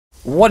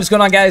What is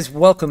going on, guys?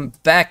 Welcome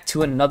back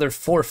to another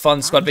For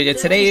Fun Squad video.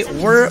 Today,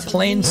 we're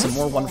playing some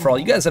more One For All.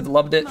 You guys have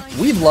loved it.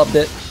 We've loved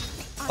it.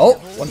 Oh,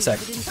 1 sec.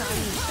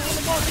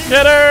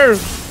 Get her!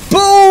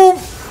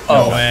 Boom!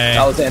 No way.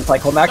 That was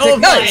anticlimactic. Oh,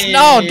 Nice!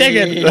 no, dig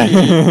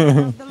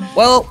it!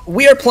 Well,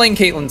 we are playing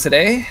Caitlyn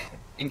today,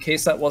 in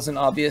case that wasn't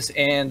obvious,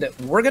 and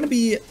we're going to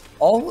be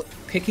all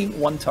picking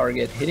one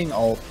target, hitting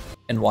ult,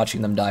 and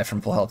watching them die from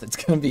full health. It's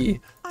gonna be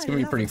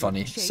pretty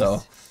funny.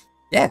 So,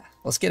 yeah,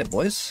 let's get it,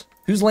 boys.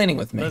 Who's laning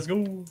with me? Let's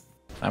go.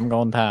 I'm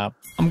going top.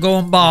 I'm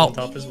going ball.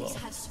 Top as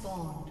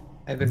well.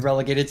 I've been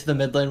relegated to the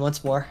mid lane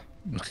once more.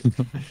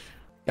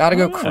 Gotta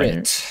go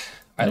crit.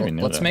 I Alright, didn't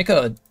know let's that. make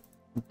a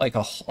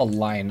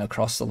line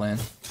across the land.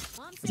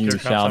 You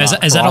shall Is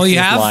not that all cross you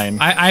this have? line.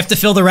 I have to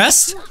fill the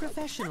rest?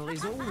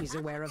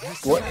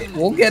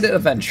 We'll get it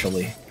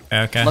eventually,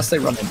 Okay. unless they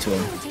run into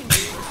him.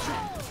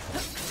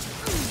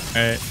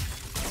 Alright.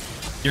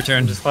 Your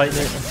turn. Just fighting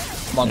it.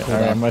 Come on, Yeah, cool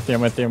alright, down. I'm with you,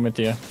 I'm with you, I'm with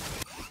you.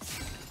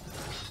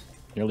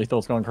 Your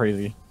lethal's going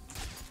crazy.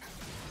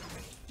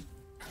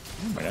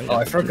 Oh, my God, Oh, I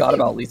yeah. forgot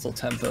about lethal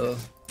tempo.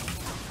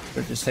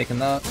 They're just taking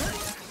that.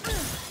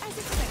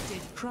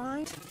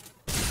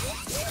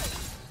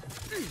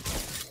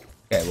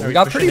 Okay, well, we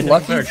got pretty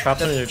lucky.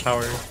 Trapped in your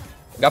tower.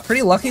 We got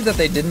pretty lucky that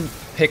they didn't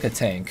pick a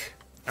tank.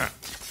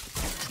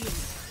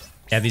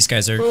 Yeah, these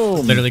guys are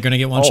Boom. literally gonna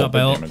get one Oh, shot by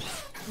good ult. damage.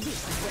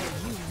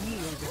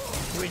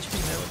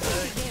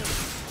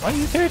 Why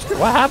you take HP?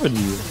 What happened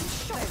to you?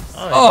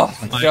 Oh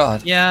my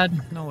god. Yeah,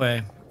 no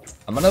way.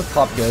 I'm gonna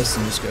pop Ghost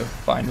and just go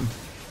find him.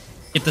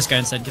 Get this guy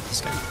instead, get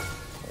this guy.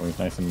 Oh, he's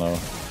nice and low.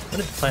 What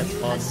if plant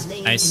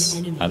spawn? Nice.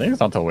 I think it's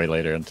not until way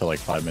later, until like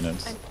 5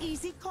 minutes.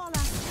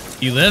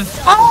 You live?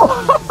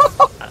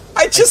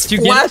 I just You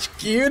get- flash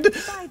queued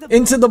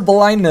into the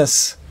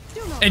blindness.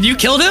 And you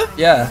killed him?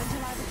 Yeah,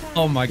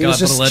 Oh my he god,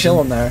 was what a just legend.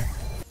 chilling there.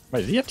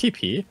 Wait, does he have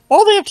TP?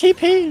 Oh, they have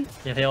TP!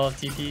 Yeah, they all have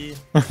TP.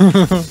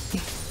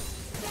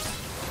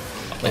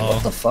 Wait,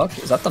 what the fuck?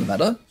 Is that the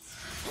meta?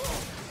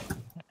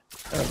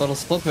 They're little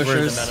split We're in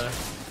pushers. the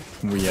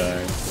meta. We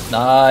are.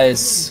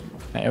 Nice.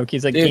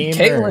 Naoki's a Dude,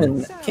 gamer.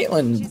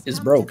 Caitlyn is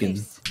broken.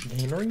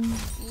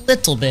 Gamering?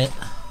 Little bit.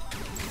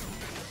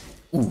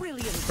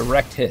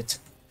 Direct hit.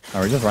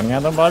 Are we just running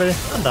at them, buddy?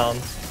 I'm down.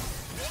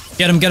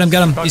 Get him, get him,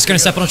 get him. He's gonna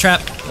step on a trap.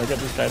 Look at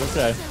this guy, this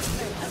guy.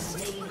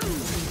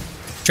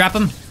 Trap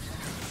him.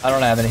 I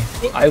don't have any.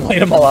 I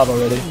laid them all out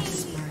already.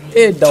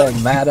 It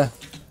don't matter.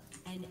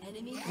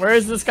 Where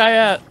is this guy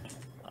at?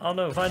 I don't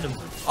know, find him.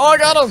 Oh, I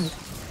got him!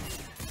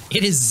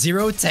 It is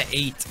 0 to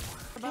 8.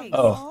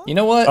 Oh, you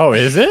know what? Oh,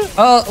 is it?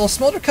 Well,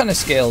 Smolder kind of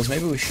scales.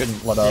 Maybe we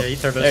shouldn't let up. Yeah, he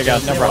third There you go,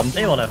 no problem.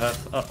 They won't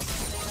have. Oh.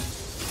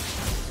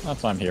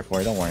 That's what I'm here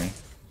for, don't worry.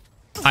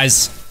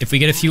 Guys, if we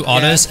get a few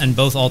autos and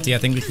both ulti, I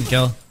think we can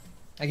kill.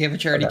 I gave a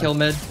charity kill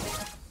mid.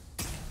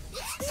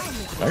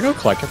 Did I go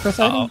collector for a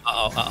second? Uh-oh,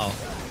 uh-oh, uh-oh.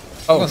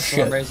 Oh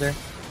Storm shit. Razor.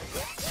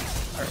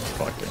 Alright,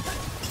 collector.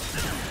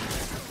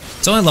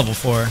 It's only level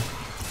 4.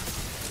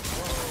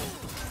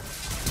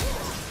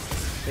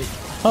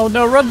 Oh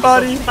no, run,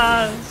 buddy!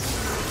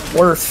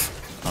 Worth.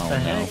 Oh The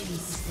no. heck?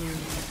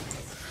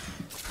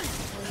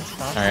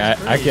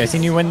 Alright, I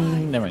seen you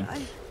win. Never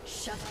mind.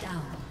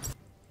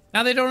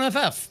 Now they don't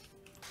FF.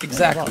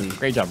 Exactly.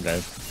 Great job,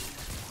 guys.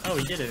 Oh,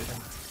 we did it.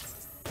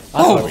 That's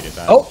why we did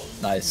that. Oh,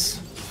 nice.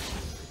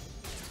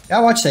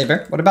 Yeah, watch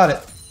Saber. What about it?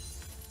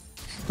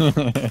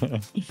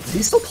 Does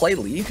he still play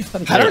League?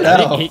 I don't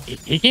know.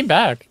 He came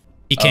back.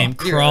 He came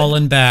you're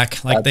crawling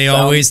back like That they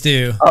sounds- always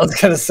do. I was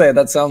gonna say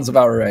that sounds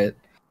about right.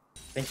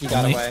 I think he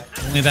got Only, away.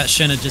 only that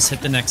Shen had just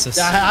hit the Nexus.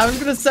 Yeah, I was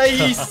gonna say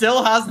he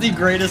still has the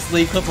greatest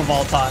league clip of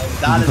all time.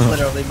 That is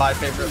literally my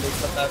favorite league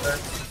clip ever.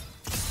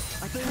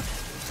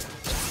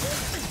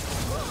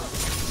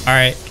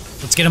 Alright,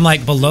 let's get him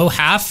like below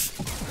half,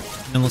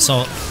 and then let's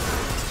ult.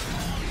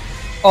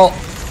 Oh,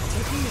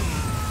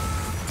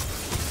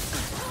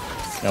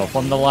 No,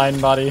 from the line,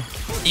 buddy.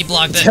 He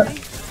blocked it.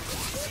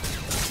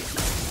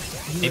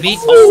 Maybe.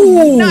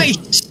 Oh,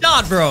 nice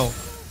shot, bro.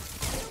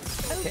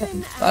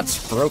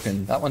 that's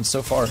broken. That one's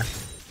so far.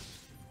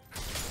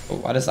 Oh,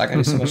 why does that guy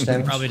do so much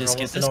damage? Probably just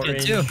get Almost this in our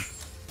kid too. range.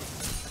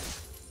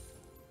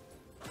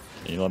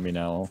 You let me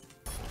know.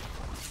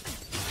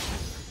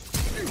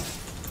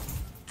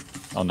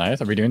 Oh, nice.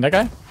 Are we doing that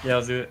guy? Yeah,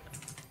 let's do it.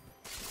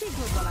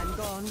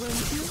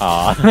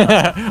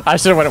 Aw. I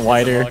should have went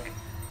wider. Block.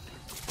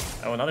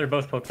 Oh, now they're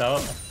both poked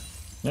out.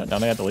 Yeah, now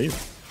they have to leave.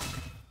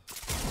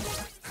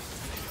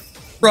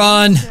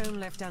 Run.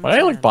 Why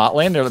I like bot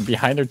lane? They're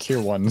behind their tier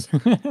 1s.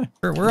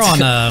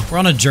 We're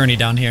on a journey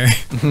down here.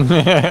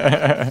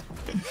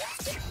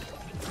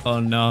 Oh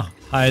no,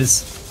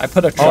 eyes. I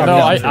put a Oh trap no,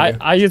 down for you.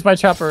 I used my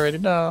trap already.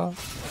 No.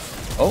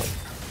 Oh.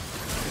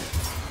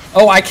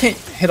 Oh, I can't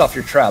hit off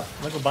your trap.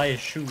 I'm gonna go buy a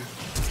shoe.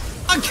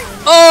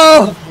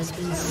 Oh!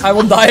 I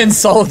will die in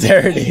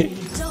solidarity.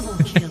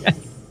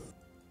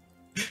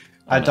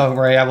 Don't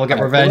worry, I will get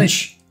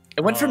revenge.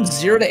 It went from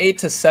 0 to 8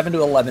 to 7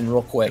 to 11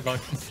 real quick.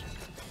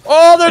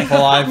 Oh, the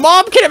Alive.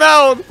 mom came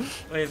out.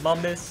 Wait,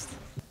 mom missed.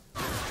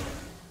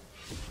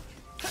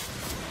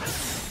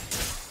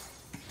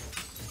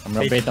 I'm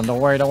gonna bait them. Don't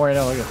worry. Don't worry.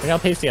 Don't worry. Look how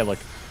pasty I look.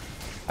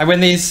 I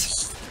win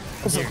these.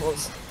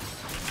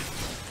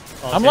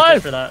 Oh, I'm he's dead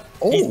live. for that.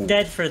 Oh. He's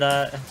dead for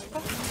that.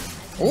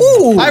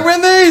 Ooh! I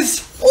win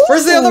these.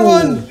 Where's the other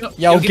one?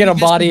 Yo, give get me him,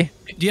 this body. one.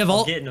 Do you have I'm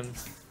ult? getting him.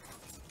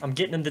 I'm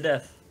getting him to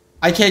death.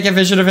 I can't get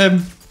vision of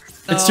him.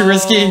 It's too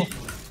risky.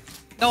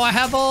 No, I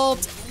have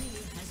ult.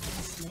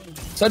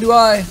 So do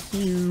I.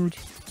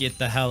 Get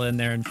the hell in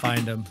there and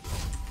find him.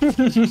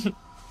 Let's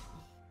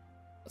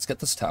get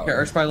this tower. Here,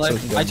 Urge my so life. we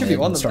can go I mid 2v1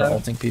 and them, start though.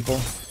 ulting people.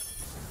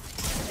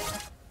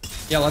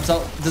 Yeah, let's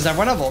all. Does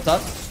everyone have ult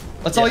up?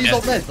 Let's all use Yeah.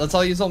 ult mid. Let's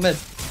all use ult mid.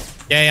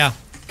 Yeah.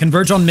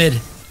 Converge on mid.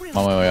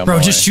 On my way. On Bro,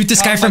 my just way. shoot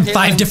this guy Oh, from my 5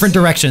 goodness. different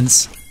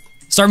directions.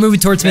 Start moving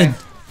towards Okay. mid.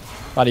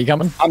 Body, you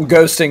coming? I'm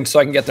ghosting so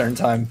I can get there in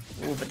time.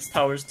 Ooh, but this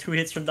tower's 2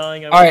 hits from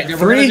dying. All right, Okay,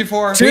 we're gonna 3, do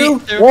 4, 2,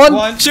 3, 2, 1.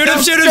 1. Shoot him,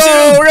 Go. shoot him, shoot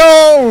him!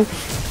 No!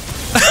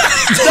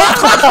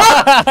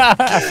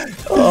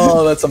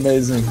 Oh, that's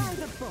amazing.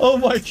 Oh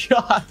my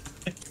god.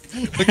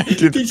 He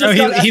just Bro,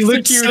 got he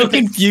looked so executed.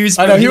 confused.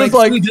 I know, bro. he was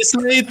like- flew this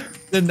way,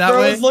 then that Bro,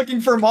 I way. was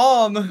looking for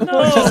mom.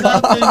 What just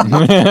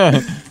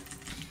happened?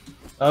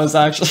 That was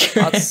actually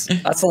great.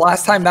 That's the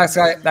last time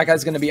that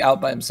guy's gonna be out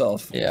by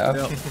himself.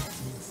 Yeah.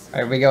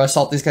 Alright, we go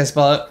assault these guys'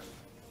 spot.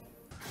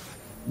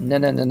 No.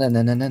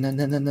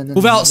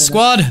 Move out,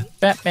 squad.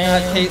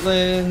 Batman.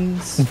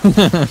 Caitlyn's.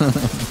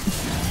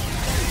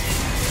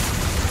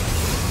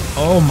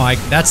 Oh my,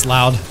 that's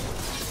loud.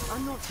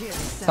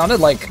 Sounded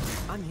like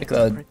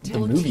the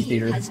movie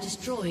theater. Has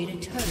destroyed a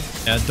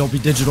turret. Yeah, don't be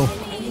digital. An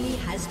enemy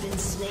has been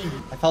slain.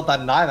 I felt that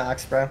in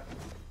IMAX, bro.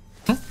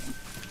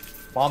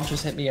 Mom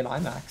just hit me in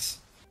IMAX.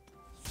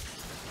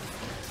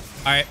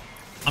 All right,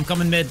 I'm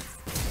coming mid.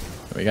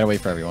 We gotta wait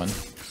for everyone.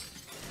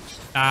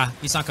 Ah,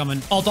 he's not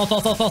coming. Ult.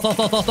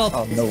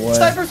 Oh, no way.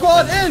 Sniper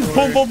squad in!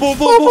 Boom, boom, boom,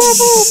 boom, boom.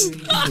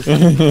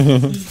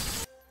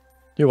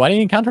 Dude, why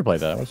didn't you counterplay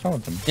that? What's wrong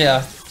with him?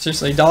 Yeah,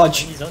 seriously, dodge.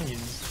 He's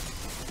onions.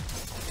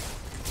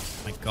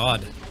 My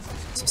God,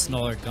 some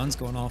smaller guns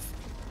going off.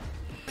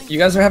 You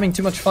guys are having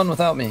too much fun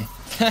without me.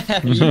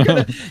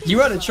 You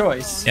had a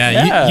choice. Yeah,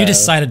 Yeah. You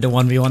decided to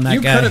 1v1 that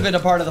You guy. could have been a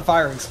part of the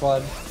firing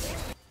squad.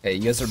 Hey,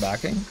 you guys are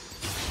backing?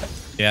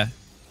 Yeah.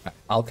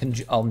 I'll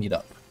meet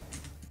up.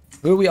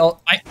 Who are we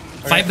all?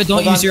 Fight, but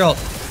don't hold use on. your ult.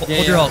 Yeah,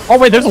 Hold your yeah. ult. Oh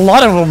wait, there's a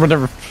lot of them.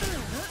 Whatever.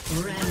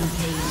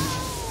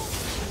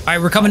 All right,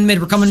 we're coming mid.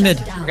 We're coming mid.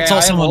 Okay, It's I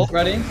all am someone. ult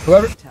ready.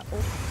 Whoever.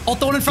 Ult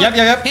the one in front.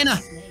 Yep.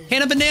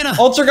 Hannah banana.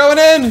 Ults are going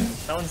in!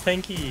 That one's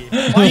tanky.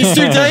 He's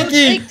too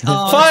tanky!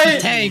 Oh, Fight!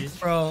 tank,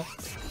 bro.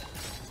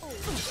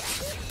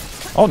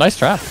 Oh, nice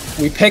trap.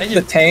 We picked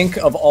the tank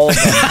of all of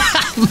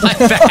them. My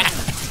bad.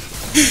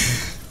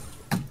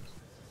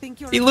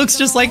 He looks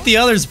just like the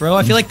others, bro.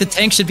 I feel like the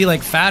tank should be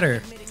like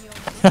fatter.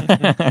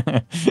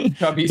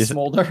 Chubby He's-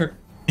 smolder.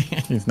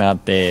 He's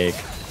not big.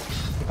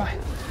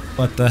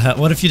 What the hell?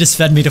 What if you just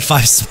fed me to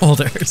 5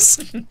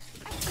 smolders?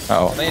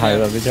 Oh, Later.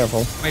 hi, be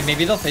careful. Wait,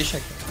 maybe they'll face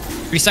check.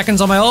 3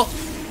 seconds on my ult.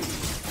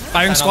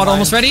 Firing on squad mine.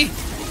 almost ready.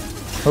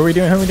 Who are we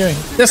doing? Who are we doing?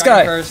 This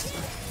Got it guy. first.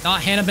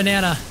 Not Hannah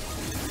banana.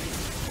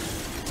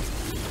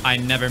 I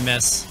never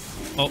miss.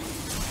 Oh,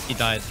 he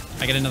died.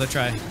 I get another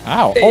try.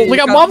 Ow. Hey, Oh, we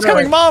got got mom's through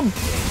coming, it. mom!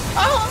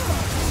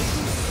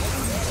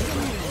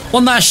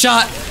 One last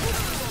shot.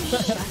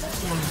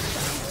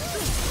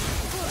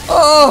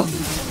 Oh,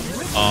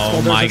 Oh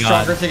Shoulders my are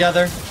stronger God.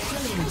 together.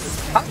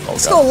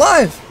 still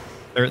alive.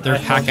 They're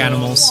pack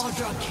animals.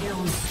 Quadra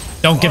kill.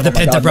 Don't give the my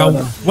Pinta, God, bro. no,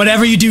 no.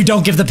 Whatever you do,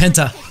 don't give the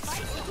Pinta.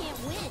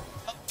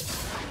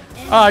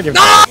 Oh, I give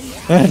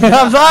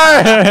I'm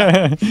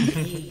sorry!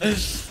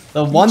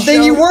 The one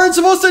thing you weren't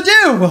supposed to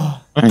do!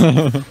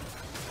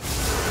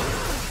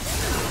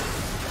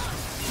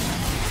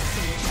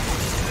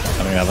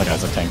 I mean, that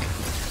guy's a tank.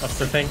 That's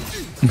the thing.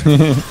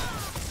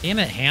 Damn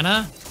it,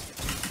 Hannah.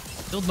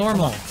 Build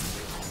normal.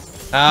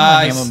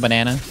 I'm a Nice.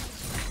 banana.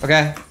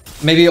 Okay.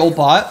 Maybe old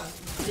bot.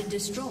 Been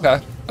destroyed.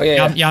 Okay. Oh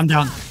yeah. Yeah, I'm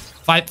down.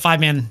 Five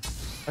man.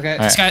 Okay.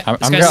 Alright, guy- I'm,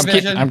 this I'm,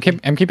 guy's I'm,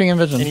 I'm keeping in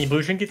vision. Any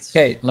blue trinkets?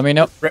 Okay. Let me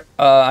know.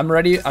 I'm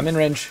ready. I'm in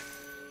range.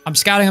 I'm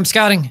scouting.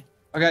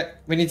 Okay.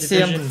 We need to see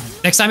him.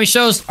 Division. Next time he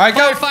shows. Alright,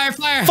 go! Fire.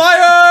 Fire!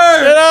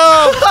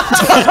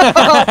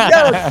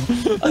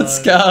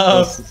 Let's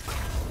go.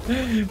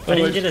 Why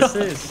didn't you get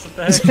assists? What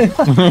the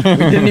heck?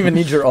 We didn't even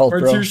need your ult, We're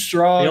bro. too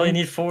strong. We only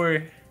need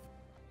 4.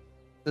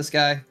 This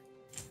guy.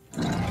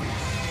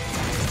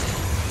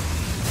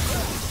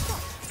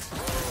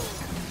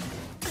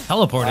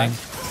 Teleporting.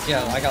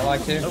 Yeah, I got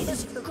lag too.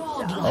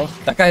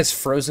 That guy has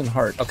frozen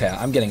heart. Okay,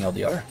 I'm getting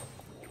LDR.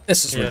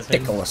 This is Yeah, same.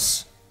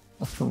 ridiculous.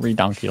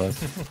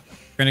 Redonkulous. We're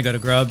gonna go to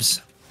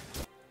Grubs.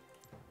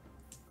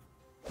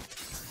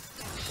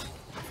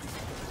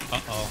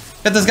 Uh-oh.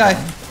 Get this guy.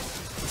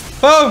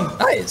 Boom!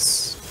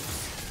 Nice.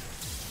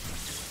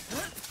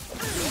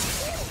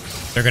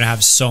 They're gonna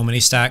have so many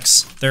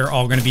stacks. They're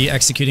all gonna be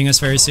executing us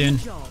very soon.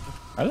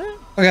 Are they?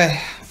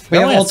 Okay. We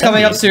only have have ults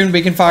coming up 70. soon.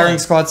 We can firing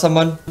squad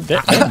someone. They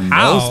have no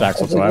Ow.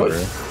 stacks whatsoever.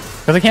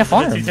 Because they can't These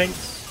are 2 farm.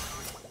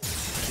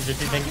 tanks. These are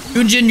 2 tanks.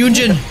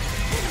 Yunjin.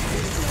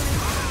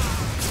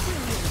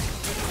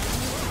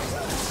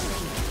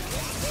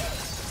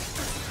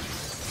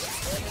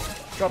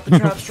 Drop the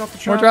traps, drop the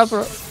traps. More traps,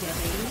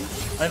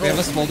 bro. We have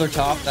a smolder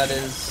top that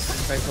is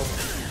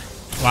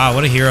faithful. Wow,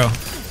 what a hero.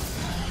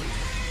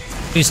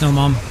 Please no,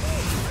 mom.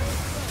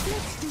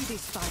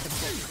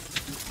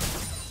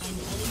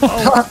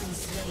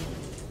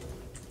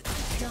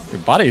 Your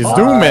body's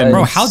zooming.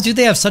 Bro, how do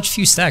they have such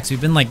few stacks? We've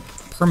been like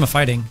perma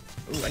fighting.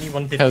 Ooh, I need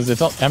 150.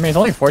 Because I mean, it's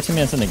only 14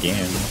 minutes in the game.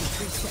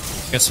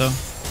 Guess so.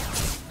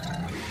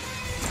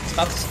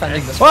 Stop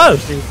spending this. Whoa!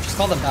 Just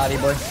call them Batty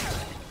Boy.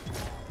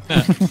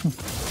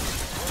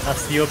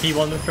 That's the OP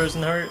one with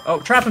Frozen Heart. Oh,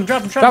 trap him,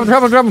 drop him, Drop him,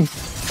 drop him, drop him.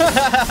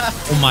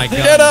 Oh my god.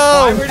 Get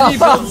Why him! would he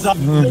build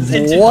zombies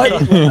into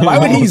What? me? Why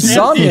would he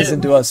zombie Empty us it.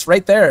 into us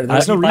right there?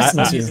 There's no reason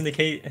He's to. in the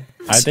Kate.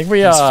 I think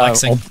we He's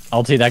flexing.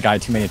 ulti that guy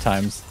too many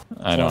times.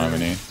 I don't have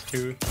any.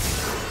 2. You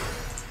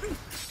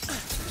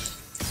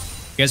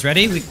guys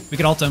ready? We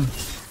could ult him.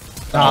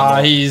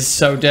 Ah, he's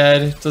so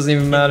dead. Doesn't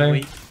even matter.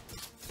 Wait.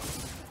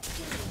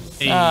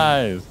 Hey.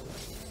 Nice.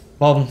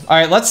 Well, all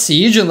right, let's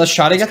siege and let's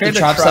try to get the create a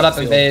trap set trap up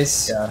in field.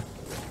 base. Yeah.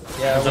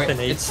 Yeah, Comes up wait, in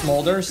 8. it's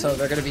smolder, so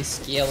they're gonna be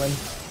scaling.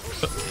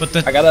 Put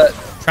the I gotta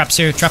traps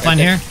here, trap line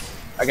here.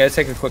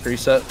 take a quick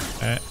reset.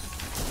 Alright.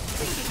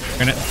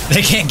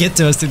 They can't get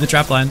to us through the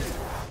trap line.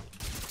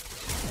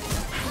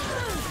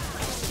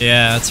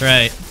 Yeah, that's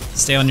right.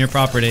 Stay on your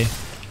property.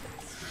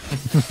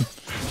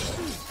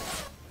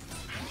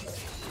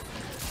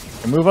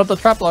 Move up the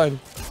trap line.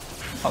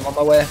 I'm on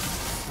my way. In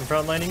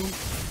front lining.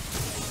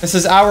 This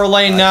is our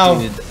lane now.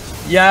 Dude.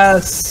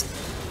 Yes.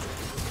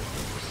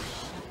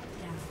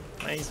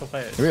 Nice, we'll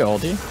fight it. Can we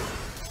ulti?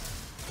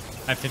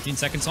 I have 15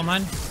 seconds on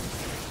mine.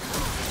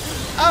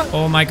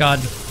 Oh my god.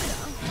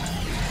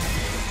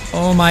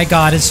 Oh my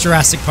god, it's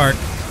Jurassic Park.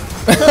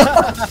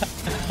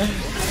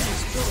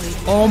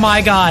 Oh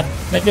my god.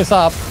 Make it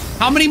stop.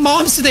 How many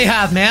moms do they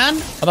have, man?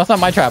 Oh, that's not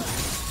my trap.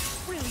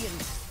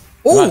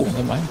 Ooh.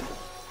 Not mine.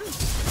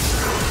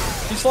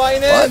 He's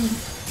flying in. What?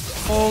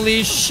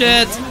 Holy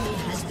shit.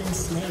 Has been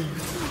slain.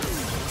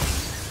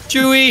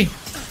 Chewie.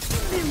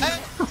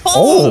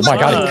 Oh my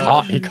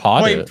god, he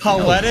caught Wait, it.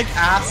 poetic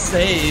ass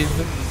save.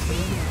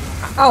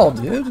 Ow,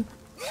 dude.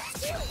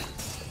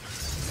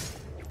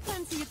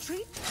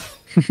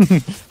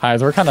 Hi,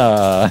 we're kind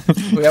of.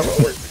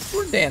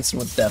 We're dancing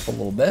with death a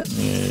little bit.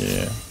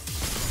 Yeah.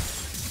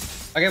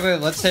 Okay, wait,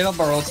 let's save up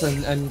our ults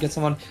and get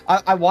someone.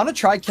 I want to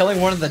try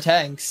killing one of the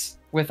tanks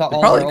with all We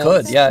probably our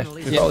could, ults. yeah.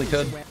 We probably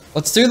could.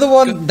 Let's do the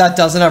one that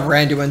doesn't have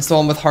Randuin's, the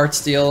one with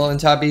Heartsteel and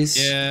Tabbies.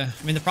 Yeah,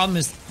 I mean the problem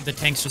is the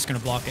tank's just gonna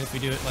block it if we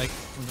do it like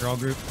when they're all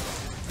grouped.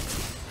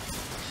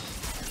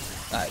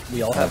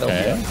 We all have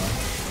Okay. LPM.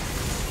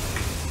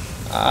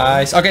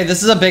 Nice. Okay,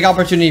 this is a big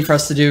opportunity for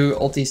us to do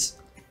ultis.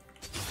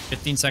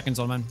 15 seconds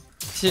on mine.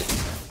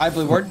 I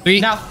blue ward. 3,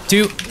 Now.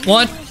 2,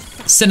 1.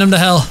 Send him to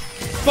hell.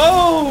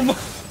 Boom!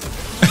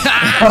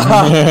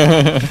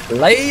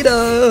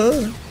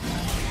 Later.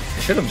 I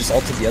should have just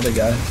ulted the other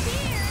guy.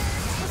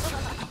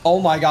 Oh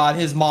my god,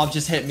 his mob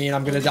just hit me and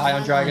I'm gonna die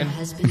on Dragon.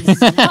 Has been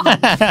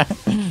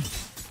slain.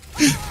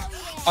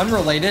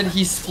 Unrelated,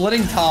 he's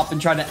splitting top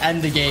and trying to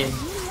end the game.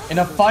 In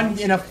a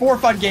for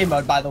fun game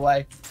mode, by the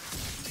way.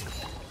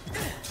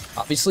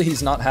 Obviously,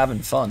 he's not having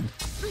fun.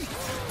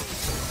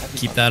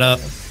 Keep that up.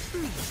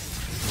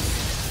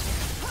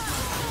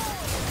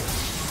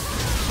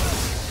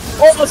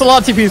 Oh, that's a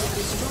lot of TPs.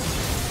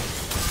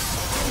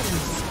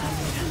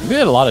 We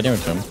did a lot of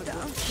damage to him.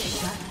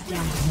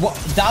 What?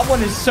 That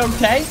one is so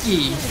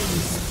tanky.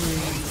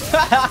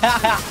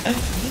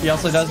 He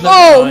also does.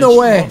 Oh, no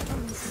way.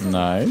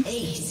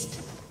 Nice.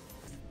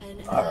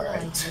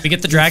 We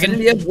get the dragon?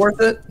 Infinity Edge worth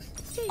it?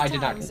 I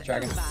did not get the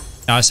Dragon.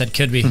 No, I said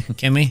could we?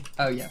 Can we?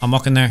 Oh yeah. I'm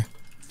walking there.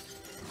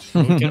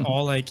 We can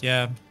all like,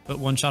 yeah, put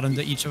one shot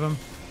into each of them.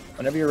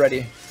 Whenever you're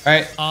ready. All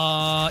right.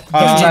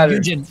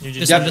 Yujin.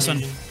 This Yep. one, this one.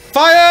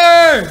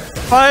 Fire!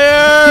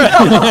 Fire!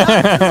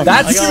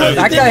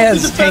 That guy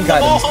has tank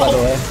items, by the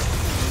way.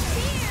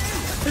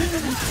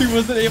 He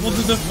wasn't able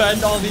to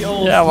defend all the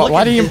old. Yeah, well, Look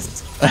why at do you-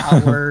 this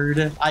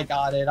coward? I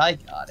got it. I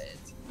got it.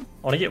 I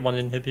want to get one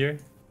inhib here.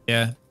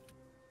 Yeah.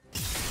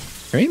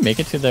 Can we make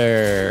it to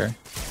their...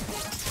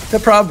 They'll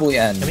probably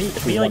end. Can we, if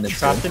if we like wanted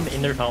trap to. them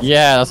in their fountain?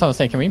 Yeah, that's what I'm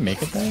saying. Can we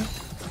make it there?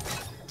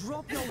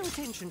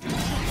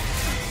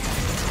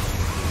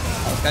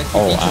 Guy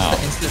Oh, just wow.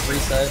 the instant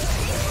reset.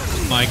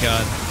 My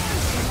god.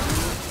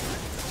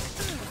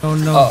 Oh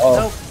no.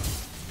 Uh-oh.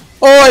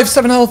 Oh, I have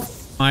 7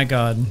 health. My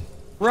god.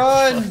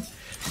 Run!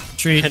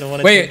 Treat. I don't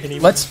want to take Wait, any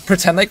let's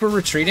pretend like we're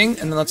retreating,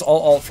 and then let's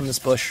all ult from this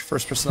bush.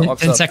 First person that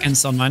walks 10 up.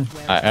 seconds on mine.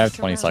 I have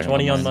 20 seconds.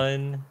 20 on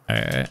mine.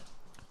 Alright.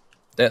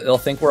 They'll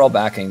think we're all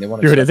backing. They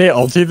want Dude, to. if they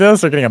ulti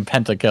this, they're getting a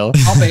pentakill.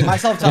 I'll bait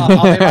myself top.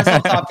 I'll bait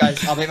myself top,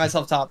 guys. I'll bait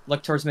myself top.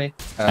 Look towards me.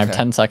 I have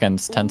 10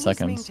 seconds. 10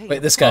 seconds.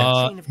 Wait, this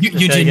guy.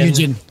 Eugene, again.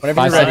 Eugene. Whenever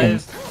 5 you're ready.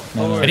 seconds.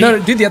 No, no, Ready?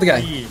 No, do the other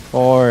guy.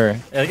 4.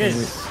 Yeah,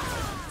 guys.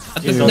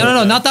 No, no,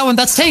 no, not that one.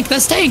 That's tank.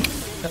 That's tank.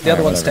 The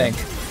other one's whatever.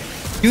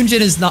 tank.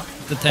 Eugene is not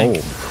the tank.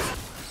 Oh.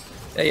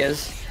 Yeah, he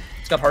is.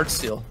 He's got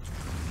Heartsteel.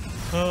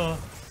 Oh,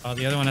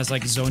 The other one has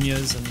like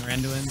Zonias and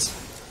Randuins.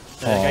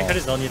 yeah, the guy cut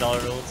his own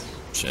 $1 rolls.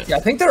 Shit. Yeah, I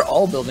think they're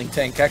all building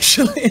tank,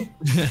 actually.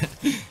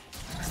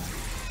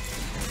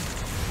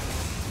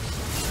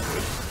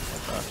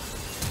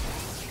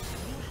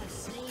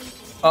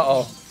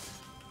 Uh-oh.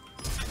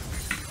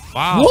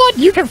 Wow. What?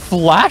 You can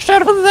flash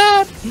out of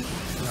that?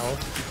 No.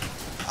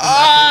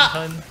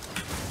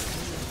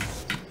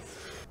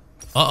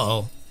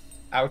 Uh-oh.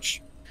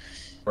 Ouch.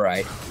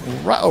 Right.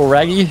 Oh,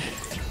 Raggy.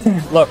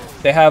 Look,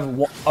 they have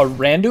a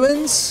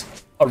Randuin's,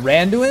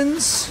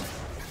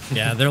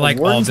 Yeah, they're like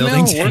all Warden's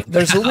building Mail. tank.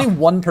 There's only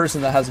one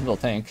person that hasn't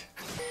built tank.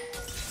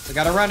 We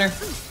got a runner.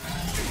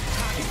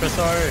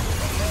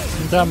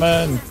 Superstar.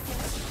 Coming.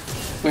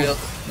 Wait,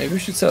 maybe we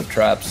should set up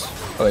traps.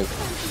 Oh, wait.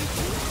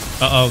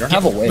 Uh-oh. don't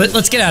have a wave.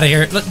 Let's get out of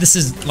here. This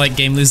is like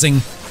game losing.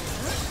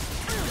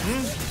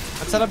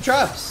 Let's set up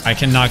traps. I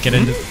cannot get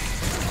into...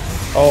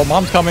 Oh,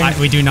 mom's coming.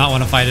 We do not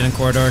want to fight it in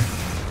corridor.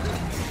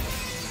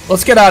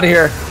 Let's get out of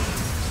here.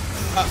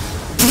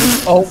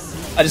 Oh,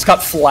 I just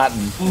got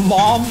flattened.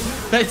 Mom.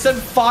 They sent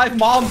 5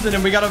 moms in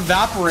and we got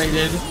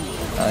evaporated.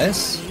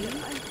 Nice.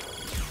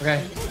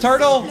 Okay.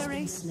 Turtle.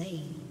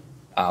 Slain.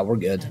 Ah, we're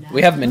good.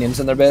 We have minions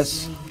in their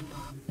base. You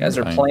guys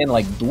are Fine. playing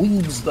like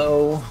dweebs,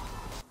 though.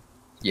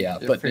 Yeah,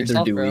 Do it but for neither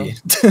yourself, do bro. we.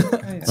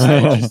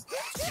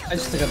 I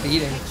just took a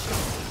beating.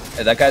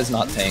 Hey, that guy's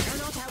not tank.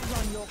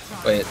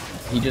 Wait,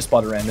 he just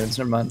bought a Randuin's.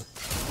 Never mind.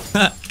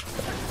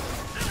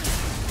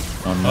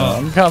 Oh no,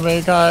 I'm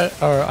coming, guy.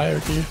 Or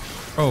IoT.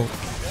 Oh,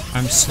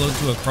 I'm slowed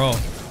to a crawl.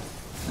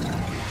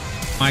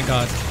 My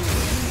god.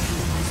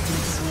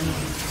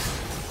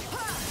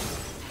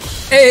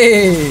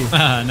 Hey!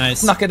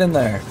 Nice. Snuck it in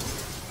there.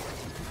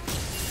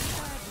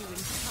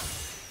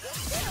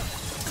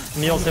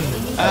 Neil's him.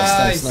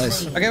 Nice,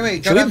 nice. Okay,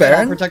 wait. Go Should we down mid. I'll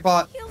Baron? protect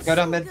bot. Go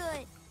down mid.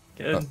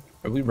 Good.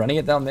 Are we running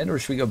it down mid or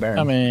should we go Baron?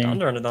 I'm Coming.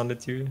 running down the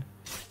 2.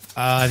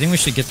 I think we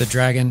should get the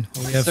dragon.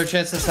 We Is have... there a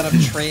chance to set up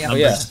Trey? Oh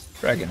yeah,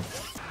 dragon.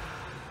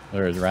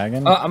 There is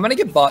Dragon. I'm gonna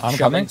get bot I'm shoving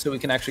coming. so we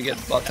can actually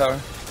get bot tower.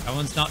 That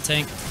one's not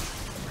tank.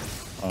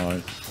 Oh,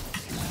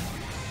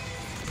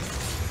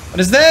 What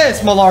is this,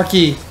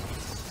 malarkey?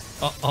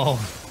 Uh-oh.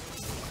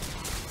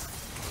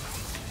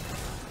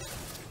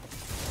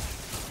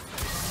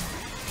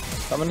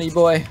 Coming to you,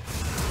 boy.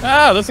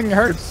 ah, this thing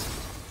hurts.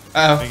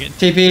 Oh, Again.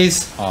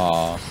 TPs.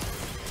 Aw.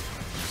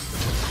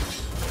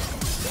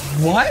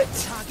 What?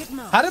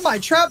 How did my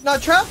trap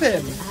not trap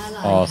him?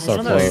 Oh, so Some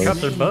of those traps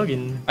close. are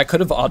bugging. I could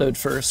have autoed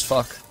first.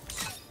 Fuck.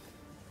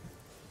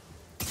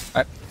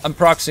 I'm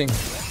proxying.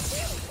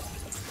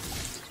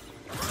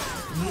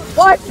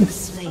 What?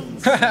 Slain.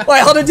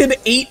 My auto did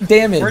 8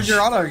 damage. Where'd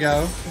your auto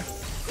go?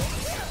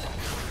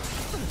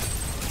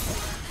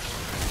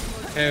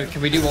 Okay,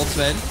 can we do ult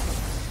mid?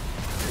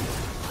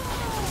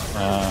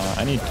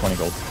 I need 20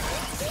 gold.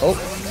 Oh,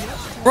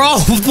 Bro,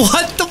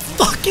 what the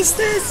fuck is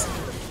this?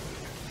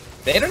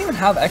 they don't even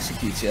have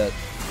executes yet.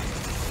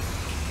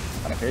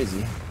 Kind of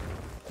crazy.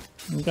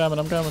 I'm coming,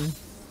 I'm coming.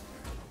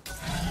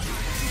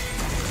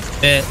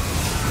 Bit.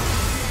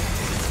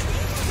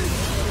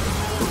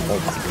 Oh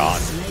my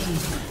god.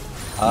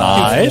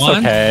 Nice,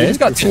 one. We okay. just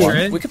got 2.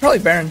 Trey. We could probably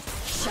Baron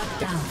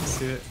Let's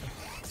do it.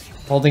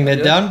 Holding mid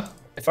Good. down.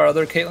 if our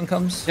other Caitlyn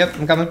comes. Yep,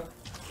 I'm coming.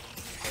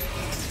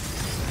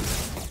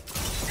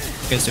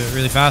 You guys do it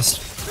really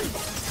fast.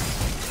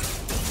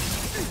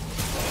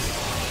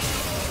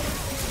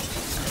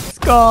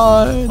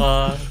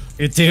 God.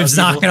 Your dude's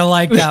not gonna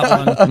like that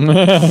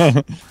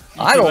one.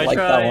 I don't like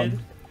that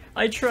one.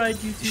 I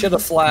tried. You You should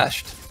have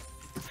flashed.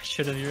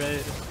 Should have. You're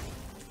right.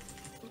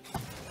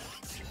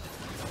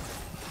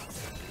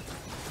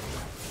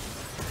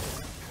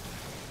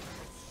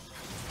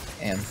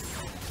 Damn.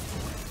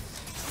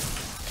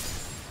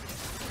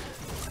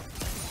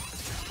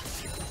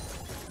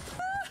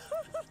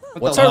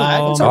 What's the our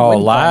lag? what's our Oh, win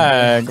con?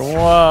 lag.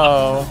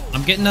 Whoa.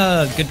 I'm getting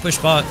a good push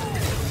bot.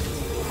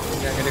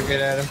 Yeah, gonna get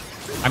at him.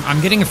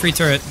 I'm getting a free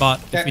turret bot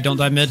if Okay. we don't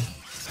die mid.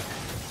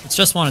 It's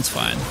just one, it's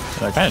fine.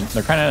 They're kind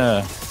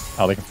of,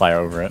 oh, they can fly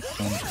over it.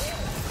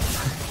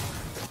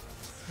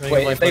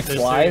 Wait, if they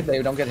fly,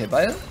 they don't get hit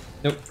by it?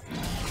 Nope.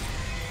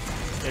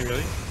 Hey,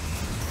 really?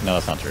 No,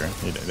 that's not true.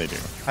 They do.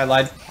 I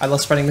lied. I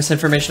love spreading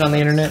misinformation on the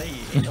internet.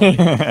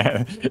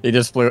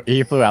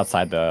 He flew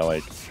outside the,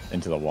 like,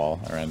 into the wall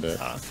around it.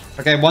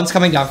 Okay, one's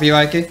coming down for you,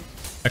 Ike.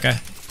 Okay.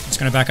 Just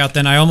gonna back out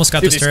then. I almost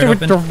got this turret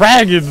open.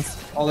 dragons!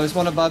 Oh, there's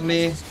one above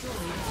me.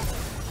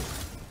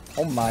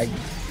 Oh my.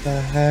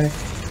 The heck?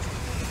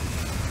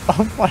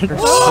 Oh my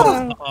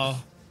god.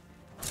 Uh-oh.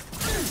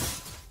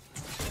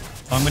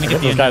 Oh, I'm gonna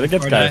get the This guy, end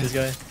this or guy. die. This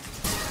guy.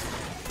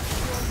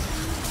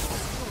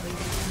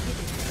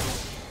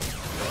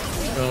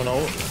 Oh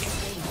no.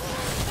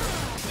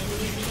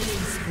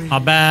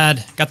 Not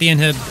bad. Got the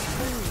inhib.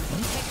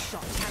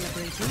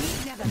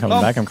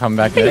 I'm coming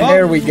back in.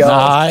 There we go.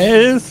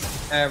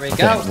 Nice! There we Okay,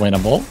 go.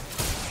 winnable.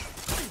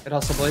 Good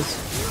hustle, boys.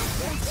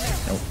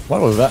 Oh,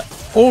 what was that?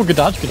 Oh, good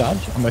dodge, good dodge.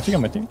 I'm with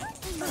you.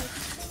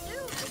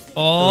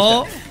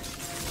 Oh.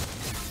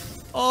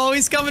 Oh,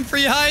 he's coming for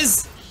you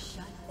guys.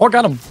 Oh,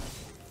 got him.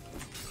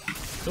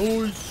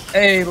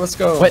 Hey, let's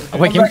go. Wait,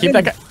 Come keep back in.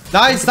 that guy.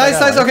 Nice, nice,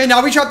 nice. Okay,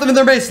 now we trap them in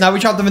their base. I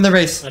trapped him in the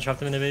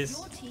base.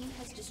 Team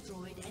has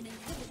destroyed an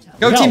inhibitor.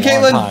 Go, We got Team a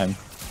long Caitlyn. time.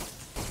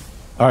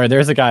 Alright,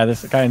 there's a guy.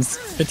 This guy in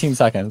 15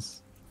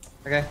 seconds.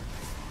 Okay.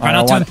 Try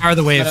not to one. empower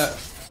the wave. Gonna-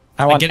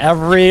 I want get-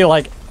 every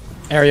like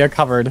area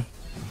covered.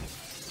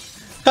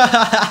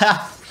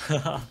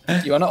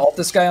 You want to ult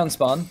this guy on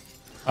spawn?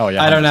 Oh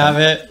yeah. I don't 100%. have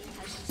it.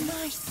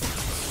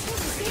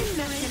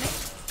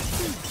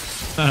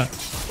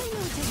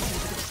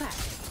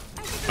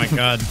 My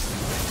God,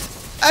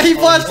 He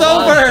flashed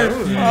over.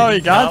 Oh, he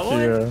got That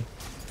you.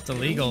 it's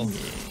illegal.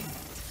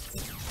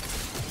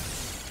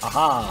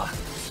 Aha.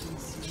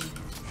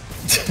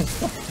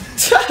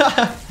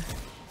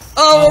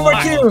 Oh, one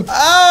more Q. Oh,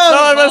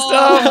 I messed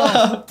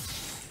up.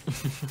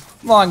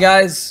 Come on,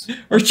 guys.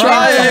 we're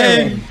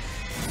trying.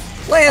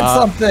 Land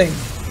something.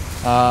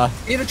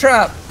 Eat a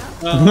trap.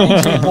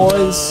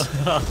 Boys.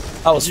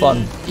 That was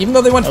fun. Even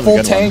though they went That was a full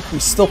good tank, we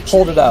still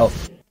pulled it out.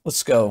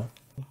 Let's go.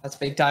 That's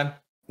big time.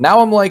 Now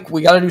I'm like,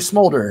 we gotta do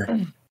Smolder.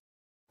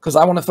 Because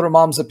I want to throw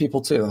moms at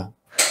people too. I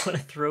want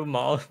to throw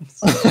moms.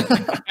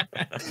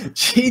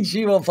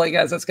 GG, well played,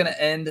 guys. That's going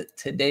to end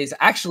today's.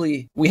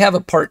 Actually, we have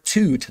a part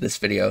 2 to this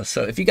video.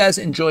 So if you guys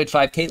enjoyed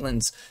 5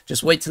 Caitlyn's,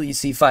 just wait till you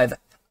see 5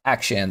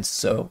 actions.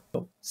 So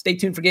stay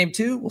tuned for game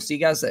 2. We'll see you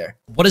guys there.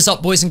 What is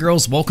up, boys and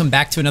girls? Welcome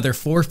back to another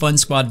For Fun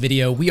Squad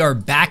video. We are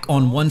back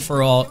on One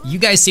for All. You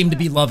guys seem to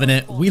be loving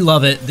it. We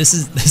love it.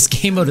 This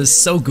game mode is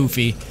so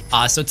goofy.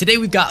 So today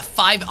we've got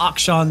 5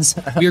 auctions.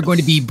 We are going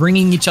to be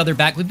bringing each other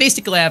back. We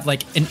basically have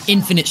like an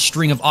infinite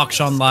string of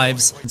auction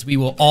lives. We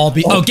will all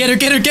be. Oh, get her!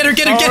 Get her! Get her!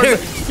 Get her! Get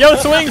her! Yo,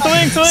 swing,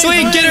 swing, swing,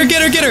 Swing! Get her!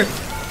 Get her! Get her!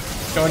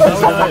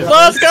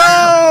 Let's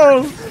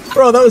go!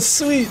 Bro, that was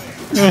sweet.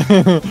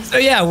 So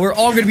yeah, we're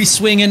all gonna be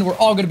swinging. We're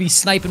all gonna be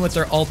sniping with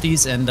our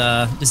ultis and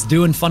just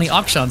doing funny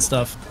auction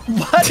stuff.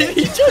 What did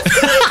he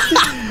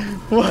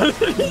just What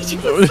did he just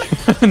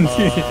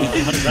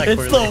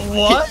It's the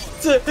what?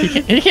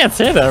 He can't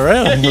say that,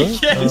 right?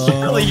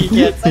 Surely he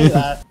can't say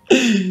that.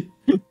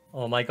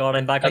 Oh my God,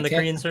 I'm back on the can't-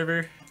 Korean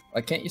server.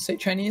 Why can't you say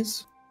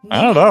Chinese?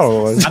 I don't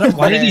know.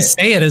 Why did he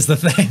say it as the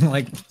thing?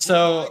 Like,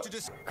 So,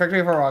 correct me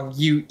if I'm wrong.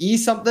 You E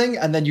something,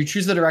 and then you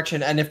choose the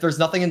direction, and if there's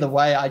nothing in the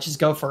way, I just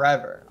go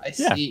forever. I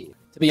Yeah. see.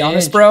 To be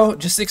honest, bro,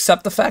 just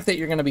accept the fact that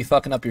you're going to be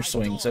fucking up your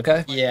swings,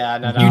 okay? Yeah,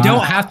 no. you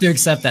don't have to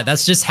accept that.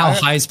 That's just how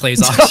Highs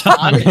plays auction.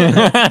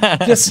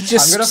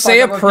 Just gonna say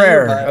a fuck up with you,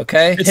 prayer, but-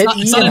 okay? It's Hit not,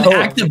 E it's not and an hope.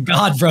 act of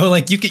God, bro.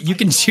 Like you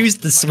can choose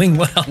to swing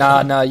well.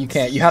 Nah, you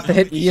can't. You have to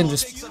hit E and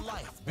just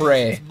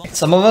pray.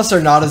 Some of us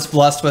are not as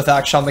blessed with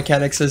action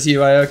mechanics as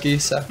you, Aoki,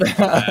 so.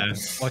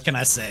 What can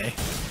I say?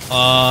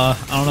 I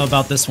don't know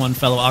about this one,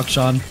 fellow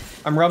auction.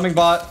 I'm roaming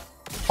bot.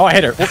 Oh, I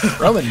hit her.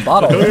 Roman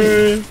bottle. All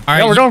right,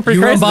 No, we're going for you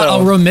roam crazy, bot, though.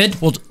 I'll roam mid.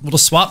 We'll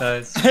just swap.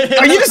 Guys.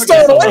 Are you just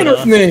throwing away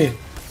with me?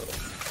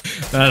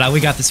 No, we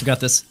got this. We got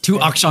this. 2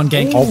 auction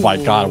gank. Oh my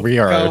God, we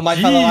Go, are. my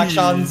fellow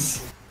actions.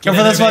 Go Get for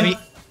in this there, one. baby.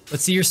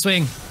 Let's see your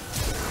swing.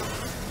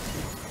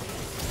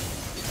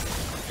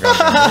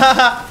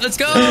 Let's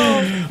go.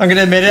 I'm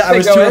gonna admit it, I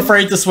was go too in.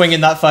 afraid to swing in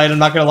that fight. I'm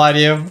not gonna lie to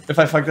you if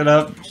I fucked it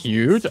up.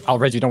 Huge. I'll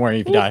raise you. Don't worry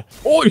if you die.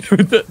 Oh,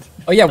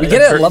 Oh yeah, we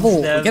get it at level.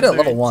 We Never get it at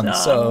level 1.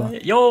 So die.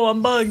 Yo,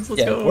 I'm bugs.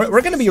 Let's yeah, go.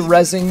 we're gonna be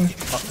rezzing.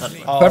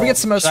 Oh, Whoever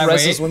gets the most should I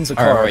rezzes wait? wins a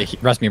all right, card.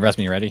 wait. Rest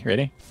me. Ready?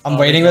 Ready? I'm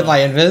waiting with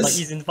my Like invis.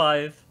 he's in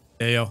 5.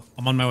 Yeah, yo,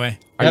 I'm on my way.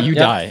 All right, Yep, you yep.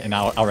 die, and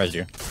I'll res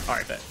you.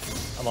 Alright, bet.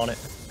 I'm on it.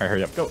 All right,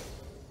 hurry up. Go.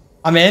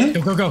 I'm in.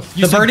 Go. The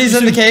You swing, birdie's you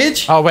in the swing.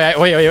 cage. Oh wait.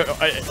 Well,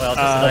 I'll just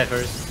die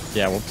first.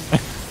 Yeah. Well.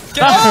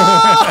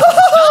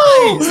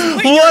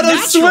 What a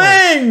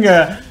swing!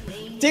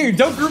 Dude,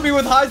 don't group me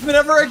with Heisman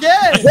ever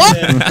again!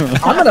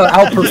 I'm gonna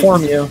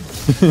outperform you.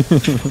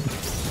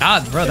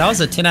 God, bro, that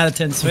was a 10 out of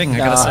 10 swing. I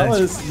gotta Nah,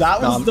 say.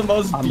 That was the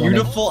most I'm winning.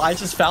 beautiful. I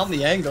just found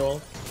the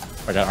angle.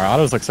 My God, our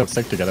autos look so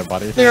sick together,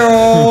 buddy. Yo.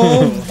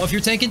 Oh, if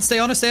you're tanking, stay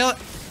on it. Stay on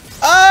it.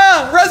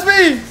 Ah! Res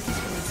me!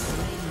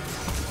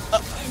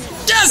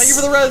 Yes. Thank you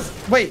for the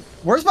res. Wait,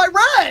 where's my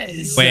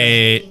res?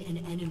 Wait,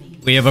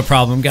 we have a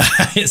problem,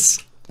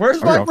 guys. Where's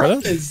Are we my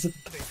going for res? this? It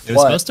was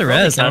What? supposed to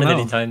res. I Counted don't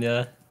know. anytime,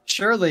 yeah.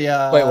 Surely,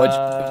 Wait,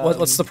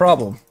 what's the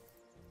problem?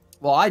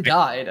 Well, I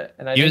died,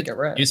 and I didn't get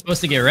res. You're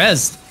supposed to get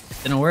res.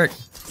 Didn't work.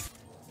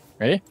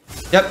 Ready?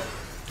 Yep.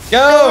 Go,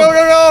 Go!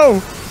 go,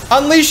 go!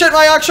 Unleash it,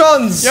 my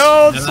actions!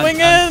 Yo, swing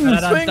in! Swing,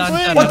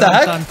 swing! What the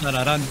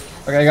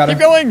heck? Okay, I got Keep him.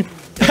 going!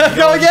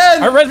 Go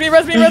again! All right,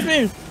 res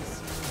me!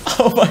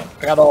 Oh my...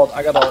 I got ult.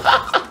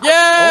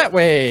 Yeah!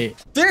 Wait.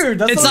 Dude,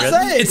 that's It's what I'm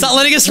not, saying! it's not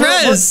letting us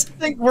res.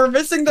 We're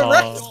missing the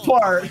res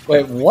part!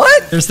 Wait,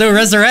 what? There's no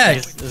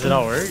resurrect. Does it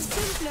not work?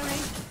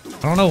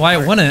 I don't know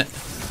why it wouldn't.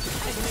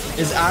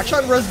 Is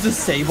action res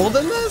disabled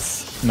in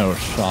this? No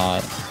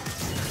shot.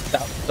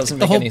 That doesn't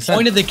The make whole any point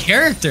sense. of the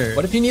character.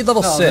 What if you need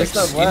level No, 6?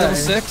 there's no You need level way.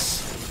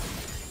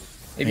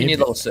 6? Maybe you need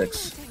level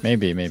 6.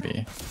 Maybe.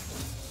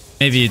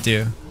 Maybe you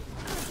do.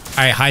 All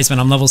right, Heisman,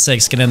 I'm level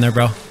 6. Get in there,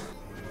 bro.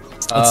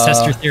 Let's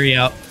test your theory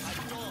out.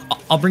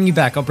 I'll bring you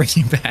back. I'm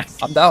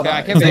down. Yeah,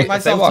 I can If they- make if they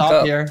myself walk top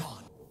up. here.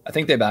 I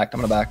think they backed. I'm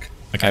gonna back.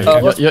 Okay.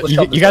 let's You push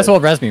up this guys way. will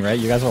res me, right?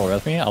 You guys will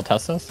res me? I'll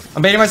test this.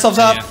 I'm baiting myself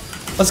top. Yeah.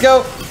 Let's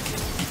go.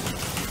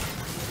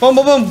 Boom,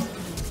 boom, boom.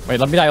 Wait,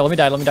 let me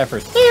die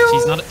first.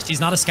 She's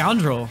not a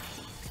scoundrel.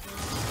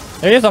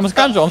 There he is, I'm a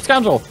scoundrel.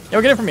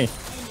 Yo, get it from me.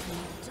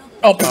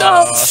 Oh,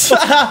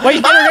 no!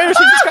 Wait, get her, she's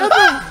a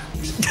scoundrel!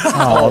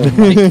 Oh,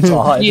 my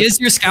God. He is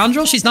your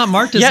scoundrel? She's not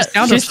marked as Yeah, a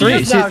scoundrel. she's three.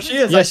 She is now. She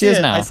is. Yeah, I she see is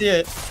it. now. I see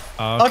it.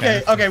 Oh,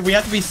 Okay. Okay. We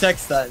have to be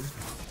 6 then.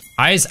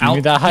 He's You out.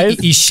 knew that, Heis?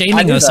 He's I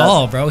shaming knew us that.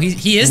 all, bro.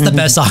 He is the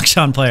best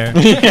Akshan player.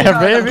 yeah,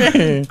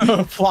 baby.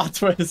 Plot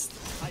twist.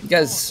 You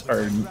guys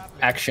are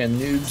action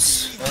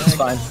noobs. It's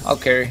fine. I'll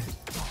carry.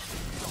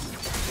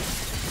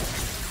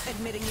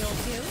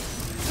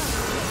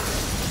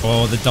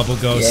 Oh, the double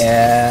ghost.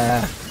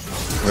 Yeah.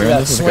 We're That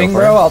this is swing, go for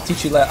bro. it. I'll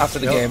teach you after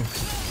the game.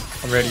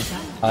 I'm ready.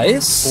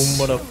 Nice. Boom,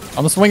 what up?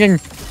 I'm swinging.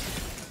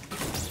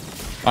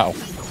 Uh-oh.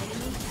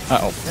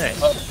 Uh-oh. Hey.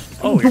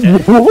 Oh, you're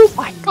dead. Oh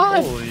my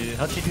god. Holy,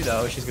 how'd she do that?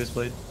 Oh, she's Ghost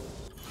Blade.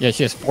 Yeah,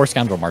 she has 4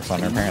 scoundrel marks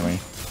on her, apparently.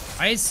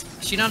 Why is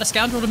she not a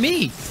scoundrel to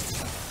me?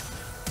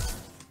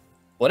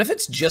 What if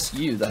it's just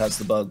you that has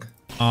the bug?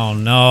 Oh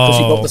So she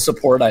built no. the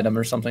support item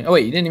or something. Oh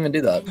wait, you didn't even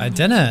do that. I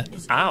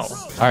didn't. Ow.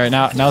 Alright,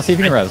 now see if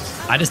you can res.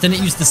 I just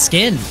didn't use the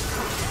skin.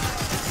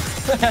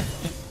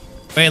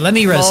 Wait, let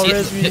me res. Oh,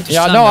 res me.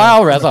 Yeah, no,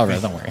 I'll res,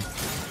 don't worry.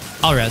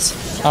 I'll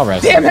res. I'll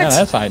res. Damn it! Yeah,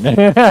 that's fine.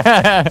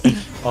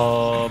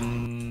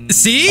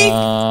 See? It's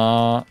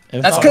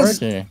That's not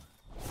 'cause- working.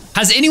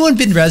 Has anyone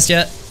been res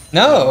yet?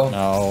 No.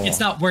 No. It's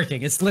not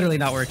working. It's literally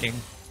not working.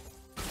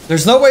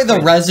 There's no way the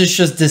res is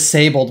just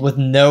disabled with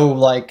no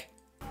like.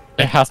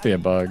 It has to be a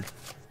bug.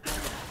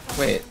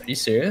 Wait, are you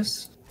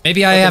serious?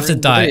 Maybe I have to in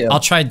the die. video. I'll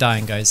try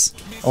dying, guys.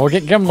 Oh,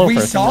 get him low We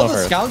first. Get him saw low the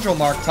first. scoundrel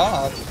mark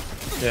top.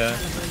 Yeah.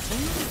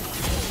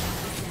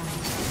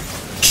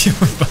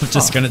 We're both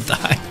just gonna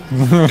die.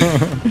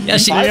 Yeah,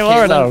 Get him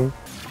lower though.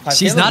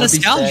 she's not a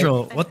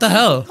scoundrel. What the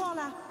hell?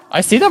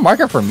 I see the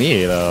marker for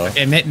me though.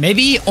 Okay,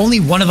 maybe only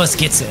one of us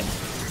gets it.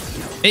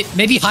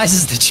 Maybe Heis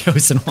is the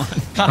chosen one.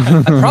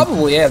 I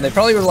probably am. They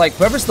probably were like,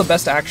 whoever's the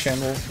best action,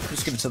 we'll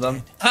just give it to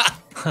them.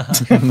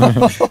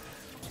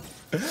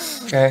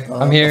 Okay, I'm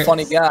I'm here. a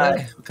funny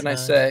guy. What can I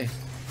say?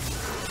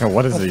 Oh,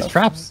 what is these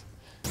traps?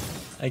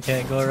 I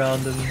can't go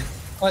around them.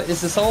 What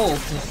is this old?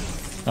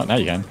 Oh, now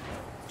you can.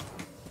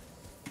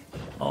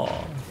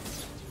 Oh.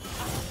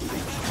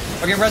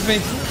 Okay, res me.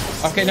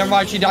 Okay, never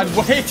mind. She died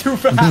way too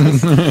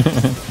fast.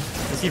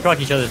 Let's keep proc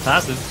each other's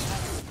passive.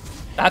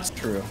 That's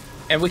true.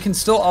 And we can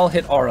still all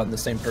hit R on the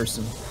same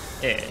person.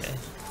 Yeah.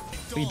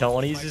 We don't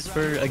want to use this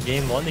for a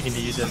game 1. They can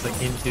use it as like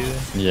game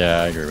 2.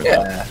 Yeah, I agree with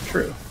that. Yeah,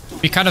 true.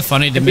 Be kind of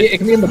funny to It me.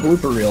 can be in the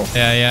blooper reel.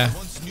 Yeah, yeah.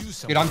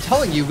 Dude, I'm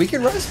telling you, we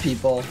can res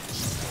people.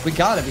 We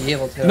gotta be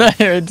able to.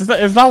 it's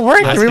not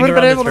working. Let's We swing would have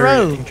been around able to the turret.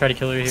 res. You can try to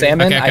kill her here.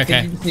 Salmon, Okay, I okay.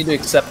 think you just need to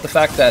accept the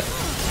fact that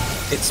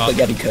it's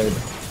spaghetti code.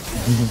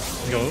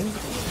 Go.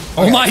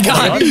 Oh my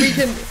god! Maybe we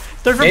can.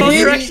 They're from Maybe-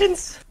 both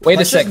directions. Wait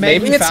Let's a sec, just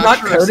maybe it's not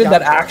manufacture a coded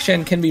that scoundrel.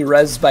 action can be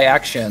rezzed by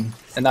action,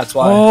 and that's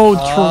why. Oh,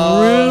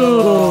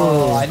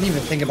 Oh, I didn't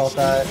even think about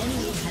that.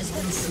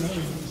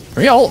 true.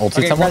 Are we all ulted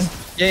Okay, someone? res,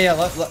 yeah.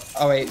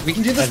 Oh wait, we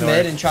can do this I know, mid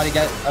right? and try to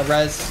get a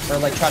res, or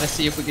like try to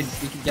see if we can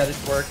get it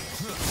to work.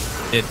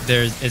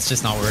 It's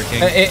just not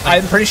working.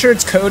 I'm pretty sure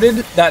it's coded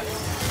that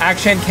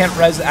action can't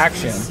res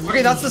action.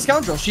 Okay, that's the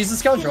scoundrel. She's the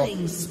scoundrel.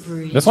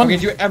 This one? Okay,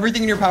 do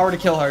everything in your power to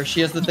kill her. She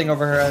has the thing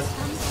over her head.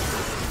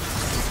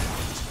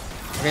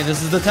 Okay,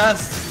 this is the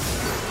test.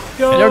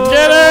 Yo,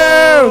 get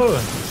him!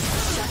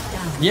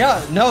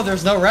 Yeah, no,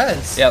 there's no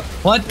res. Yep.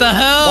 What the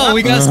hell? What?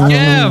 We got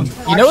scammed.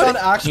 You know what?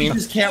 Akshan actually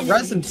just can't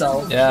res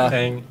himself. Yeah.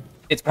 Dang.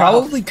 It's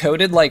probably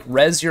coded like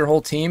res your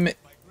whole team,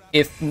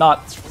 if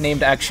not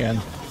named action.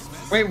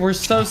 Wait, we're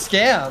so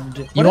scammed.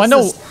 You What wanna know?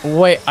 is this?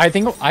 Wait, I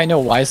think I know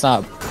why it's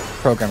not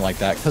programmed like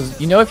that. Because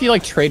you know, if you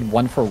like trade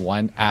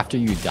 1-for-1 after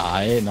you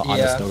die and the honor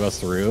Yeah. still goes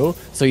through,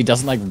 so he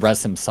doesn't like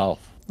res himself.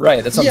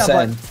 Right, that's what Yeah,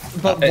 I'm saying.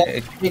 but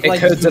It, it, it like,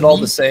 codes it all the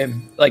unique-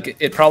 same. Like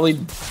it probably,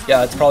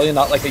 yeah, it's probably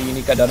not like a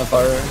unique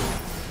identifier.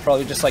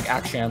 Probably just like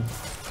action.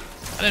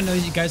 I didn't know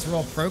you guys were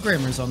all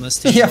programmers on this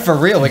team. Yeah, for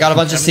real. We got a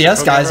bunch of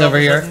CS guys over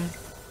here.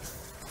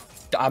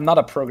 I'm not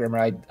a programmer.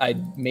 I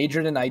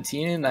majored in IT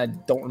and I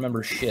don't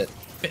remember shit.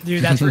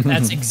 Dude, that's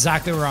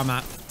exactly where I'm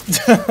at.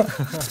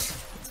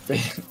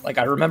 Like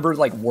I remember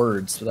like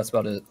words, but that's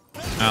about it.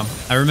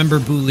 I remember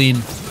Boolean.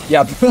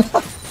 Yeah,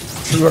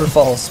 true or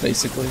false,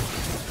 basically.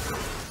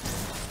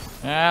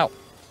 Ow.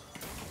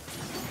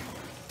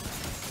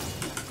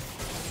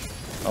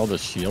 Oh, the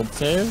shield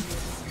save?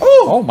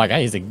 Oh my god,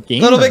 he's a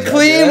gamer. A little bit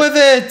clean with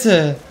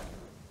it.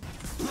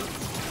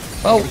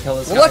 Oh, kill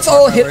this well, guy let's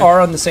all hit forever.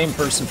 R on the same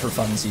person for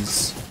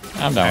funsies.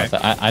 I'm down with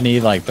that. I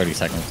need like 30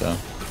 seconds though.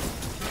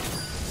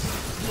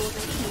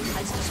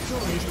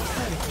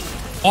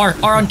 R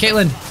on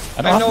Caitlyn.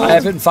 I don't know. I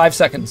have it in 5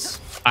 seconds.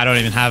 I don't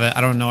even have it.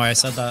 I don't know why I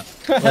said that.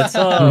 Let's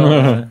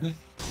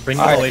bring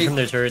them Alright. away from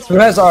their turrets. Who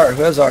has R?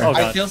 Who has R? Oh,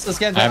 I God. feel so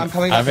scammed. I have, I'm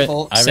coming I up have with it,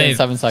 ult. I have it in Save,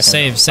 7 seconds.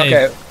 save, save.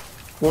 Okay,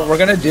 we're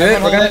gonna do it.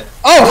 Everyone We're hold gonna. it.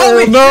 Oh,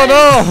 holy No,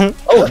 no!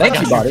 Oh, thank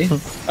you, buddy.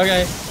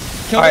 Okay.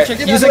 Kill All the right,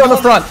 chicken. use as it I on the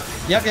go. front.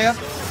 Yep, yep.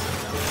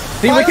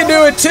 See, we can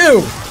do it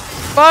too.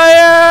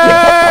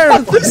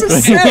 Fire! This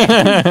is sick.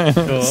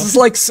 Cool. This is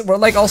like we're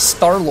like all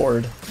Star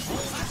Lord.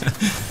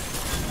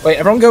 Wait,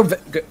 everyone go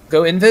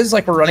invis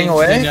like we're running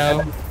away.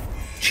 No.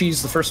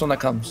 Cheese, the first one that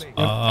comes.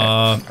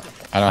 I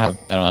don't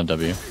have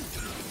W.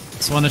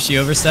 This one if she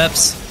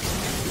oversteps.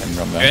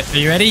 Are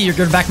you ready? You're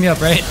gonna back me up,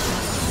 right?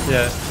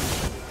 Yeah.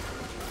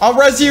 I'll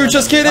res you.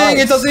 Just kidding.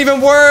 It doesn't even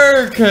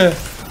work.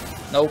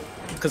 Nope,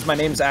 because my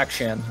name's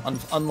Akshan.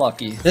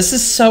 Unlucky. This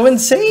is so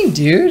insane,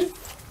 dude.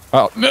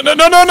 Oh no.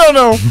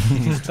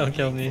 Don't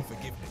kill me.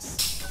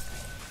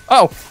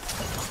 Oh,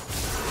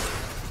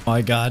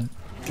 My God.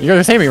 you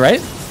gonna save me,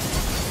 right?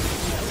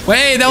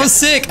 Wait, that was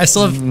sick. I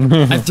still have.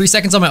 I have 3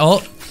 seconds on my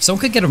ult. Someone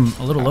could get him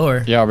a little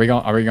lower. Yeah, are we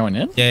going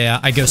in? Yeah.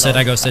 I ghosted.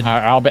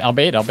 I'll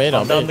bait. I'm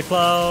down the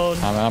cloud.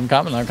 I'm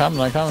coming.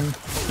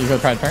 You go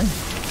try to turn.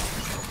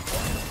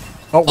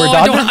 Oh, we're Oh,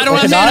 dodging. I don't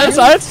have Nice,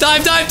 mana. nice.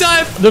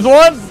 Dive. There's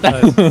one.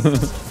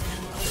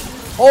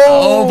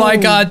 Oh my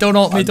God! Don't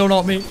ult me.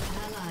 Ally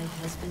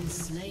has been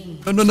slain.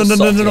 No.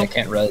 Salty, I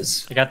can't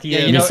res. I got the.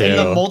 Yeah, you know, in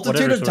the too. multitude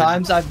Whatever of sword.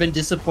 times I've been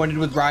disappointed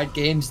with Riot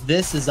games,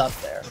 this is up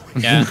there.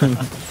 Yeah.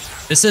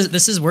 This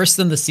is worse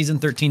than the season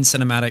 13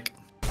 cinematic.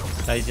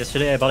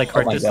 Yesterday I bought a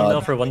Karthus God. now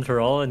for one for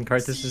all, and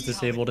Karthus is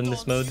disabled in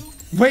this mode.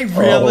 Wait,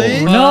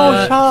 really?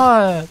 No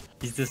shot.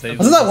 He's disabled.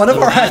 Wasn't that one of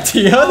our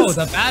ideas? Oh,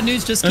 the bad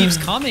news just keeps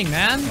coming,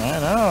 man. I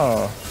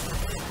know.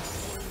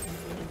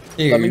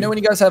 Dude. Let me know when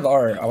you guys have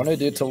R. I want to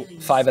do it till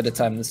 5 at a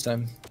time this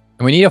time.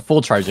 We need a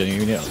full charge. We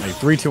need like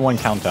 3, 2, 1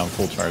 countdown.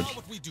 Full charge.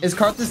 Is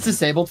Karthus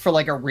disabled for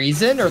like a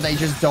reason, or they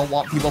just don't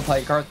want people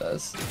playing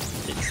Karthus?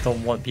 They just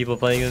don't want people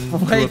playing in.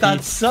 Wait,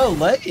 that's so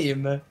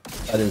lame.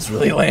 That is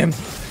really lame.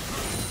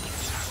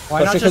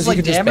 Why not Especially 'cause just you like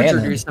could just damage ban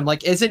him. reduce him?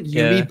 Like, isn't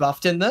Yumi Yeah.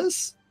 buffed in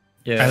this?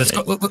 Yeah. Alright, let's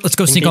go I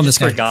think sneak they on this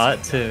just guy.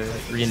 forgot to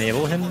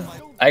re-enable him.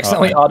 I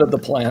accidentally autoed the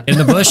plant. Get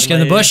in the bush.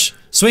 Get in the bush.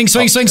 Swing.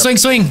 Swing.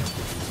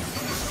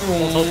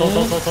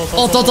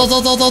 Ult.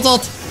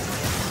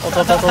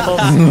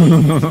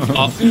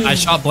 Oh, I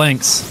shot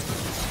blanks.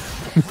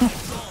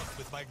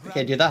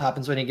 Okay, dude, that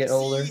happens when you get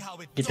older.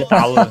 Get the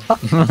power.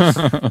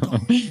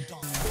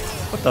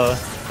 What the?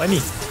 Why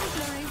me?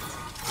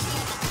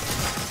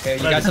 Okay,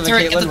 you guys Get have the a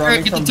turret. Get Caitlyn the turret.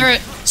 running Get the from...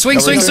 turret. Swing.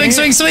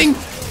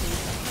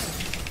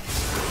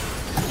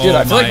 Dude,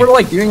 I feel like my. we're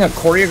like doing a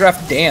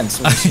choreographed dance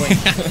when we swing.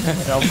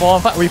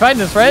 We fighting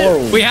this, right?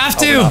 Whoa. We have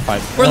we're to. not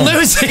fighting. We're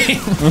losing.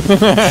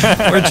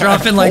 We're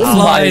dropping like Oh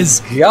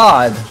flies. my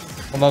God.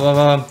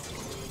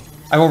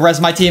 I will res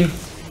my team.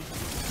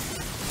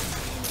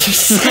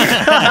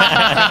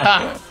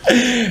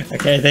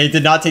 Okay, they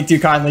did not take too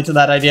kindly to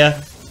that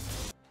idea.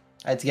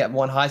 I had to get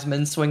one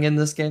Heisman swing in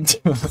this game.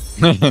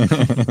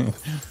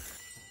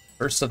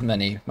 First of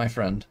many, my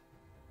friend.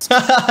 Look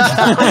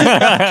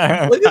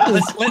at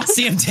this. Let's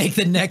see him take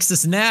the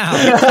Nexus now.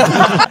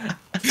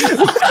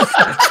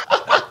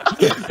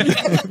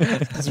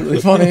 That's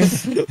really funny.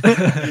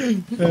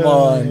 Come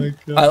on.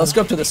 Alright, let's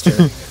go up to this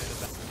turret.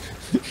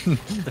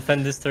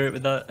 Defend this turret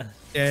with that.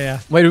 Yeah.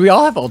 Wait, do we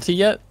all have ulti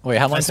yet? Wait,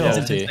 how long I till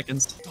still have 10 ulti?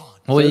 seconds.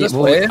 this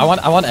way? I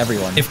want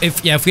everyone.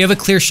 If we have a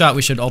clear shot,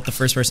 we should ult the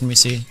first person we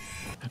see.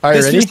 Are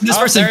you ready? This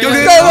person. there Go,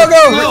 you go,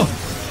 go. go.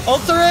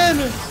 Ultra in!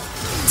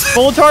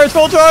 Full charge!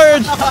 Full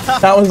charge!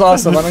 That was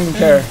awesome. I don't even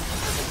care.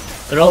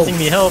 They're ulting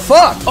me. Help!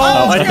 Fuck! Oh,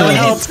 I don't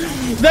help.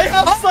 They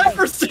have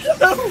snipers too!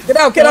 Get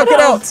out, get out, get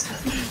out!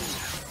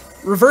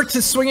 Revert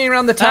to swinging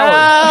around the tower.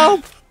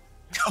 Help!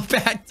 Go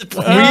back to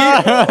play.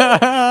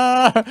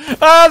 They're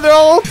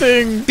all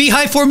ulting!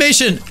 Beehive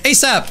formation.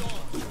 ASAP.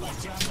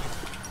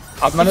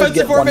 I'm gonna Defensive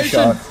get formation.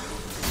 one shot.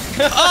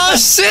 Oh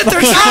shit!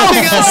 They're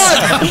trapping us.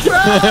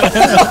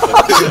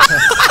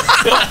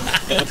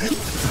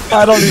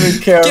 I don't even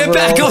care. Get bro.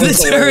 back on the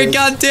It's turret. hilarious.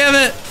 God damn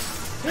it.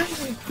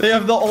 They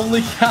have the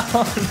only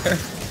counter.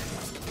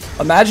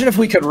 Imagine if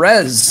we could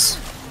res.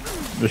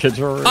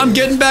 I'm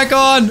getting back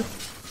on.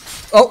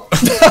 Oh.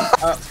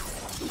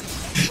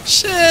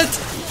 Shit.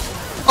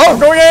 Oh,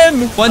 going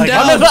in. One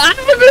down.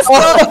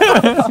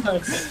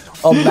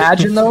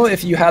 Imagine though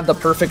if you had the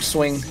perfect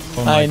swing.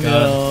 Oh my I God.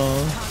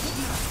 know.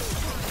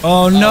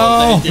 Oh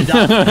no. They did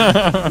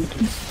not.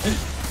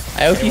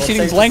 I hope he's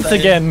shooting safe to blanks say.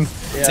 again.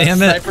 Yeah,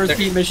 Damn it. Snipers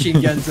beat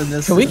machine guns in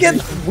this. Can we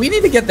get? We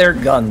need to get their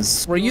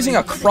guns. We're using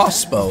a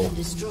crossbow.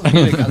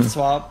 a gun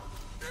swap?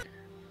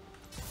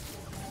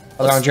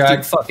 Hold on, drag.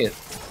 Dude, fuck it.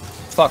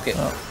 Fuck it.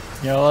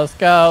 Yo, let's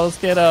go. Let's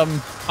get him.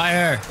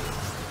 Fire.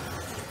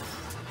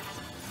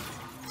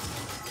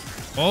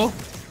 Oh.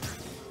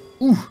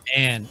 Ooh.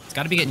 Man, it's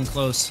got to be getting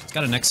close. It's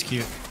got to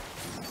execute.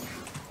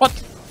 What?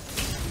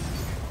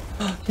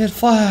 Hit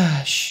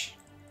flash.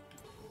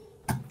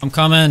 I'm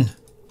coming.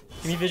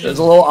 Give me vision. There's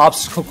a little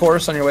obstacle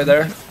course on your way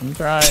there. I'm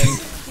trying.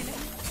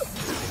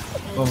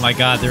 Oh my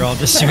God, they're all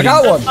just I shooting.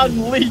 got one.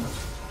 Unleash.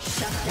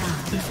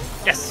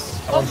 Yes.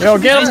 Yo,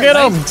 get him, get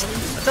him.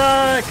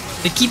 Attack.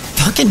 They keep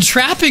fucking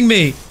trapping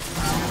me.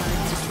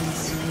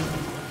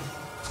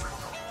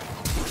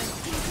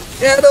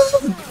 Yeah,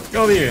 no.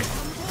 Go over here.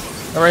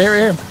 Oh, right here, right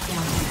here.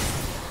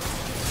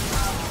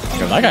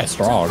 Yo, that guy's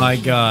strong. My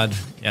God.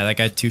 Yeah, that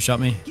guy two-shot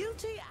me.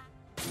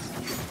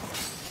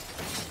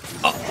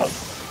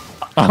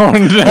 Oh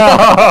no!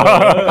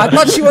 I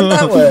thought she went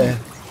that way.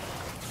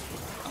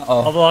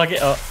 I'll block it.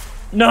 Oh.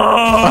 No.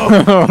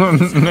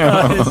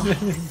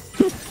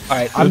 All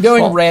right, I'm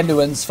going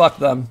Randuins. Fuck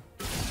them.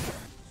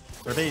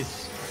 Where are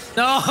these?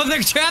 No,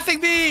 they're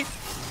trapping me.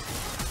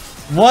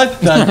 What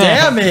the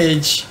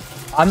damage?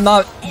 I'm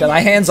not. Got my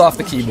hands off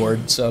the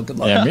keyboard, so good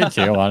luck. Yeah, me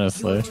too,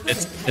 honestly.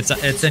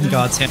 It's in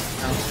God's hand.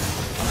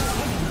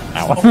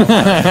 Ow.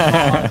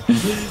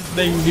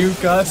 They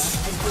nuke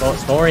us.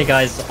 Don't worry,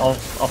 guys. I'll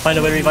find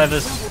a way to revive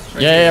us.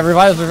 Yeah,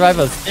 revive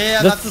us.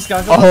 Yeah, This- that's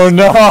disgusting. Oh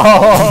no!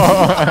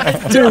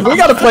 Dude, we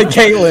gotta play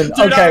Caitlyn.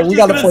 Dude, Okay, I was we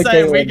just gotta gonna play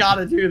say, Caitlyn. We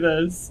gotta do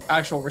this.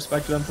 Actual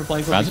respect to them for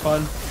playing something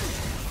fun.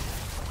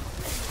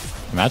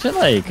 Imagine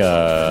like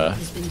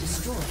Has been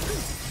destroyed.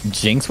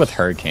 Jinx with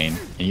Hurricane,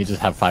 and you just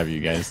have 5 of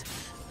you guys.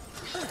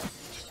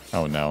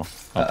 Oh no!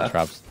 Not the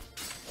traps.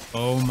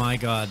 Oh my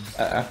god.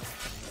 Oh,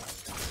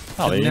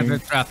 I'll they never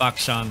didn't, trap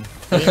Akshan.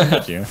 they didn't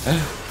hit you.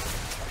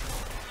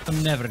 I'll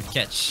never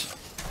catch.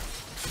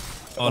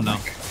 Oh no.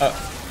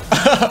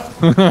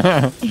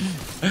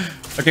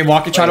 Okay,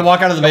 try to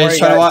walk out of the Don't base. worry,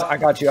 Try to guys. walk. I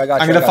got you. I got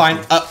you. I'm I gonna got find.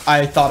 you.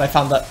 I thought I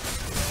found that.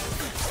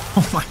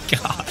 Oh my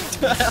god.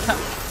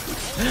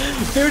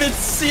 Dude, it's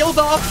sealed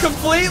off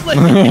completely.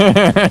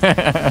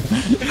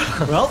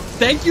 Well,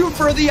 thank you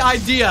for the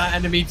idea,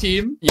 enemy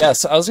team.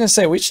 Yes, I was gonna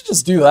say we should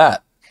just do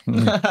that.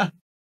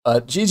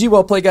 GG,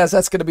 well played, guys.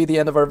 That's gonna be the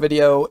end of our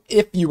video.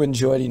 If you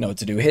enjoyed, you know what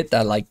to do. Hit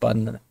that like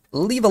button,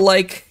 leave a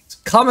like,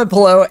 comment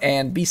below,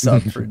 and be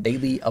sub for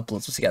daily uploads.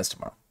 We'll see you guys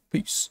tomorrow.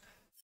 Peace.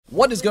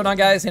 What is going on,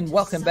 guys, and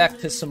welcome back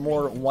to some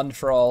more One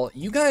For All.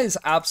 You guys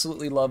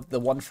absolutely loved the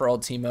One For All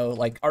Teemo.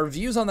 Like, our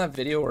views on that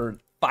video are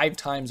 5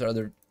 times our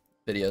other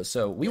videos,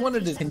 so we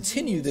wanted to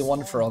continue the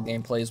One For All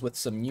gameplays with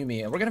some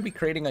Yuumi, and we're going to be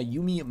creating a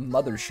Yuumi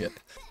mothership.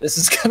 This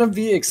is going to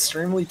be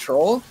extremely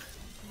troll,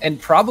 and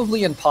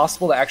probably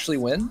impossible to actually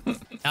win.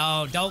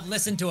 No, don't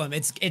listen to him.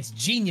 It's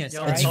genius.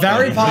 Yo, It's I'll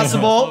very go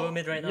possible.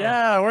 mid right now.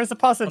 Yeah, where's the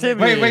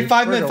positivity? Wait,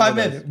 5 mid, We're 5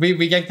 going mid.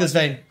 We ganked this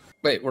vein.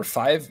 Wait, we're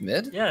 5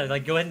 mid? Yeah,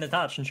 like go ahead and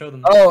attach and show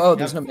them. Oh,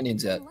 there's no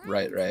minions yet.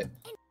 Right.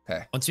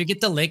 Okay. Once we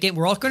get the late game,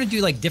 we're all going to do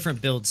like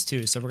different builds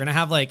too. So we're going to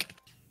have like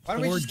Why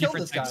don't we 4 just kill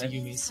different this types guy? of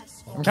Yumis.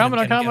 I'm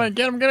coming,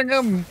 get him.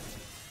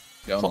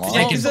 Going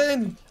long. He's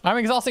in. I'm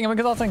exhausting.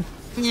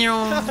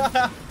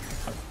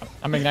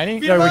 I'm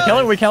igniting.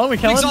 Yo, we kill him.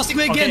 Exhausting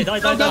me again. Okay, die,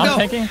 Go, die, go, die. go. I'm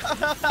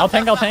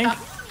tanking. I'll tank.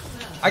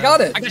 I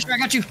got it. I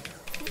got you.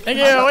 Thank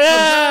you.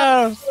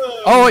 Yeah.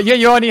 Oh, yeah.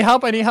 You need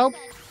help. I need help.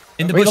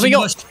 In the Wait, bush, let me in the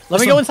go. bush. Let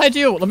me This go one.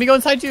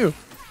 inside you.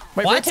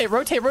 Wait, What?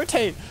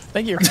 rotate.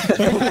 Thank you.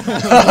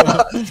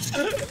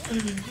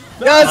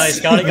 Yes. Nice,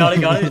 got it.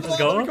 Let's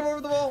Come go.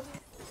 over the wall.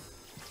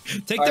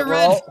 Take All the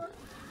right,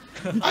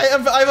 red. I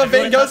have a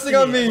vein ghosting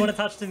on me. Everyone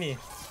attach to me.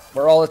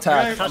 we're all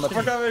Alright, attacked.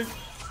 we're coming.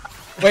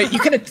 Wait, you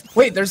can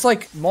wait. There's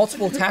like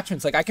multiple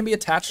attachments. Like I can be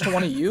attached to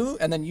one of you,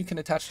 and then you can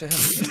attach to him.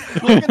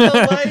 Look at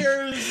the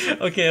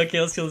layers. Okay,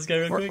 let's kill this guy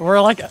real quick.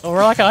 we're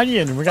like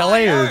onion. We got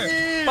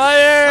layers.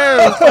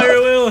 Fire!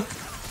 Fire will.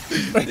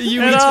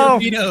 Yumi's Hello.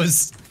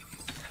 torpedoes.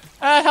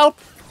 Help!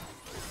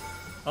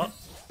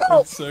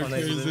 So Oh,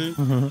 nice. crazy.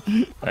 All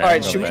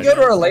right, should we go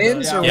to our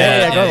lanes? Or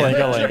Yeah, what?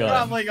 go lane.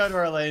 Probably go to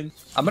our lane.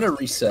 I'm gonna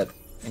reset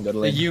and go to The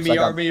lane. 'cause I Yuumi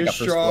got- army I is got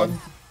first strong. blood.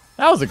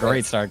 That was a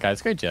great start,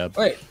 guys. Great job.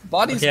 Wait,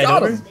 body's Okay, I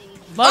got know him.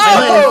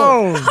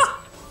 Oh!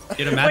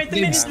 Dude, Wait, imagine the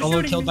being minions are solo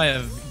shooting killed me. by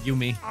a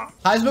Yuumi.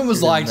 Heisman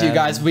was lying to you mad.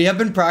 guys. We have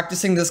been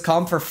practicing this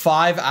comp for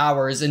 5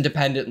 hours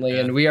independently,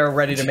 and we are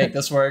ready to make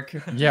this work.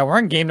 Yeah, we're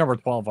on game number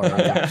 12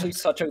 already. Actually,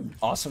 such an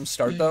awesome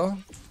start though.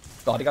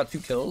 Body got 2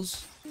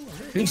 kills.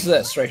 Who's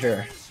this right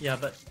here? Yeah,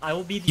 but I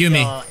will be the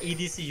Yuumi.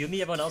 ADC Yuumi.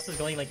 Everyone else is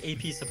going like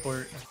AP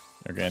support.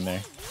 They're getting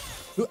there.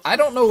 I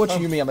don't know which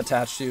Yuumi I'm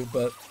attached to,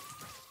 but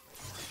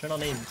Turn on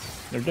names.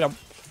 They're getting.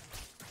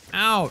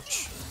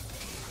 Ouch.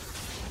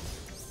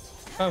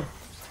 Oh,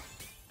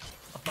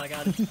 Oh my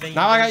god.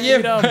 now I got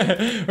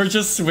you. We're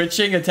just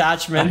switching I was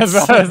attachments.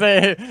 about to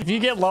say, if you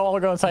get low, I'll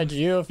go inside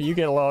you. If you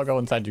get low, I'll go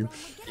inside you.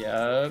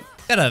 Yeah.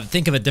 Gotta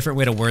think of a different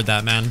way to word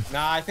that, man.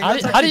 Nah, I think How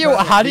that's do- actually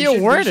how better. do you We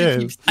should- word we should it?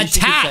 keep- we should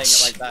keep saying Attach.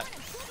 it like that.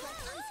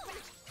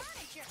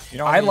 You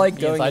don't I want me like to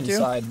be going you?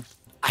 inside.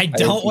 I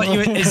don't want you.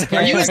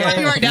 Are you inside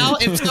me right now?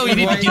 If so, you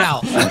need to get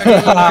out.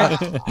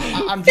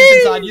 I'm deep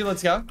inside you.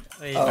 Let's go.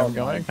 Wait, Oh, I'm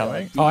going, my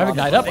coming. God. Oh, I have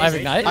ignite up. I have wait,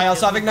 ignite. I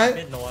also have ignite.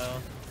 mid in a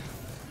while.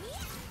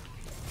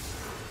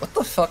 What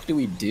the fuck do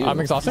we do? I'm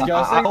exhausted.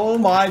 Oh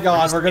my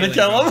god, we're gonna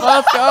kill him.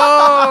 Let's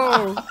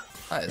go!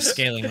 Nice.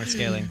 Scaling, we're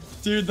scaling.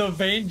 Dude, the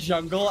Vayne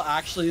jungle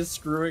actually is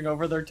screwing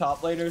over their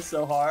top laners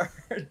so hard.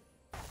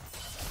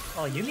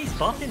 Oh, Yumi's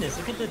buffing this.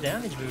 Look at the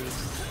damage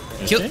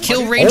boost.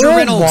 Kill Ranger Oh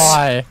Reynolds.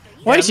 my!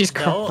 Wait, Yeah, she's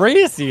no.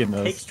 crazy in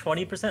Takes this.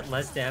 20%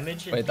 less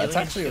damage. And Wait, that's healing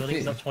and actually shielding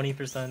OP. is up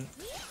 20%.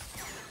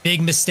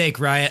 Big mistake,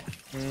 Riot.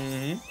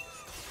 Uh-oh,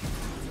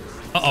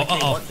 They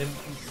uh-oh. want the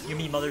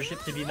Yuumi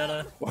mothership to be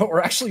meta. Well,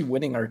 we're actually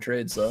winning our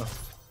trades though.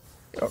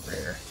 Get over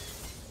here.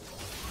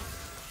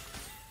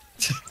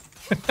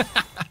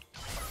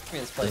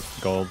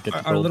 Gold, get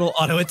the Our gold. little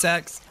auto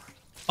attacks.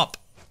 Up.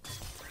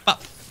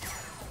 Up.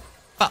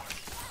 Up.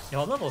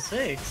 Yo, I'm level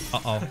 6.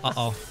 Uh-oh,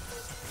 uh-oh.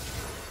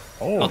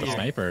 Oh, the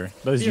sniper.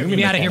 Those Here, Yuumi get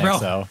me outta here, mechanics,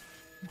 bro.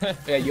 though.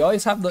 Yeah, you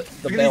always have the Look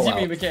at these Yuumi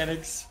bailout.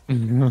 mechanics.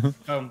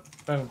 Boom,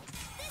 boom.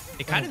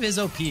 It kind of is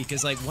OP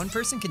because like one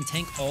person can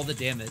tank all the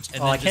damage.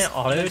 And Oh, then I can't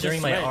auto Just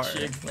during my R.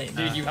 switch. Wait,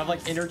 Dude, nah. you have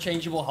like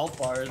interchangeable health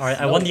bars. Alright,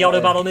 I No won the auto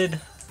way. battle mid.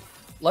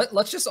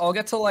 Let's just all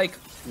get to like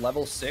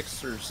level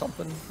 6 or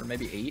something, or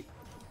maybe 8,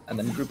 and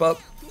then group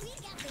up.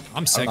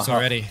 I'm 6 how-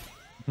 already.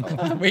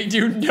 We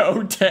do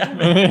no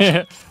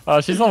damage. Oh,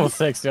 she's almost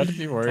 6. You have to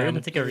be Alright, I'm gonna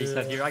worried. take a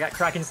reset here. I got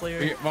Kraken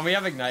Slayer. When we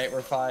have Ignite,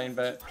 we're fine,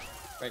 but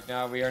right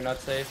now we are not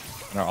safe.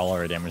 And all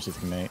our damage is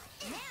Ignite.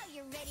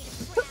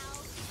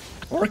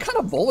 We're kind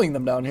of bullying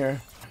them down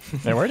here.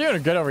 And we're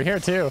doing good over here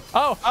too.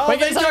 Oh, Oh, wait,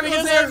 get they inside me, get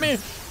juggled inside there.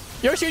 me!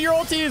 Yo, shoot your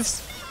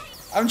ulties!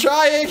 I'm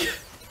trying.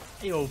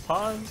 Yo,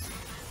 pause.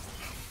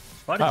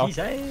 What did Uh-oh. he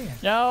say?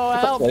 Yo,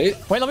 help! Wait.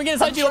 Wait, let me get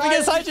inside you, let me get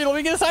inside you, let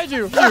me get inside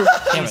you!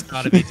 He's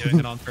gotta be doing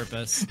it on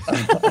purpose.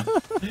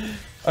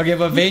 Okay,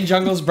 but Vayne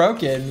jungle's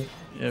broken.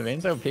 Yeah,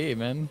 Vayne's OP,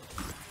 man.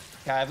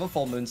 Okay, I have a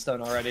full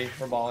moonstone already.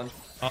 We're balling.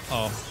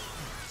 Uh-oh.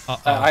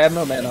 Uh-oh. I have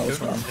no mana.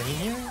 What's wrong?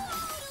 Vayne here?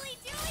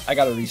 I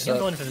gotta I'm reset.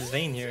 going for this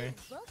Vayne here.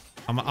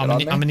 I'm on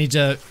me? gonna need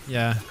to,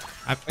 yeah.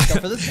 I Go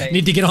for the tank.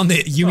 need to get on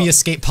the Yumi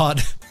escape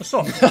pod. What's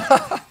up?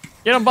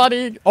 Get him,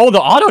 buddy! Oh, the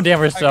auto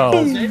damage though!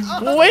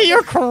 Oh. Wait,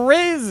 you're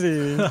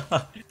crazy!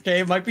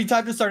 Okay, it might be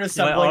time to start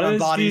assembling on autos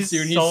body do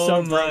soon. He's so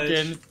so much.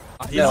 broken.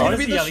 Yeah, gonna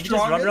honestly, be the yeah, we can just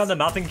run strongest. around the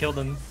map and kill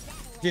them.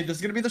 Dude, this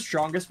is gonna be the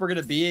strongest we're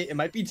gonna be. It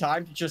might be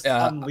time to just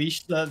Yeah.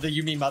 unleash the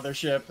Yumi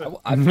mothership.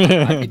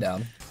 I'd be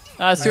down.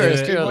 Let's do it,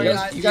 let's do You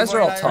it. You guys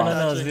are all No, tough.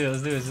 no, let's do it,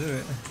 let's do it, let's do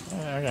it.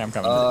 Okay, I'm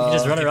coming. We can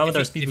just run around with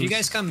our If speed you boost.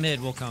 guys come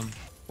mid, we'll come.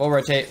 We'll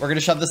rotate. We're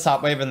gonna shove this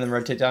top wave and then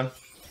rotate down.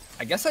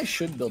 I guess I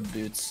should build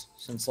boots,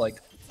 since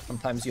like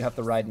sometimes you have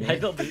to ride me. I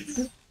built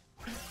boots.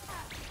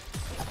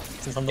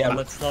 Since I'm the Yeah. one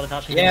that's not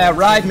attaching. Yeah,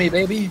 ride me,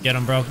 baby. Get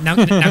him, bro. Now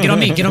get on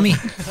me, get on me.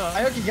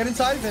 Ioki, get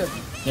inside of him.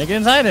 Yeah, get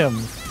inside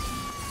him!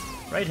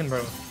 Right him,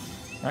 bro.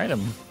 Ride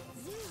him.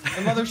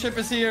 The mothership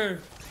is here.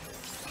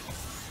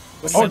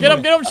 Oh, get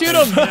him, shoot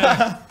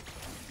him!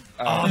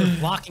 Oh, they're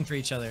blocking for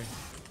each other.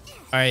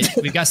 All right,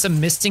 we've got some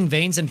misting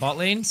veins in bot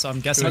lane, so I'm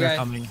guessing they're Okay.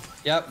 coming.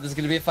 Yep, this is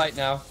gonna be a fight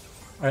now.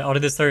 Alright, auto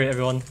this turret,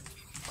 everyone.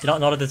 Get out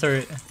and auto this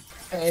turret.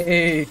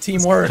 Hey,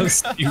 teamwork. Look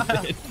at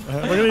I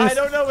these.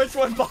 don't know which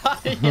one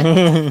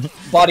body.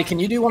 Body, can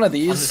you do one of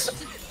these?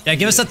 Yeah,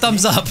 give us a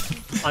thumbs up.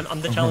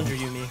 I'm the challenger,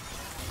 Yumi.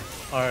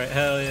 Alright,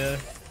 hell yeah.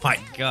 My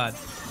God.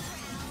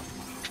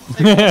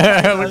 Look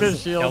at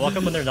his Yeah, shield. walk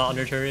up when they're not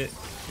under turret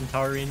in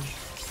tower range.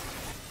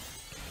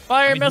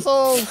 Fire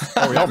missiles!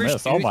 Oh, we all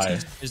missed. Oh my.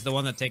 Is the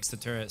one that takes the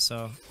turret,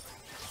 so.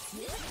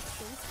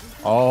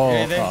 Oh.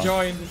 Okay, they've oh.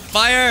 joined.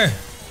 Fire!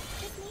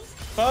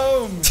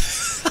 Boom.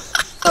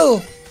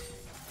 Oh.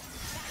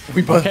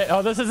 We both. Okay,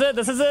 oh, this is it,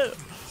 this is it!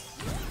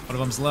 One of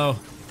them's low.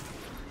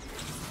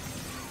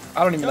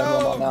 I don't even know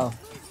who I'm on now.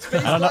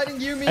 Space I don't know. sliding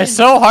Yumi. It's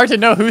so hard to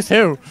know who's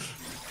who.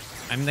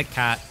 I'm the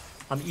cat.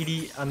 I'm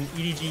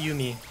EDG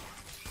Yumi.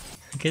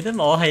 Get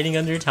them all hiding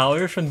under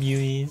tower from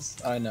Yumi's.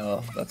 I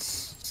know,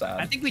 that's sad.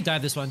 I think we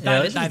dive this one. Yeah,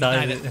 Dive let's it, just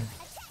dive dive it. it.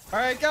 All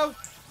right, go.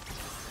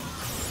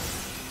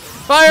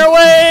 Fire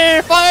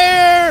away!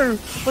 Fire!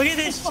 Look at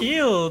this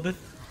shield!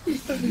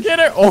 Get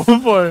her! Oh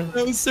boy.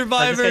 No I just got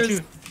survivors. two.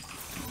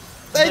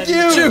 Thank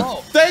you.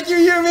 Thank you,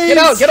 Yumi. Get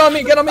out! Get on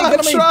me! Get on me! I'm Get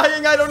on me!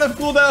 trying. I don't have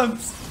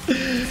cooldowns.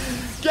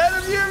 Get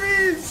him,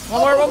 Yumi's.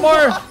 One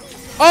more!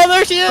 Oh,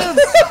 there she is!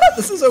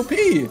 This is OP.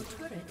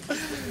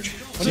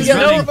 She's Get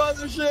running. him,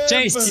 mothership.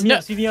 Chase. Speed me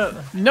up, speed me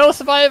up. No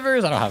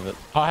survivors! I don't have it.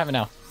 Oh, I have it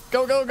now.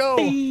 Go, go, go!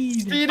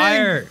 Speeding.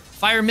 Fire!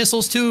 Fire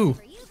missiles too.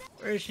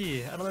 Where is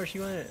she? I don't know where she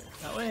went.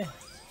 That way.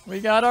 We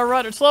got our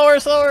rudder. Slower,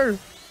 slower!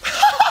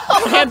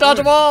 We can't dodge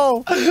them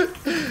all! Dude,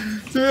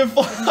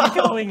 Keep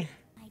going.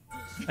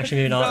 Actually,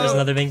 maybe not. There's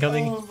another vein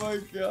coming. Oh my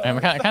god. I'm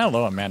kind of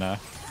low on mana.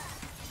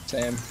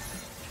 Same.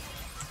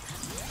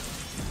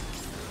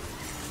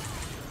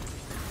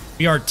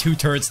 We are 2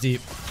 turrets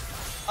deep.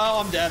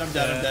 Oh, I'm dead. I'm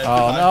dead. I'm dead.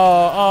 Oh Goodbye.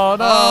 no! Oh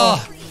no!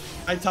 Oh,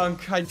 I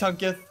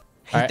tunketh.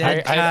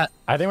 dead cat.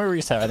 I think we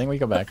reset. I think we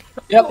go back.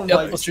 Yep, Oh yep,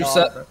 my let's God.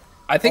 reset.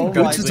 I think Oh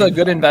Boots my is a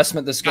good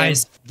investment this game.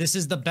 Guys, this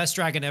is the best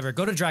dragon ever.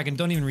 Go to dragon.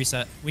 Don't even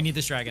reset. We need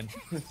this dragon.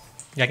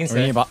 Yeah, I can We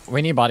say. need,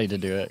 we need body to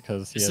do it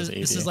because he This has is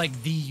 80. this is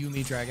like the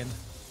Yumi dragon.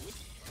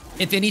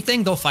 If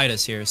anything, they'll fight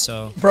us here.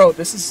 So Bro,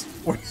 this is...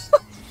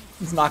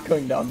 It's not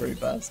going down very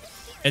fast.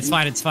 it's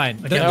fine. It's fine.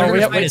 Okay, They're no, gonna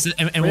we have- fight us,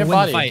 and we we'll have win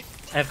body. the fight.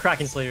 I have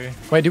Kraken Slayer.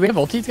 Wait, do we have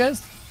ultis,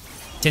 guys?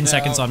 10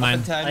 seconds on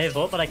mine. I have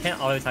ult, but I can't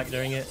auto attack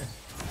during it.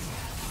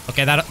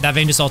 Okay, that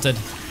vein just ulted.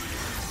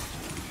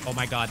 Oh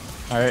my God.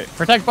 All right,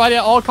 protect body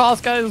at all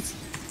costs, guys.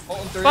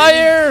 Ult in 3.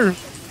 Fire!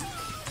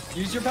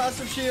 Use your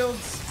passive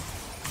shields.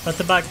 Front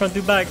to back, front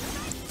to back.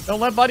 Don't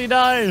let body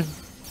die.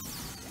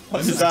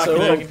 This is so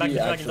happening. OP, Back to dragon,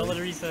 don't actually. let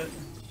it reset.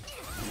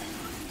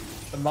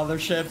 The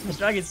mothership. This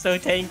dragon's so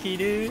tanky,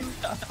 dude.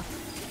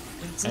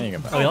 I need to go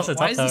back. Oh, we also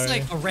Why top is this tower.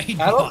 like a raid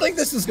I don't box? think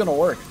this is gonna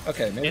work.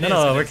 Okay, maybe. It No, is,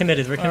 no, it we're is.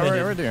 committed, we're Oh,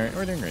 committed.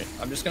 we're doing great.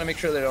 I'm just gonna make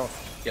sure they don't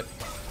get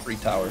free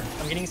tower.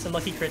 I'm getting some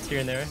lucky crits here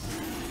and there.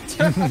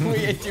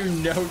 We do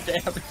no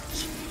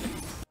damage.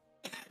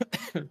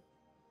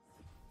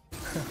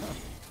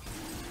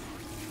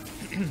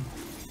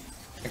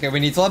 Okay, we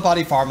need to let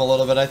body farm a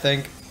little bit, I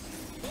think.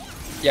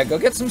 Yeah, go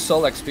get some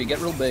soul XP. Get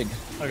real big.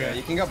 Yeah, Okay.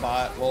 you can go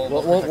bot.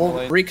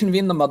 We'll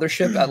reconvene the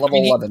mothership at level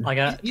 11. I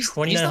got He's the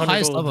 2,900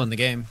 highest gold. level in the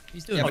game.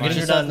 He's doing Yeah, I'll but get he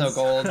your still has duns.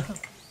 no gold.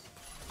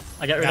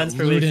 I got Got Redens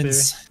for wave 2.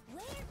 Ludens.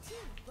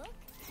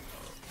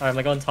 Alright, am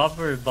I going top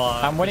or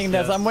bot? I'm winning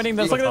this. I'm winning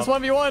this. Look at this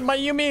 1v1. My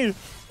Yumi.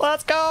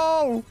 Let's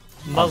go.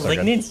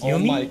 Malignant Oh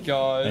my Yumi?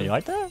 god. Hey, you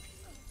like that?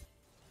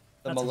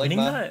 The That's winning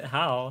Maligma. that?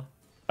 How?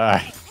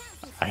 I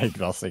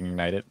also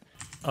ignite it.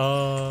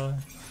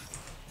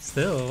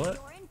 Still, what?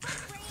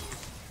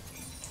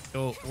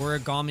 Yo,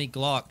 origami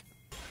Glock.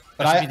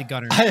 But That should I, be the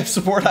gunner. I have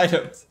support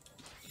items.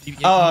 You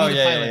Oh, be the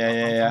yeah, pilot. yeah, yeah,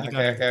 I'm yeah. the Okay,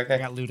 gunner. okay, okay. I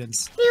got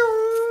Ludens.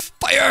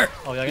 Fire!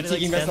 Oh, yeah, I gotta like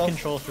taking stand myself?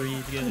 control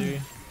 3 together.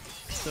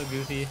 It's so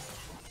goofy.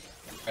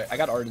 Alright, I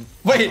got Arden.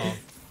 Wait.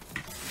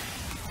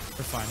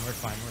 We're fine, we're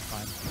fine, we're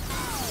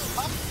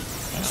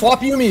fine. Swap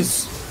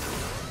Yumis!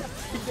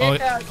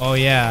 Oh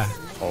yeah.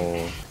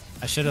 Oh.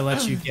 I should have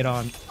let you get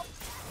on.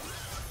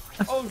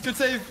 Oh, good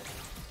save.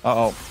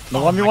 Uh-oh. The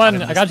Oh my 1v1.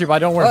 God, I got you, but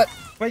don't worry. What?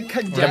 Wait,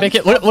 Yeah, make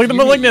it. Look at the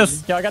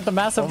malignus. Yeah, I got the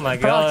massive. Oh my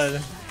procs.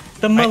 god.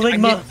 The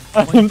Maligma!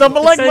 The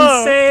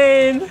maligma.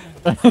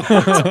 It's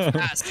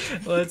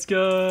insane! Let's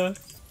go.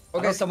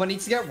 Okay, someone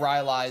needs to get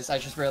Rylai's. I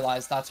just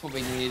realized that's what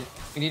we need.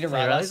 We need a Wait,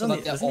 Rylai's Riley's so only,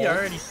 that the isn't he ult-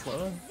 already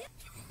slow?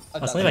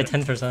 Oh, It's only by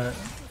 10%.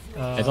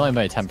 It's only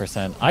by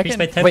 10%. I Increased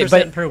can by 10% wait,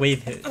 but per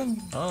wave hit.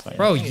 Oh,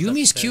 Bro, I think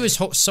Yumi's that's Q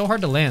fair. is so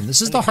hard to land.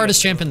 This is the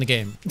hardest champ in the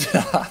game.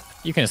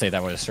 you can say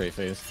that with a straight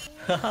face.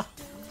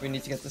 We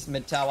need to get this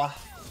mid tower.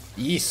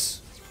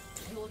 Yes.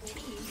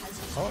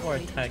 I want more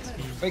attack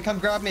speed. Wait, come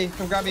grab me.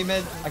 Come grab me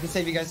mid. I can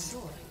save you guys.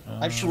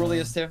 I have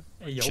Shurelius too.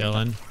 Hey, yo.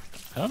 Chilling.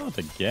 I don't know what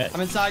to get. I'm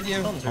inside you.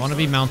 I want to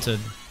be mounted.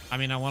 I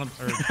mean, I want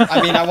to.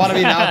 I mean, I want to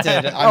be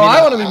mounted. I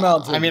wanna be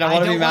mounted. I mean, I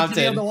want to be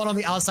mounted. the one on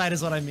the outside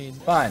is what I mean.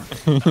 Fine.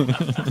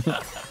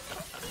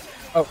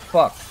 Oh,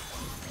 fuck.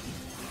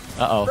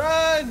 Uh-oh.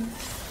 Run!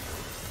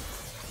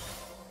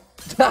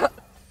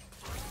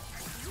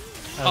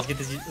 Let's get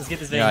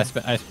this vein. Yeah,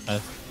 I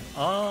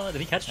Oh, did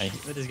he catch? I-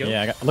 Let this go.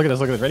 yeah, look at this.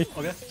 Look at this. Ready?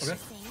 Okay, okay.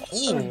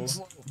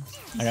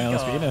 I got no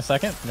speed in a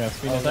second. I got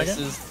speed in a Oh, this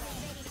second. is...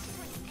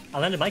 I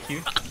landed my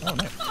Q. Oh,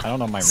 no. I don't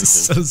know my This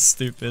is reaches. so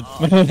stupid.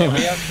 We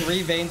have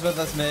 3 veins with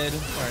us mid.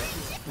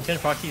 Alright. I'm gonna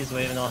proxy his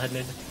wave and I'll head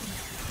mid.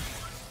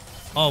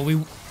 Oh,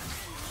 we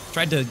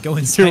tried to go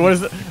inside. Dude, what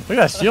is it? Look at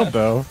that shield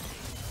though.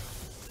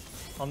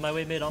 On my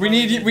way mid. On We my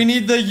way need mid. we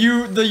need the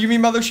Yumi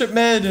mothership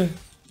mid.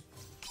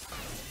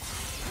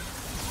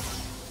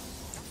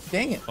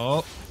 Dang it.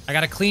 Oh, I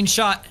got a clean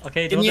shot.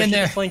 Okay, Get me in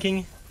there.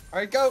 flanking. All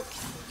right, go.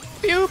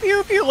 Pew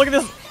pew pew. Look at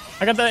this.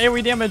 I got the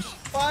AoE damage.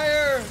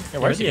 Fire! Yeah,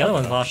 Where's the other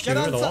one lost Get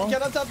to? on The wall?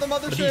 get on top of the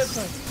mothership.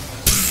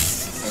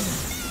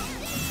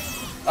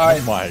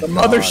 Alright, my the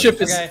God. mothership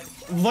is... Okay,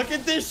 look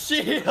at this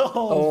shield.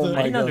 Oh I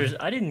my didn't, god.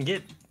 I didn't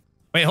get...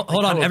 Wait,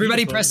 hold how on.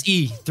 Everybody beautiful. press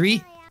E.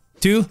 3,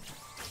 2,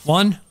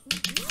 1.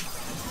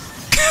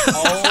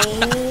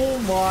 Oh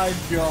my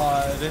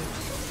god.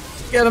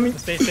 Get him.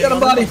 Space Get him,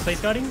 guarding? buddy.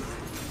 Space guarding?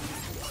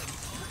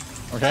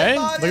 Okay.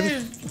 Body. Look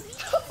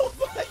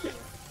at this.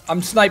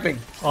 I'm sniping.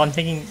 Oh, I'm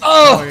taking...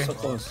 Oh, so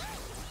close.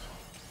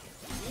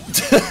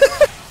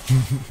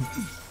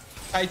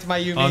 Kite my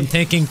Yumi. I'm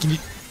tanking. Can you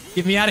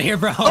get me out of here,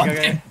 bro?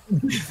 Okay.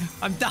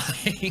 I'm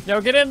dying.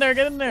 Yo, get in there.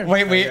 Get in there.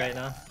 Wait, wait. Right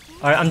now.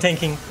 Alright, I'm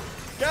tanking.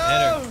 Go.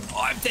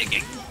 Oh, I'm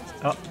taking.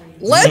 Oh,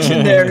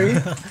 Legendary.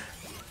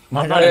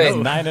 My I'm God, not it's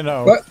Hey.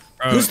 9-0. What?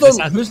 Bro, Who's this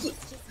the has-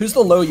 who's the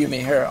low Yumi?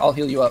 Here, I'll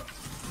heal you up.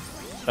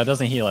 That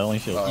doesn't heal. It only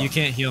shields. You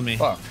can't heal me.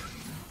 Fuck.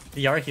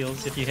 VR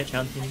heals if you hit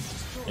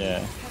champions.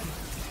 Yeah.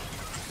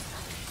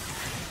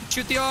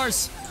 Shoot the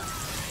R's.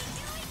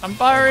 I'm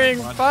firing.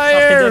 Stop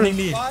Fire. condemning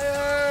me.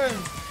 Fire.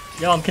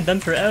 Yo, I'm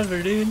condemned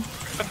forever, dude.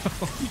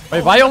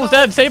 Wait, body almost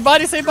dead. Save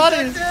body. Save body.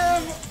 Get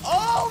him.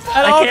 Oh my.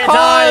 At I all can't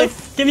die!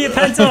 costs. Give me a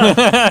penta!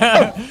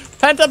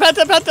 Penta,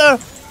 penta,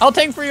 penta. I'll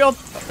tank for you.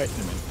 Wait,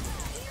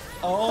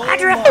 Oh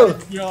Hydra.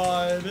 my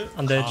god.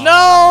 I'm dead.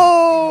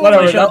 no.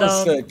 Whatever, shut that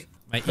was down. sick.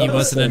 My E That was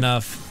wasn't sick.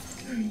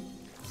 enough.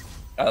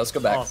 Alright, let's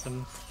go back.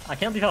 Awesome. I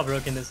can't believe how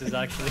broken this is,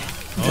 actually.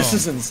 This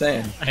is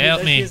insane.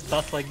 Help me.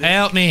 Buff like this.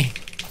 Help me.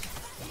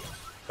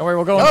 Don't worry,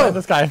 we'll go Oh. inside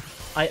this guy.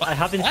 I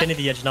have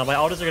Infinity Edge now. My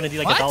autos are gonna do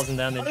like What? 1,000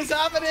 What damage. is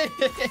happening?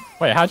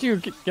 Wait, how'd you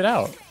get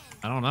out?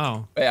 I don't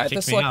know. Wait, I have to Kick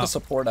me select the out.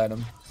 support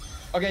item.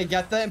 Okay,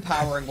 get the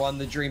empowering one,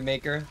 the Dream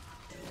Maker.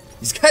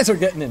 These guys are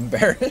getting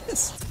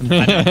embarrassed.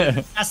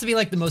 Has to be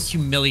like the most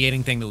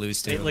humiliating thing to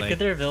lose to. Wait, look like- at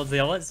their builds. They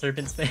all want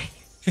Serpent's Fang.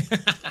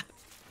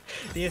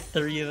 They have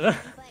 3 of them.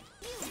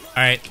 All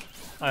right.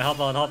 Alright, hop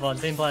on.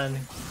 Same plan.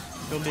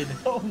 Go mid.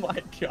 Oh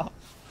my god.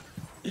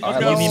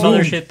 Alright, go. Give me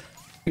let's- mothership.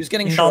 Who's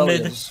getting Inbound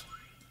mid. Shurelius?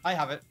 I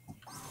have it.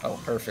 Oh,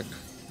 perfect.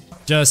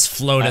 Just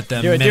float at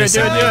them. Do it, do it, do it, do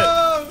menacingly. it.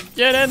 Oh,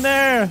 Get in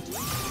there.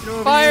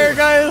 Fire,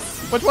 guys.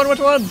 Which one? Which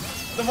one?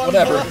 the one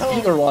Whatever, below.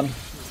 either one.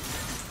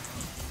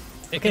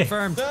 It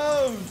confirmed.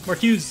 No. More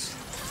Qs.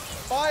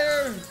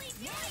 Fire.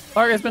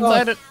 Fire has been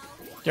sighted.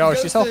 Yo,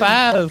 she's so Ghosted.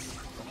 fast.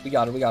 We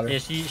got her, we got her. Yeah,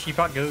 she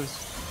proc goes.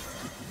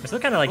 We're still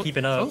kind of like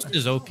keeping up. Ghost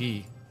is OP.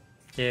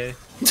 Yeah.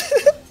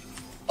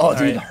 Oh,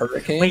 dude, Alright.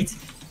 Hurricane? Wait.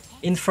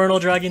 Infernal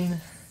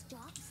Dragon.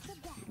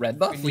 Red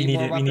buff? We need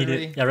more it. We need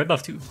weaponry. it. Yeah, red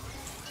buff too.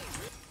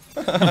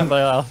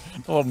 The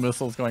little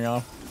missiles going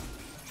off.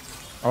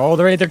 Oh,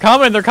 they're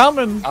coming. They're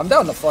coming. I'm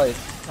down to fight.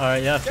 All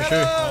right, yeah, for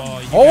sure.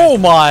 Oh, Oh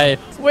my!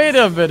 Wait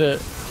a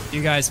minute.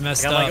 you guys I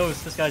messed got my up.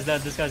 ghost. This guy's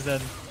dead. This guy's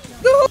dead.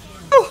 No! All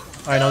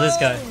right, now this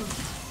guy.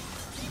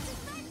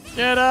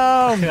 Get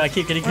him! I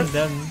keep getting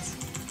condemned.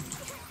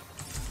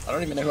 I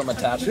don't even know who I'm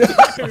attached.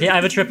 Okay, I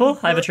have a triple.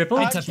 I have a triple.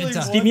 Pinta.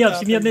 Speed me up.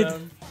 Speed me up mid.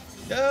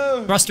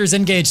 Go. Thrusters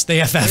engaged. They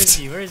Where is FF'd.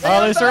 he? Where is he?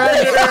 Oh, they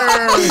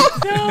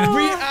surrendered!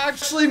 We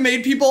actually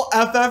made people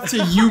FF to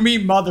Yumi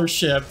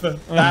Mothership.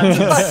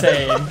 That's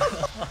insane.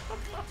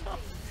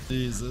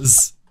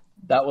 Jesus.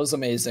 That was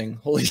amazing.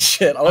 Holy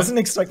shit. I wasn't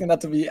expecting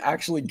that to be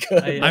actually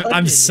good.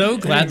 I'm so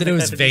glad that it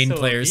was expect that to Vayne be so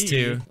players OP.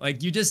 too.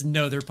 Like, you just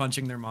know they're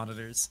punching their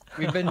monitors.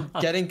 We've been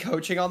getting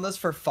coaching on this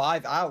for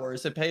 5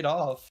 hours. It paid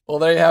off. Well,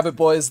 there you have it,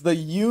 boys. The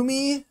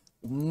Yumi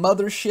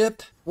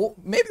Mothership. Well,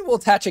 maybe we'll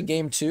attach a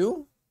game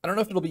too. I don't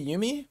know if it'll be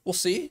Yumi. We'll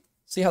see.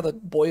 See how the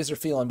boys are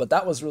feeling. But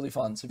that was really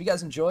fun. So if you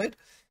guys enjoyed,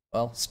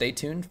 well, stay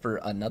tuned for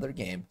another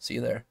game. See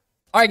you there.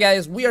 All right,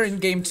 guys, we are in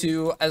game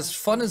 2. As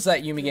fun as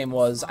that Yumi game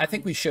was, I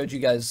think we showed you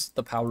guys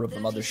the power of the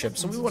Mothership.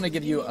 So we want to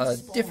give you a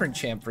different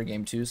champ for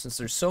game 2, since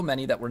there's so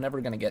many that we're never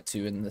going to get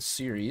to in this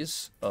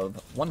series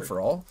of One For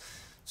All.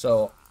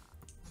 So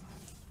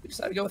we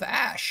decided to go with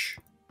Ashe,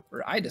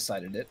 or I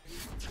decided it.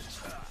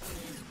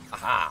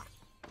 Aha!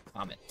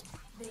 Comment.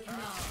 Look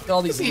at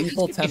all these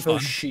lethal tempo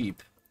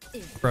sheep.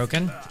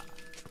 Broken.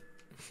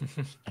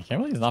 I can't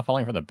believe he's not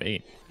falling for the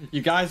bait.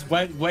 You guys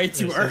went way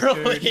too You're so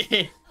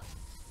early.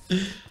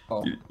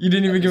 Oh, You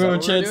didn't even Is give that him a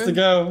what we're chance to doing?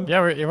 go. Yeah,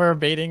 we're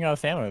baiting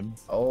Salmon.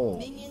 oh.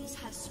 Minions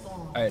have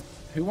spawned. All right.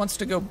 Who wants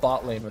to go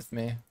bot lane with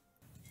me?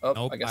 Oh,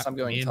 Nope. I guess I'm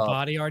going me and top.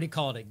 Body already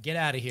called it. Get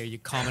out of here, you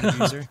common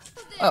abuser.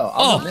 Oh,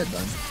 I'll Oh. go mid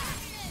then.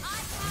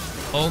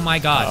 Oh my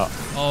god.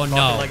 Oh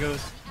no.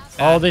 Legos.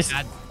 Bad, Oh,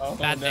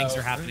 they- bad things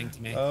are happening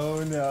to me.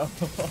 Oh no.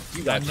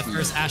 You got I'm the you.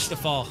 first Ashe to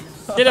fall.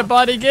 Get it,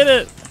 buddy, get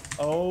it!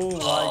 Oh my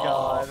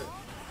god.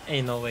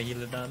 Ain't no way he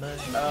lived that night.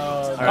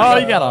 Oh, Oh,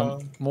 you no.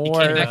 got him. He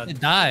More. came back to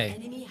die.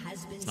 Enemy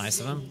has been It's nice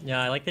of him.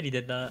 Yeah, I like that he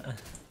did that.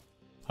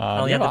 I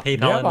Uh, only do you had to have a- do you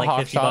PayPal have him a like hot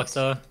 50 shot bucks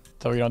though.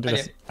 So we don't do I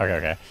this. do. Okay,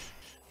 okay.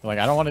 Like,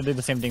 I don't want to do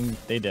the same thing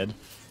they did.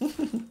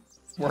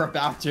 We're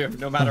about to,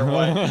 no matter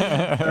what.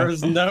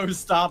 There's no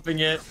stopping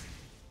it.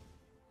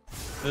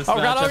 This Oh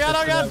god, oh matchup god,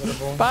 oh is god!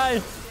 inevitable.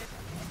 Bye!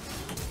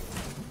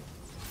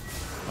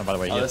 Oh, by the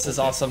way, Oh, this is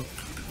awesome.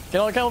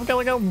 Kill him, kill him, kill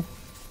him, kill him!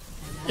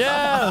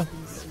 Yeah!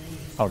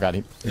 Oh god,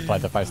 he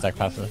applied the 5-stack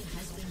passive.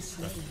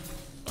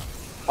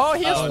 Oh,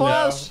 he has Oh,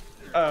 flash!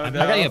 Oh I no.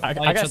 gotta I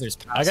apply each other's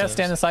I gotta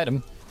stand passives. inside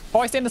him. Oh,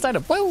 I stand inside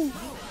him. Woo!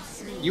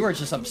 You were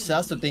just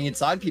obsessed with being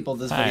inside people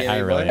this I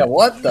video. really Yeah,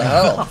 what the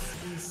hell?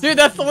 Dude,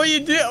 that's the way you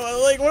do.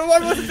 Like, what am I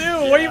supposed to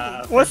do? What do you?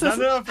 What's this?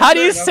 No, for How do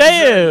sure, you no,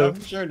 say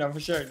for sure, it? No, for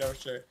sure, no, for sure, no, for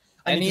sure.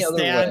 I Any need to other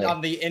stand way.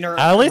 on the inner.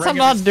 At least I'm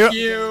ring of not his doing.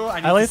 queue. I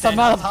need At to least I'm stand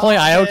not on top playing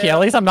of Ioki. it. At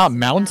least I'm not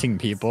mounting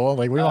people.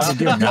 Like, we want to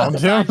do mount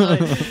him.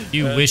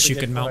 You That's wish a you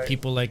good could mount point.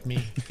 people like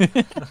me.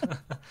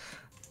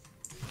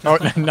 Oh,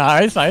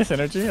 nice, nice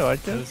energy. I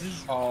like it.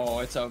 Oh,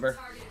 it's over.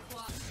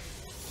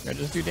 Yeah,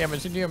 just do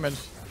damage, do damage.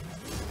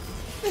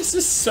 This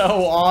is so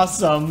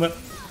awesome. ally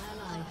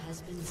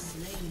has been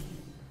slain.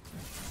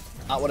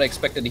 Not what I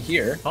expected to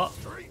hear. Oh,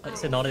 I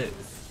said not it.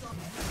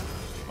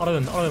 Auto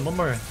him, one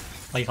more.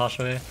 Like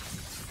Hashoe.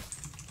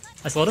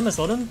 I slowed him. Just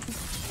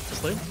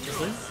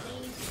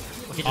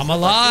live. Okay, I'm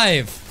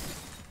alive.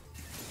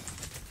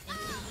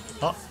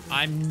 Oh,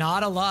 I'm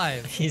not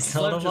alive. he's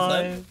not Just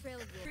live. alive.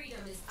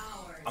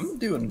 I'm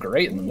doing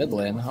great in the mid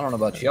lane. I don't know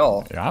about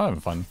y'all. Dude, I'm having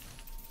fun.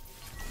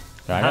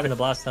 Yeah, I'm having a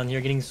blast down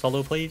here getting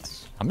solo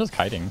plates. I'm just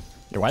kiting.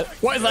 Yo,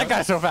 why is that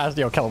guy so fast?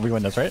 Yo, Kel, we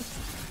win this, right?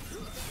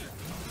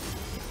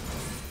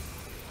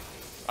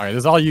 Alright,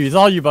 this is all you. It's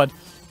all you, bud.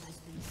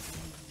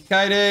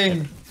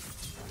 Kiting.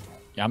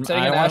 Yeah, I'm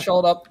Setting an Ashe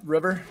ult up,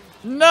 River.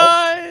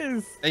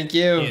 Nice! Thank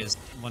He you. is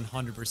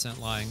 100%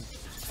 lying.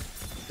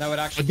 That would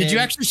actually. Did you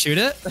actually shoot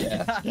it?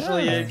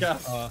 Actually, Yeah. it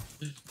got- Oh,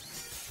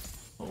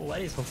 why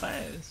is he so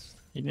fast?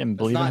 He didn't It's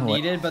believe not in what.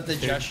 needed, but the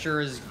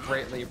gesture is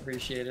greatly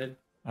appreciated.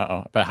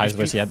 Uh-oh. But I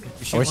wish he had.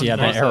 shoot I wish he one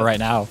had that more. arrow right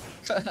now.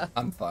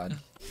 I'm fine.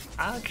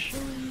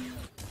 Actually,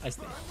 I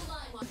stay.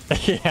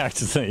 Yeah,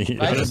 actually.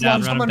 I just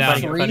down, want run him someone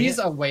down. freeze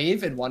a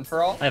wave in One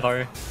For All. I have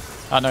R.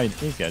 Oh no,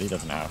 he's good. He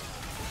doesn't have.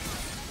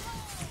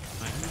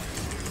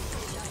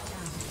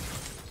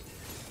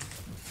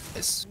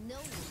 Nice.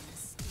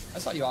 I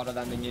saw you auto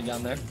that minion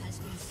down there.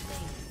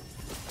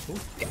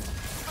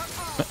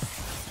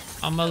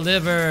 I'm a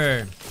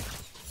liver.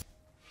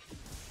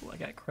 Ooh, I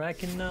got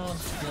Kraken now.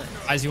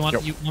 Nice. Guys, you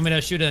want me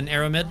to shoot an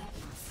arrow mid?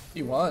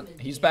 You want?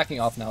 He's backing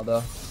off now,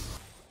 though.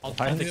 I'll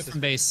Why do is it this- from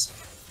base.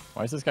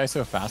 Why is this guy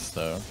so fast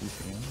though? Do you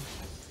see him?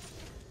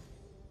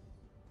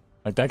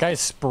 Like that guy's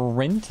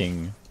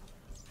sprinting.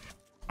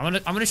 I'm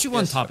gonna shoot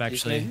one top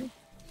actually.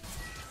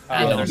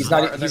 Yeah, Oh, no, they're he's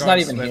smart, not- they're he's going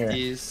not even here.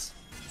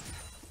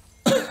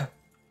 Swifties.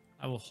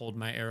 I will hold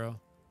my arrow.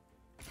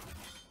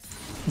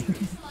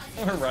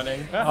 We're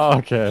running. Oh,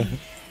 okay.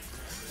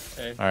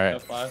 Okay, Alright. no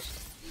flash.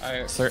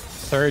 Alright. Sir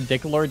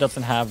Dicklord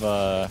doesn't have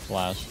a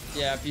flash.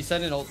 Yeah, if you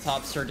send an ult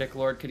top, Sir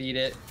Dicklord could eat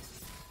it.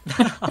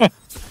 I'm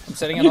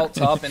setting an ult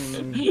top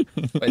and wait,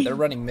 they're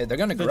running mid. They're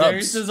going to The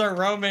grubs. Dariuses are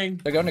roaming.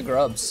 They're going to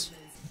grubs.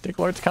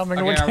 Dicklord's coming.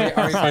 Okay,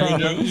 are we Finding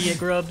fighting AE at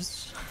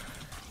grubs.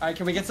 Alright,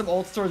 can we get some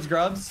ults towards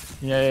grubs?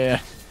 Yeah.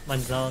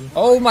 Mine's down.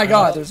 Oh my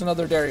god, there's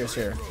another Darius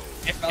here.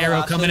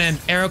 Arrow coming in.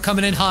 Arrow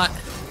coming in hot.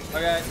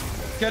 Okay.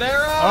 Good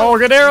arrow! Oh,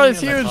 good arrow.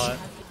 It's Yeah, my huge. pot.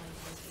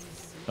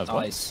 That's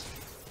one. Nice.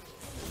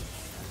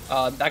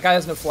 That guy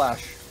has no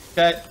flash.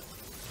 Okay.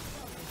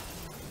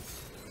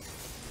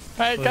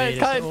 Kite. Oh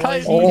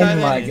Got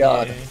it. my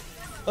god.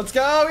 Let's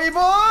go,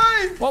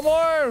 E-boy! One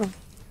more.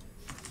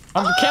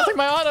 I'm canceling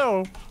my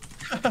auto.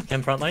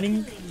 Chem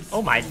frontlining.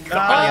 Oh my god,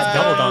 I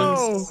got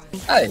double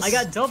dunks. Nice. I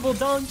got double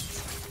dunked.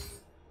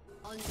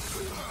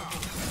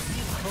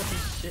 Holy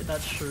shit,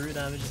 that shrew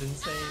damage is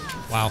insane.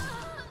 Wow.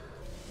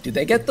 Do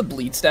they get the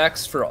bleed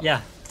stacks for all?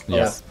 Yeah.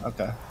 Yes.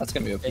 Okay. That's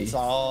gonna be OP. It's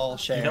all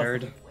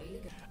shared.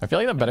 I feel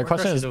like the better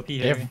question is, OP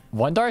if here.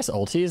 one Darius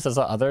ulties, does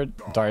the other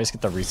Darius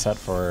get the reset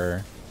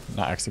for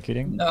not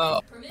executing? No,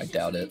 I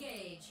doubt it.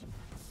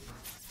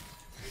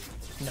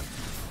 No.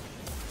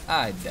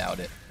 I doubt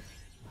it.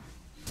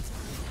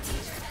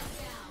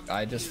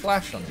 I just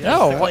flashed on him.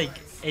 No, Took what? like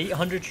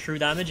 800 shrew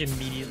damage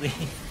immediately.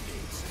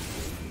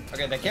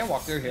 Okay, they can't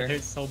walk through It here.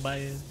 hurts so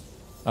bad.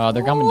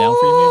 They're coming down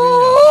for you, maybe?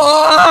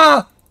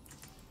 Ah!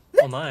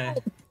 Oh my.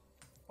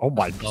 Oh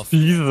my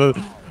Jesus.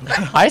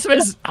 Heisman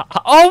is.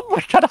 Oh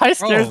my god, Heist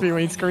scares me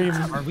when he screams.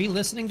 Are we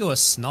listening to a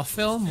snuff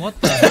film? What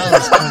the hell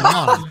is going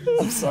on?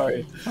 I'm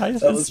sorry. Heist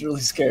That is- was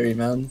really scary,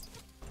 man.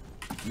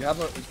 You have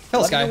a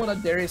Kill let me Sky. know when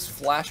a Darius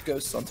flash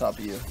ghosts on top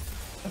of you.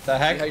 What the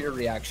See how heck? your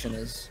reaction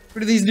is. Who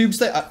do these noobs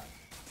think?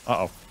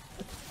 Uh-oh.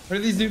 Who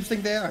do these noobs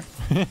think they are?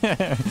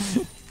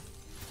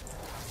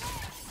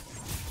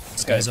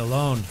 This guy's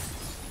alone.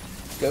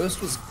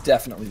 Ghost was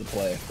definitely the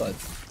play, but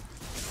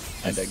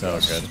I It's so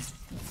digress. good.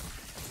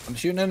 I'm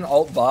shooting an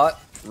alt bot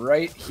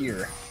right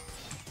here.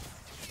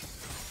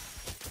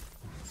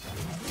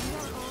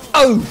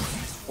 Oh!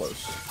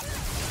 Close.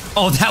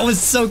 Oh, that was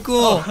so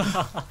cool.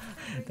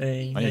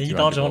 Dang. I Yeah, need he 200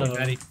 dodged one of gold.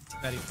 them.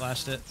 Betty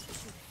flashed it.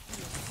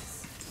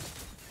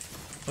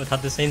 Would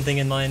have the same thing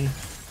in mind.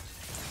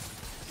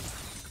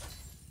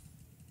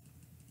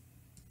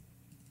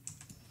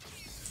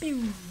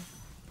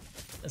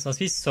 This must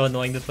be so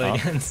annoying to play Oh.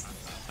 against.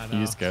 I He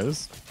know. just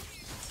goes.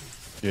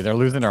 Dude, they're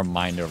losing their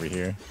mind over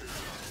here.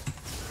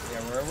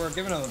 Yeah, we're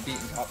giving them a beat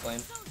in top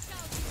lane.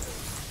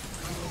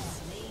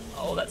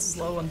 Oh, that's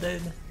slow. I'm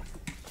dead.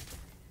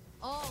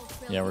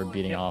 Yeah, we're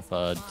beating off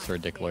Sir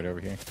Dicklord over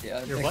here.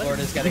 Yeah, You're Dick what? Lord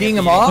is getting Beating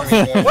a him beating off?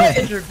 from you.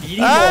 What? You're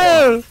beating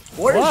Oh!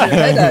 Where's your What?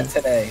 head at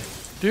today?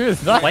 Dude,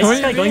 it's not. Why is what this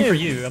do guy you going mean? for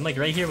you? I'm like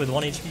right here with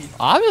 1 HP.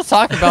 I'm just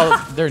talking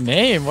about their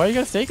name. Why are you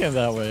guys taking it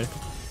that way?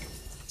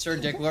 Sir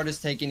Dick Lord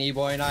is taking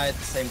E-boy and I at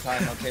the same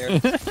time up here.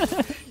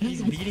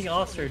 He's beating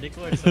off Sir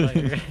Dicklord.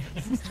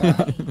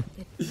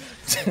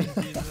 So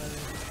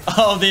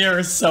Oh, they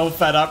are so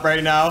fed up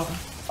right now.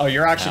 Oh,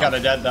 you're actually Ow. kind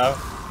of dead though.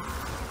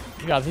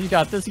 You got this. You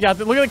got this. You got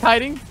this. Look at the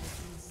kiting.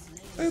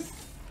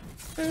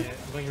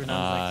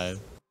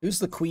 Who's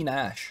the Queen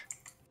Ash?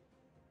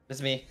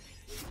 It's me.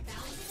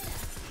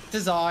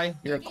 Tis I.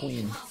 You're a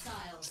queen.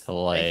 Thank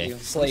Slay. you.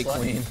 Slay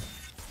Queen.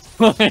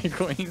 Slay,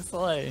 Queen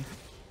Slay.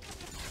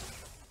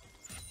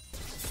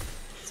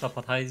 What's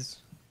up, Highs?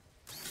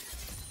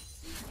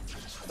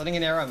 Letting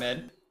an arrow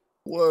mid.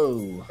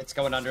 Whoa. It's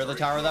going under the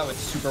tower though. It's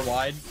super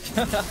wide.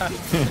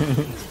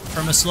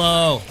 From a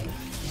slow.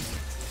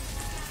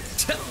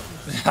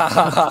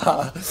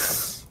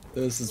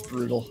 This is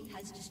brutal.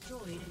 Has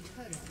destroyed a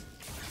turret.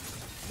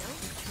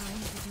 Trying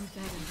to do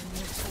better than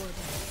their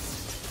quarter.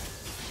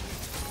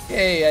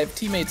 Yay, I have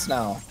teammates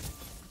now.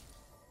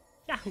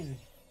 Yahoo!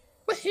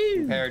 Woohoo!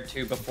 Compared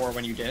to before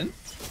when you didn't.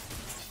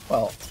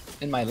 Well,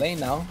 in my lane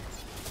now.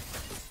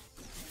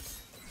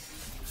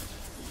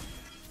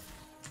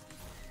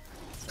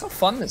 Look how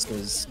fun this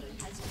is.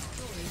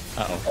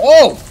 Uh-oh.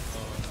 Oh!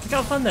 Look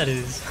how fun that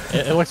is.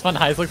 It looks fun.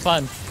 Heist looks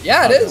fun.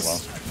 Yeah, it Oh, is.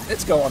 well.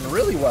 It's going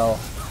really well.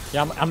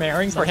 Yeah, I'm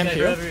airing for him Okay,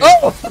 too. forever.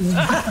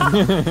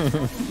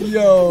 Oh!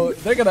 Yo,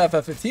 they're gonna have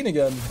F15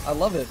 again. I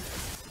love it.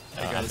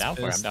 I'm down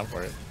for it. I'm down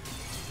for it.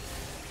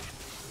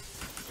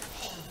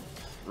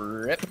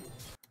 Rip. You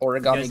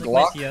Origami guys like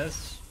my Glock.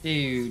 CS?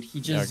 Dude, he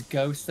just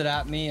ghosted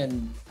at me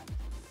and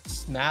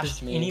smashed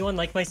Does me. anyone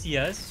like my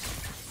CS?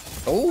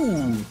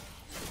 Oh!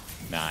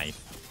 Nice.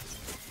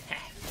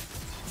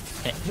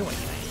 No one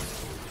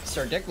can.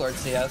 Sir Dick Lord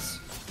CS.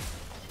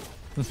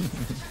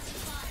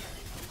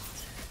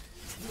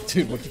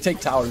 Dude, we can take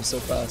towers so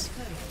fast.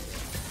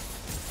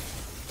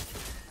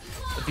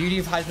 The beauty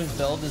of Heisman's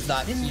build is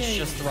that he's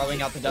just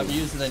throwing out the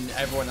W's and then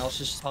everyone else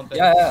is just pumping.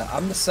 Yeah, yeah,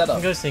 I'm the setup.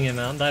 I'm ghosting him,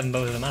 man. I'm diving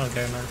both of them. I don't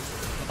care, man.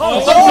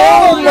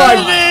 Oh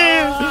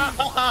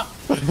my!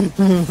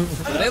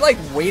 Are they like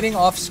waiting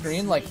off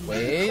screen? Like,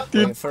 wait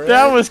for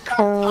That it? was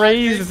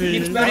crazy.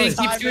 Keep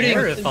Keep shooting.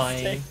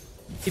 Terrifying.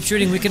 Keep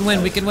shooting. We can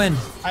win. We can win.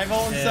 I'm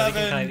on Yeah, we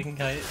can 7. kite. We can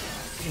kite.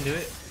 We can do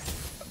it.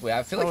 Wait,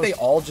 I feel like they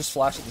all just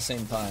flashed at the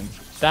same time.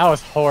 That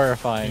was And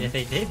horrifying. if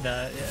they did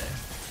that, yeah.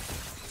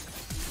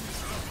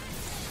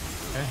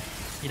 Okay.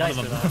 He dies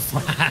for that.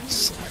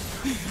 Flash.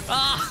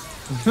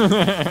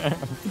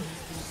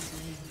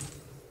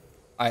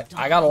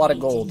 I got a lot of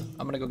gold.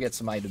 I'm gonna go get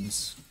some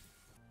items.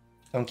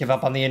 Don't give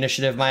up on the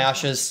initiative, my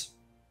Ashes.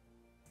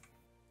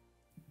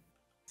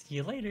 See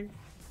you later.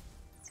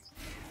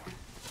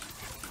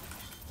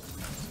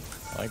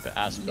 I like the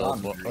Ash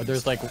build. Or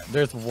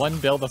there's one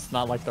build that's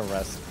not like the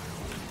rest.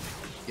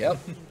 Yep.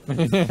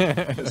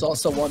 There's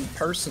also one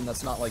person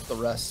that's not like the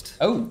rest.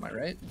 Oh. Am I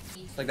right?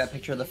 It's like that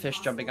picture of the fish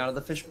jumping out of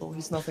the fishbowl.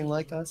 He's nothing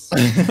like us.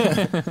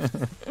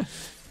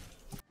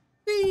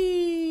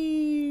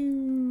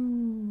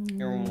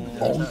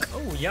 Bonk.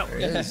 Oh, yeah. There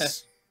it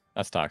is.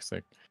 That's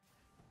toxic.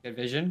 Good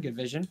vision, good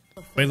vision.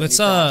 Wait, let's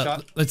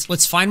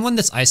find one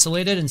that's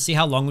isolated and see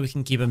how long we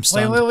can keep him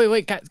stunned.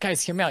 Wait,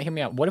 guys, hear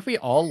me out. What if we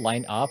all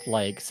line up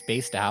like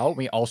spaced out?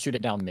 We all shoot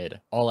it down mid,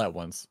 all at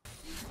once.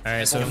 All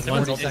right, so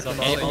Everyone's one, seconds.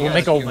 We'll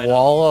make a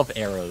wall of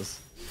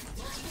arrows.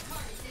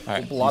 All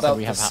right, Blot so out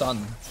we the have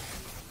sun.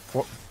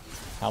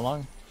 how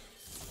long?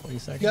 40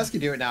 seconds. You guys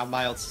can do it now.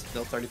 Miles,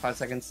 still 35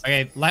 seconds.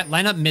 okay,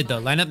 line up mid though.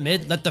 Line up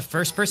mid. Let the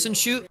first person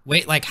shoot.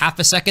 Wait like half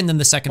a second, then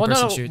the second Well,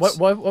 person no, shoots.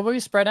 what if we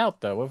spread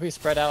out though? What if we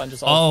spread out and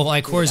just Oh, all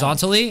like shoot it down?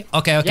 horizontally?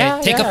 Okay. Yeah,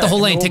 Take up yeah, the whole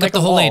and lane. we'll Take up make the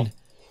a whole wall. lane.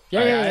 Yeah,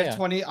 Alright, yeah, I yeah. have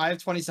 20. I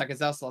have 20 seconds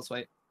now, so let's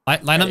wait. Line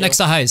up Yeah, next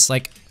to highs,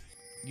 like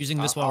using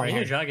this wall I'll right hit a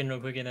here. dragon real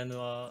quick and then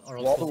our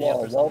Wall to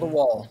wall, wall to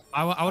wall.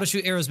 I want to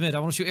shoot arrows mid. I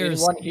want to shoot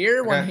There's arrows. one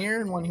here, one Okay. here,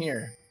 and one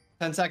here.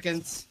 10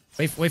 seconds.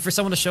 Wait for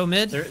someone to show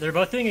mid. They're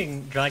both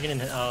doing dragon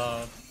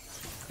and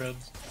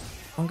grubs.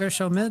 I'm gonna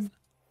show mid.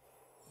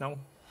 No.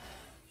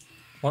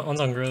 One's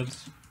on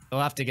grubs. They'll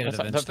have to get it That's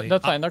fine. eventually.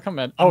 That's fine. They're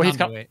coming. I'm Oh, down he's to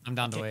coming. wait. I'm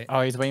down to wait.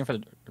 Oh, he's waiting for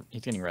the.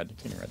 He's getting red.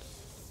 He's getting red.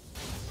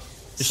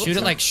 Just shoot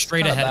it like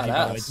straight kinda ahead of you.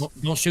 By the way.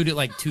 badass. Don't shoot it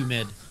like too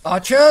mid.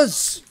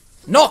 Archers!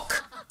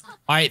 Knock!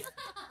 All right,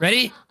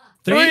 ready?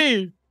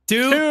 3,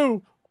 2,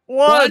 2,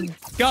 1,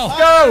 go!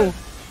 go!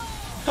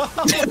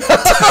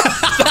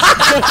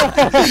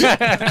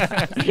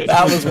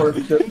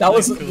 That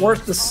was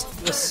worth the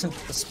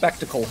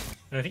spectacle.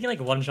 And if you can like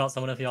one shot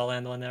someone if you all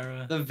land one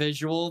arrow. The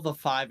visual, the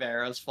 5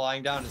 arrows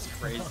flying down is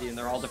crazy, and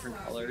they're all different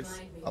colors.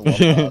 I love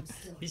that.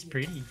 He's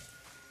pretty.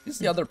 Who's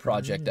the other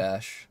Project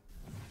Ash?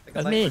 Like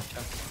That's a me. light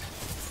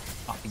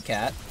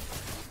Copycat.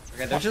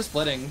 Okay, they're just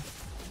splitting.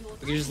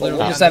 We can just Well,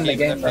 literally we'll just end end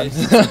the game with then.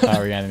 their face. Oh,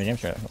 we're getting the game.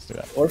 Sure, let's do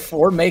that.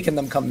 Or making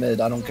them come mid,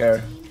 I don't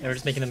care. Yeah, we're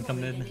just making them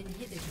come in.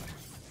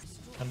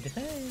 Come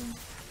defend.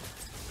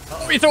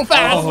 We so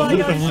fast! Oh my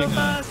god, he's so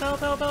fast!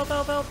 Help!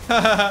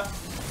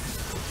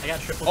 I got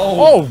triple.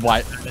 Oh,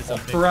 what? That's so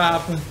big.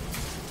 Crap.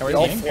 Are we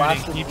All winning?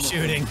 flash. Keep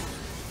shooting.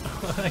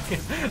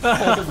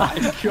 Oh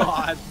my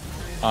god.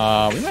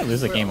 We might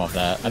lose the game off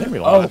that. I think we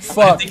Oh lost.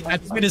 fuck!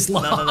 That's been his No,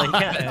 long. you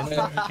can't end. You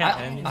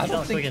can't end. I He's don't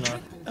not quick think-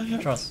 enough.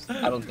 Trust.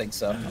 I don't think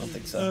so. I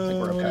think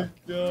we're okay.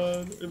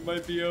 God, it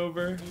might be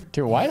over.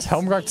 Dude, why is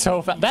Homeguard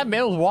so fast? That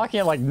man was walking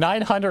at like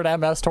 900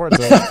 MS towards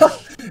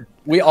it.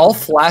 We all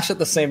flash at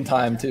the same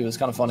time too. It's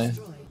kind of funny.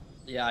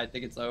 Yeah, I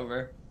think it's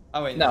over.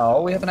 Oh wait,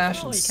 No, we have an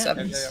Ash No, in you can't.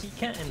 7s. You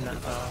can't end that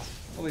fast.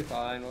 we'll be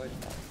fine. We'll be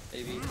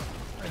fine.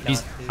 Maybe.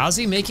 How's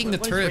he making the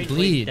What is turret Rage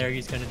bleed? There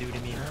he's gonna do to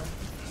me now.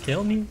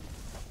 Kill me?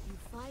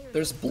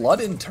 There's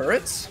blood in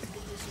turrets?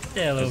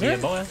 Yeah, a little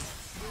bit, boy.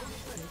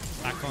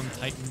 Back on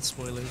Titan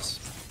spoilers.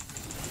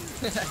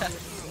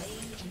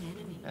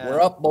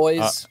 We're up,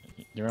 boys.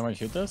 You really want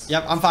to shoot this?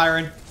 Yep, I'm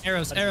firing.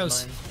 Arrows,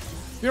 arrows.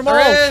 You're We're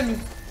in.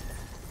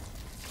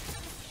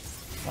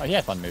 Oh, he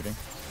had fun moving.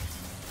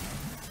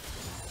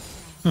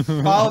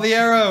 Follow the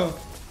arrow.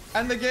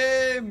 End the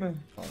game.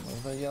 Follow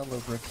the yellow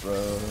brick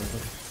road.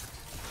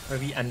 Are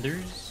we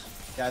enders?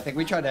 Yeah, I think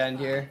we tried to end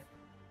here.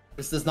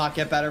 This does not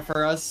get better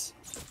for us.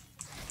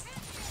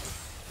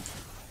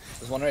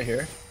 There's one right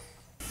here.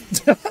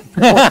 4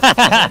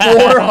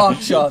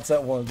 hot shots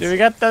at once. Dude, we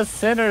got the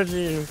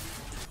synergy.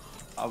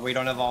 We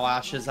don't have all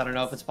ashes. I don't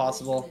know if it's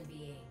possible.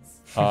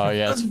 Oh,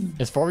 yeah,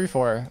 it's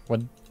 4v4.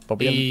 But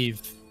we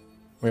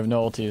have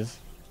no ultis.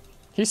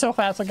 He's so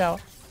fast, look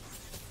out.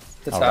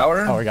 The Oh, tower?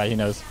 Oh, my god, he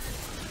knows.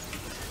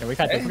 Yeah, we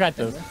got this, Okay. we got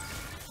this.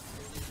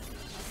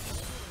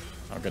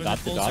 Oh, good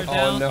dodge, good dodge.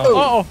 Oh no.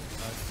 Oh!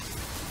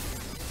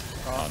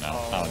 Oh no,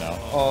 oh no.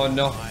 Oh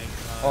no.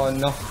 Oh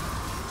no.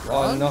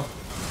 Oh no.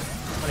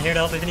 I'm here to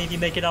help if any of you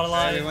make it out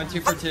Alright, we alive. went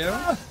 2 for 2.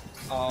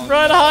 Oh,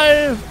 Red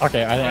hive!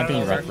 Okay, I'm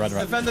thinking red.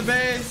 defend the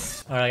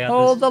base. Alright, I got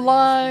Hold this. the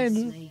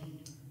line!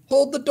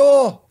 Hold the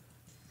door!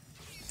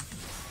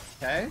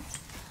 Okay.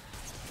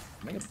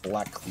 Make a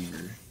black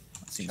cleaver.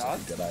 That seems like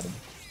a good item.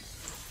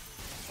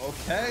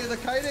 Okay, the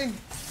kiting.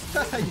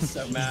 He's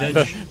so mad.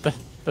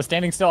 The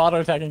standing still auto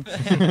attacking.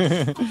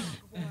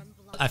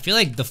 I feel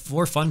like the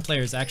 4 fun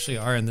players actually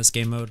are in this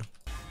game mode.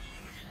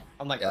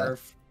 I'm like Yeah.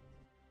 Earth.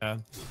 Yeah.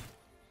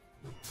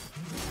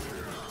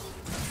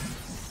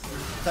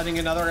 Sending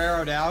another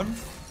arrow down.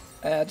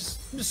 Just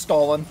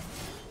stalling.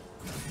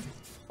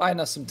 Buying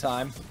us some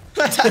time.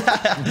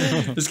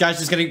 This guy's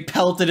just getting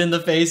pelted in the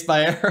face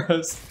by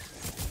arrows.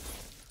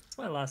 That's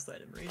my last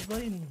item, Rage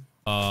Blade.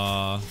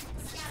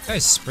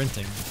 Guy's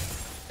sprinting.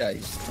 Yeah,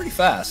 he's pretty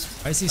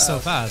fast. Why is he so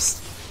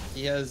fast?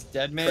 He has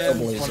Deadman.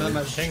 Trailblazer. One of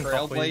them has Dang,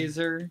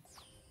 Trailblazer.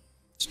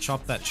 Let's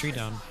chop that tree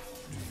down.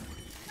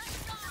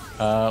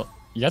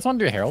 You guys want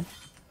to do Herald?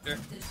 Sure.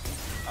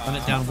 Run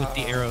it down with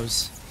the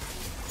arrows.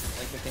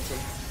 Like you're thinking.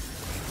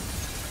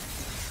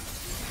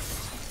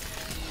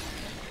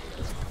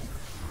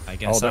 I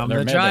guess they're I'm mid,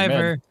 the they're mid.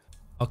 driver.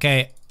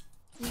 Okay.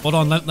 Hold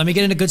on, let me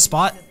get in a good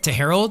spot to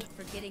Herald,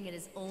 Forgetting it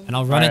is only and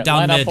I'll run it Alright, down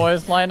line mid. up,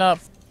 boys. Line up.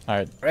 All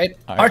right. Right?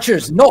 Alright.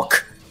 Archers,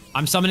 knock!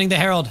 I'm summoning the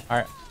Herald. All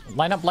right.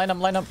 Line up. Line up.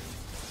 Line up.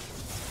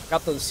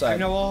 Got the I side.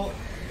 know.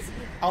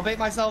 I'll bait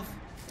myself.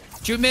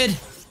 Shoot mid.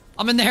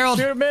 I'm in the Herald.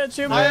 Shoot mid.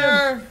 Shoot mid.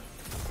 Fire!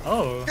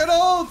 Oh, Good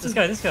ult! this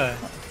guy.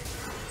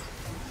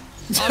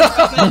 Yeah,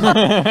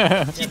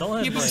 Yeah, don't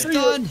let keep him him play.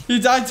 stunned. He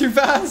died too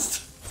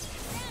fast.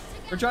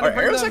 We're trying Our to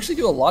bring arrows them. actually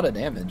do a lot of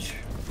damage.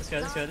 This guy.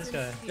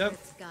 Yep.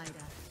 guide us.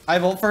 I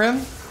have ult for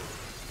him.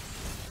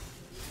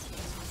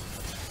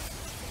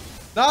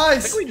 I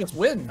Nice. think we just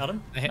win. Got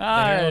him. The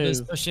Herald is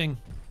Nice. pushing.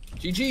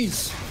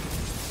 GG's.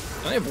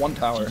 I only have one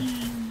tower.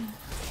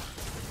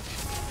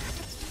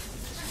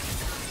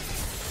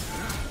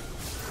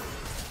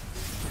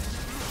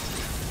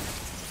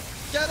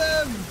 Get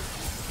him.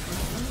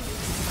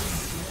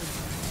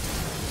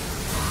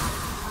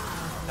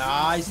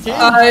 Nice team.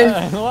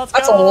 Let's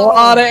That's go. a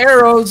lot of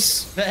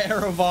arrows. The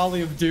arrow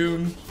volley of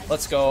doom.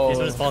 Let's He's one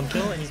go. is spawn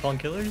kill and he's spawn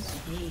killers.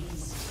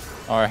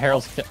 Our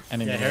Herald's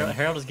ending. Yeah, the game.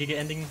 Herald is Giga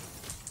ending.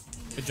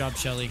 Good job,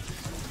 Shelly.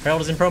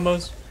 Herald is in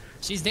promos.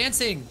 She's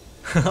dancing.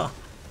 Victory.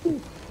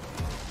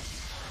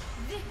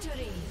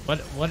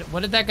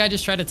 What did that guy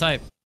just try to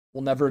type?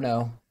 We'll never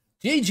know.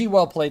 GG,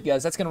 well played,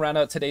 guys. That's going to round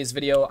out today's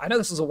video. I know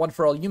this was a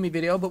one-for-all Yuumi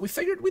video, but we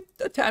figured we'd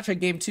attach a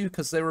game too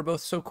because they were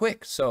both so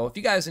quick. So if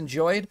you guys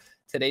enjoyed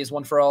today's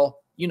one-for-all,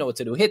 you know what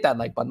to do. Hit that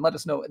like button. Let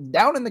us know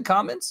down in the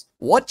comments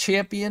what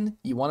champion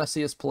you want to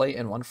see us play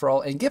in one-for-all,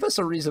 and give us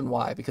a reason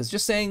why. Because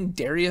just saying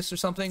Darius or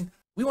something,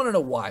 we want to know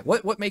why.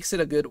 What makes it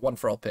a good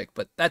one-for-all pick?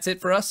 But that's it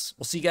for us.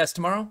 We'll see you guys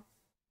tomorrow.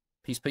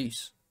 Peace,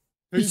 peace.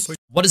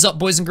 What is up,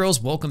 boys and girls?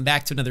 Welcome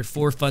back to another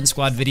For Fun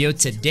Squad video.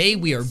 Today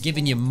we are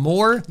giving you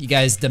more. You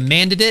guys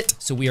demanded it,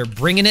 so we are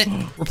bringing it.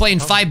 We're playing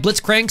 5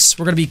 Blitzcranks.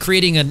 We're going to be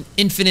creating an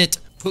infinite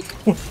hook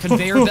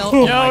conveyor belt.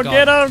 Oh my Yo,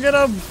 God. get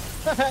him.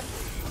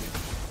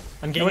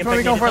 I'm getting Which one are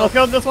we going for? Let's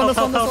go. This one. This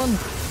one. This Help. one.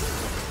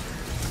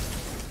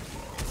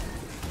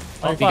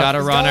 Oh, we got a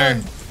He's runner.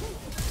 gone.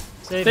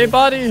 Stay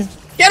body.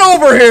 Get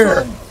over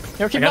here!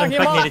 Yo, I keep got on. Keep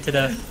on. impregnated to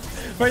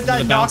death. Wait, that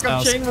the bounce knockup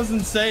house. chain was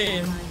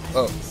insane.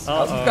 Oh, how's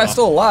Uh-oh. you guys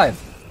still alive?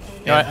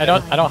 Yo, I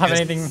don't have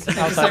anything It's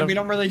outside like of. we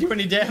don't really do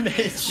any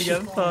damage. You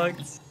got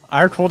fucked.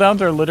 Our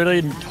cooldowns are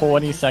literally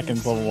 20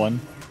 seconds level 1.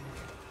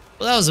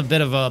 Well, that was a bit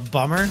of a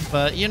bummer,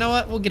 but you know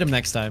what? We'll get him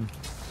next time.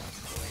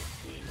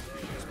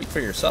 Speak for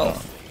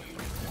yourself.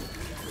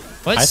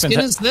 What I skin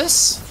spent- is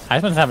this?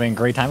 Heisman's having a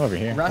great time over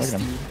here. Look at Rusty.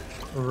 him.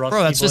 Rusty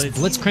Bro, that's just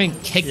Blades.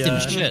 Blitzcrank kicked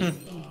Yeah. and shit.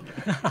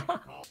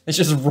 It's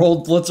just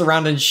rolled Blitz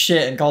around and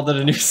shit and called it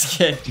a new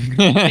skin.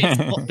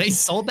 They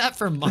sold that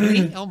for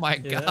money? Oh my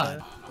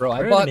God. Bro,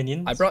 Where are the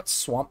minions? I brought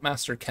Swamp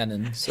Master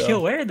Kennen. So. Yo,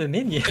 where are the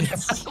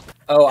minions?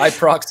 Oh, I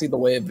proxied the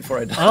wave before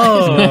I died.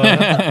 Oh,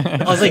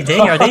 I was like,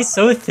 dang, are they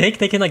so thick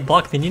they can like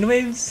block minion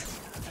waves?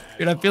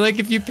 Dude, I feel like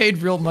if you paid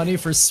real money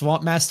for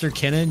Swamp Master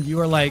Kennen, you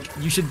are like,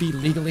 you should be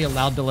legally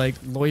allowed to like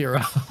lawyer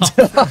off.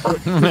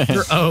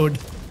 You're owed.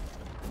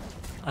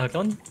 I hooked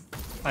one.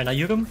 Alright, now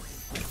you hook him.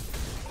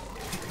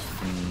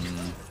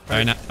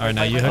 Alright,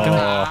 now you hook him.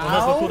 Well,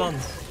 that's no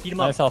cooldowns. Eat him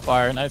up. Nice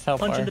hellfire. Nice Punch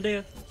hellfire. him to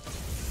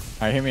death.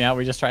 Alright, hear me out.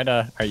 We just tried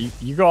to. Alright,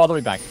 you go all the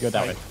way back. You go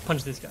that way.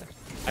 Punch this guy.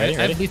 Ready? I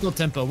Ready? have lethal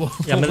tempo.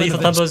 Yeah, my lethal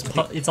tempo is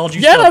it's all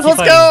juiced Yes, up. Keep let's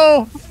fighting.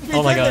 go!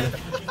 Oh my god.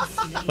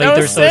 Like That they're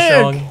was so sick.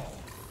 strong.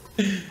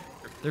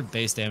 Their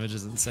base damage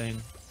is insane.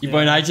 You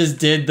boy and I just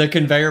did the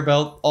conveyor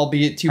belt,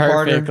 albeit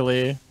two-parter.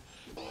 Perfectly.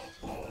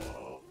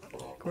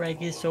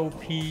 Greg is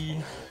OP.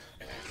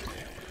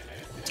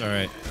 It's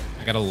alright.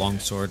 I got a long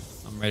sword.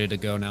 I'm ready to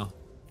go now.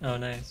 Oh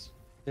nice.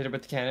 Did it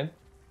with the cannon.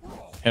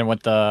 And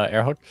with the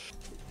air hook.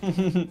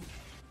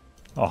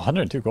 Oh,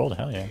 102 gold.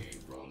 Hell yeah.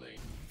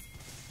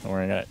 Don't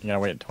worry, you gotta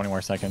wait 20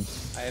 more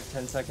seconds. I have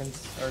 10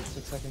 seconds, or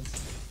 6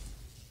 seconds.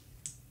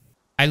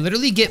 I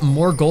literally get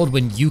more gold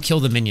when you kill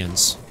the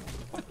minions.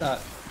 What the?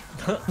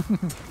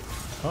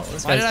 Oh,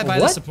 this Why did I guy's buy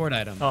the What? support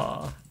item?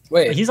 Oh.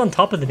 Wait, He's on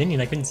top of the minion,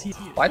 I couldn't see.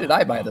 why did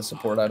I buy the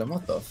support item?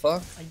 What the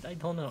fuck? I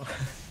don't know.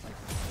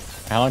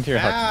 How long to your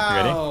hook? You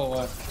ready?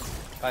 Ow!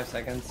 5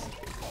 seconds.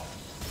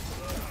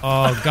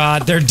 Oh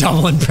God, they're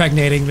double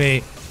impregnating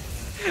me.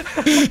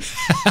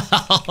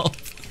 Help.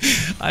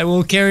 I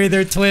will carry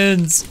their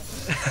twins.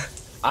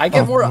 I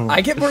get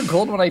more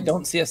gold when I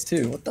don't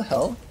CS2. What the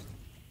hell?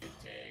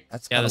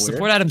 That's Yeah, kinda the weird.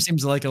 support item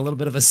seems like a little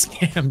bit of a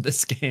scam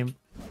this game.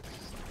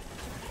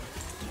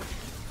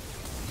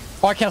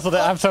 Oh, I canceled it.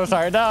 I'm so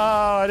sorry. No,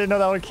 I didn't know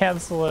that would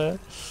cancel it.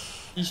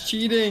 He's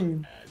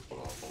cheating.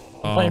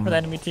 Playing for the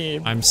enemy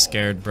team. I'm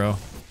scared, bro.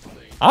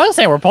 I was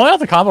saying we're pulling out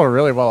the combo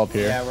really well up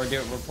here. Yeah, we're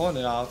pulling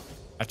it off.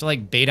 I have to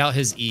like bait out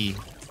his E.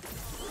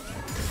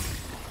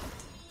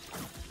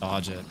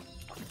 Dodge it.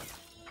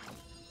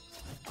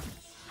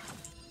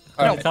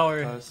 Alright,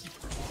 Tower.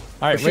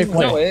 Alright, pushing wait, the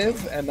wait.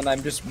 wave, and then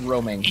I'm just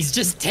roaming. He's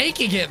just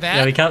taking it,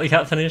 Yeah, man. we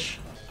can't finish.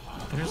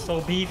 They're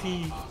so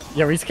beefy.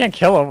 Yeah, we just can't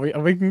kill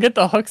him. We can get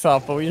the hooks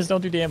off, but we just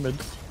don't do damage.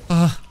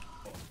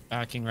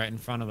 Backing right in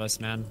front of us,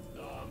 man.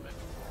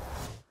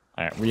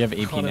 Alright, we have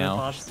AP Caught in a now.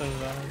 flash so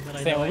bad that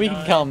I Sam, know I we can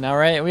died. kill him now,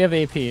 right? We have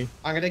AP.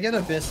 I'm gonna get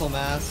Abyssal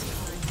Mask.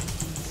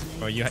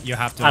 Bro, you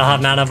have to. I don't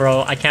have mana,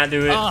 bro. I can't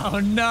do it. Oh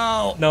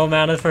no! No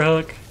mana for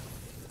hook.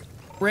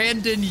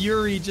 Brandon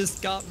Yuri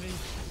just got me.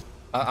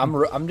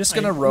 I'm just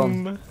gonna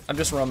roam. I'm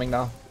just roaming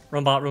now.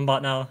 Run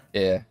bot now.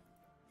 Yeah.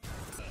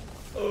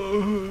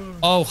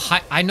 Oh,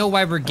 hi, I know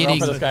why we're getting.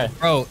 for this guy.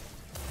 Bro,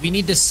 we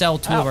need to sell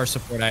 2 of Ow. our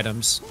support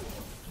items.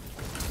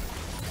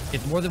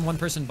 If more than one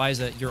person buys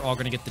it, you're all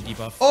gonna get the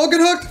debuff. Oh,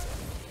 good hook!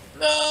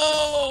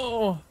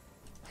 No!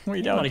 We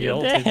I'm don't about to get do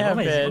ulted. What am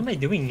damage. I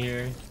doing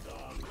here?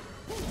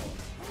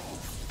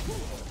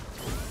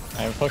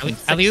 I have fucking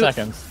 6 Alley-oop.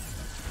 seconds.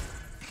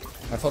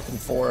 I fucking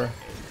 4.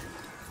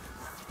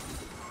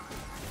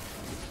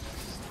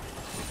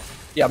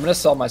 Yeah, I'm gonna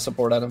sell my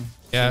support item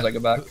as soon as I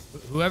get back.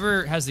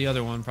 Whoever has the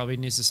other one probably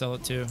needs to sell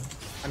it too.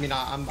 I mean,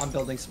 I'm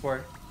building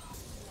support.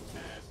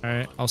 All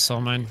right, I'll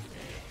sell mine.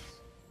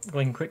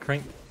 Going quick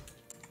crank.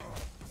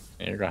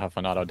 Yeah, you're gonna have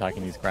fun auto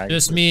attacking these crags.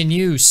 Just me and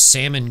you,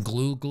 Salmon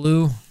Glue.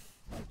 Glue.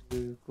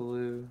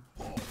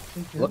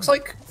 Looks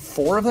like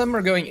 4 of them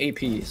are going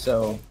AP,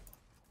 so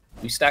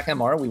we stack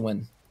MR, we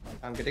win.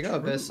 I'm gonna go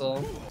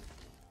Abyssal.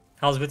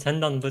 How's Blitz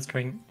 10 on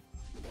Blitzcrank?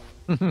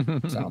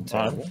 Sound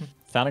terrible.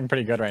 Sounding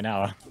pretty good right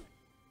now.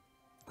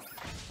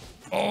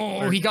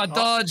 Oh, he got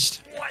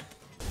dodged.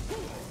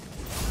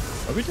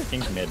 Are we just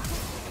kings mid?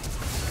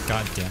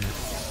 God damn it.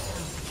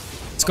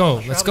 Let's go.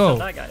 Let's go.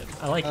 That guy.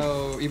 I like it.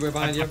 Oh, Eber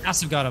behind you.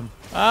 Passive got him.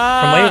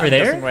 Ah, From way over there?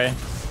 interesting way.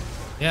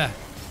 Yeah.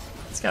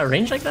 It's got a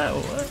range like that? Or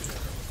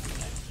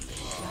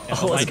what? Yeah,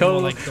 Oh, let's light go.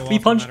 will, like, go We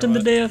off no punched matter him to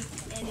what. death.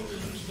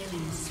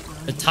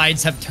 The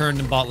tides have turned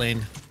in bot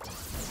lane.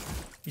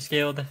 We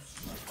scaled.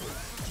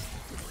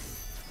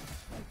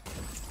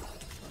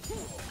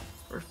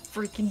 We're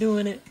freaking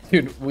doing it.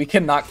 Dude, we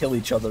cannot kill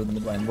each other in the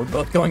mid lane. We're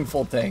both going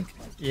full tank.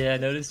 Yeah, I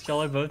noticed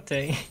y'all are both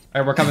tank.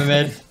 Alright, we're coming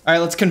mid.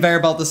 Alright, let's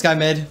conveyor belt this guy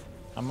mid.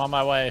 I'm on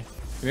my way.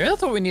 Maybe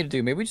that's what we need to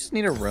do. Maybe we just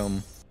need a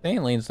roam.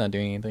 Dang, lane's not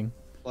doing anything.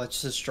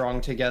 Let's just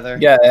strong together.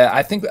 Yeah,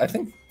 I think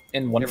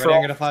in one You for ready? I'm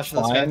all, gonna flash this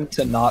fine guy.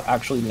 to not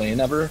actually lane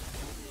ever.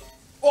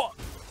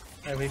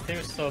 Yeah, we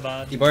cleared so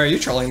bad. Eboy, are you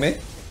trolling me?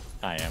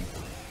 I am.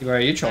 Eboy, are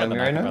you trolling me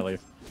right now?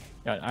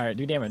 Yeah, alright,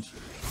 do damage.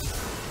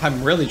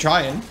 I'm really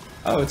trying.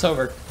 Oh, it's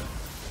over.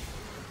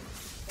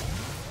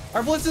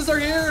 Our blitzes are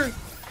here!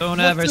 Don't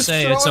Let's ever just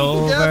say it's strong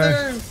over.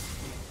 together!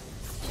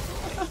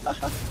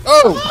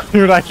 Oh!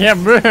 Dude, I can't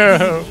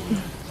move!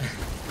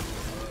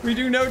 We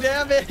do no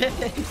damage!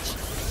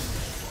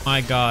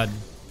 My God.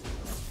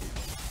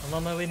 I'm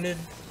on my way mid.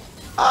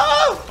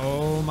 Oh!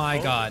 Oh my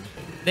God.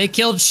 They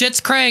killed Shit's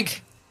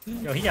Crank.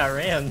 Yo, he got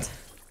rammed.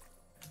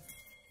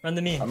 Run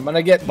to me. I'm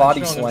gonna get body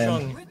I'm strong,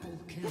 I'm slammed.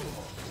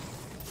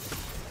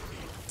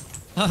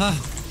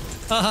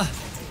 strong.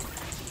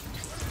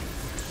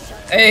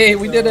 Hey,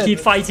 we did it! Keep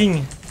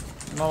fighting.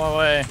 I'm on my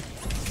way.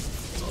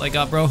 That's all I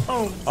got, bro.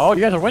 Oh, Oh,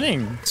 you guys are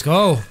winning! Let's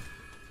go.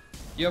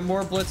 You have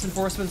more blitz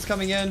enforcements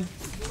coming in.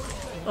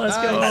 let's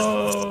Nice.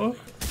 go.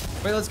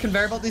 Wait, let's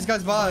conveyor belt these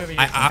guys bot.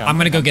 I'm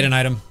gonna go get an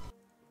item.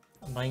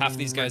 Mining Half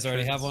these guys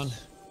already have merchants.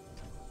 one.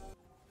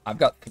 I've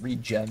got 3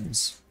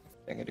 gems.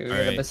 Thing I do,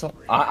 Alright. Abyssal.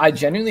 I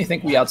genuinely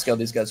think we outscale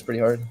these guys pretty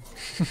hard.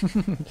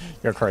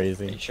 You're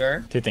crazy.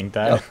 Sure. To think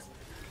that. Yep.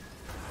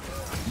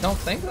 You don't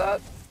think that?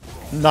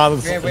 No,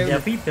 Okay, wait, Yeah,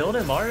 if we build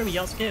it, Mario, we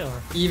outscale.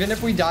 even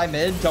if we die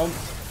mid, don't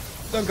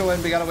go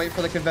in. We gotta wait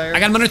for the conveyor. I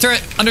got him under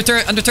turret. Under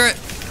turret. Under turret.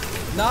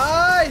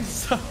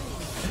 Nice!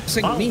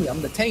 Sing Oh. me,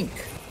 I'm the tank.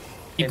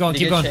 Keep going.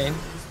 Pretty Keep good going. chain.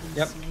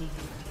 Yep.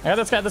 I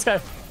got this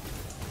guy.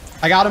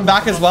 I got him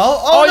back as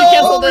well. Oh, you no!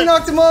 canceled We it.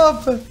 knocked him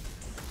off!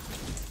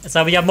 That's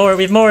how we got more.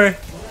 We have more.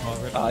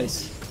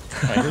 Nice.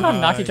 Wait, who's gonna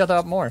knock each other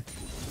up more?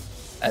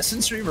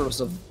 Essence Reaver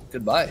was a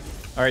good buy.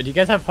 Alright, do you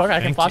guys have hook? I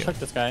can Thank flash you. hook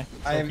this guy.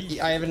 I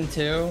have it in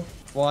 2.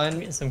 1.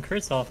 Getting some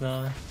crits off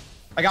now.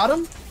 I got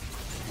him.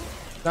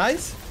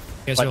 Nice.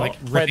 You guys Like- are like like-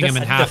 ripping wait, him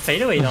in The half.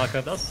 fadeaway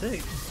knockup. That's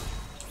sick.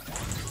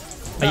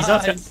 Oh, he's Nice.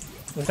 outside.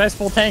 This guy's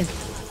full tank.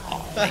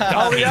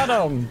 Oh, we got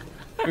him!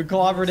 We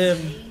clobbered him.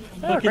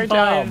 Yeah, Fucking great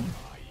job. fine.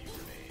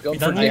 Going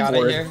done for I it? tank got it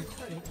ward. here.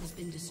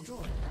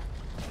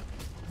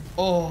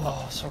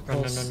 Oh, so Run,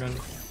 close. run.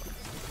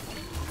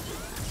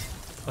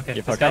 Okay, You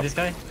this fuck guy, up. this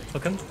guy.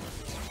 Hook him.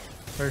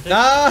 Perfect.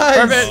 Nice!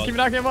 Perfect! Keep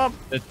knocking him up!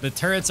 The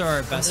turrets are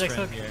our best Next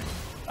friend hook. here.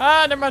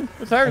 Ah, never mind.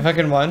 It's I hurt.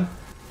 fucking won.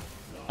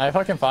 I have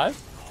fucking 5,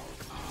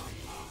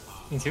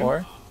 Me too.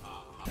 4.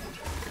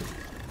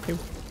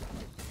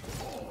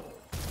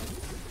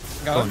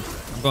 Go.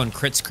 I'm going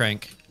crits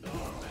crank.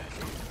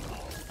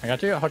 I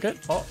got you. Hook it.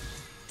 Oh,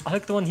 I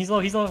hooked the one. He's low.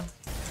 He's low.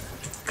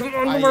 Come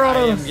on, I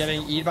Murado. am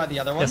getting eaten by the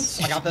other ones.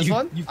 Yes. I got this You-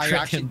 one. You I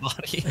crit actually. him,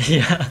 body.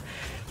 Yeah.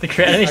 The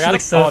crit animation got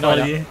looks it. so Oh, no,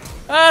 funny.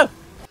 Ah!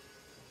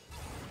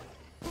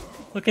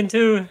 Looking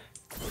too.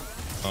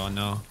 Oh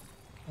no.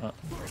 Oh,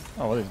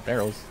 what are these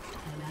barrels?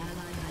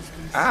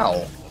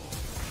 Ow.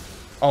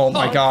 Oh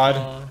my god.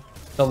 Uh,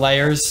 The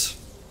layers.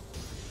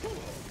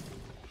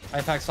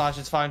 Impact slash,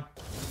 it's fine.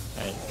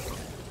 Hey.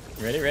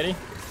 You ready? Ready?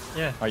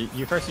 yeah. Oh,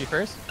 you first, you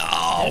first?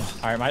 Oh.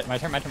 Alright, my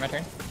turn.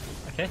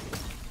 Okay.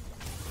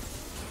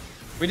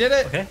 We did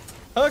it. Okay.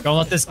 Hook. Don't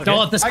let this Okay. don't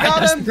let this I guy got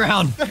touch him. the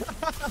ground.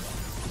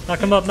 Knock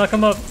him up. Knock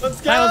him up.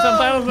 Let's go.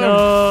 Silence him! No.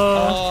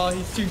 Oh,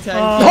 he's too tanky.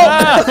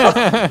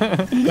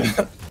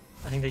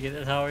 I think they get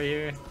the tower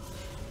here.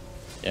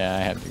 Yeah, I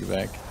have to go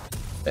back.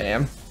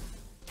 Damn.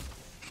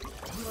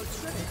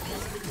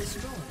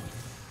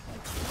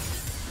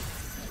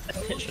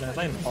 Should I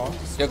buy Maul?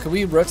 Yo, can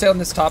we rotate on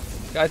this top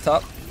guy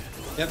top?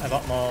 I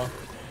bought Maul.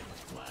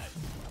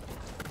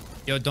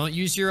 Yo, don't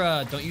use your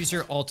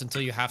ult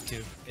until you have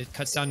to. It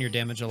cuts down your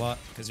damage a lot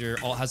because your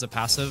ult has a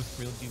passive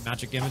where you'll do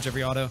magic damage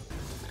every auto.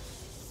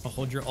 I'll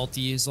hold your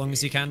ulti as long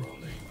as you can.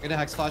 I'm gonna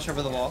hex flash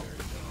over the wall.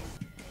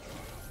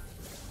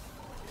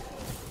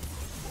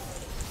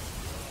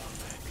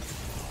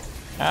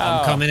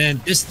 I'm coming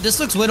in. This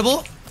looks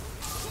winnable.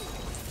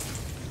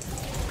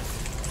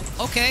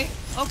 Okay.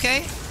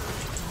 Okay.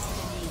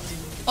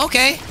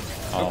 Okay.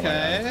 Oh,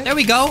 Okay. There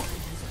we go.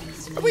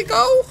 There we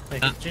go.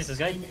 Wait, chase this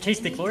guy. Chase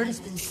Dick Lord.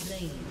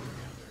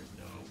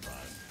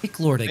 Big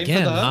Lord for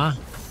again, the huh?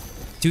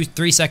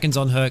 3 seconds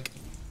on hook.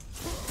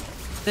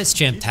 This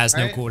champ has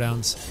no Right.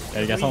 cooldowns.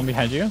 Yeah, you got someone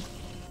behind you?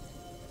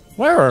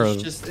 Where?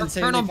 It's just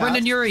insanely Turn on fast.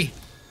 Brendan Urie.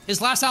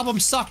 His last album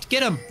sucked.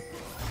 Get him.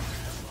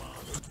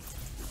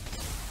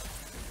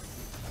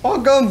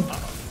 Bonk him.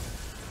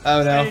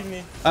 Oh no. Save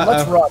me.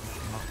 Let's Uh-oh. run.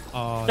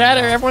 Oh,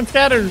 Scatter! no. Everyone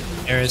scatter!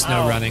 There is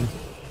no running.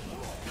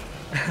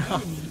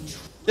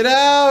 Get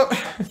out.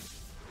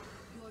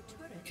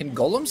 Can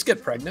golems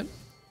get pregnant?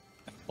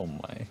 Oh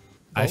my.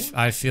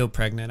 I feel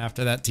pregnant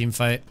after that team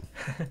fight.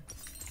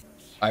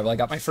 Alright, well I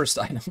got my first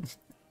item.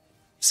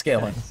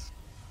 Scaling.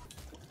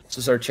 This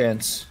is our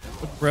chance.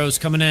 Rose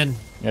coming in. You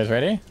guys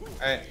ready?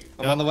 Alright,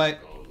 I'm on the way.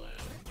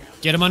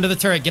 Get him under the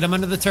turret. Get him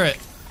under the turret.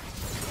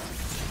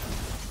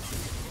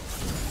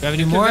 Do you have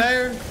any more?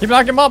 Conveyor. Keep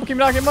knocking him up! Keep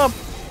knocking him up!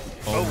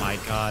 Oh my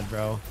god,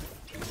 bro.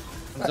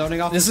 I'm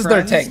zoning off This his is their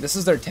friends. tank. This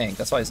is their tank.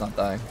 That's why he's not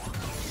dying.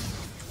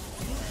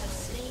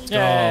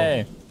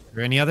 Yay! Are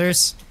there any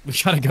others? We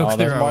gotta go Oh, clear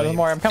there's our more, way. there's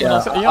more. I'm coming. Yeah,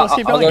 Let's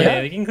keep I'll going. go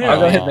Yeah, we can clear I'll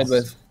go it. hit mid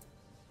with.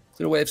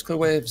 Clear waves, clear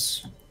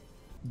waves.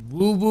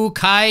 Woo woo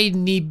kai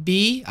ni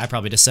bi. I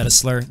probably just said a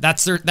slur.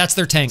 That's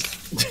their tank.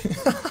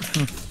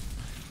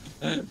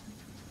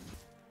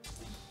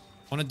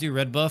 Want to do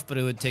red buff, but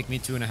it would take me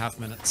 2.5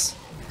 minutes.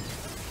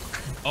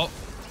 Oh,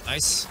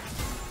 nice.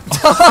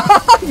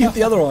 Get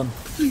the other one.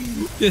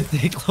 Good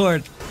Dick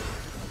Lord.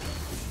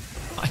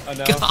 My Oh,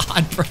 no.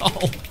 god, bro.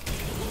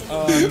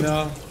 Oh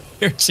no.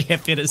 Your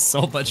champion is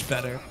so much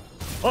better.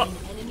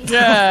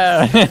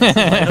 Yeah!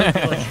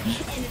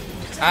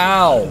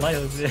 Ow. My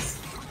exist.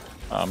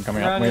 I'm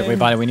coming up. Running. Wait,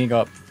 buddy, we need to go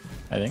up.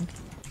 I think.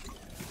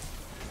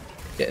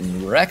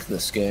 Getting wrecked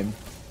this game.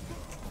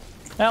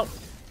 Help!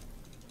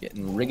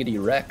 Getting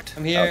riggedy wrecked.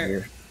 I'm out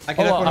here. I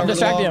can Oh, hook one I'm over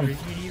the wall. distracting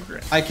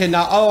him. I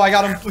cannot. Oh, I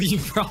got him. Oh, you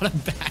brought him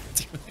back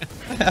to him.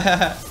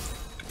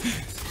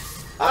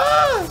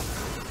 Ah!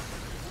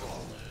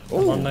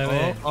 I'm on my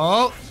way.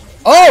 Oh,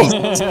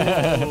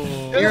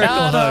 Oh! miracle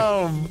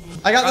hook.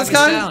 I got this Drop us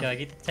guy. down. Yeah,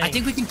 get the tank. I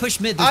think we can push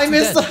mid. There's I two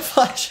missed dead. the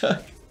flash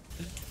hook.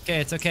 Okay,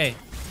 it's okay.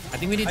 I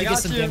think we need I to got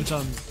get some you. damage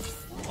on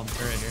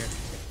turret here.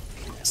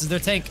 This is their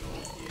tank.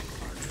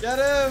 Get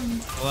him.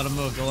 Don't let him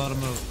move. Don't let him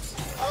move.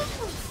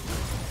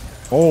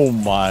 Oh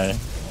my.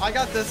 I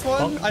got this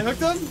one. I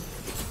hooked him.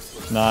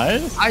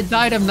 Nice. I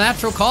died of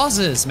natural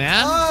causes,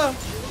 man. Ah.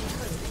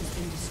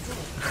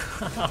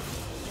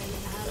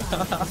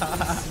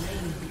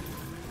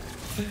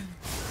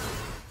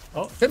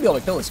 Should be able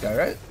to kill this guy,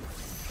 right?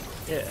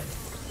 Yeah.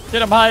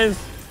 Get him, Hive!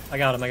 I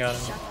got him. I got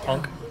him.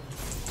 Punk.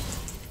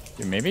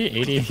 Dude, maybe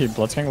 80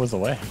 Blitzcrank was the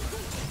way.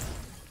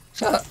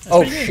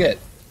 Oh shit.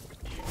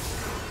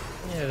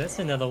 Yeah, that's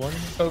another one.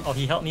 Oh,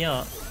 he helped me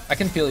out. I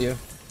can feel you.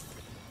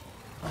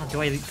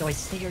 Do I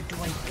stay or do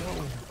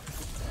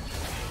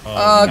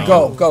I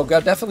go? Go,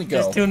 definitely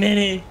go. There's too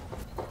many.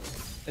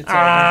 It's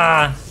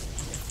Ah.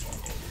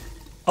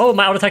 Oh,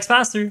 my auto attack's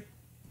faster.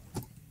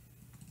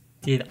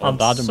 Dude, Oh, I'm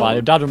dodging so...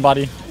 body, dodging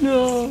body.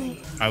 No.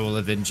 I will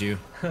avenge you.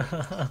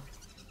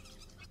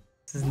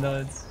 This is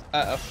nuts.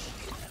 Uh oh.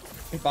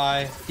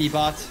 Goodbye,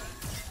 D-bot.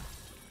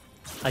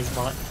 Ice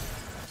bot.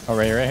 Oh,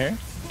 right here.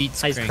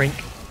 Beats Ice Crank.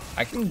 Crink.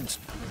 I can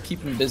keep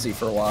him busy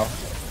for a while.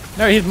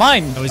 No, he's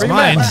mine! Oh, he's Bring him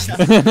mine. back.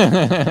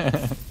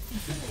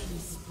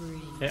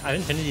 Okay, I have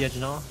Infinity Edge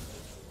now.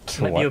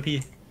 Might What?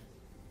 be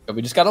But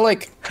we just gotta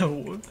like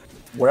OP.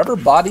 wherever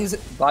bodies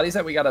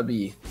that we gotta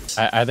be.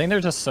 I think they're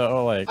just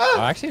so like. Oh,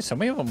 actually, so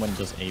many of them went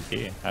just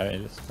AP.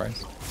 I'm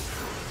surprised.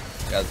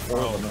 Yeah, four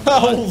of them.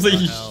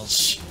 Holy hell?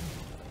 sh!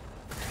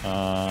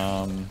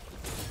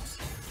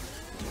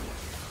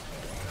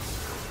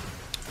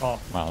 Oh,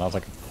 Wow, that was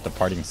like a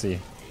departing sea.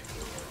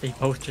 they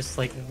both just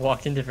like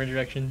walked in different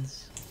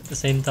directions at the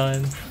same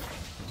time.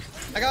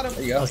 I got him.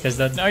 There you Oh, go. this guy's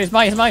dead. No, he's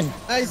mine. He's mine.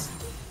 Nice.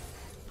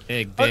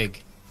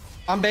 Big.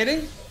 I'm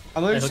baiting.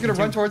 I'm literally Yeah, just gonna hook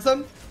run him towards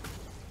them.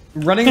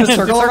 Running the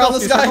circle around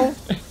this guy.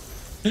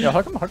 Yeah,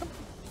 hook him.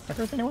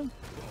 Hookers, anyone?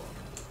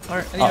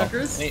 Alright. Any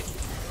hookers? Nate.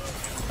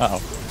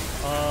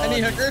 Uh-oh. Any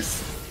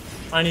hookers?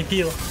 I need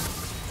peel.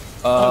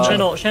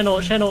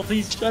 Channel,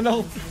 please.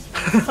 Channel.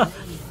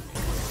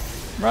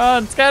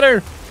 Run, scatter!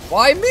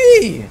 Why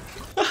me?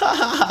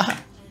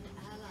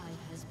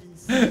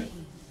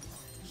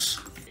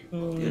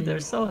 Dude, they're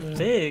so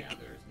thick.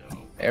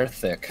 They're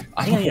thick.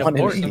 I Yeah, yeah, want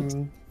of to course.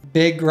 eat.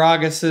 Big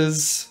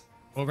Gragas's.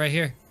 Oh, right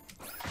here.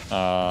 You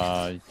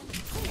are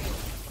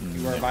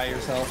by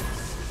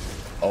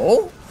yourself.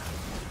 Oh?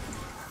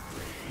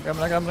 I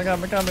got him.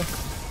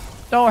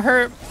 Don't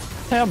hurt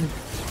him.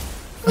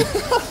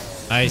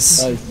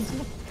 Nice.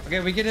 Okay,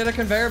 we can hit a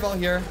conveyor belt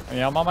here.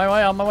 Yeah, I'm on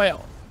my way.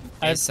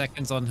 8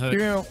 seconds on hook. Give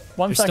me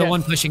one There's second. still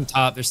one pushing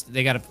top.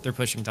 They're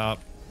pushing top.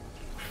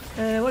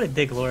 What a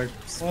dick lord.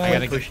 I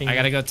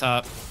gotta go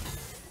top.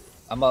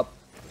 I'm up.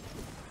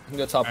 I can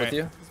go top with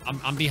Alright. you.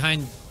 I'm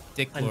behind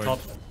Dick I'm Lord. top.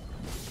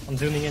 I'm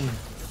zooming in.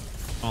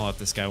 I'll let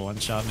this guy one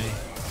shot me.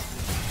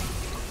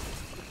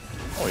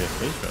 Oh, yeah,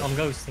 stage I'm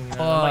ghosting. I'm What?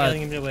 not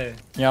getting him away.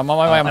 Yeah, I'm on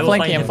my way. I will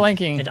find I'm him,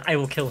 flanking. And I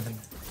will kill him.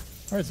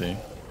 Where is he?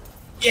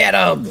 Get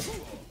him!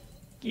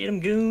 Get him,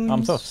 goons.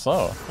 I'm so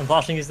slow. I'm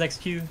flashing his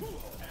next Q.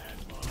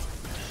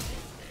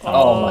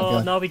 Oh my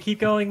God. No, we keep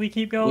going. We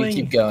keep going. We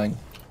keep going.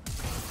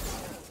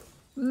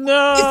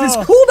 No! It's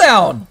this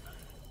cooldown!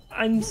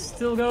 I'm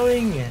still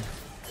going.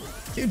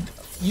 Dude,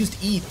 used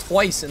E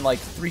twice in like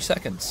 3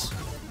 seconds.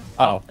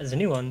 Uh-oh. There's a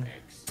new one.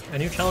 A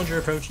new challenger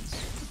approaches.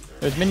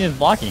 There's minions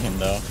blocking him,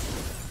 though.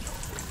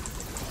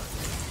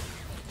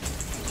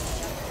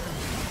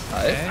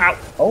 Ow.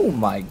 Oh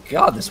my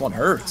God, this one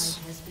hurts.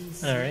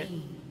 Alright.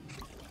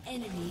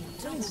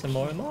 Some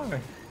more and more.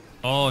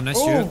 Oh, nice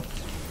shoot.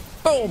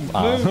 Boom!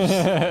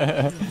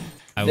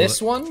 I will,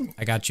 This one,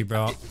 I got you,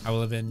 bro. I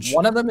will avenge.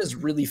 one of them is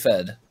really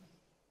fed.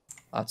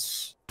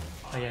 That's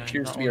Oh, yeah,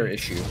 appears that to be our one.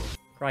 issue.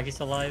 Craggy's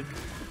alive.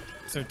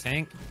 Is their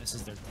tank? This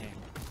is their tank.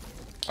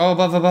 Oh,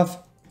 above.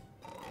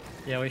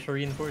 Yeah, wait for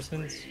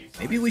reinforcements.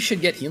 Maybe we should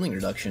get healing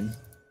reduction.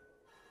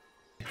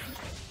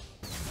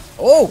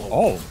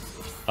 Oh!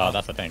 Oh,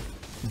 that's a tank.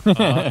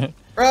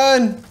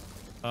 Run!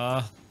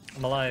 I'm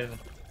alive.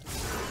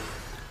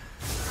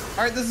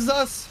 Alright, this is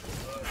us.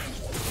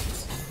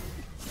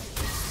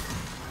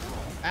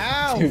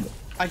 Ow! Dude.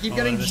 I keep Oh,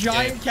 getting this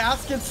giant game.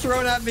 caskets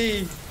thrown at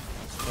me.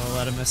 Don't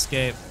let him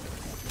escape.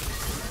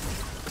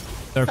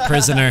 They're a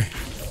prisoner.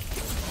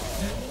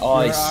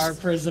 Oh, You're our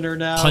prisoner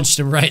now. Punched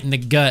him right in the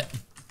gut.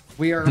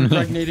 We are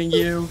impregnating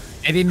you.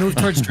 Maybe move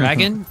towards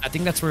Dragon? I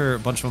think that's where a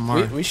bunch of them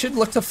are. we should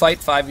look to fight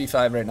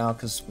 5v5 right now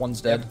because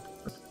one's dead.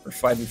 Or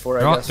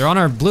 5v4, I guess. They're on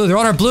our blue. They're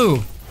on our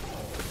blue.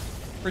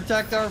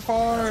 Protect our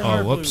farm.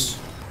 Oh, whoops.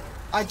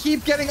 I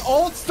keep getting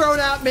ults thrown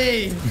at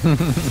me.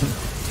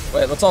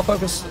 Wait, let's all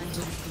focus.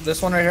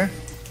 This one right here.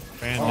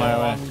 Brandon.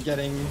 Oh, I'm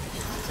getting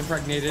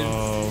impregnated.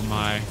 Oh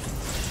my.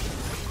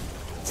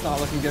 It's not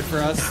looking good for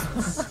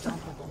us.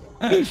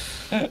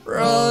 Run!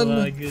 Oh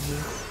my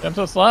goodness. I'm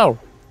so slow.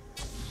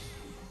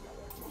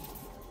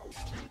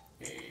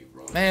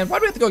 Man, why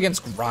do we have to go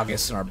against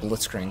Gragas in our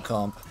Blitzcrank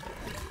comp?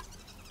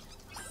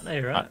 No,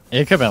 you're right. It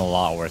could have been a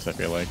lot worse, I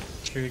feel like.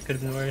 Sure, it could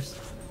have been worse.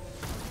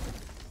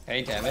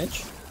 Hey,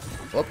 damage.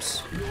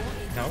 Whoops.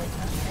 No.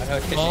 I know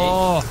it could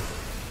Oh,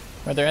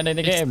 Right, they're ending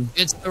the game.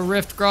 it's the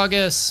Rift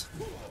Gragas.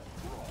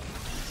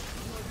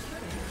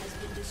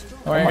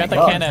 Oh, I my got the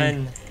God.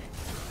 cannon. 10.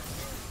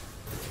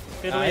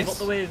 Get away, Nice. got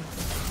the wave.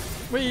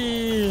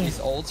 Whee! These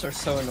ults are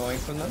so annoying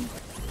from them.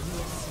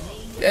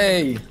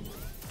 Yay!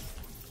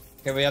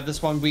 Okay, we have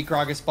this one weak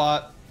Gragas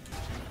spot.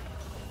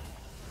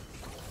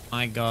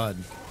 My God.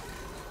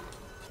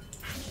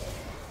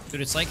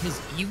 Dude, it's like his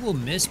E will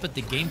miss, but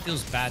the game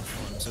feels bad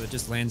for him, so it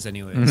just lands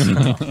anyways.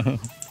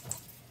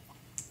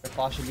 The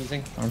flash I'm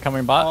using. I'm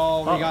coming bot.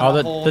 Oh, we got Oh, a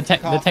the- whole the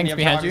tank- the cacophony tank's of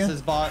behind you?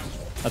 Gragas's bot.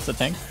 That's the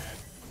tank.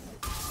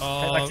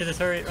 Right, back to the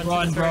turret. Run,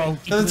 Run, to the bro.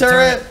 turret. To the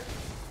turret!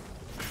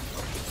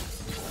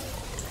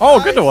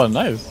 Oh, good one.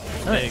 Nice.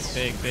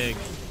 Big.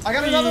 I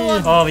got another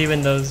one! Oh, we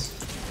win those.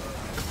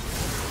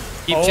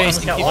 Keep Oh, I chasing, almost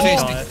keep got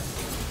chasing. one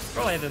shot.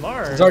 Bro, I have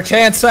MR. It's our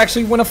chance to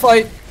actually win a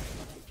fight.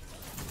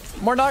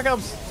 More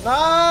knockups.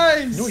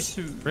 Nice!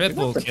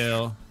 Triple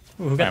kill.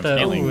 Ooh, who got I'm the?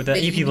 scaling. Ooh, the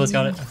E people's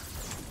got it.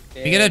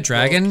 We get a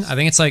dragon. I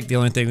think it's like the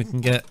only thing we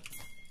can get.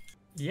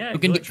 Yeah. Who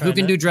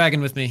can do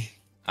dragon with me?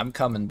 I'm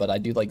coming, but I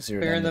do like 0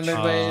 We're in the damage.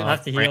 mid wave. I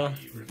have to heal.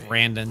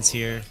 Brandon's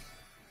here.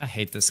 I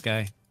hate this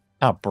guy.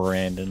 Ah,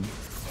 Brandon.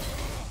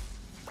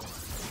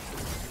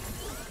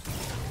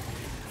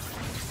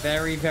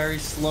 Very, very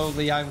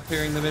slowly, I'm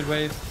clearing the mid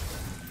wave.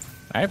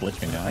 I have Lich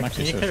King now. I'm Can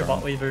actually you so clear bot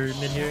strong. wave or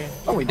mid here?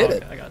 Oh, we did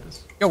it. Okay, I got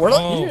this. Yo, we're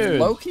Dude.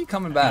 low-key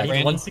coming I back. need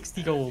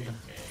 160 gold.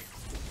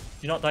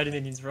 Do not die to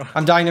minions, bro.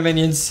 I'm dying to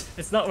minions.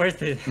 It's not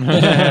worth it.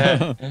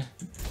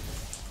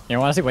 You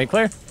want to see wait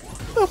clear?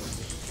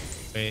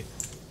 Wait.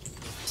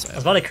 I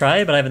was about to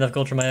cry, but I have enough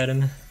gold for my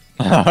item.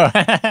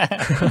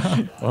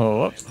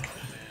 Oh, whoops.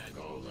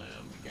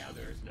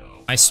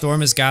 My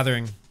storm is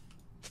gathering.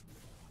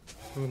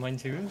 Ooh, mine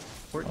too.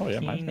 Oh yeah,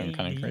 mine's going 1480.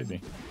 kind of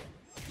crazy.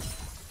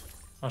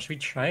 Oh, should we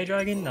try a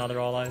dragon? No, they're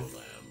all alive.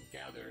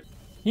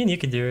 You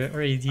could do it,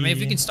 or AD. I mean, if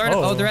we can start it.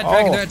 Oh, they're at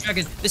dragon. They're at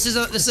dragon. This is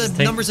a tank,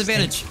 numbers this is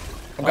advantage.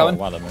 I'm going. Oh,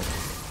 wow, that moved.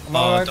 I'm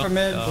all right don't- for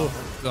mid. Oh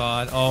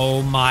god.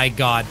 Oh my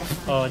god.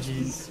 Oh,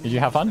 jeez. Did you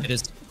have fun? It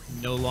is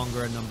no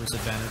longer a numbers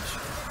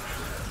advantage.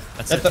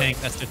 That's That's the the- tank.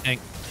 That's the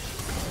tank.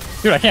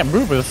 Dude, I can't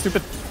move with a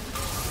stupid.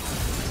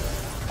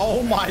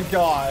 Oh my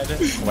god.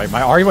 Wait,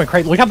 my Ari went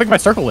crazy. Look how big my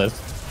circle is.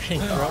 Run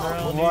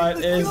around, dude. What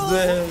is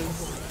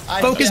this?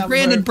 I Focus, can't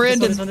Brandon. move.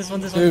 Brandon. This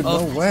one. Dude,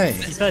 Oh, no way.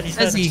 he's fed, he's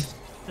fed. Ezzy.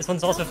 This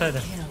one's also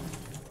fed.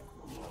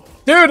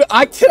 Dude,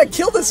 I can't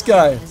kill this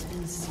guy.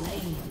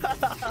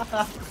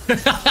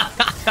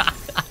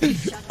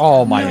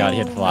 Oh my god, he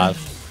hit flash.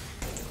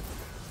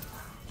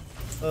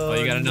 Oh,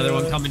 you got another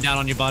one coming down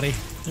on your body.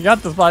 You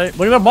got this body.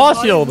 Look at the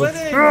boss shield. Body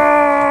That's it.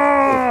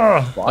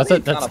 kind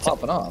of That's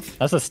popping off.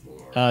 That's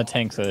a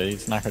tank, so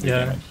he's not gonna do Yeah.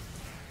 damage.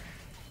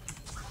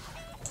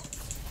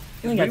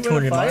 You only got we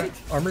win a 200 fight?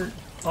 armor.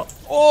 Oh,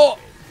 Oh!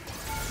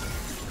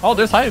 Oh,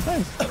 there's high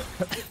things.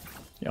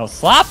 Yo,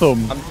 slap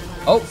him!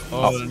 Oh.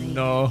 Oh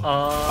no.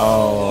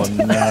 Oh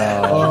no.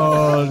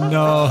 Oh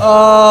no.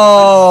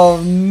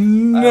 Oh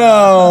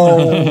no.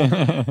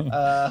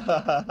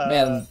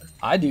 Man,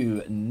 I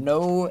do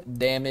no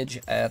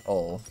damage at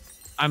all.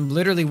 I'm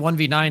literally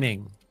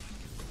 1v9ing.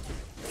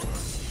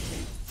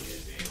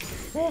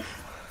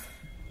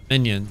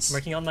 Minions.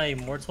 working on my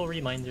mortal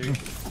reminder.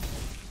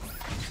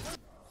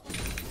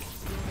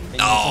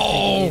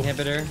 No.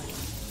 Inhibitor.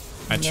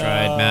 I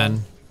tried,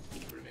 man.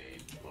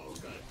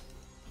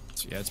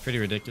 Yeah, it's pretty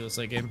ridiculous,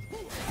 that game.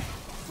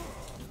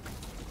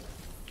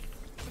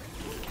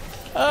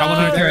 Got one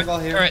on Very well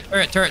here.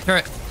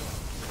 turret.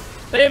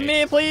 Save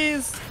me,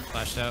 please!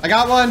 Flashed out. I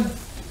got one.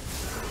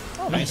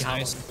 Nice.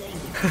 I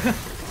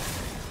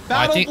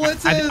Battle think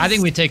blitzes. I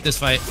think we take this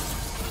fight.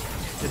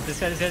 This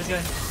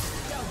guy.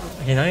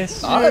 Okay,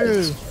 nice.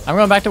 Nice. I'm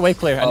going back to wave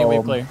clear. I need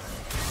wave clear.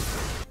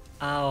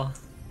 Ow.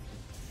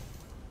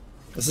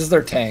 This is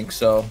their tank,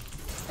 so.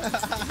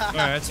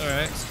 Alright, it's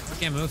alright. He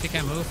can't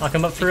move. Lock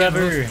him up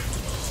forever. Here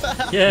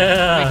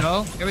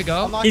Yeah. we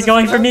go. He's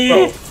going for me.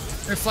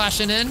 They're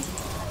flashing in.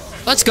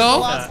 Let's go.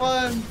 Last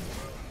one.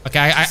 Okay,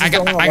 I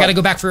gotta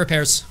go back for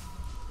repairs.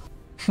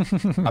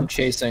 I'm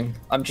chasing.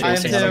 I too.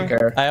 don't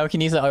care. I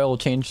can use the oil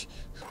change.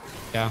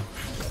 Yeah.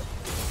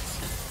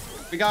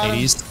 We got him.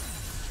 Ladies.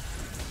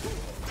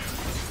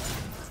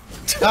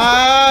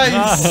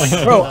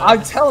 Nice. Bro,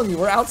 I'm telling you,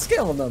 we're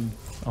outscaling them.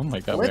 Oh my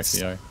god, we Blitz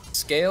actually are.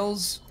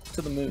 scales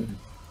to the moon.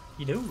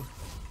 You do.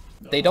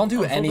 They don't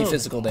do I'm full any build.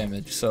 physical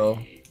damage, so.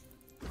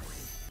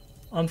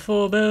 I'm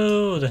full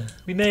build.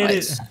 We made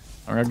Nice. it.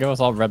 I'm gonna give us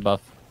all red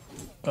buff.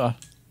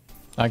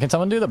 Can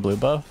someone do the blue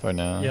buff or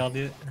no? Yeah, I'll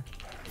do it.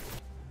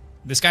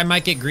 This guy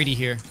might get greedy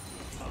here.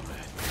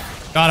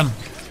 Got him.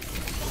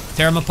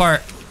 Tear him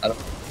apart.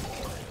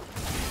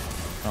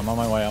 I'm on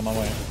my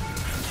way.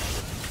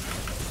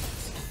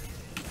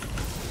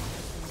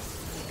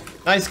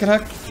 Nice, good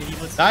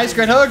hook. Nice,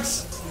 great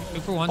hooks. 2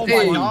 for 1. Oh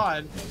Hey. my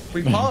god.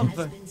 We pump.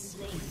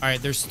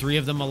 Alright, there's 3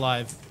 of them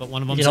alive, but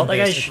one of You them's can in ult that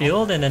guy's base.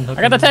 shield and then hook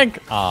I got the him. tank!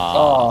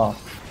 Ah.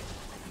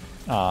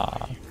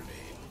 Oh,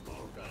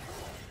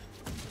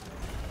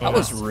 that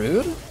was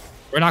rude.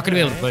 We're not gonna be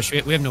able to push.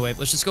 We have no wave.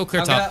 Let's just go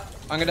clear top.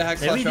 I'm gonna hex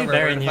Maybe flash do over.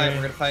 Baron We're gonna fight.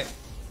 here. We're gonna fight.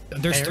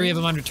 There's 3 of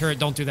them under turret.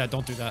 Don't do that.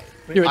 Don't do that.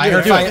 I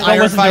heard fight. I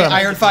heard fight.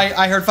 I heard fight.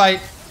 I heard fight.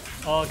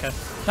 Oh, okay.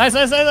 Nice.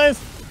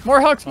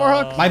 More hooks, more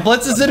hooks. My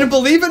blitzes didn't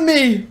believe in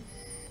me.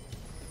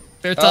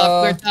 Clear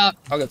top. Clear top.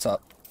 I'll go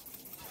top.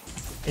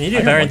 And you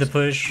do Baron to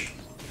push.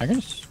 I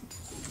can.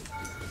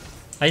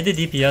 I did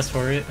DPS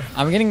for it.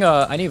 I'm getting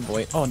I need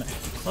void. Oh no.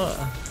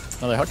 Oh,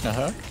 Another hook, no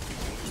hook.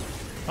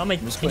 I'll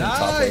make Just putting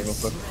top right real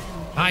Nice. quick.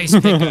 Nice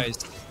pick, guys.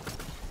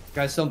 You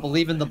guys don't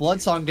believe in the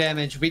blood song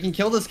damage. We can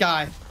kill this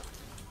guy.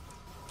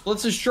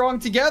 Blitz is strong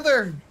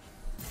together.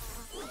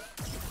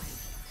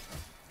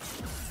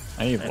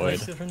 I need I void.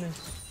 steal from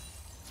this.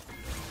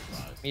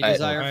 Me Alright,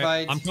 desire Alright,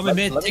 fight. I'm coming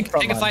mid. let me Take a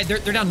frontline. fight.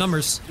 They're down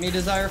numbers. Me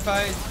desire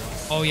fight.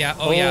 Oh yeah.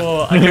 Oh yeah.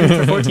 Oh, I carried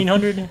for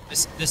 1400.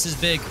 This is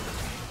big.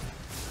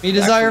 Me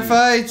desire Actually,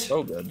 fight.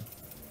 So good.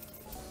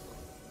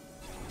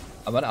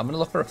 I'm gonna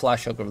look for a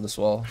flash hook over this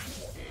wall.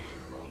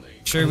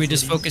 Sure, we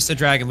just focus the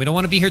dragon. We don't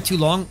want to be here too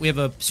long. We have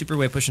a super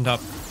wave pushing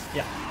top.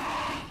 Yeah.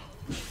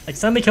 Like,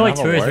 somebody kill like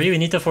Can I 2 have a or 3. ward? We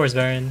need to force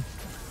Baron.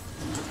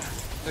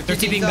 They're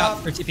keeping TPing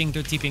top. back.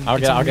 They're TPing.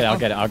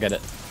 I'll get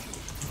it.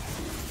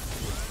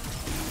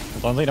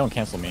 As long as they don't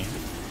cancel me.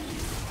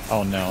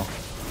 Oh no.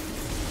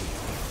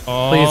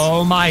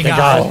 Oh my Thank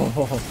god.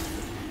 God.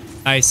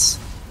 Nice.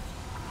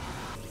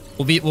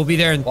 We'll be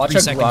there in Watch 3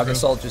 a seconds. Grog bro.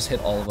 Assault just hit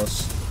all of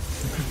us.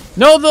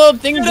 No, the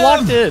thing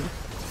blocked it.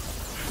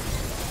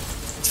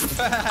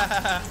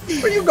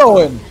 Where are you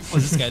going?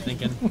 What's this guy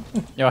thinking?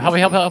 Yo,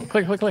 help.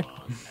 Quick.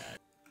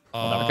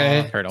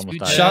 Okay. Hurt almost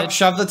Dude, died.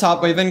 Shove the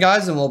top wave in,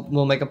 guys, and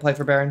we'll make a play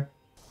for Baron.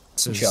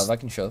 This I can is shove. I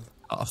can shove.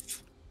 tough.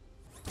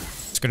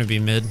 It's gonna be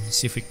mid.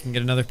 See if we can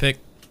get another pick.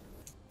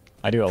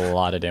 I do a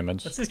lot of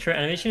damage. What's this current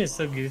animation? Is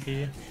so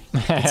goofy.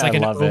 It's like I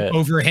an love it.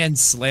 overhand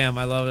slam.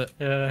 I love it.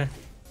 Yeah.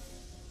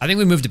 I think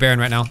we moved to Baron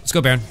right now. Let's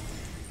go Baron.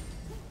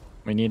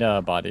 We need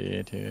a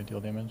body to deal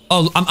damage.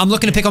 Oh, I'm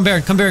looking to pick on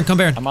Baron. Come Baron, come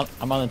Baron. I'm on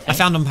the tank. I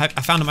found him. I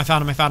found him. I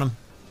found him. I found him.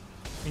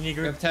 We need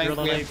We have group. tank.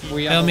 Gorilla AP.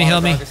 We have Heal a me, lot heal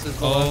of me. Gragas's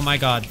below. Oh my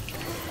god.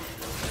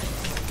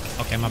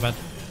 Okay, my bad.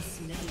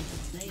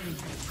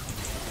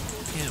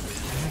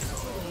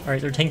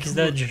 Alright, their tank is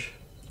dead.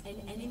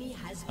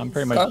 I'm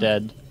pretty much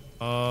dead.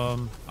 I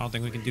don't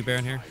think we can do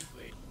Baron here.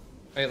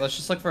 Wait, let's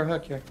just look for a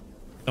hook here.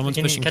 Someone's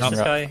Can pushing catch top. this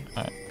guy.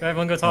 Alright. Go,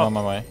 everyone go I'm top. on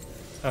my way.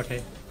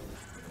 Okay.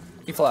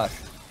 He flash.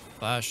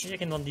 Flash. Maybe I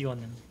can 1d1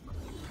 them.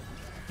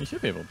 You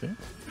should be able to.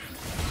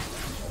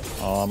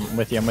 Oh, I'm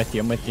with you. I'm with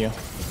you. I'm with you.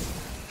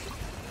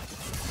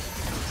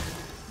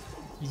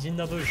 He's in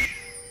the bush.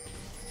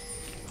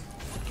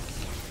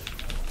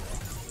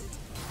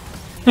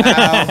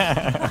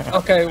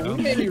 Okay, we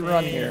maybe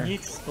run Hey, here. he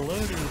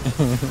exploded.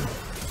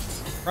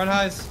 Run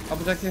highs. I'll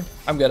protect you.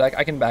 I'm good.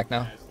 I can back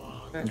now.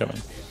 I'm going.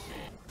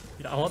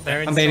 Dude, I want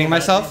Baron. I'm baiting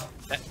myself.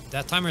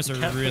 That timers are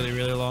Can't really,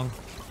 really long.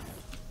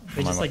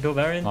 We just like go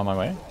Baron. I'm on my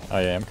way. Oh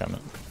yeah, I'm coming.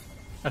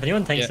 If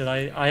anyone tanks Yeah.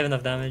 it, I have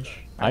enough damage.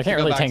 I can't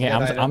go really back tank to it.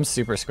 what I I'm, did. I'm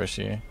super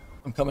squishy.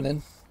 I'm coming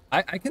in.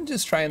 I can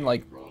just try and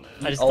like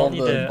I just all don't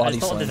need the the. I body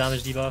just don't want the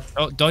slams. damage debuff.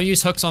 Oh, don't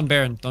use hooks on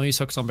Baron. Don't use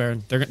hooks on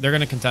Baron. They're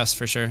gonna contest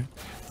for sure.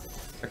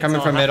 They're coming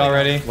all from mid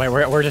happening. already.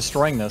 Wait, we're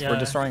destroying this. We're Yeah.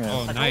 destroying this.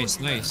 Oh, nice,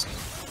 nice.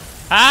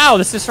 Ow!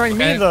 This is destroying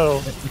Okay. me though.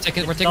 We're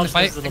taking the Dodge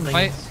fight. those Taking the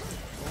little fight.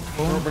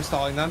 things. We're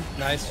stalling them.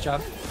 Nice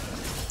job.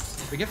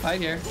 We get fight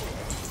here.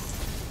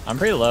 I'm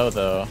pretty low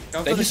though.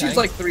 Go they for the just use tank.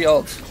 like 3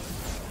 ults.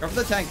 Go for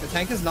the tank. The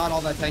tank is not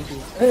all that tanky.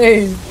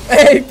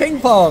 Hey, ping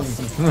pong.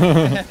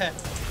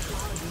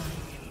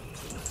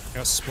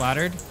 Got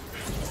splattered.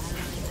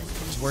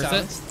 It's worth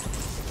Sounds-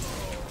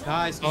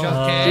 Nice. Good Oh, job.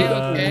 okay.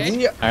 Okay.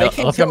 They Alright,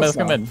 can let's kill come in. us Let's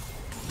come now. in. it.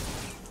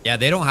 Yeah,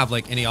 they don't have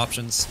like any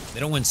options. They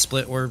don't win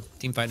split or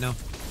team fight now.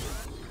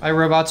 My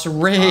robots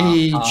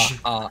rage.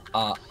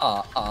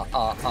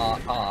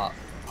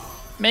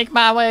 Make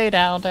my way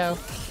down, though.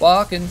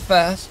 Walking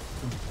fast.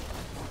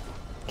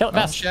 Kill it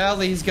fast.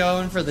 Shelly's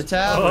going for the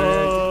tower.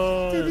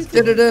 Oh,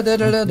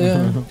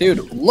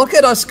 Dude, look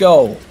at us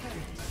go.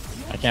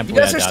 I can't You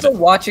believe guys I are got still it.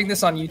 watching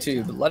this on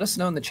YouTube. Let us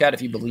know in the chat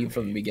if you believed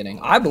from the beginning.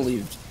 I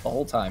believed the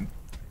whole time.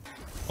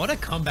 What a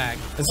comeback.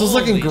 This was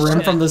looking Holy grim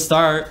shit. from the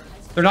start.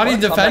 They're not What a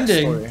even comeback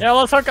defending. story. Yeah,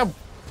 let's hook him.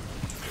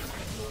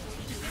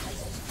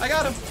 I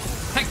got him.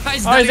 That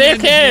guy's Oh, not he's even in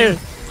the AFK. game.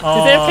 He's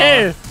Oh.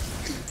 AFK.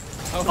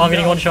 Oh, I'm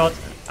getting one shot.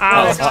 Oh,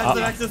 Ow! guys,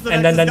 the Nexus, the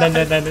And then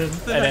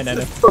Nexus, guys. And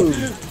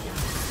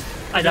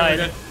I died.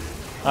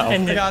 Uh-oh.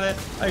 And I got it.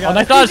 I Oh, got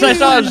nice it. dodge, nice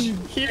dodge.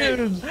 Huge.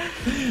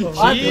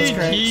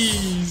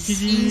 GG's.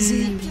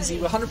 Easy peasy,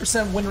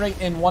 100% win rate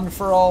in One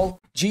For All.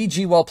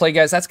 GG, well played,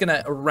 guys. That's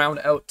gonna round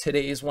out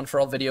today's One For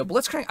All video. But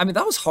let's crank. I mean,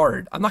 that was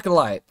hard. I'm not gonna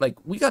lie. Like,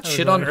 we got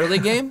shit on hard. early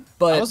game, That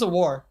but was a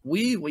war.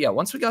 yeah,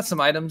 once we got some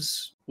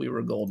items, we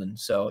were golden.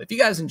 So if you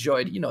guys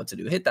enjoyed, you know what to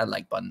do. Hit that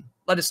like button.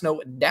 Let us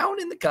know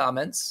down in the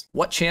comments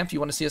what champ you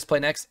want to see us play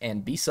next,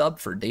 and be sub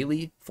for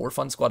daily For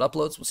Fun Squad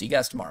uploads. We'll see you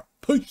guys tomorrow.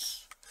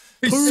 Peace.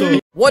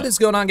 What is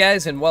going on,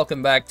 guys, and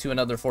welcome back to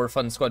another For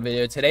Fun Squad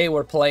video. Today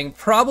we're playing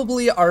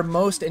probably our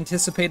most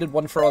anticipated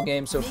One For All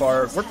game so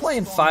far. We're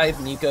playing 5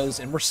 Nikos,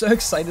 and we're so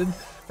excited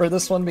for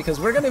this one because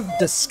we're going to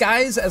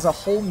disguise as a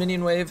whole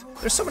minion wave.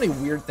 There's so many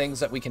weird things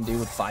that we can do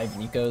with 5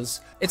 Nikos.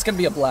 It's going to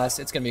be a blast.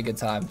 It's going to be a good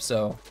time.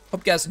 So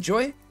hope you guys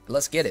enjoy.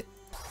 Let's get it.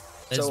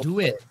 Let's So, do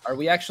it. Are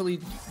we actually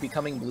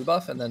becoming blue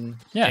buff and then...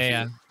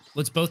 Yeah.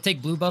 Let's both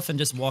take blue buff and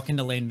just walk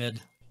into lane mid.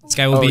 This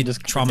guy will Oh, be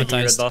just Taking red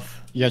traumatized.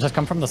 buff. Yeah, just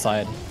come from the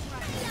side.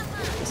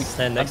 Just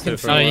stand next to it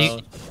for Oh, a you,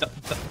 while.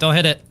 don't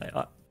hit it.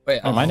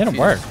 Wait, Oh, mine didn't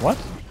work. What?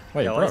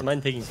 Wait, Yeah, it why is broke.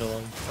 mine taking so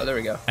long? Oh, there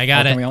we go. I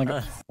got Can it. we only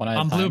go one at a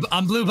I'm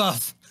time? blue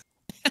buff.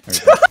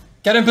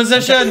 Get in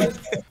position.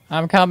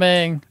 I'm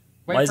coming.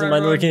 Wait Why for isn't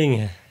mine everyone.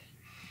 working?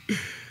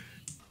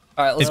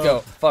 All right, let's go.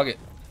 Fuck it.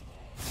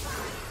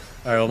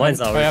 Alright, well mine's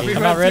not Oh, yeah, working.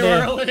 I'm not ready.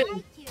 Early.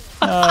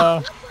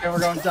 No. Okay, we're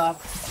going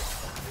top.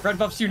 Red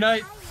buffs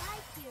unite.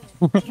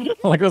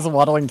 Like this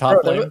waddling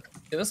top Bro, lane.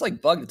 it was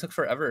like bug. It took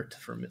forever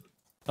for me.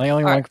 I think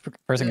only one Alright.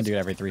 person can do it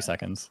every 3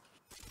 seconds.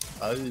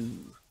 Oh. Go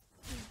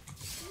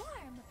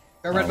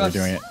Oh, red we're buffs.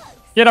 doing it.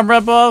 Get him,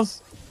 red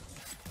buffs!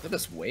 Look at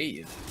this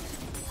wave.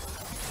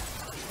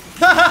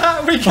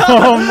 we got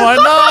Oh my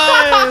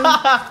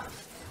god!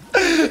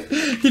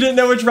 He didn't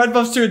know which red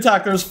buffs to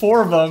attack. There's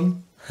 4 of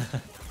them.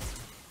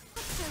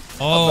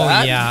 Oh,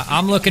 bad. yeah.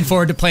 I'm looking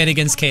forward to playing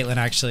against Caitlyn,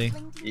 actually.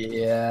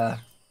 Yeah.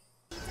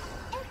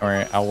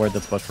 Alright, I'll ward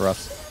this bush for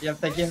us. Yep,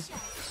 thank you.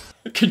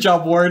 Good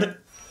job, Ward.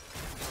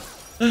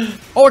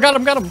 Oh, I got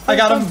him! I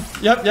got him.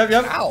 Yep.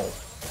 Ow.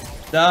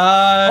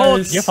 Oh,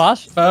 Nice. you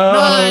flash?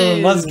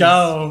 Boom. Let's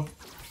go.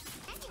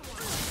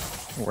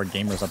 We're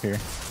gamers up here.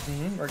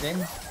 We're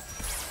game.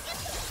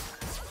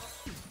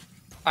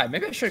 Alright,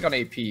 maybe I should have gone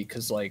AP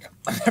because like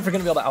I'm never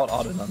gonna be able to out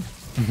auto them.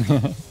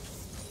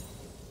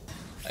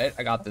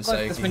 I got this. Look,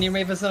 AP. this minion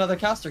wave is another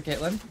caster,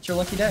 Caitlyn. It's your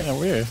lucky day. Yeah,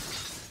 weird.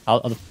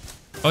 I'll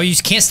Oh, you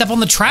can't step on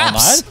the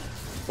traps. mine?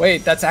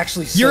 Wait, that's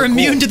actually so You're cool.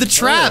 immune to the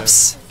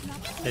traps.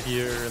 If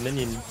you're a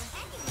minion.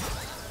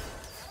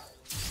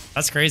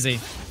 That's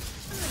crazy.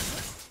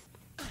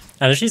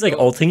 And if she's like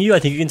ulting you, I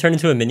think you can turn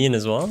into a minion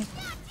as well.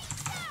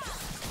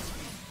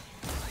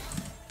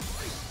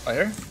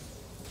 Fire.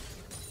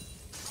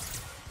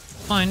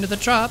 Find the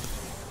trap.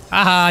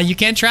 Haha, you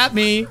can't trap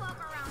me.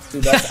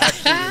 Dude, that's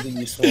actually really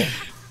useful.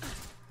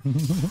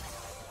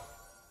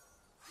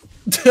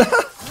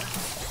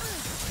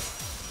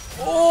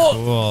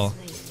 Cool.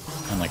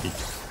 Unlucky.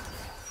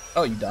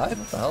 Oh, you died?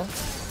 What the hell?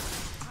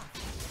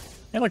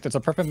 Hey, look, there's a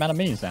perfect amount of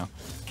minions now.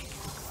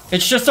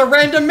 It's just a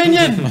random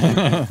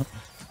minion.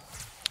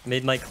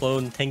 Made my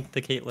clone tank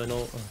the Caitlyn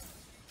ult.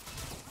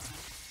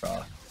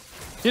 Bruh.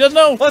 He doesn't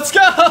know. Let's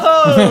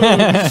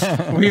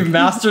go. We've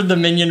mastered the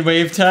minion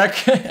wave tech.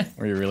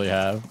 We really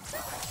have.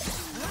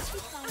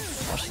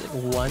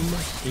 1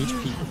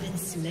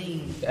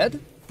 HP. Dead?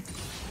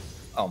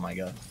 Oh my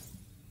god.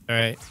 All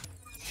right,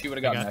 She would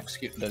have gotten got-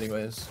 executed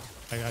anyways.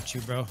 I got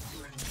you, bro.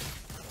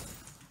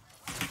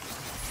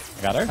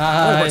 I got her. Oh,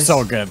 we're Nice.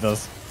 so good at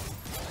this.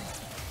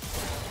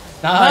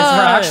 Nice.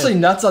 We're actually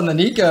nuts on the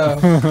Nico.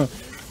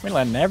 We're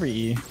letting every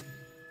E.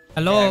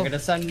 Hello. I'm gonna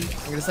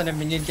send a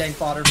minion gang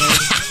fodder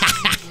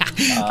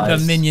mode.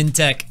 The minion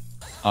tech.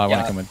 Oh, I want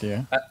Yeah. to come with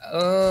you.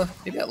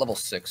 Maybe at level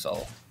 6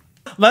 I'll...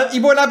 Let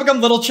Ebo and I become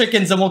little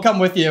chickens and we'll come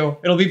with you.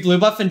 It'll be blue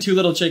buff and 2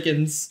 little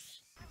chickens.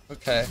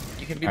 Okay,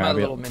 you can be Alright, my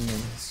we- little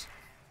minions.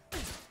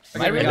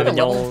 Am Okay, I we really got at a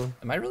it. level?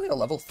 Am I really at a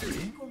level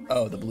 3?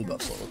 Oh, the blue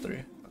buff's level 3.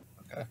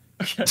 Okay.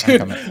 I'm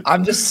coming.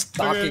 I'm just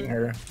stalking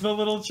her. The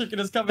little chicken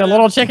is coming. The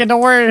little chicken,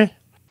 don't worry.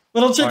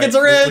 little chickens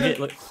Alright, are in.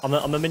 look, I'm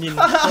a minion.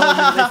 No,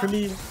 you wait for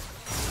me.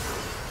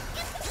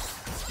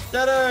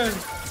 Get her.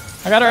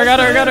 I got her, I got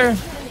her, I got her.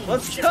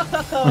 Let's go.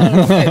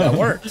 Okay, that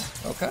worked.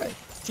 Okay.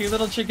 2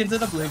 little chickens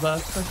and a blue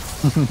buff.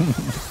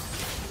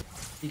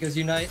 Eagles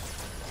unite.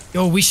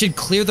 Yo, we should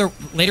clear the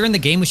later in the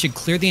game. We should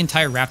clear the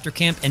entire raptor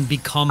camp and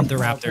become the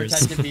I'll raptors.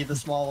 pretend to be the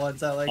small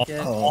ones. I like it.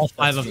 All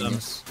 5 of them.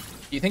 Genius.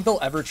 Do you think they'll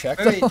ever check?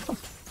 Wait,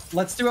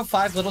 let's do a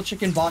 5 little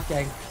chicken bot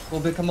gang.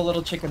 We'll become a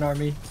little chicken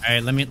army. All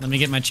right, let me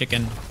get my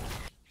chicken.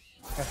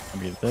 I'll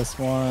be this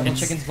one. Little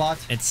chickens bot.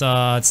 It's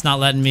not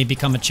letting me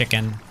become a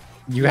chicken.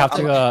 You have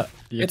to, you have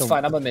It's to-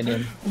 fine, I'm a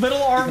minion.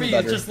 Little army. It's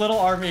better. just little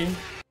army.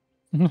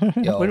 Look at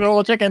the Yo,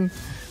 little chicken.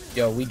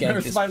 yo, we gank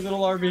There's this. my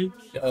little army.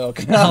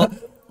 Okay.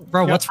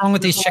 Bro, what's wrong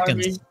with these Little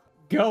chickens? army.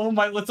 Go,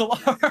 my little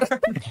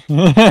army.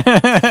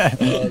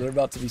 Oh, they're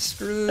about to be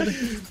screwed.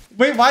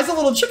 Wait, why is a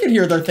little chicken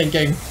here? They're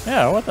thinking.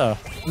 Yeah, what the?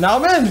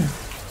 Now I'm in.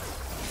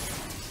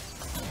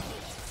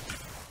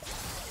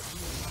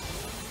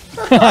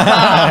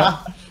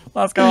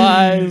 Let's go,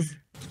 eyes.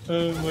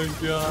 Oh my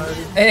god.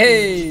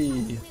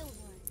 Hey!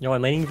 Yo,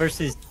 I'm laning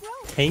versus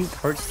tank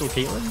Heartsteel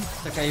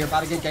Caitlyn. Okay, you're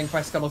about to get ganked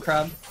by Scuttle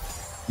Crab.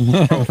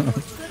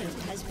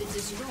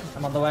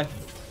 I'm on the way.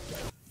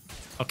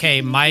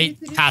 Okay, my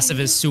passive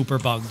is super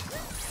bugged.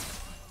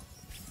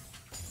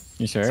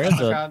 You sure? Is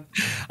Scuttle it? Crab.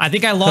 I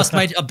think I lost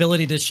my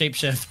ability to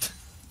shapeshift.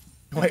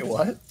 Wait,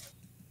 what?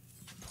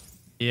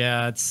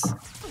 Yeah, it's.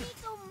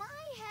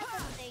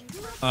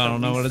 I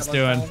don't know what it's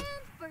doing.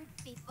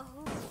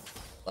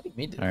 Let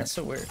me do Alright. That's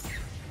so weird.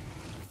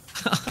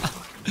 I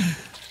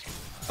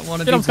want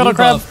to Get do him, Scuttle blue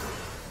Crab.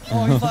 buff.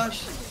 Oh, he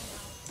flashed.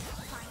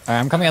 Alright,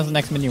 I'm coming as the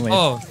next minion wave.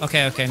 Oh,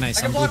 okay, nice.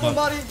 I can I'm block blue one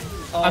buff. body.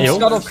 Oh, I'm Yo.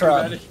 Scuttle I'm so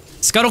Crab. ready.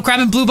 Scuttle Crab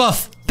and blue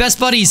buff, best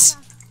buddies.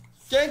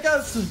 Gank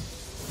us.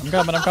 I'm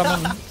coming, I'm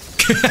coming.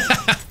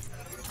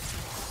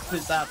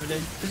 What's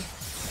happening?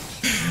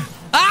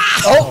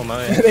 Oh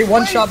my. They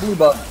one-shot blue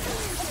buff.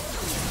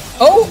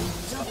 Oh!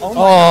 Oh my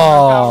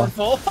god,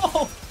 Oh. they're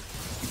powerful.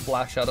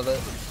 Flash out of it.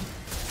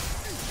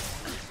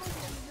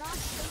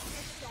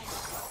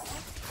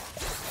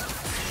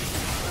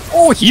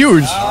 Oh,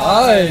 huge.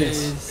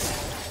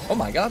 Nice! Oh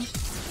my god.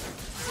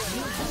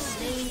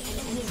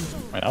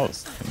 Wait, that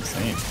was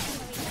insane.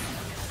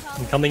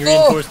 Incoming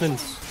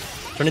reinforcements.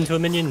 Turn into a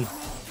minion.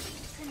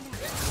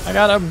 I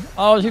got him.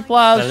 Oh, she Now,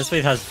 flashed. this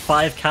wave has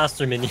 5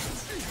 caster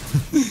minions.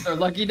 Their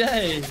lucky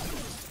day.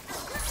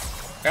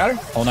 Got her?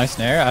 Oh, nice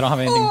snare. I don't have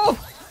anything. Oh!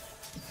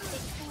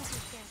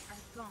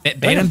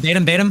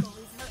 Bait him.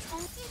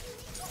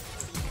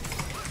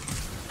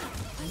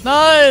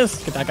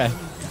 Nice. Get that guy.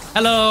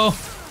 Hello.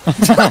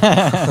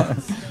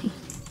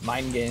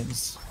 Mind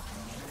games.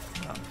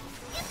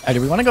 Hey,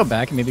 do we want to go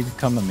back and maybe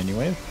become a mini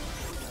wave?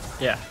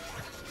 Yeah.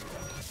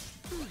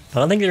 I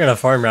don't think they're gonna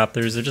farm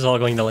raptors, they're just all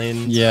going to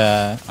lane.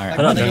 Yeah. All right.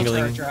 I'm not gonna go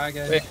jungling. for a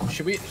dragon. Wait,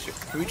 should we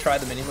try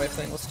the mini wave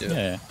thing? Let's do it.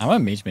 Yeah, I'm a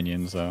mage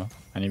minion, so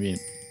I need to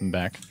be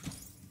back.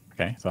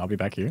 Okay, so I'll be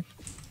back here.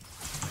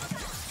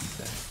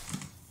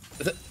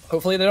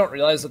 Hopefully they don't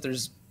realize that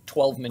there's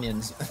 12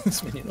 minions in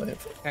this minion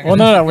wave. Well,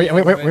 no, we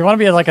want to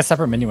be like a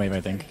separate mini wave,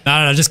 I think.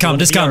 No, just come,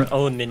 just come, Our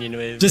own minion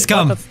wave. just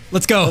come.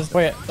 Let's go.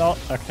 Wait, no,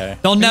 okay.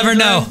 They'll never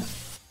know.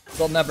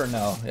 They'll never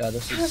know. Yeah,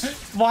 this is...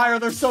 Why are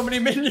there so many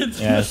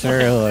minions? Yeah,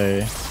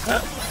 surely.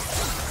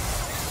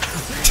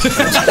 Big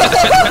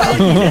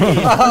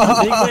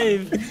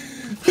wave. I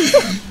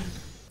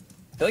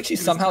feel like she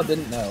somehow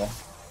didn't know.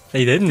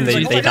 They didn't.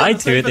 They died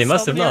to it. They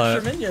must have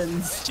not.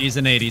 Minions. She's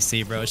an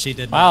ADC, bro. She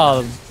did.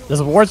 Wow,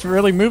 this ward's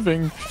really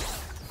moving.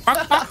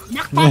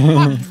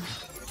 Oh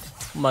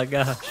my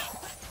gosh.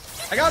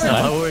 I got it.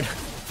 Lord.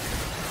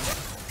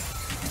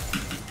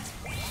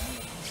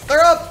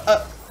 They're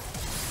up.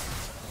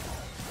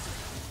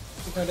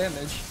 No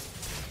damage.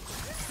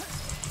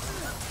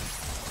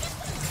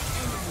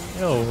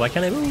 Yo, why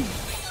can't I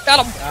move?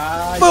 Got him.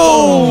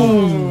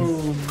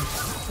 Boom.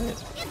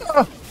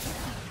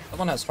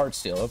 Someone has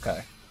Heartsteel.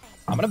 Okay.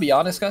 I'm gonna be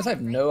honest, guys. I have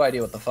no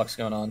idea what the fuck's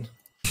going on.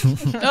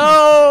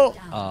 No!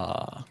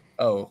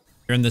 Oh.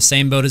 You're in the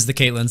same boat as the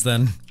Caitlyn's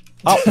then.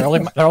 Oh, they're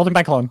holding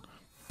my clone.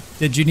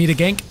 Did you need a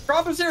gank?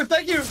 Rob is here.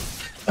 Thank you.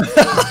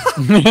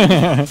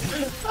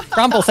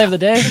 Grumble, save the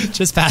day.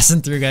 Just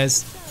passing through,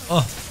 guys.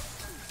 Oh.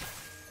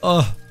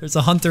 Oh, there's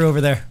a hunter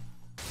over there.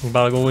 I'm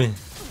about to go in.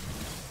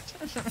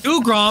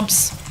 2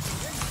 Gromps.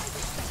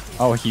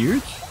 Oh,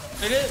 huge?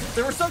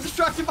 They were so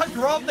distracted by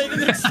Grump, they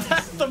didn't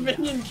expect the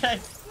minion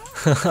cake.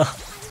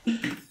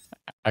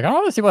 I kind of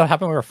want to see what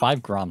happened when we were 5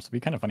 Groms. It'd be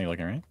kind of funny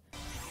looking, right?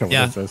 Go, what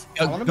Yeah. is this?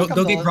 Go wanna get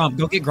become the- Gromp.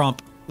 Go get Gromp.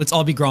 Let's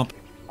all be Gromp.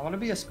 I want to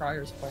be a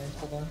Scryer's plant.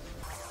 Hold on.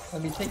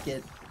 Let me take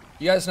it.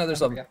 You guys know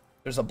There we go.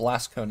 there's a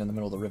blast cone in the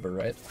middle of the river,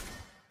 right?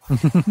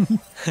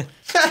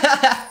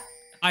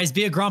 Eyes,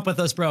 be a Gromp with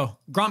us, bro.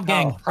 Gromp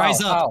gang,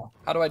 rise up.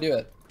 How do I do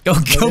it? Go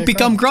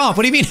become Gromp.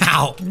 What do you mean,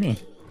 how?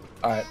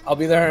 All right, I'll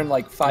be there in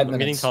like 5 I'm getting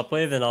minutes. top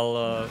wave and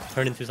I'll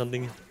turn into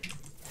something.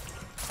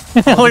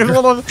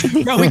 Bro,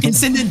 we can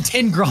send in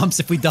 10 Gromps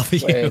if we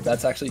W. Wait,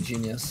 that's actually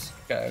genius.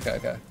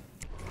 Okay.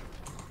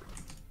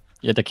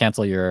 You had to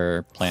cancel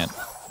your plant.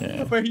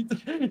 Yeah. Wait,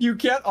 you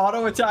can't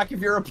auto attack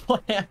if you're a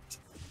plant.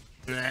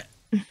 Yeah,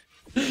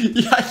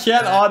 I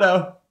can't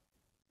auto.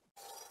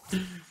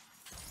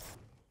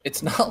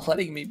 It's not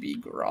letting me be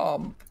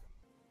Grom.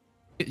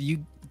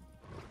 You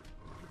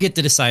get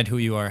to decide who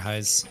you are,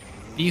 Heiz.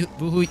 Be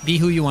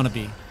who you want to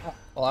be.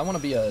 Well, I want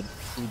to be a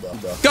Uba.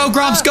 Go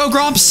Gromps! Go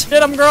Gromps!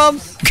 Get him,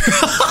 Grumps!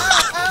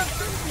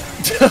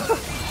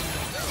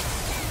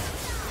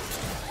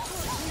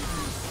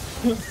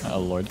 Oh,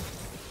 Lord.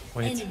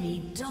 Wait,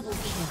 Enemy double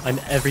kill. I'm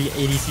every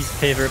ADC's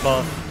favorite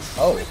buff.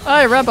 Oh,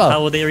 Hi, Rebel!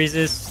 How will they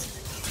resist?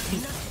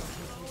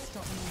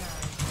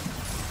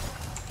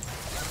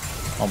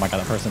 Oh my god,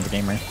 that person's a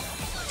gamer.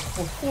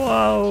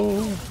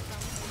 Wow.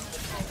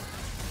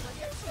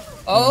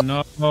 oh,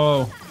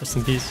 No. Rest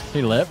in peace.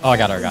 She lit? Oh, I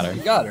got her.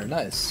 you got her.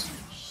 Nice.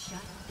 Shut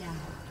down.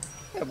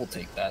 Yeah, we'll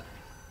take that.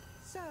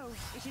 So,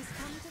 it is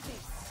come to this.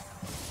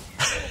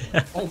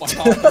 Oh my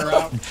god, they're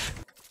out.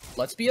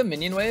 Let's be a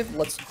minion wave.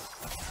 Let's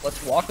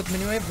walk with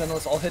minion wave, then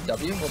let's all hit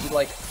W. We'll be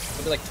like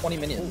 20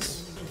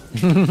 minions.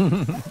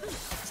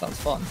 Sounds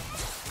fun.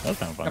 That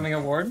sounds fun. Coming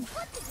award.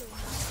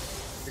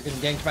 You're getting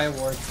ganked by a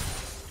ward.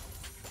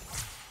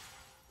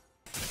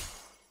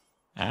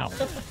 Ow.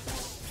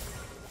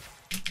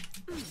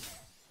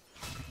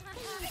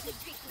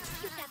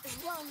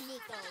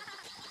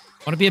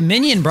 Want to be a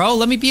minion, bro?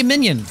 Let me be a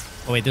minion.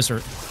 Oh wait, they're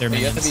You have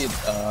minions. to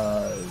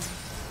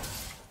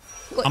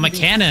be I'm a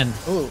cannon.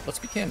 Oh, let's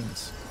be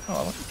cannons. Oh,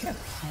 I want to be cannon.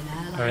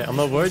 Alright, I'm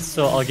at word,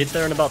 so I'll get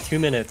there in about 2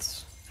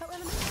 minutes.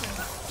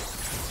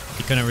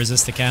 You couldn't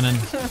resist the cannon.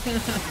 Shut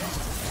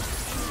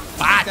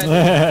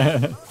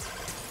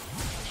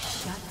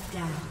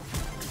down.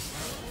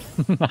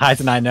 Heiz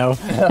and I know.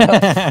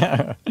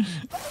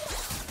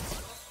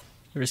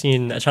 Ever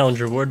seen a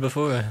challenger ward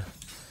before?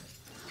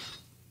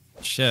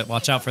 Shit,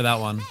 watch out for that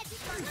one.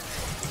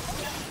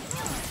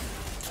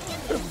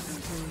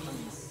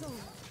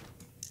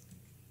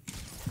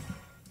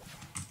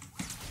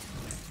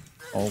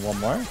 Oh, one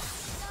more?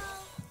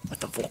 What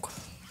the fuck?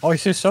 Oh,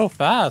 he's just so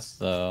fast,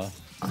 though.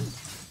 I'm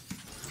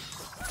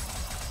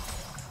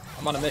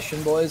on a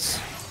mission, boys.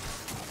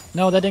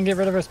 No, that didn't get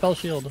rid of her spell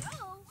shield.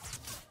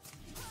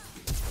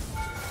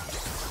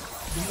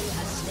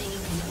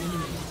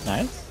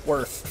 Nice.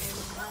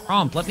 Worth.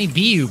 Gromp, let me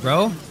be you,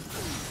 bro.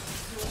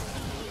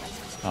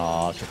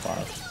 Oh, so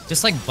fast.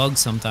 Just like bugs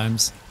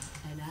sometimes.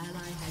 An ally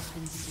has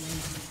been slain.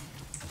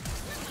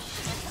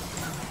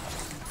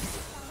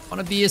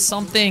 Want to be a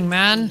something,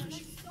 man.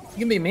 You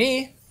can be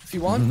me if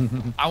you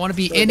want. I want to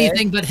be Okay.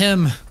 anything but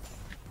him.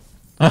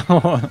 I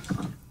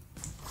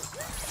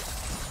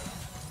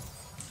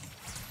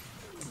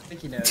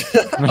think he knows.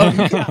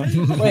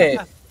 Wait.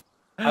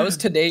 I was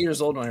today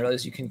years old when I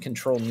realized you can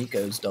control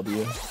Nico's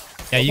W.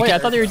 Yeah, you Wait, can. I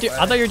thought you were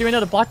doing that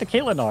to block the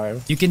Caitlyn R.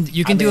 You can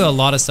do mean- a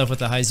lot of stuff with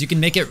the highs. You can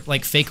make it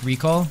like fake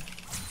recall.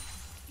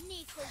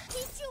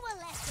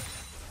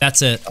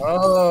 That's it.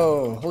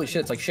 Oh, holy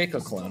shit! It's like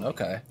Shaco clone.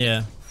 Okay.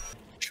 Yeah.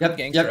 Yep,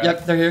 Gank yep, her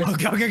yep, they're here.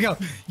 Go.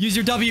 Use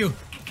your W.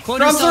 Clone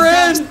Grumps yourself.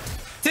 are in!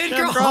 10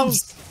 Damn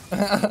Grumps.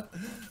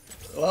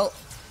 Well,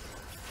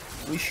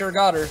 we sure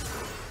got her.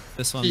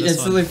 This one. He This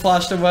instantly one.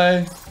 flashed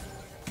away.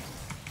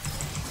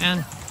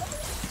 And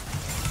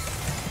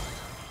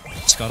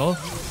Scuttle.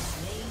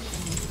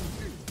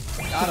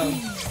 Got him.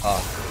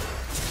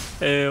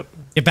 Hey,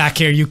 Get back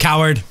here, you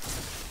coward.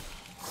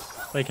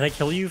 wait, can I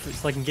kill you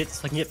so I can get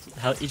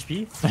how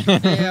HP?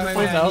 Yeah, wait,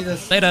 Please I help. need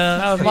this. Later.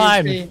 That was Free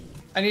mine. HP.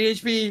 I need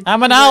HP.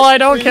 I'm an ally,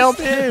 don't kill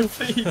me!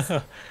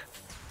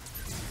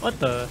 What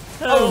the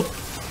hell?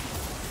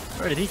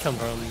 Where did he come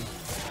from?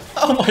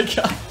 Oh my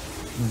god.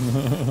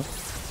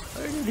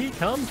 Where did he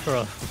come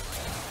from?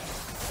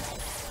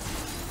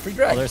 Free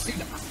drag. there's- Dude,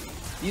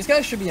 these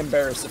guys should be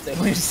embarrassed if they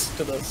lose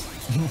to this.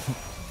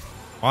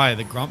 Why?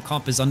 The Gromp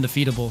comp is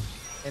undefeatable.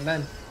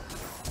 Amen.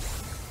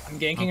 I'm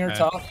ganking her Okay.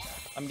 top.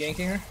 I'm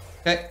ganking her.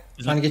 Okay,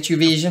 trying to get you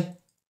vision.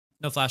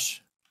 No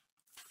flash.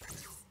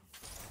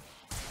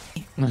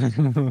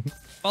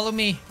 Follow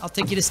me. I'll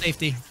take you to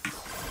safety.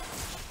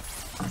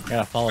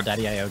 Gotta follow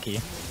Daddy Aoki.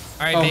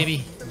 All right, Oh.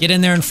 baby. Get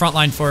in there in front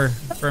line for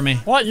me.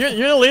 What? You're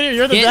the leader.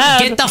 You're the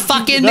dad. Get the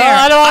fuck in No, there.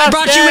 I don't I want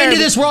brought you scared. into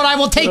this world. I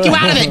will take you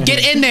out of it.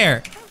 Get in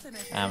there.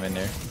 I'm in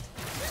there.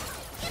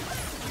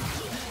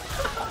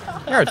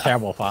 You're a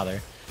terrible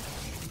father.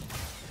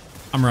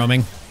 I'm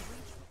roaming.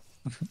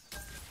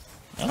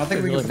 I don't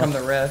think we can become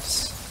the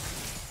Rifts.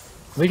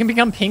 We can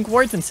become pink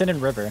wards and sit in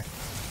river.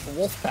 The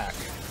wolf pack.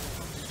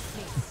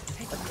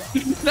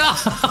 No.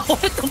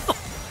 What the fuck?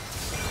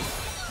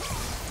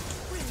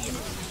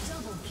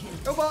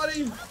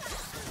 Nobody.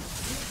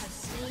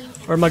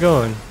 Where am I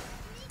going?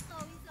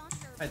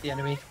 Fight the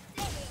enemy.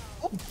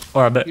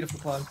 Or I bet. Beautiful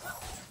cloud.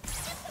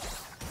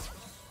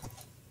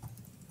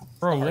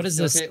 Bro, what is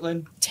this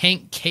Caitlyn?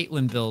 tank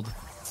Caitlyn build?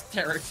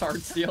 Tarek's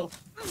hard steel.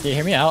 Do you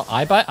hear me out?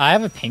 I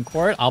have a pink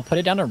ward. I'll put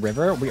it down a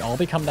river. We all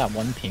become that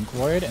one pink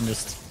ward and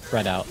just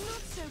spread out.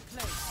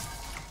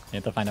 You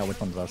have to find out which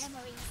one's us.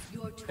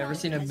 Ever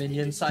seen a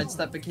minion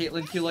sidestep a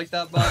Caitlyn Q like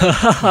that, bud?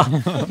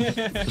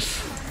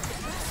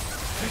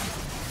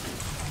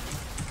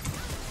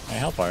 Hey,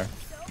 how far?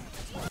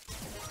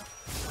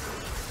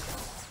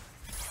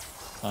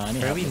 I need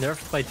Why are help. we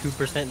nerfed by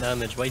 2%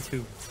 damage? Why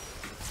 2?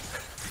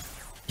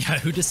 Yeah,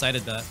 who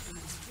decided that?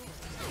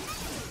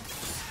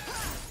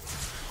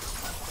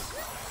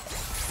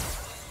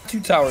 Two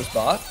towers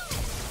bot.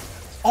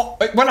 Oh,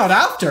 it went out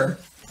after.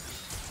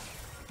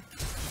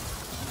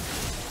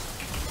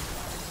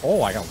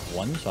 Oh, I got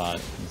one shot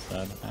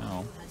instead.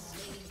 Ow.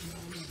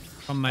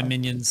 From my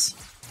minions.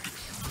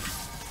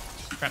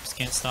 Traps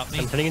can't stop me.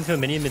 I'm turning into a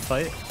minion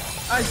mid-fight.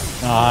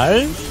 Nice.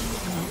 Nice.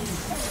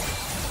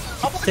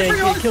 Tank,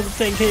 kill the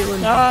tank,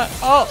 Caitlyn.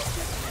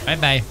 Oh. Bye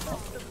bye.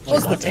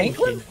 Was the tank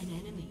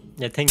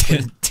Yeah, tank.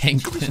 Caitlyn.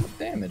 Tanklin.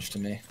 damage to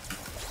me?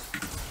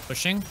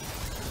 Pushing.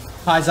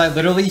 Guys, I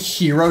literally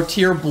hero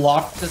tier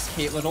blocked this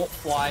Caitlyn ult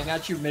flying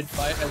at you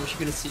mid-fight. I wish you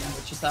could have seen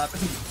what just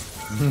happened.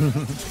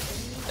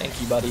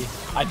 Thank you, buddy.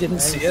 I didn't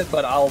see it,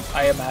 but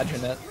I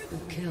imagine it.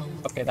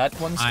 Okay, that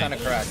one's kind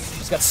of cracked.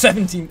 She's got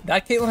 17.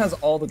 That Caitlyn has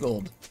all the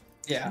gold.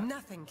 Yeah.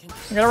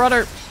 I got a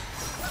rudder.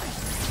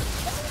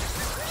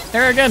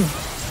 There again.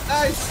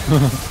 Nice.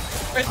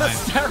 Wait,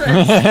 that's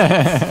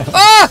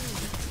Tarek.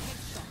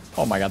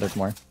 Oh my god, there's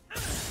more.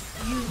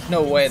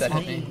 No way that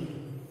hit me.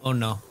 Oh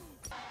no.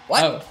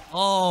 What? Oh,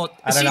 Oh,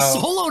 I don't she know.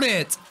 soloed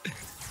it.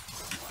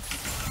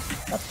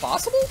 That's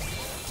possible?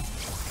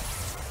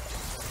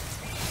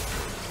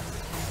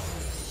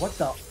 what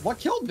the? What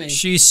killed me?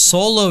 She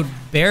soloed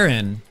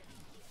Baron.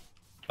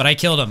 But I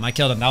killed him.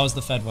 That was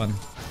the fed one.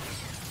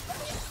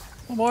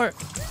 One more.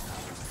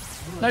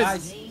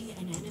 Nice.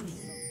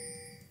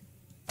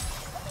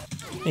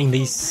 And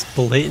they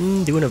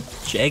splitting, doing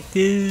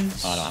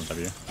objectives. Oh, I don't have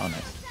W. Oh,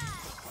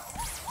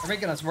 nice. They're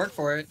making us work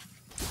for it.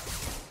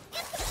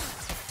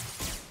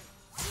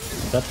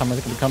 That time is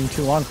gonna become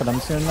too long for them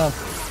soon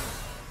enough.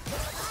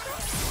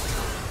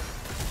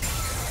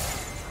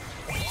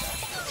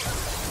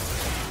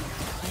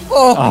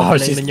 Oh,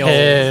 she's Mignon.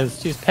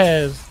 pissed. She's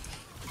pissed.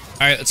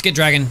 All right, let's get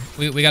Dragon.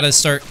 We gotta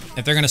start.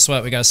 If they're gonna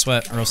sweat, we gotta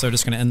sweat, or else they're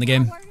just gonna end the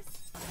game.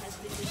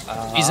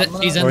 He's in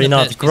Worry the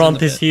not, pit.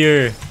 Gromp is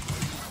here.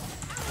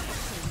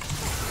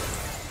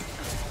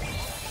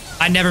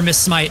 I never miss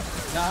smite.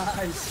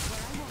 Nice.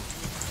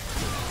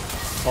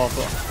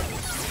 Oh.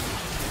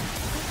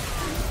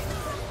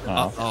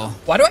 Oh,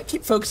 Why do I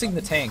keep focusing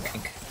the tank?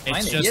 Am I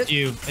it's an just idiot?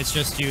 you. It's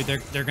just you. They're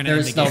gonna end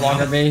the There's no game.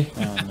 longer me.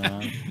 Oh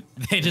no.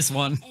 They just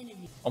won.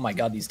 Oh my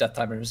god, these death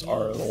timers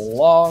are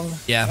long.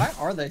 Yeah, Why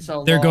are they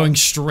so they're long? going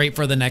straight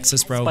for the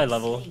Nexus, bro. My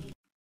level.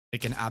 They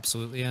can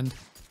absolutely end.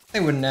 They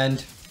wouldn't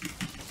end.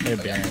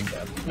 They'd be ending.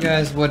 You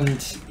guys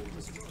wouldn't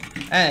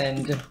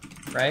end,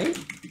 right?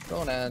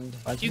 Don't end.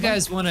 You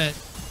guys want to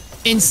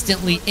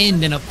instantly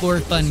end in a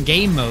 4-fun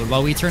game mode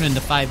while we turn into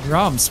 5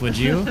 Gromps, would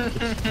you?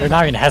 They're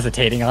not even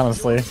hesitating,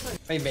 honestly.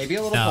 Wait, maybe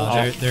a little No,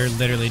 more. they're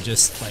literally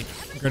just like,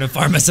 we're gonna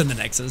farm us in the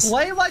Nexus.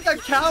 Play like a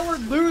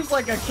coward, lose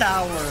like a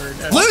coward.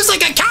 Lose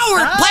like a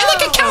coward! Play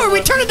like a coward!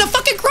 We turn into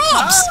fucking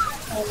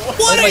Gromps!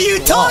 What are you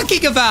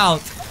talking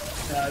about?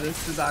 Yeah,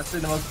 this is actually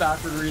the most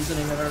backward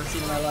reasoning I've ever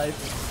seen in my life.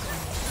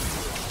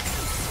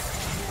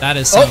 That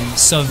is some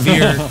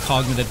severe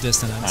cognitive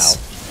dissonance.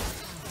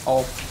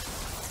 Oh.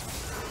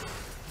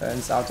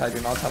 Turns out I do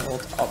not have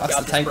ult. Oh, that's Got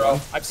the this, tank bro.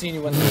 one. I've seen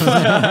you win.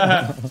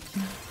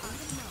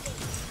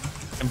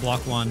 And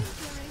block 1.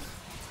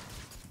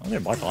 Oh, they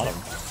blocked a lot of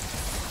them.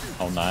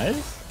 Oh,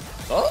 nice.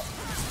 Oh,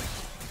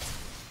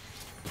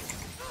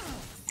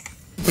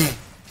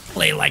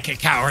 Play like a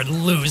coward,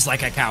 lose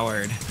like a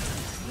coward.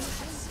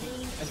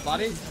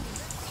 Buddy.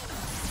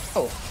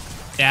 Oh,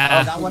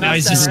 Yeah, that one now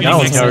has he's just Sarah. That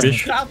was getting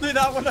garbage. Probably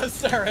that one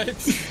has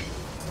turrets.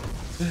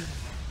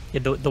 Yeah,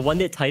 the one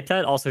that typed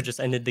that also just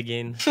ended the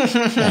game.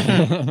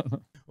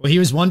 Well, he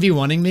was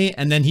 1v1ing me,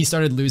 and then he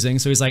started losing,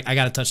 so he's like, I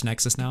gotta touch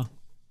Nexus now.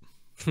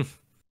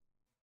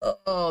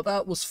 oh,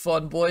 that was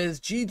fun, boys.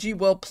 GG,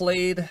 well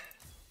played.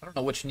 I don't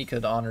know which Nika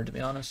to honor, to be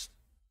honest.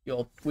 We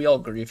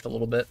all griefed a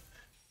little bit,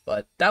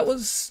 but that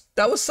was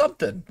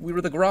something. We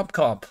were the Gromp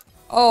comp.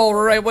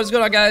 Alright, what's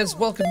going on, guys?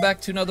 Welcome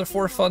back to another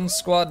For Fun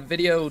Squad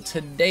video.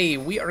 Today,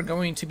 we are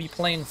going to be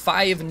playing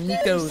 5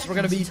 Nikos. We're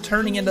going to be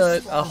turning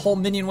into a whole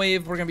minion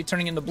wave. We're going to be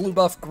turning into blue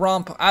buff,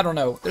 Gromp. I don't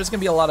know. There's going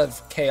to be a lot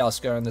of chaos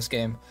going in this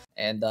game.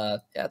 And, yeah,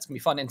 it's going to be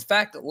fun. In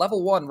fact,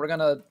 level 1, we're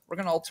gonna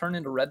all turn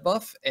into red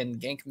buff and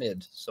gank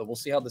mid. So we'll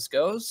see how this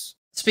goes.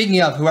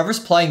 Speaking of, whoever's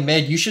playing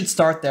mid, you should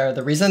start there.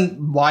 The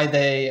reason why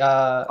they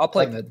I'll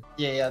play mid.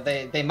 Yeah,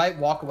 they might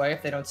walk away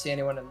if they don't see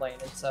anyone in lane,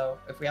 and so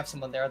if we have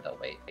someone there, they'll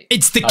wait.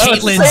 It's the it's the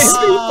Caitlyn's.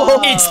 same people.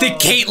 It's the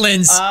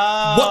Caitlyn's.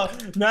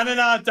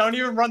 No, don't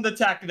even run the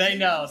tech. They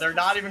know. They're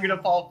not even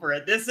gonna fall for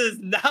it.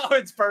 Now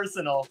it's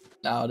personal.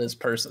 Now it is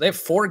personal. They have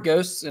 4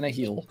 ghosts and a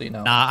heal, you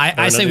know. Nah,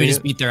 I say we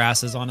just beat their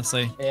asses,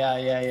 honestly.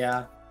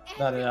 Yeah.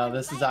 No,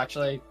 this is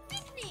actually...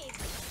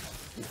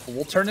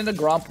 We'll turn into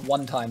Gromp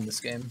 1 time this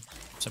game.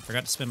 So I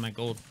forgot to spend my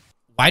gold.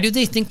 Why do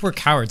they think we're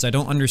cowards? I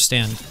don't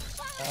understand.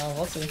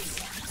 We'll see.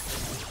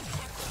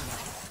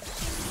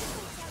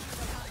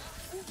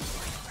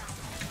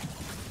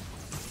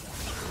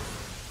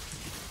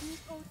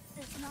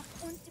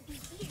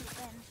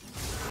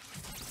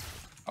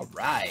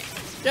 Alright.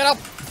 Get up!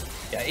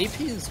 Yeah, AP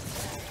feels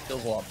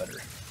a lot better.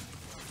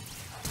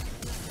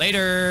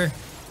 Later.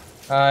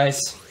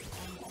 Nice.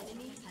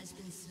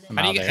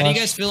 How do you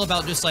guys feel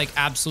about just like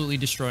absolutely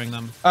destroying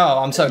them? Oh,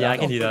 I'm so Yeah, I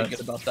done. can do Pretty that.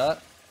 good about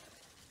that.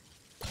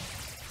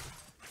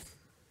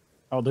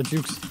 Oh, the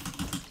jukes.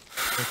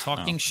 We're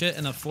talking shit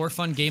in a for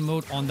fun game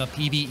mode on the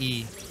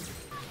PBE.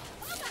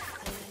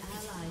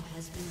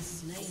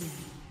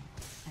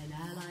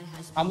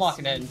 I'm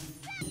locking in.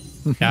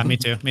 Yeah, me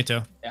too. Me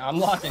too. Yeah, I'm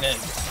locking in.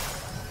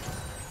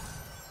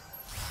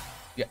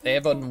 Yeah, they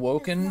have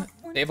awoken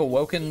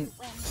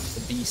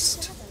the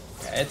beast.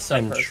 Yeah, it's so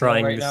I'm personal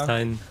trying right this now.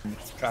 time.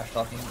 Trash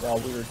talking while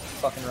we were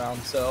fucking around,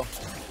 so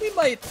we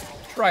might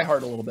try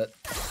hard a little bit.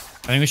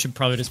 I think we should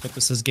probably just put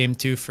this as game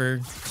 2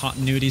 for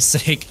continuity's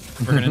sake.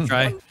 We're gonna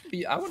try.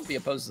 I wouldn't be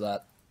opposed to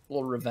that. A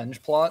little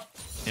revenge plot.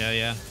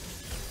 Yeah.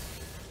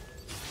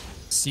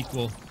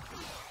 Sequel.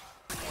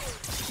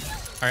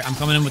 Alright, I'm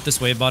coming in with this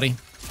wave body.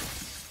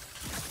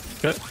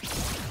 Good.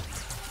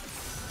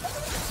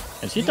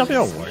 Is he W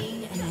a ward?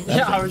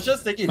 Yeah, I was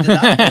just thinking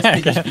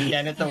that. Just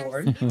again at the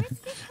ward. I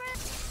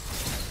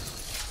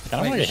don't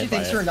want to Wait, get she hit by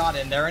thinks it. we're not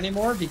in there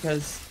anymore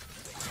because...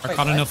 Wait,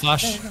 Arcana what? no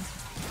flash.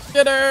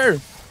 Get her!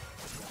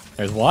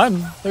 There's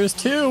 1. There's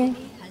 2.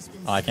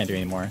 Oh, I can't do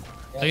any more.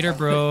 Later,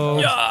 bro.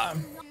 Yeah.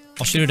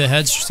 I'll shoot it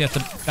ahead. Just have to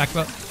back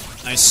up.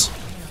 Nice.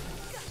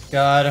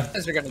 God. You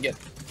guys are gonna get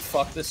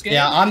fucked this game.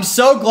 Yeah, I'm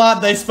so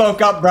glad they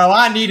spoke up, bro.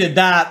 I needed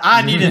that.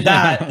 I needed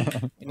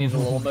that. You need a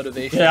little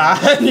motivation. Yeah,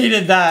 I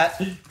needed that.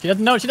 She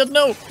doesn't know. She doesn't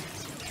know.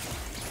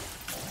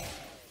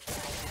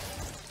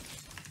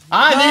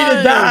 I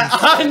needed that.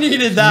 I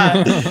needed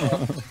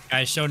that.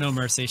 Guys, show no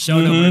mercy. Show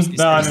no mercy.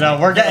 No.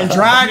 We're getting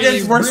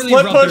dragons. We're really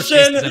split rub their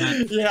faces in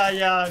pushing. it.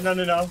 Yeah.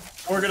 No.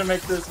 We're gonna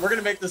make this. We're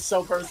gonna make this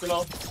so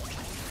personal.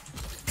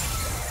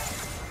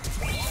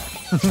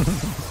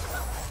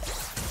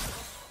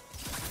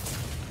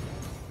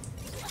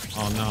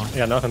 Oh no. I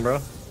got nothing,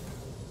 bro.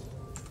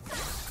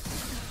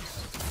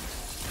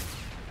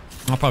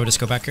 I'll probably just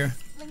go back here.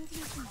 I'm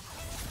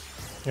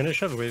gonna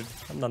shove wave.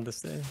 I'm not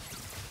this day.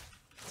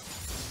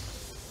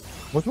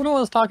 Which one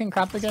was talking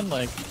crap again?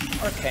 Like,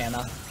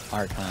 Arcana.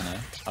 Arcana.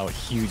 Oh,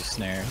 huge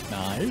snare.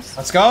 Nice.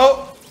 Let's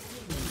go.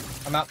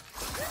 I'm out.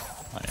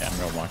 Oh, yeah, I'm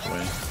gonna walk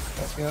away.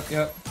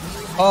 Yep.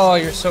 Oh,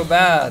 you're so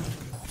bad.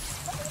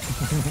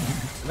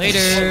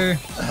 Later.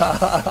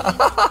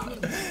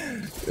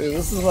 Dude,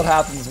 this is what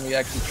happens when we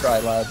actually try,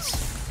 lads.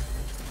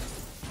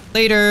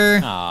 Later.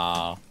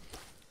 Aww.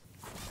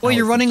 Well,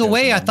 you're was running the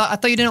away. chosen I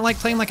thought you didn't like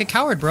playing like a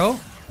coward, bro.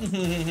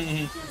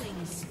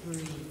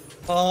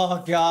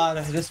 Oh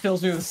God, this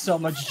fills me with so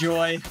much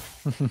joy.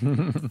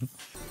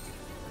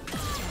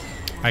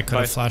 I could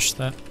have flashed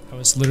that. I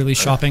was literally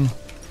shopping.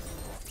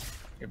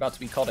 You're about to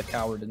be called a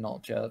coward in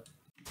alt chat.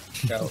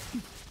 Shout.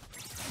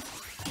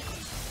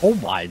 Oh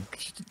my.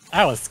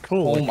 That was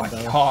cool. Oh looking, my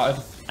though.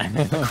 God,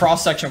 the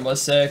cross section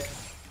was sick.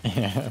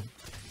 Yeah.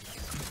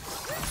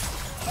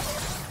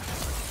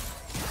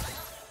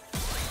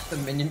 The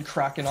minion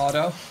Kraken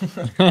auto.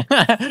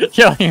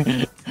 Yo,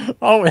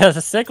 oh,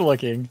 that's sick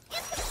looking. I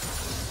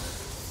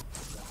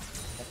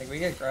think we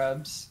get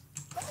grabs.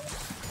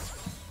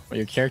 Well,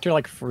 your character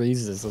like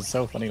freezes. It's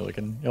so funny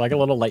looking. You're like a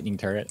little lightning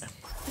turret.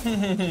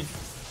 I'm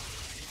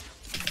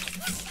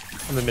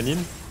a minion.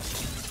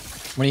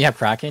 When you have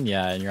Kraken,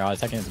 yeah, and you're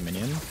attacking as a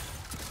minion.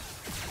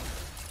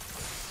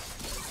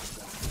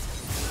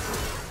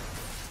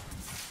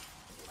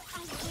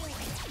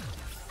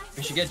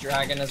 We should get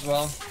dragon as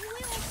well.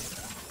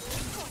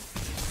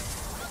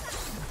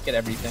 Get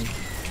everything.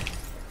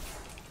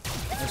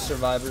 No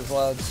survivors,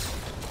 lads.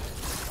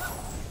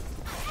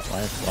 Why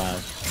is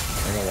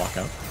flash? I'm gonna walk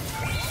out.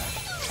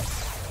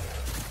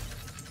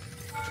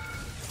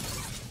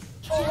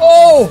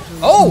 Oh!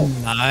 Oh!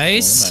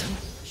 Nice.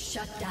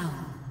 Shut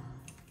down.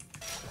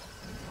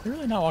 You're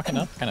really not walking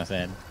up? Kind of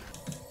sad.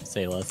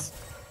 Say less.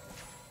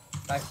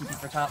 Back TP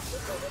for top.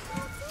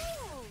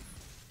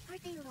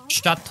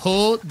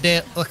 Chateau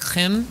de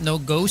Lechem, no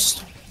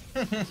ghost.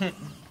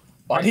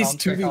 Body's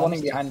Great 2v1ing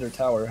comms. behind their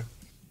tower.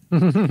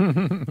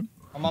 I'm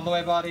on the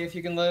way, body, if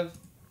you can live.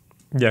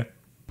 Yeah.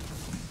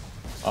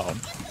 Uh-oh.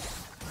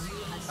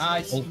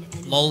 Nice.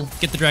 Lol.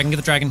 Get the dragon, get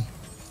the dragon.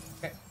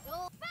 Okay.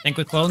 Think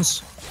with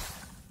clones?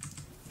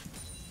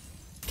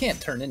 Can't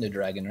turn into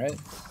dragon, right?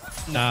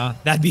 Nah,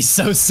 that'd be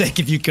so sick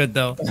if you could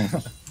though.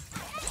 Don't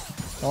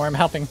worry, I'm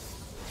helping.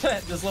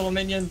 This little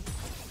minion.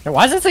 Hey,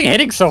 why is this thing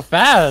hitting so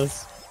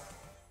fast?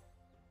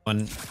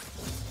 When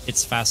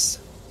it's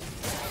fast.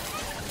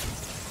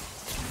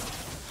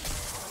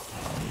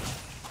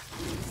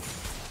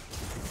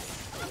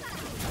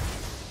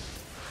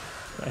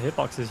 That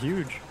hitbox is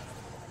huge.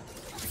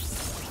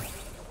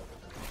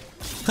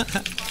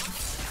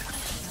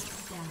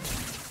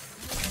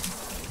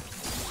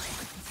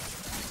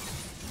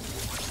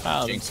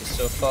 Wow, Jinx is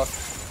so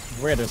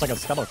fucked. weird. There's like a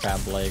scuttle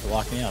crab like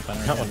locking me up. I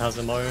don't That know. one has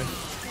a Mario.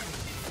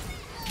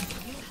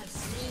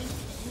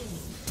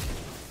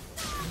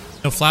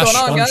 No flash. What's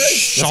going on, on guys? The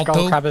scuttle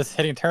Chateau. crab is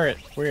hitting turret.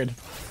 Weird.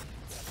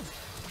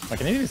 Wait,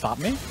 can he even stop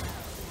me?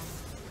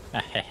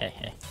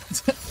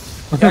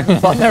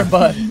 On their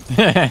butt.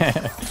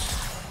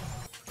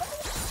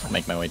 I'll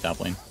make my way top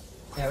lane.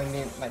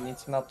 Yeah, might need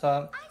some up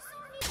top.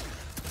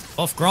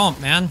 Off Gromp,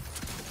 man.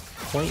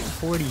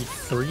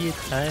 0.43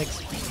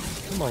 attacks.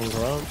 Come on,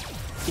 Grump.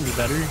 You can do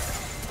better.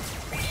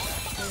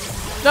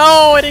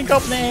 No, I didn't go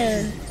up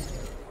there.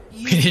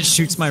 It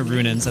shoots my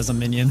Runins as a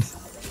minion.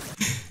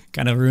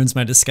 Kind of ruins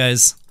my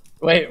disguise.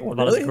 Wait, What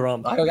about his really?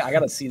 Grump? I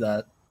gotta see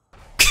that.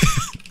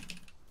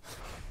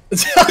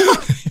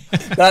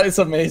 That is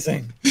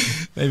amazing.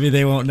 Maybe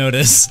they won't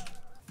notice.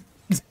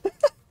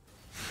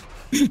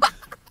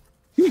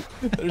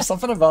 There's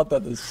something about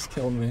that that's just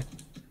killing me.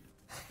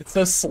 It's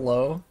so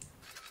slow.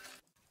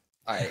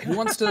 Alright, who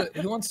wants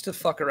to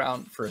fuck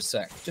around for a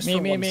sec? Just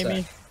for one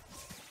sec.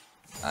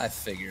 I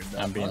figured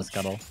that. I'm being much.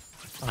 scuttle.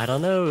 I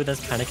don't know.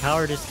 That's kind of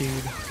cowardice, dude.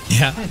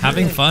 Yeah,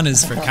 having fun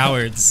is for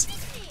cowards.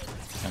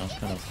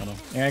 Scuttle.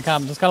 Here I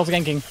come. The scuttle's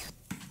ganking.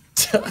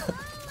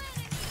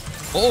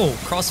 Oh,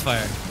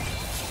 crossfire.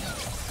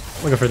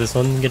 We'll go for this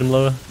one. Get him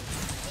low.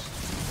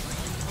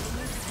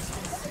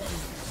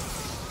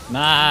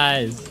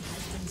 Nice.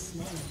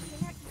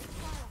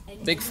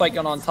 Big fight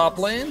going on top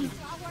lane.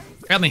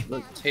 Grab me.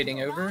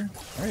 Rotating over.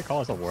 What do you call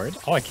this a ward?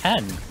 Oh, I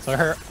can. So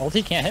her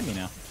ulti can't hit me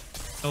now.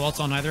 No ults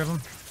on either of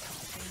them.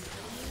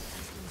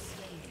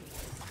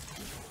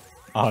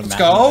 Oh, Let's Matt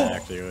go.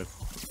 actually was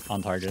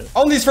on target.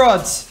 Own these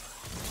frauds.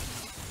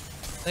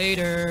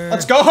 Later.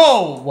 Let's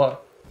go.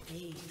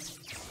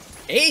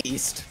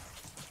 Aced.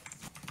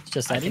 It's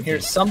just I that can easy. hear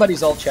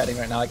somebody's alt chatting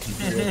right now. I can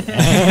hear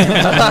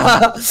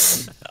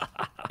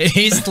it.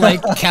 He's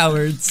like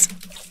cowards.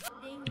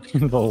 The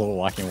little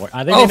walking ward.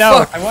 I think Oh, you know.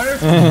 fuck. I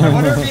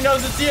wonder if he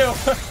knows it's you.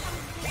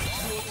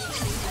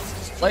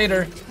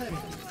 Later.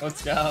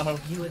 Let's go.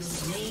 You have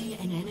slain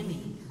an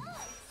enemy.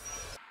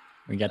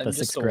 We got the I'm 6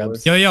 just a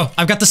scrubs. Yo,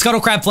 I've got the scuttle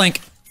crab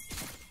flank.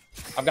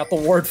 I've got the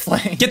ward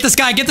flank. Get this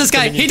guy, get this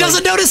guy. He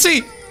doesn't notice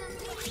me.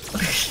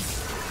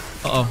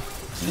 Uh-oh.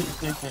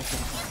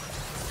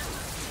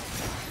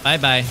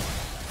 Bye-bye.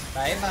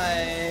 Bye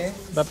bye.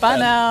 Bye bye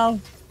now.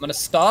 I'm gonna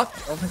stalk.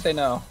 I don't think they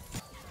know.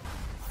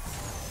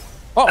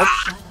 Oh,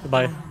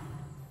 Goodbye.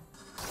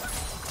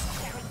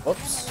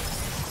 Whoops.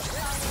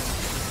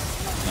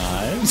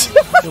 nice.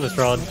 Kill this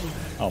fraud.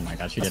 Oh my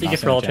gosh, you did See, not get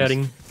stand for all a chance.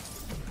 chatting.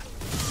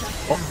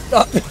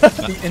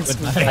 The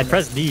instant I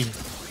pressed D.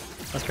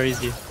 That's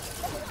crazy.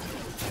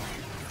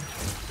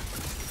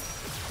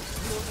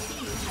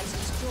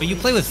 But you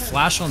play with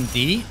flash on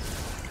D?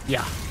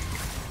 Yeah.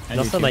 I And do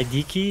also, too. my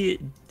D key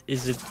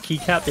is a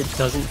keycap that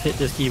doesn't fit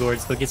this keyboard,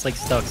 so it gets like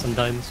stuck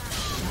sometimes.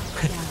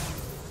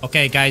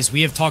 Okay, guys,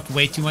 we have talked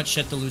way too much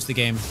shit to lose the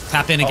game.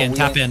 Tap in again,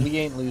 tap in. We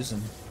ain't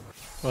losing.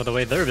 Well, the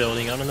way they're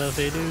building, I don't know if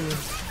they do.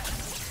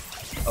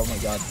 Oh my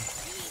god.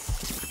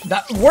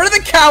 That we're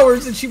the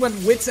cowards, and she went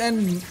wits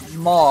end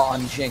maw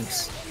on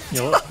Jinx. You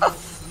know what?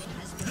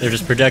 They're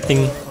just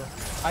projecting.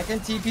 I can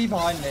TP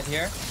behind mid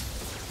here.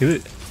 Do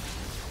it.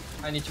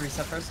 I need to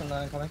reset first and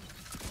then I'm coming.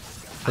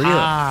 Hurry up.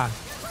 Ah,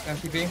 Can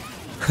TP.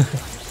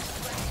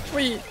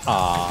 Wait.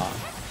 Aww.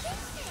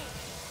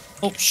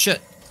 oh shit.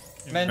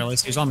 Men.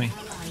 Realize he's on me.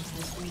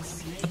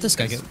 Let this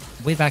guy get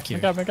way back here.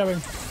 I'm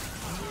coming.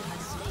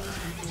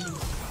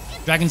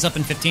 Dragon's up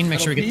in 15, make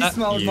sure we get Beast that.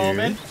 mode Yeah.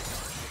 moment.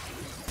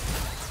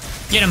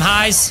 Get him,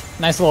 Highs.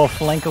 Nice little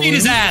flank. Beat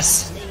his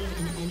ass.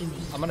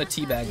 I'm gonna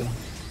teabag him.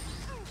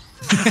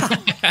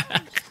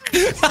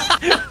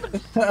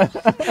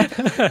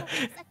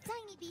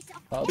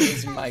 How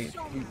does my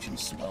YouTube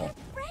smell?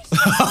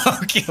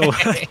 Okay.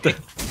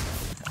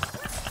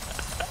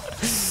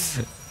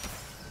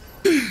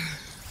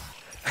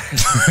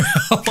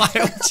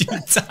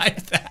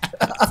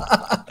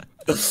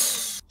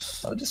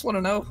 I just want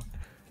to know.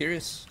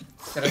 Curious.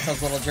 Get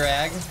ourselves a little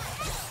drag.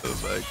 Oh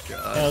my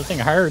god. Yeah, this thing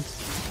hurts.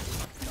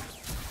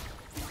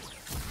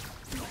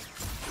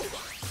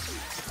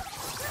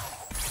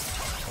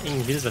 He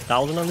uses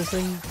 1,000 on this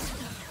thing.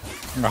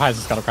 Or high as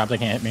a scuttle crab, they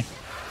can't hit me.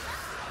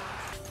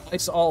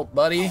 Nice ult,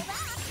 buddy.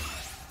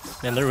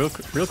 Man, they're real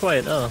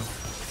quiet. Oh,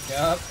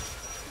 Yep.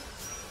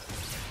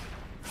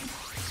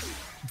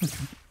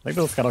 Like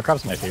those scuttle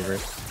crab's my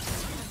favorite.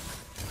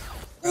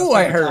 Ooh,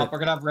 I Top. hurt. We're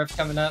gonna have Rift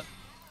coming up.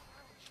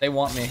 They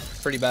want me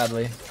pretty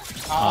badly.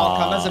 Oh,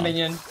 come as a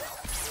minion.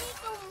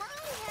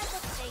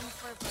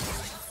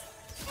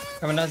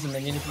 Coming as a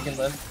minion if you can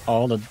live.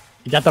 Oh,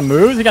 you got the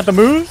moves? You got the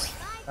moves?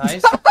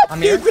 Nice.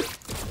 I'm here.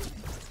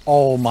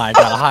 Oh my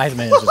god,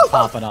 Heisman is just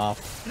popping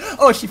off.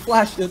 Oh, she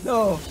flashed it.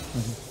 No.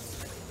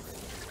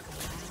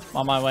 I'm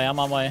on my way, I'm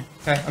on my way.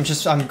 Okay,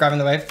 I'm grabbing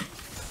the wave.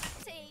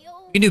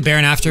 We can do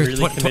Baron after.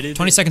 Really committed?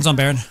 20 seconds on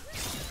Baron.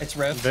 It's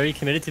Rift. very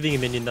committed to being a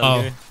minion down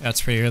Oh, here.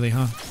 that's pretty early,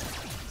 huh?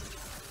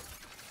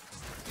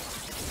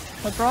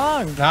 What's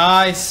wrong?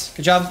 Nice.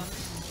 Good job.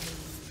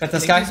 Got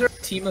this guy. These are a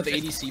team of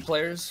ADC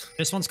players.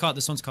 This one's caught.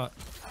 This one's caught.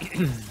 Nice.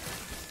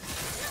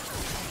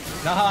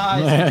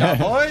 Good job,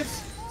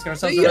 boys. Let's get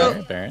ourselves See ya. a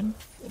Rift. Baron?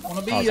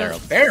 Wanna be Oh, a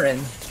Gerald. Baron?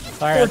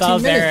 Sorry, I thought it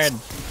was 14 minutes.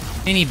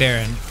 Baron. Mini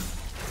Baron.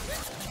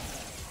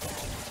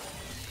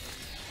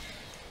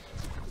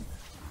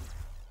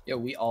 Yo,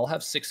 we all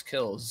have 6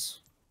 kills.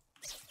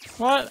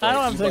 What? I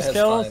don't have Ebo 6 has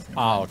kills. 5.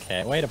 Oh,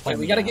 okay. Way to play Wait,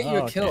 we me gotta down. get you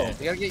a Oh, kill. okay.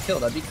 We gotta get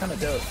killed. That'd be kind of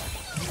dope.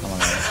 Come on,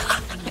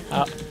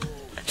 man.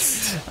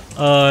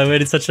 I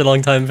waited such a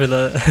long time for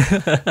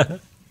that.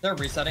 They're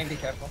resetting. Be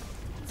careful.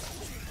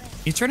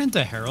 You turn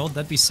into Herald?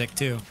 That'd be sick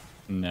too.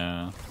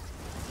 No.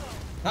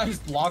 Nice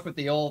block with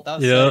the ult. That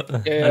was yeah,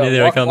 sick. Yeah, I knew they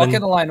were walk coming.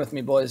 in the line with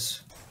me,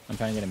 boys. I'm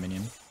trying to get a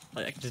minion.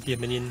 I could just be a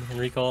minion and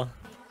recall.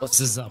 This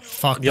is a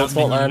fucked The up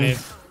ultimate minion land.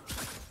 wave.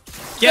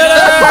 Get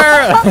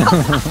her!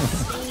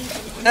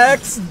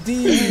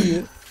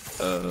 XD.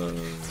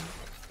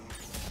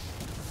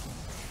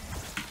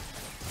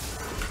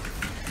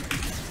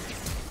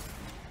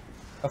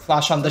 A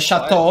flash on the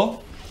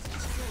chateau.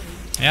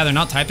 Yeah, they're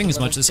not typing as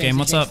much this game.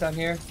 What's up? Down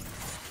here.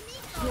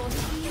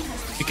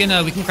 We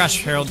can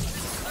crash Herald.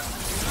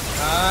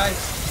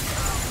 Nice.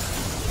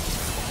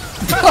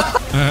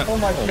 Oh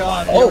my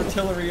god. Oh. The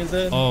artillery is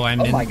in. Oh, I'm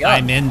my God.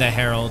 I'm in the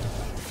Herald.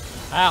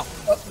 Ow.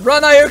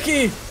 Run,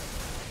 Aoki!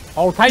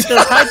 Oh, Titus,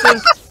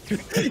 Titus!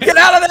 Get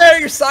out of there!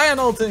 You're Scion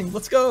ulting.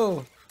 Let's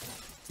go.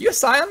 You a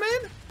Scion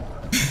man?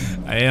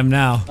 I am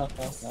now.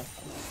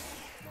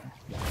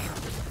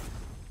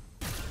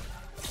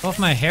 Off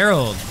my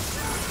Herald.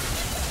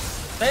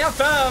 They have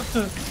theft.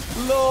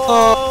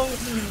 No.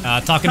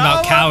 Talking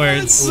about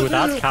cowards. Ooh,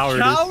 that's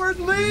cowardice.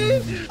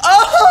 Cowardly.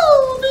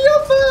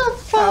 Oh,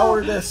 BFF.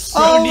 Cowardice.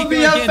 Oh, Nico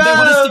again, they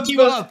want us to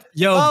queue up.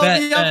 Yo, Oh,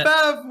 bet.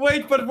 BFF.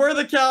 Wait, but we're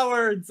the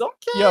cowards.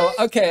 Okay. Yo,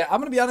 okay, I'm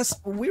gonna be honest.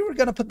 We were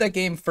gonna put that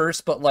game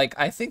first, but like,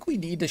 I think we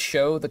need to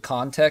show the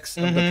context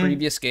of the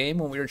previous game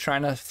when we were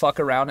trying to fuck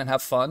around and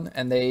have fun,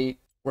 and they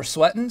were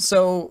sweating.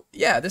 So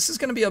yeah, this is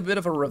gonna be a bit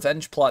of a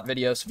revenge plot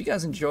video. So if you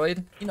guys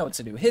enjoyed, you know what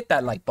to do. Hit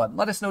that like button.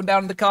 Let us know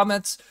down in the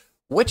comments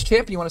which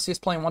champion you want to see us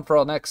playing one for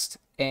all next.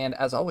 And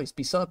as always,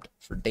 be subbed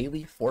for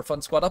daily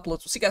 4Fun Squad uploads. We'll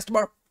see you guys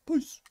tomorrow.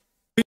 Peace.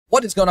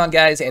 What is going on,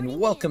 guys, and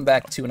welcome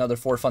back to another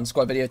 4Fun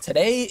Squad video.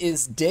 Today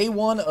is day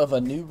 1 of a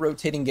new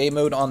rotating game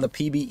mode on the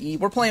PBE.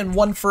 We're playing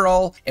One for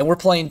All, and we're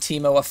playing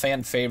Teemo, a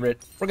fan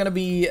favorite. We're going to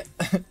be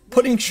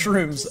putting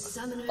shrooms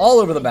all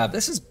over the map.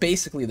 This is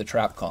basically the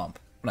trap comp,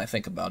 when I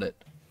think about it.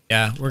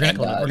 Yeah, we're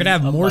gonna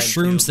have Up more mine,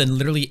 shrooms too. than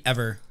literally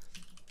ever.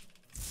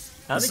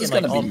 I This think is I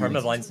can like gonna all be-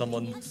 permablind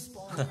someone.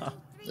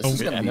 This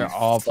is gonna And be they're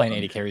all playing fun.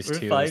 80 carries We're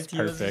too. 5 That's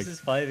teams, this perfect. is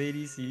 5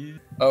 ADC.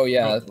 Oh,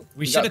 yeah.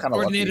 We got should have kinda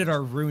lucky. coordinated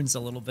our runes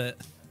a little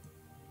bit.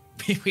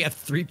 We have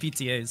 3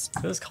 PTAs.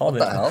 Who's calling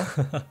What the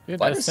hell? Dude,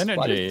 Why that's does 3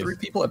 synergy.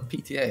 people have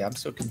PTA? I'm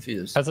so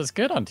confused. Because it's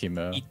good on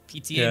Teemo.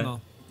 PTA Yeah.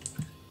 mo.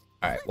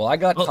 Alright, well, I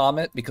got Oh.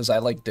 Comet because I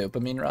like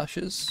dopamine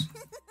rushes.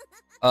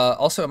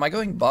 Also, am I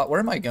going bot? Where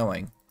am I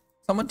going?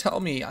 Someone tell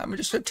me. I'm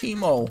just a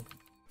Teemo.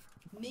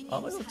 Oh,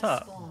 what's the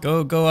top?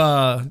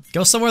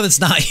 Go somewhere that's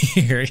not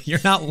here. You're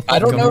not welcome. I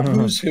don't know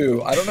who's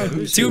who. I don't know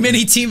who's Too who.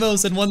 many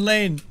Teemos in one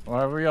lane.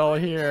 Why are we all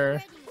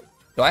here?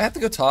 Do I have to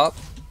go top?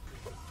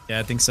 Yeah,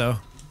 I think so.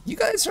 You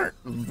guys aren't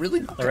really...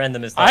 The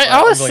random is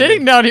I was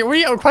sitting down here.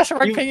 We question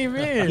mark pinging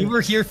You me.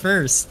 were here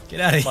first. Get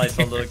out of Fly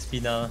here. solo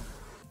XP now.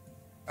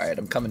 Alright,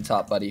 I'm coming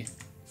top, buddy.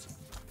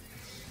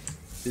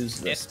 Who's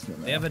They, this?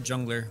 they have a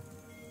jungler.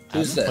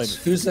 Who's haven't this?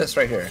 played- Who's this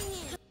right here?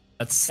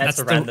 That's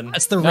the random.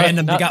 That's the No,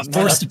 random. They not- got no,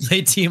 forced no. to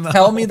play Teemo.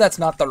 Tell me that's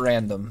not the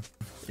random.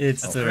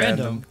 It's the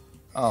random.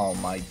 Oh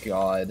my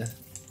god.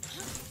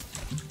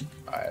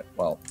 Alright,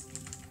 well.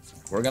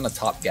 We're gonna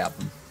top gap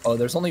them. Oh,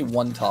 there's only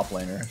one top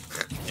laner.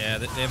 Yeah,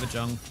 they have a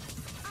jung.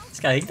 This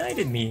guy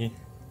ignited me.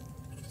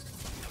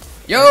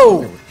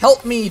 Yo!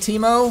 Help me,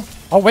 Teemo!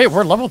 Oh wait,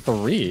 we're level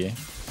 3.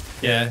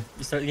 Yeah.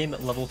 You start the game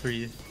at level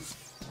 3.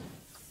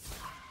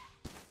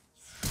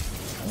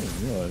 I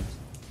didn't realize.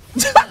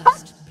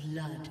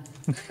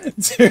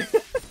 Dude.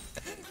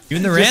 You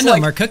and the Just random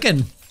like- are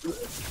cooking.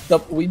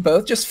 We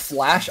both just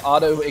flash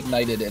auto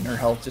ignited and her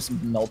health just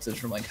melted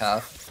from like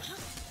half.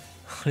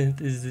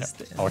 What is this?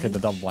 Oh, okay, the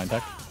double blind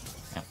tech.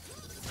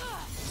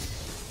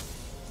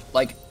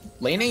 Like,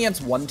 laning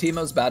against one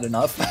Teemo's bad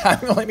enough.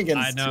 I'm laning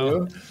against I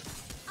know. two.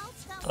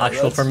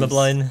 Actual that's perma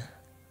blind.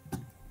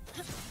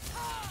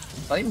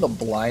 It's not even the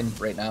blind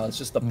right now, it's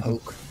just the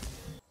poke.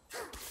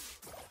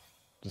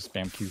 Just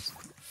spam Qs.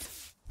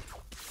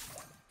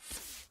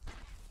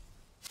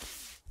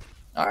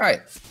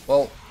 Alright,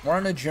 well, we're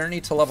on a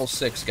journey to level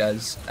 6,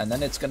 guys, and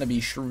then it's gonna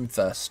be Shroom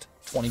Fest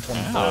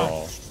 2024.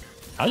 Oh.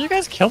 How did you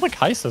guys kill the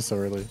Kaisa so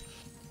early?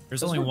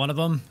 There's only one of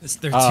them. It's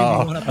their Oh.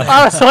 2v1 up there.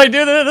 Oh, so I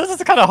do this. This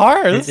is kind of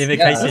hard. They have a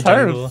Yeah, Kai'Sa that's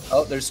hard. jungle.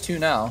 Oh, there's 2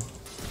 now.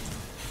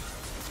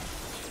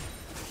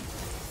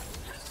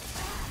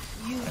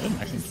 I didn't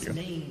actually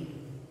Q.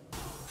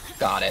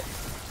 Got it.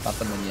 Not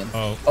the minion.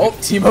 Oh, Oh,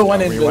 Teemo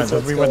went in. We win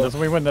this. We win this.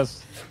 We win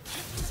this.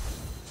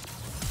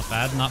 not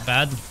bad, not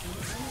bad.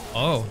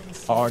 Oh,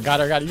 Oh, got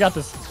her. Got it. You got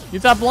this.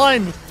 Use that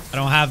blind. I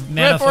don't have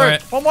mana Wait for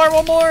it. One more.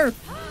 One more.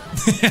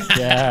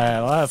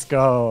 Yeah, let's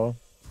go.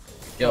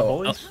 Yo,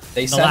 boys.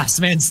 they The sent, last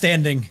man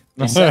standing.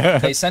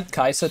 they sent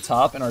Kaisa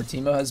top, and our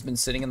Teemo has been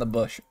sitting in the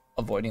bush,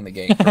 avoiding the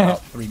gank for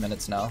about 3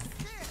 minutes now.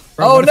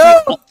 Bro, Oh what if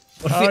no! we-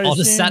 What if we Oh, all you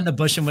just see? sat in the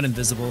bush and went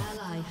invisible?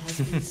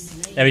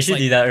 Yeah, we should like-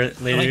 do that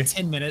For later. like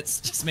 10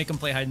 minutes, just make them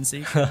play hide and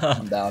seek.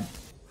 I'm down.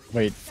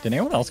 Wait, did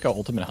anyone else go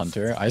Ultimate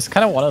Hunter? I just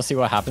kind of want to see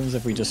what happens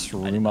if we just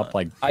room up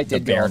like I the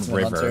did go Baron Ultimate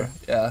River. Hunter.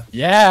 Yeah.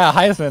 Yeah,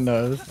 Heisman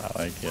knows. I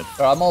like it.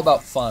 Bro, I'm all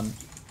about fun.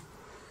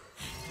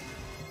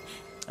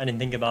 I didn't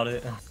think about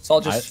it. It's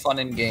all just fun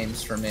in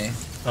games for me.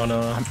 Oh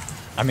no.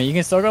 I mean, you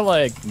can still go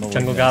like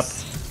Jungle Gap.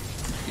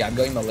 Malignus. Yeah, I'm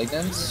going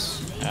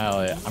Malignance.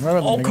 Hell yeah. I'm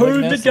going Oh, with cool,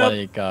 Malignus,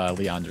 mid like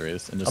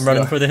Leandre's. And just I'm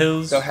running for the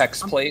hills. Go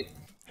Hexplate.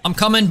 I'm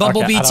coming,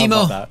 Bumblebee, I don't know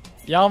Teemo. about that.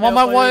 Yeah, I'm on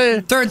my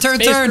way. Turn, turn,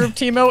 Space turn. Group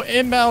Teemo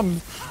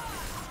inbound.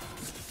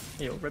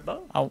 Yo, red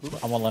ball. I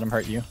won't let him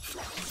hurt you.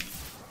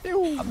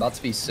 I'm about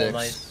to be 6. Oh,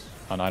 nice.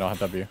 Oh no, I don't have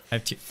W.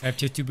 I have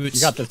tier 2 boots.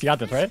 You got this. You got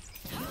this, right?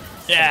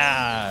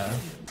 Yeah.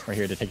 We're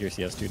here to take your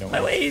CS2. Don't My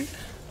worry. wave.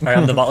 Alright,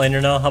 I'm the bot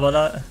laner now. How about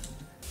that?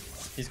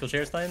 Musical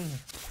chairs time?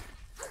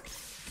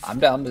 I'm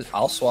down.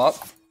 I'll swap.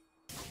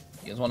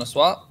 You guys want to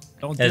swap?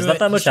 Don't Yeah, there's do not it.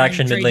 that much Shane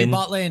action mid traded lane.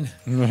 Bot lane.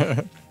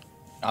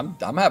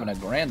 I'm having a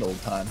grand old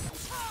time.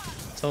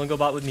 Someone go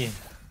bot with me.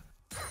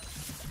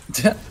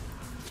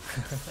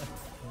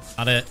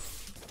 Not it.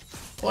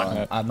 Hold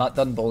on, I'm not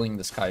done bullying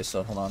this guy,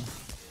 so hold on.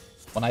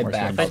 When I Where's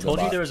back, your- If I I'll go told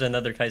you bot. there was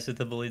another Kai'Sa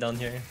to bully down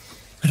here.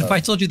 What if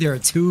I told you there are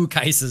 2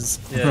 Kaisas?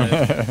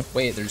 Yeah.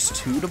 Wait, there's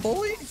 2 to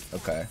bully?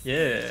 Okay.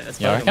 Yeah. That's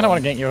Yeah, I kind of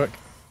want to gank you.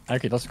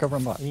 Okay, let's go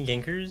run bot. Any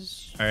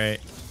gankers? Alright.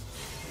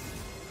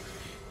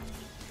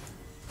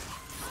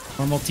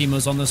 Normal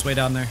Teemo's on this way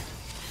down there.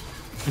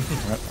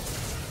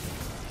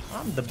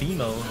 I'm the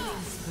BMO.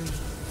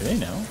 Do they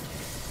know?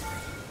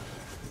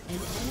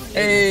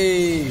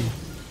 Hey!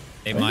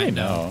 They What do might they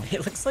know.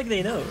 It looks like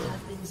they know.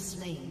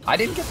 I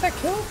didn't get that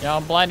kill? Yeah,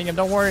 I'm blinding him.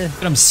 Don't worry. Look at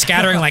them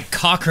scattering like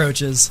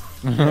cockroaches.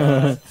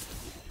 Dude,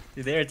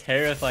 they are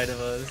terrified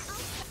of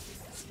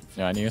us.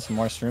 Yeah, I need some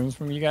more streams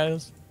from you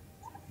guys.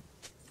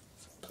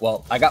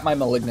 Well, I got my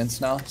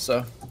Malignance now,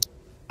 so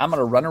I'm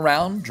gonna run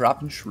around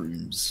dropping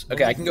shrooms.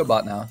 Okay, I can go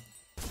bot now.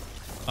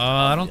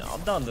 I don't. Yeah,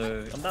 I'm down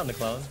the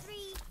cloud.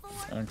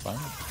 Fine.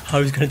 I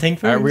was gonna tank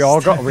first. Alright, we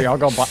all go. We all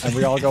go.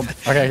 We all go.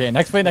 Okay, okay.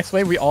 Next play. Next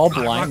play. We all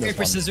Rock, blind paper, this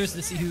one. scissors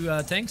to see who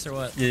tanks or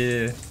what?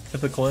 Yeah.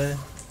 Flip a coin.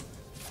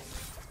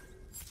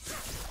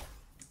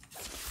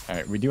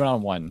 Alright, we do it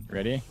on 1.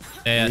 Ready?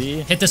 Yeah,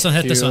 Three, hit this one,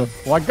 hit this 2, one.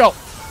 1, go.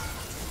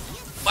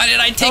 Why did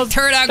I take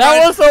turret out?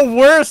 That was the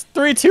worst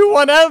 3, 2,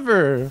 1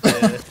 ever.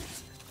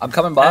 I'm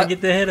coming Gotta bot. get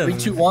the hit him. 3,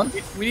 2, 1.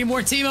 We need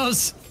more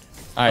Teemos.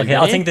 Alright, Okay,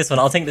 I'll ready? take this one.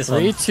 I'll take this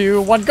 3, one.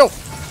 2, 1, go.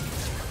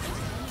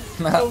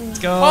 Let's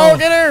go. Oh,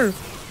 get her.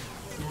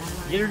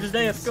 Get her to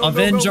death. Go,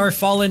 Avenge go, go. our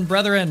fallen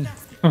brethren.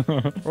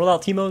 Roll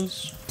out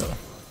Teemos.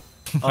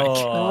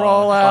 Oh,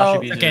 Roll Flash out.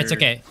 abuser. Okay, it's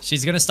okay.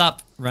 She's gonna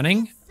stop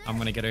running. I'm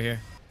gonna get her here.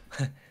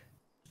 I'm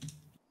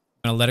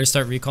gonna let her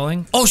start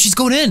recalling. Oh, she's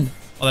going in.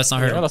 Oh, that's not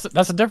her. Oh,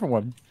 that's a different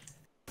one.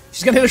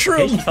 She's gonna hit a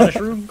Okay, she shroom. found a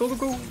shroom. Go, go,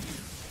 go.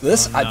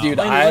 This, Oh, no. dude,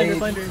 Blinder, I blinder,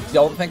 blinder.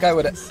 don't think I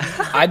would.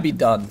 I'd be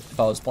done if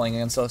I was playing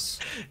against us.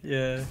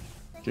 Yeah.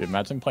 Dude,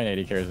 imagine playing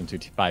 80 carries into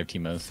 5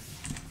 teamos.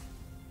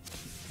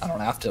 I don't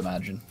have to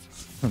imagine.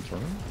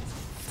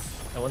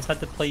 I once had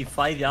to play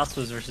 5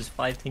 Yasuos versus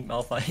 5 Tank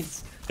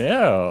Malphites. Ew.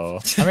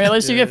 I mean, at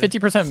least you get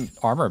 50%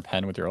 armor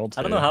pen with your ult.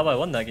 I don't know how I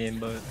won that game,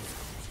 but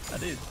I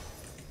did.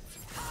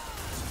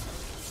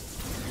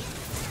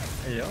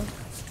 There you go.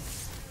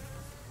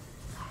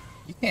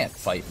 You can't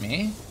fight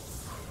me.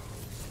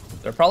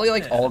 They're probably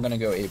like Yeah. all gonna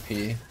go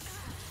AP.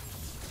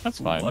 That's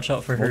fine. Watch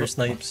out for We'll her just-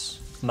 snipes.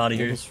 I'm out of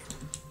we'll here. just-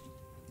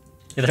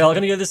 Yeah, they're all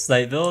gonna go this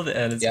snipe build,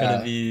 and it's Yeah,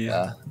 gonna be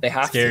they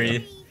have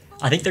scary.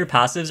 I think their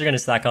passives are gonna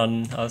stack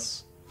on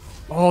us.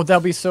 Oh,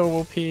 that'll be so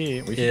OP.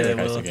 We should Yeah, do a it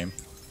Kai'Sa will. game.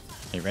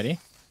 Are you ready?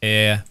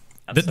 Yeah.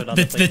 The, Episode on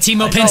the, the the plate. Teemo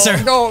I know,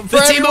 pincer. go, The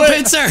Freddy Teemo win.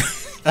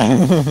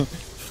 pincer.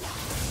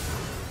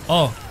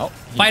 Oh, Oh,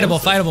 he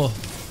fightable, does it. fightable.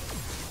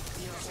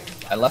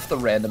 I left the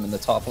random in the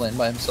top lane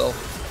by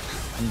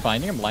himself. I'm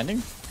blinding, I'm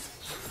blinding.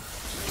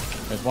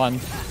 There's one.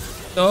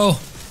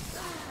 Oh.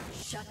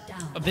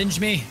 Avenge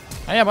me.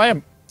 I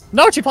am.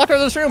 No, she blocked her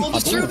in this room. Oh, the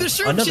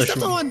shroom. Another She's got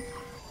the shroom. one.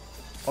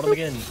 Hold him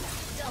again.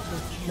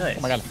 Nice.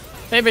 Oh my god.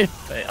 Baby.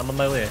 Wait, I'm on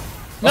my way.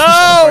 No!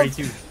 Party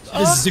too.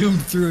 Just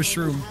zoomed through a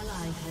shroom.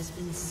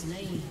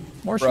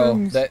 More Bro,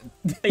 shrooms. that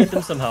Bait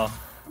them somehow.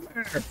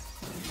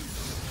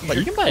 But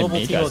you can buy Global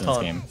mage Teemo guys in this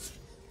taunt. game.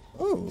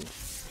 ooh.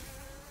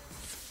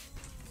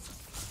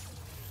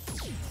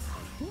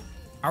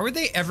 How are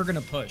they ever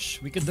gonna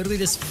push? We could literally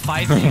just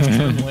 5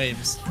 shroom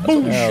waves. That's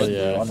what we Hell should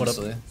yeah. do, What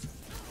honestly.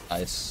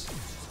 Nice.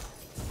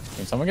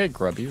 Can someone get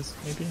grubbies,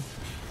 maybe?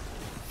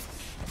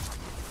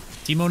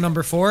 Teemo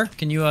number 4,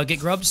 can you get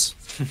grubs?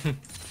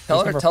 Tell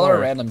number her 4?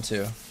 random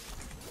too.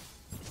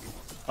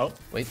 Oh,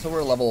 Wait till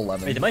we're level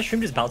 11. wait, did my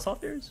shroom just bounce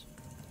off yours?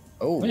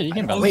 Oh, Wait, you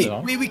can I- bounce wait. it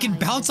off. Wait, we can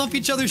bounce off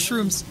each other's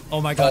shrooms.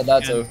 Oh my god.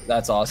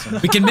 That's awesome.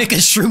 We can make a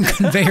shroom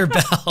conveyor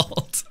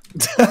belt.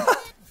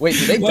 Wait,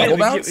 do they Wait, double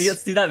bounce?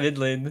 let's do that mid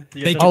lane.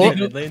 You They, guys wanna they, do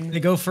go, mid lane? they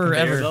go Conveyor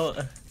forever. belt?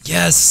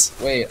 Yes.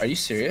 Wait, are you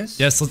serious?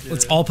 Yes,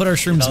 let's all put our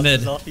shrooms Bounces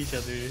mid. off each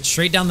other.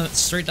 Straight down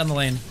the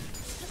lane.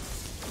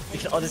 We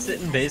can all just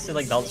sit in base and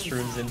like bounce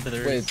shrooms into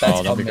their. Wait, that's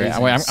Oh, that'd be great.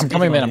 amazing. Wait, I'm Speaking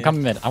coming mid. of I'm it.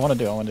 coming mid. I want to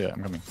do it.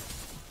 I'm coming.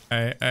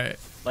 Alright.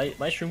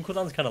 My shroom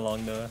cooldown's kind of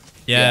long though.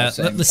 Yeah,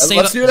 same. let's save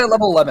Let's up, do it at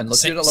level 11.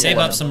 Let's do it at level save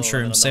 11. up some Level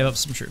 11, shrooms. Save up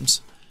some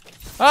shrooms.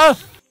 Ah!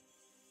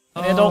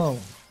 Oh. Handle.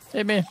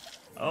 Save me.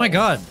 Oh my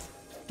god.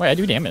 Wait, I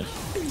do damage.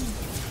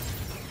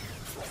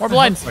 More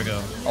blinds. There we go.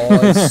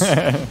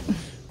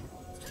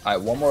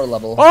 Alright, one more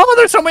level. Oh,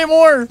 there's so many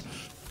more.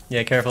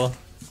 Yeah, careful.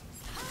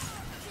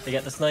 They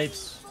get the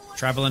snipes.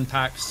 Travel in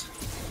packs.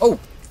 Oh!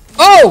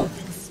 Oh!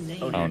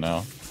 Oh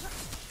no.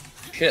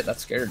 Shit, that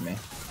scared me.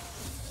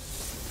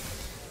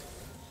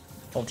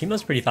 Oh,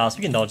 Teemo's pretty fast.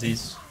 We can dodge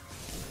these.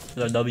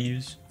 With our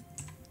W's.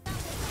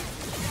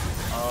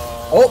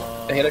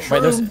 Oh! They hit a Wait,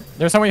 shroom.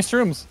 there's so many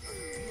shrooms.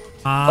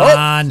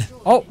 On.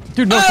 Oh,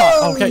 dude, no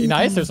shot. Okay,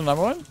 nice. There's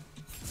another one.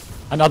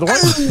 Another one.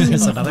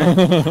 Here's another.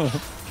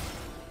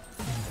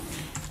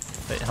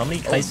 Wait, how many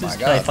Oh my Kai'Sus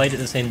can I God. fight at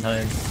the same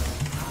time?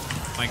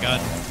 Oh my god.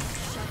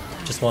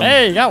 Just one.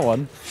 Hey, you got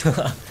one.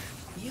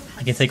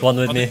 I can take one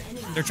with me.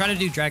 They're trying to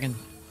do dragon.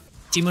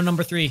 Teemo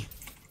number 3.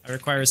 I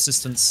require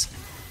assistance.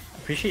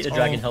 Appreciate the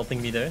dragon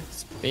helping me there.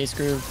 Base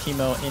Groove,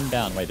 Teemo,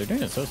 inbound. Wait, they're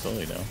doing it so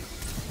slowly though.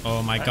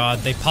 Oh my god,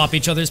 they pop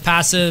each other's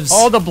passives.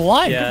 Oh, the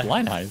blind. Yeah. The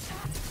blind hides.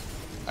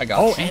 I got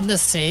Oh, you. and the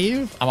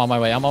save. I'm on my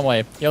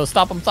way. Yo,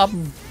 stop him.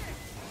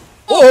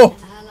 Oh!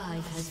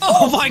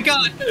 Oh my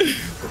god!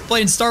 We're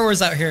playing Star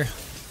Wars out here.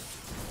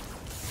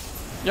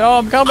 Yo,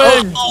 I'm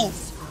coming. Oh!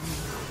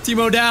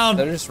 Teemo down.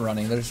 They're just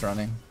running. They're just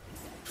running.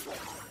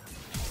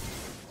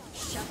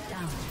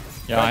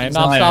 Yo, I am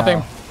not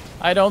stopping.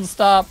 I don't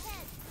stop.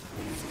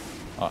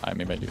 Oh,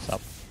 maybe I do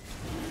stop.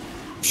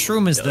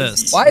 Shroom is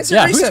this? Why is it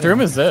Yeah, whose resetting?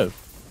 room is this?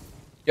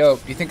 Yo,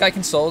 you think I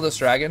can solo this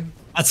dragon?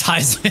 That's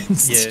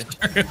Heisman's Yeah.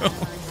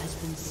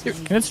 shroom. Dude,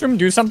 can this room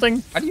do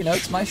something? How do you know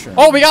it's my shroom?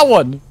 Oh, we got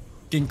one.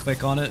 You can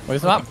click on it.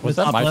 Was that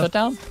Top my left.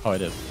 shutdown? Oh,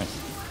 it is. Nice.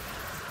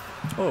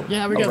 Oh,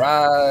 Yeah, we All got.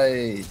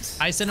 right.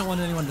 I didn't want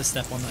anyone to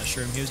step on that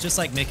shroom. He was just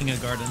like making a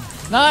garden.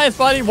 Nice,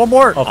 buddy. One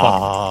more. Oh, fuck.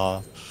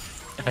 Ah.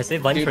 If I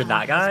save blind for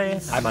that guy,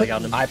 I might have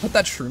gotten him. I put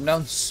that shroom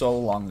down so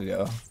long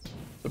ago.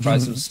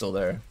 Surprised it was still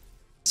there.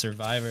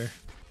 Survivor.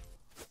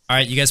 All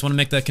right, you guys want to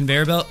make the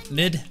conveyor belt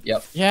mid?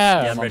 Yep.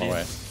 Yeah, Yeah, I'm I'm on my ready.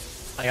 way.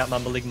 I got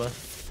Mamba Ligma.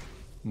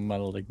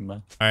 Maligma.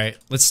 All right,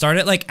 let's start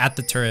it like at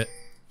the turret.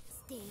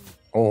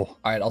 Oh. All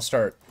right, I'll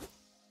start.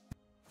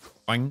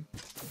 Boing.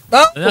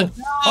 Oh!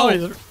 Oh,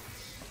 he's-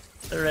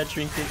 The red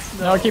trinkets.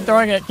 no, keep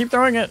throwing it. Keep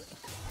throwing it.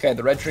 Okay,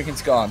 the red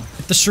trinket's gone.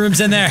 Get the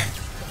shrooms in there.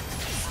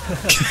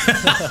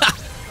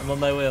 I'm on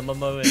my way. I'm on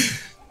my way.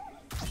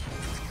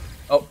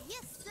 Oh.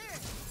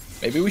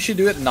 Maybe we should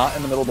do it not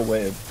in the middle of the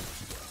wave.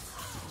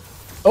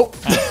 Oh.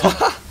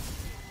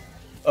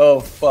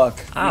 Oh, fuck.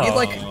 We need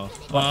like...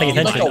 I'm paying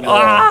like attention. a wall.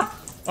 Ah!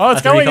 Oh,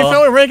 it's That's what we going. It's call-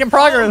 going. We're making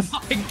progress.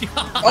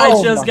 I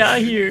Oh just my- got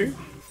here.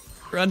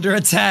 We're under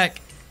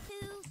attack.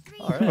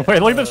 Alright.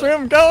 Wait, look at this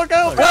room. Go,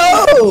 go, go.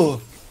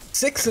 Oh!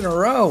 6 in a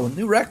row.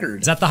 New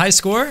record. Is that the high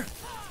score?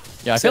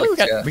 Yeah, I feel like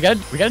Yeah. we got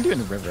to do it in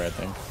the river. I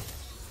think.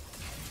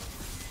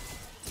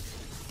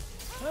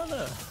 I don't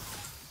know.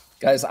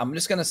 Guys, I'm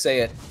just gonna say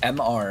it.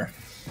 MR.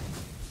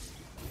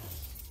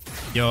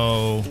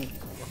 Yo,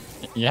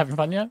 You having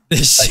fun yet?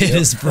 this shit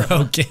is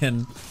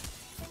broken.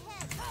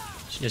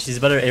 Yeah, she's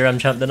a better ARAM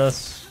champ than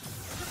us.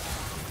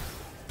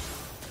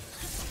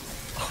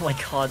 Oh my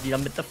god, dude,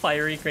 I'm at the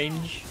fiery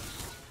range.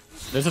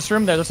 There's this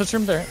room there. There's this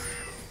room there.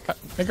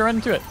 Make her run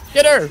into it.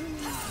 Get her.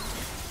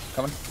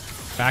 Coming.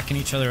 Backing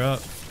each other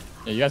up.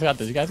 Yeah, you guys got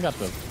this. You guys got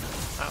this.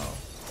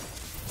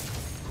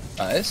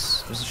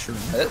 Nice. There's a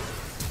shroom hit.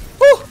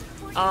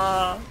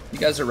 Ah. You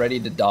guys are ready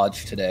to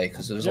dodge today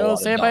because there's a Yo, lot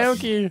say of dodge.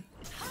 Bayoki.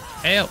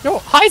 Hey, Yo,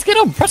 highs, get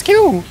him. Press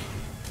Q.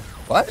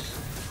 What?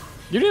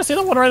 You didn't see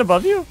the one right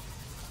above you?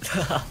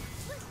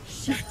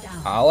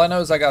 All I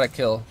know is I got a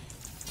kill.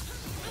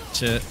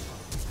 shit.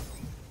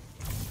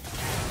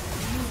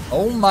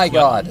 Oh my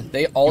god,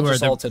 they all You are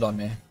just the- ulted on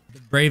me.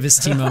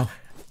 Bravest Teemo.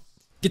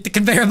 Get the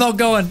conveyor belt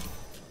going. Do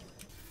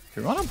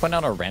we want to put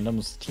out a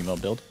randoms Teemo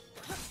build?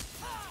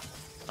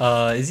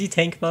 Is he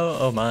tank mode?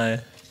 Oh my.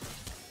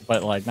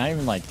 But like, not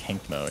even like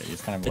tank mode.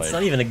 He's kind of It's like,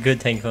 not even a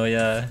good tank mode,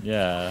 yeah.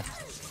 yeah.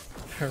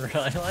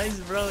 Realize,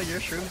 bro, your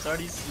shroom's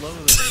already slower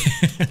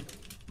than me.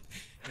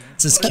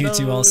 This is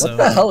Q2 also. What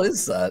the hell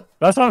is that?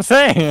 That's what I'm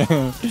saying.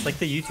 It's like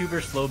the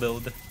YouTuber slow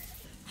build.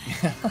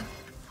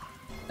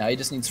 Now he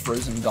just needs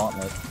Frozen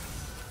Gauntlet.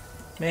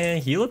 Man,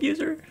 heal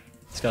abuser?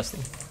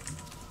 Disgusting.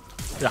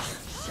 Yeah.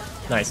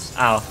 Nice.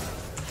 Ow.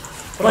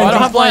 Oh, I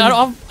don't have blind.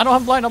 I don't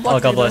have blind. I'm Oh,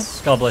 blocked. God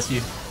bless. God bless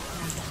you.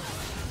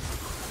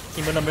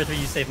 Teemo number 3,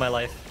 you saved my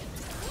life.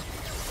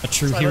 A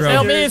true Help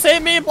hero. me,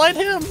 save me, blind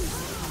him.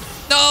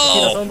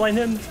 Oh! No! Don't blind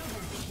him.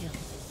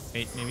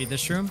 Wait, maybe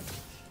this room?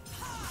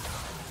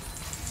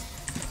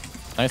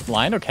 Nice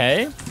blind.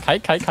 Okay.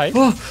 Kite.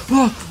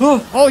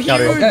 Oh, huge. got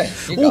her. Okay,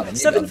 you got him, you got him.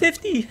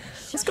 750.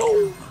 Let's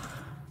go.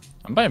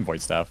 I'm buying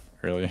void staff.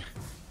 Really.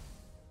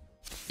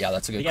 Yeah,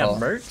 that's a We good got call.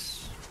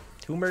 mercs,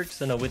 2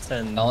 mercs, and a wits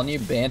end. Telling you,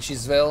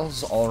 Banshee's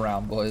Veils all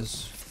around,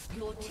 boys.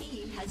 Your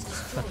team has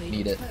destroyed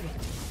Need it.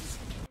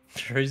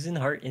 Frozen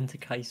heart into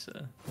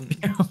Kaisa.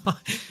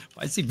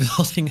 Why is he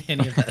building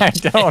any of that? I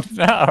don't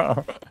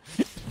know.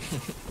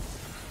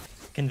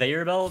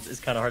 Conveyor belt is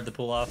kind of hard to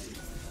pull off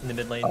in the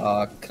mid lane.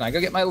 Can I go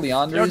get my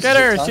Leanders? Yo, Is get it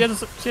her. time?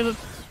 She has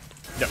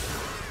a.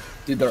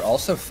 Dude, they're all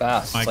so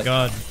fast. My It's like,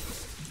 god.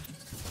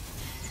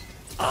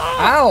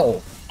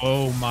 Ow!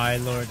 Oh my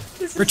lord.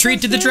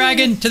 Retreat to the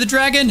dragon! To the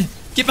dragon!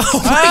 Get oh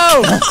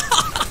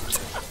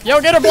Oh! Yo,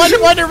 get her, blind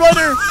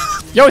her.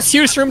 Yo, it's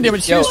huge room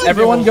damage. Yo, huge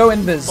everyone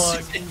damage. go invis.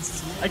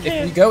 I If we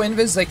can't. go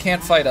invis, they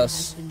can't fight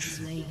us. been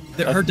slain.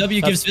 Her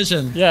W gives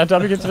vision. Yeah,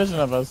 W gets vision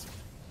of us.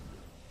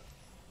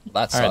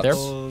 That All right,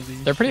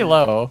 sucks. they're pretty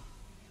low.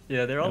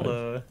 Yeah, they're all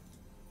low.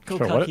 Go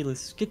Sure, what?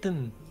 calculus, get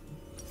them.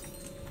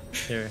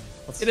 Here,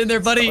 let's, Get in there,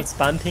 buddy. Let's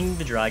spam ping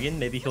the dragon.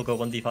 Maybe he'll go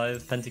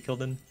 1d5. Penta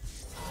killed him.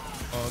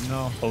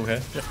 Oh no. Okay.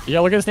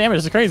 Yeah, look at his damage.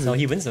 It's crazy. No,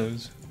 he wins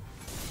those.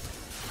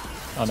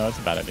 Oh no, it's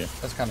a bad idea.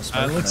 That's kind of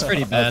smart. looks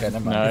pretty bad. Okay,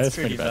 never No, mind. it's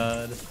pretty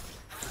bad.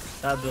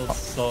 That build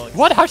sucks.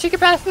 What? How'd she get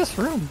past this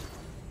room?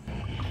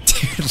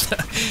 Dude,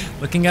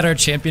 looking at our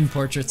champion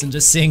portraits and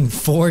just seeing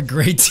 4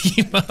 great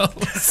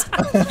Teemos.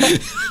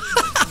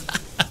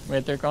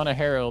 Wait, they're going to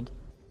Herald.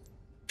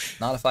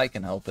 Not if I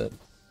can help it.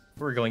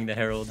 We're going to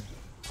Herald.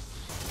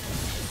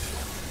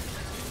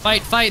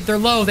 Fight, they're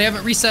low, they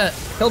haven't reset.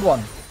 Killed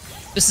one.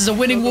 This is a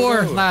winning Go, go,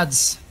 war, go.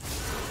 lads.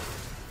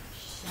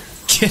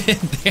 Get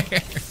in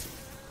there.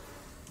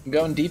 I'm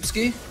going deep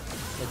ski.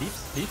 Oh,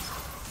 deep.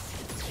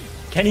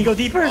 Can he go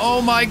deeper?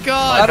 Oh my Got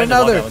god. I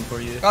another. that one for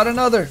you. Got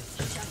another.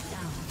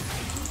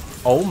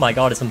 Oh my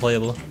god, it's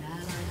unplayable.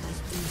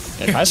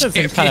 Yeah, Kaiser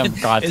seems kind of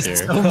god is tier.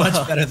 so much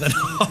better than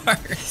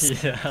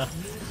ours. Yeah.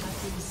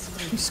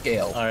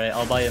 Scale. Alright,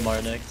 I'll buy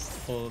MR next.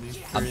 Holy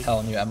I'm frick.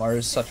 telling you, MR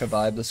is such a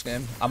vibe this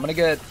game. I'm gonna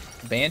get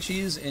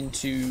Banshees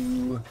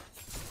into...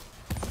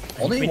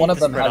 Only We one need of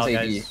to them spread has out,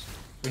 AD. guys.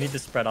 We need to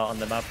spread out on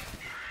the map.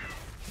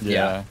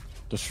 Yeah.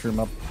 Just shroom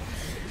up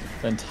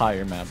the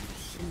entire map.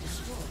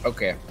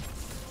 Okay.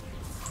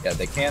 Yeah,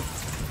 they can't...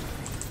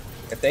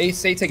 If they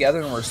stay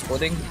together and we're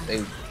splitting, they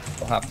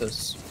will have to... Yeah,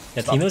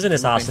 stop Teemo's an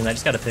assassin. moving. I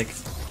just gotta pick.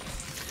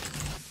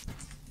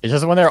 It's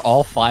just when they're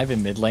all 5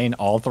 in mid lane,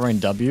 all throwing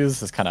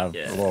W's, it's kind of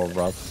Yeah. a little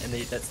rough. And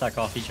they that stack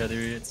off each other.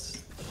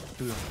 It's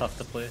too tough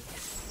to play.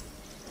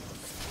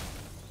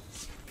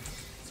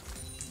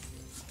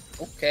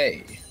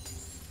 Okay.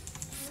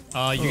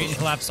 You're getting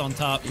collapsed on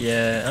top.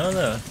 Yeah, I don't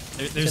know.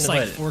 There's gonna like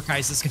fight it? 4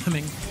 Kaises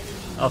coming.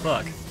 Oh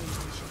fuck.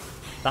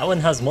 That one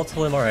has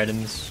multiple MR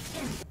items.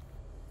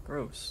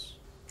 Gross.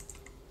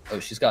 Oh,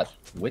 she's got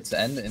Wit's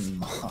End and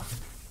Maw.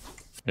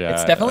 Yeah.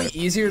 It's definitely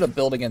easier to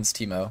build against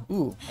Teemo.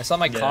 Ooh, I saw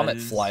my Yeah, comet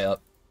it is. fly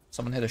up.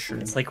 Someone hit a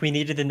shroom. It's like we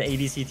needed an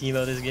ADC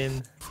Teemo this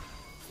game.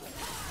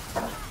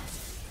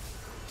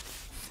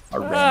 A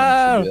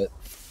random should do it.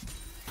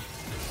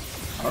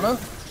 I don't know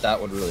if that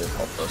would really have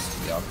helped us,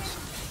 to be honest.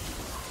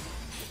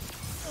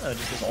 Oh,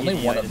 just Only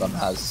AD one of them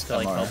items has to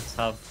like MR. help us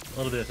have a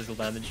little bit of physical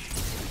damage.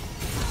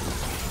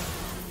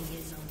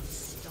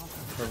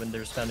 Or when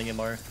they're spamming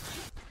MR.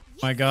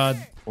 My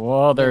god.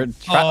 Whoa, they're.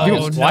 Oh,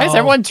 Dude, why is no.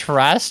 everyone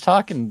trash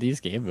talking these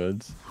game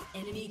modes?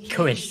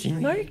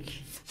 Question mark?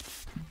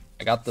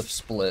 I got the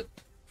split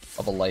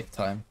of a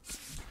lifetime.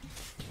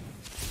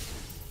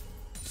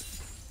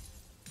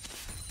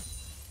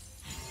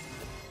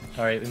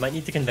 Alright, we might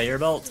need the conveyor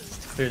belt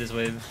to clear this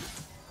wave.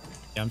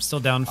 Yeah, I'm still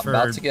down I'm for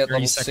about to get 30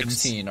 level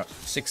seconds. 16.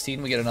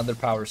 16, we get another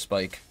power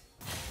spike.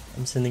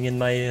 I'm sending in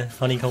my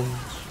honeycomb.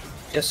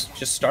 Just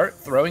start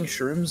throwing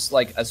shrooms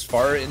like as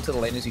far into the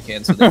lane as you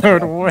can. So that they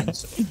Dude, won't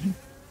what? win.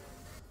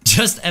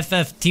 Just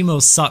FF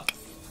Teemo suck.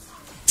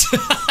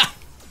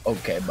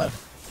 Okay, but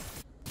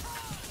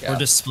Or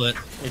just split.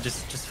 They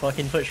just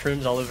fucking put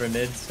shrooms all over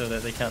mid so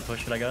that they can't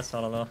push it, I guess.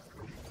 I don't know.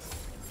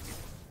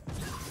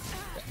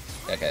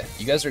 okay,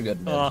 you guys are good.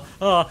 Mid.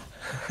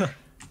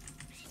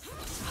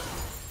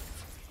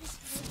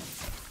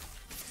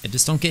 Yeah,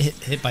 just don't get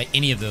hit by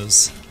any of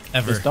those.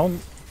 Ever. Just don't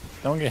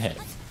get hit.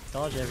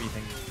 Dodge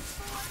everything.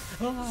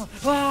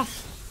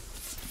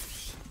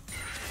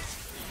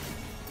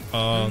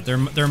 Oh,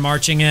 they're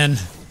marching in.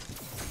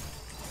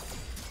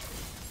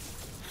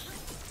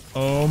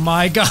 Oh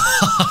my god.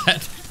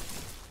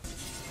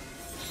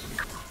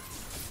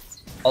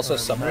 Also,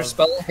 Summoner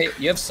Spell. Hey,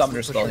 you have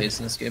Summoner Spell haste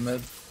in this game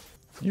mode.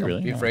 You Don't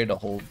really? be Yeah. afraid to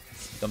hold.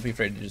 Don't be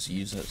afraid to just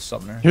use a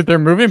Summoner. Dude, they're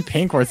moving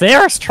pink horse. They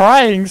are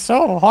trying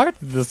so hard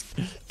this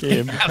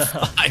game.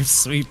 5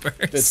 sweepers.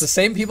 It's the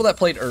same people that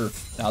played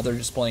Earth. Now they're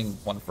just playing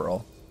One for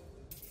All.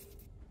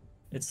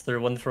 It's their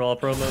one for all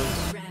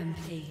promos.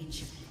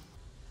 Rampage.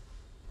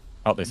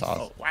 Oh, they saw us.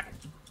 Oh, what?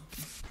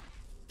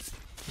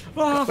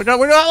 We got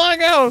let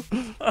it go.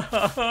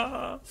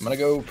 I'm gonna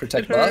go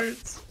protect It bot.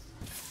 hurts.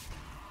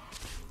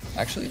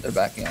 Actually, they're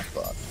backing off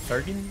bot.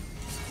 Durgan?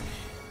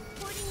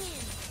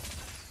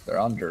 They're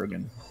on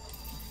Durgan.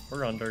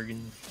 We're on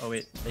Durgan. Oh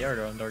wait, they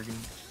are on Durgan.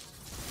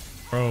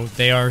 Bro,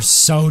 they are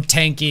so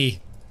tanky.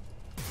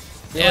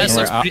 Yeah, this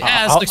looks pretty,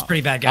 looks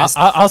pretty bad, guys.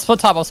 I'll split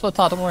top. I'll split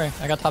top. Don't worry.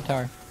 I got top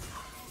tower.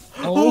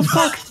 Oh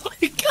my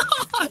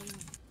god!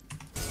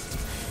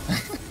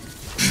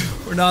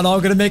 We're not all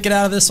gonna make it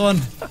out of this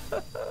one.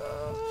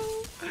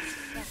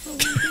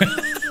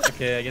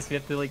 Okay, I guess we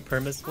have to like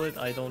perma split.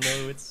 I don't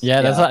know. It's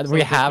Yeah, that's what so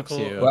we have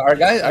difficult. to. Well, our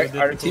guy, So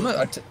our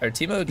difficult.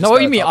 Timo just No, what got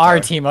do you a mean top our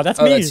tower. team? That's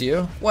Oh, me. that's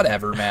you?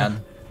 Whatever,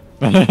 man.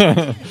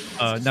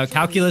 No,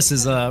 Calculus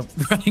is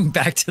running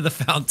back to the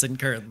fountain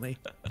currently.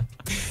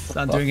 It's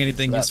not doing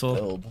anything That useful.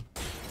 build.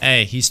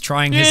 Hey, he's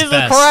trying his Jesus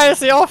best. Christ!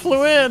 They all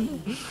flew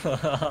in.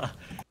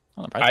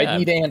 I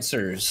need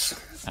answers.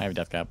 I have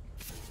death cap.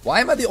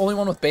 Why am I the only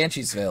one with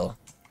Banshee's Veil?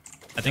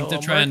 I think Oh, they're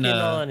I'm trying working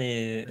to on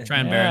it. try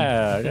and Baron.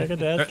 Yeah, I got good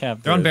death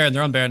cap. They're on dude. Baron.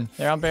 They're on Baron.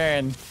 They're on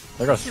Baron.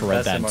 They're gonna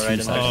shred That's that in him 2 alright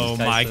in seconds. Oh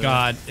my Kai'Sa.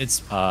 god, it's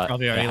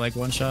probably already yeah. like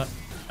one shot.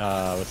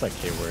 What's that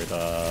K word?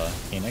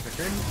 Phoenix.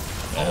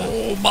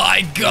 Oh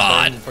my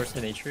god! Force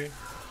to nature.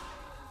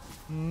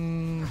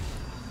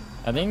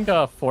 I think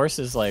Force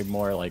is like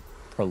more like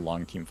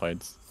prolonged team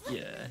fights.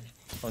 Yeah,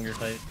 longer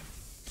fight.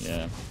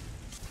 Yeah.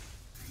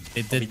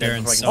 They be did dead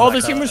Baron before I so can Oh, back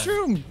there's up. Team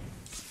Mushroom.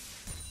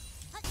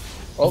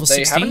 Well, Level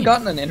they 16. haven't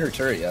gotten an inner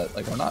turret yet.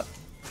 Like, we're not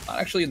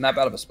actually in that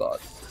bad of a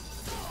spot.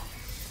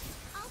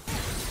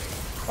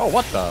 Oh,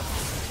 what the?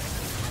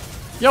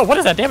 Yo, what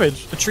is that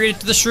damage? Retreat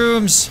to the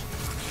shrooms.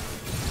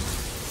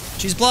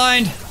 She's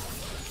blind.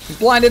 He's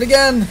blinded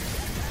again!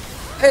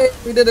 Hey,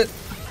 we did it!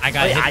 I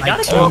got Wait, hit I by got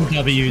it. 2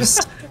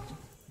 W's.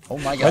 Oh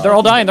my god. Wait, they're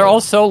all dying. They're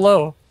all so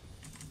low.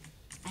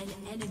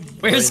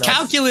 Where's Really not.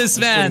 Calculus,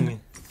 man?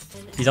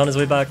 He's on his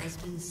way back.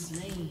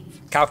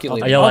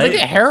 Calculated. Are you Oh, alive?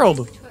 look at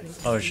Herald.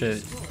 Oh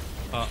shit.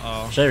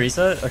 Uh-oh. Should I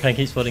reset or can I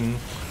keep splitting? You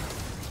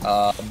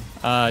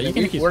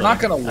can keep we're not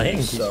splitting. gonna I can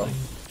lose, keep so.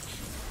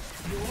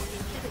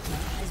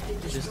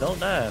 Just don't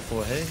die,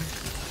 for hey.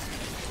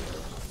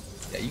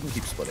 Yeah, you can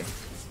keep splitting.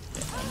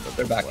 But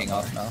they're backing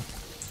off now.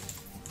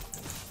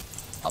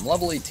 I'm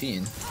level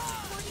 18.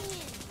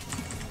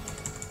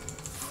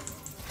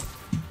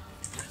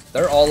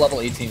 They're all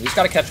level 18. We just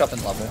gotta catch up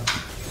in level.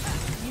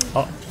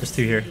 Oh, there's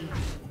 2 here.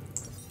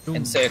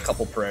 And say a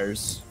couple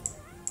prayers.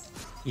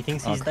 He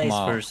thinks Oh, he's come nice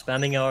on. for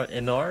spamming our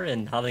MR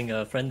and having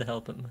a friend to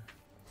help him.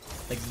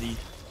 Like Z.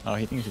 Oh,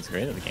 he thinks he's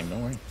great at the game.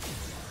 Don't worry.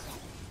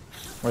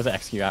 Where's the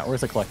XQ at?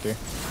 Where's the collector?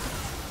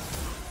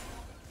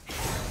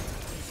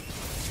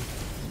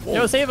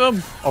 Yo, save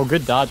him! Oh,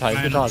 good dodge,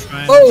 Hyde. Good dodge.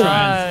 Oh!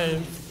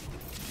 Nice.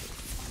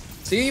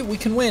 See, we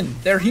can win.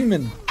 They're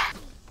human.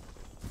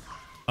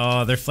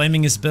 Oh, they're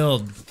flaming his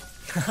build.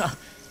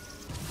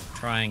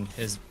 Trying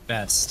his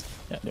best.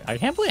 Yeah, dude, I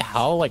can't believe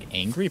how like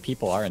angry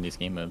people are in these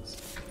game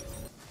modes.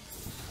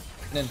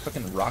 And then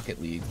fucking Rocket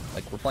League.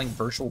 Like, we're playing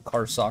virtual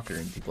car soccer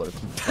and people are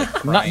like, Not,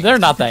 crying. they're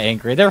not that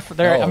angry. They're.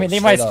 I No, mean, they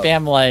might straight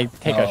up. spam like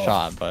take a No.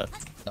 shot, but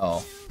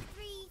No.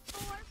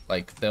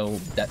 Like, they'll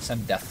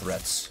send death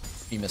threats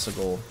if you miss a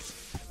goal.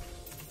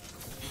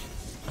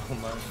 Oh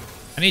man.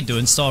 I need to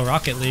install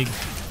Rocket League.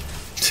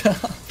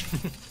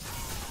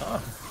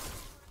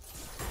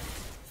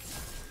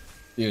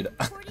 Dude,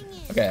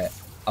 okay.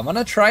 I'm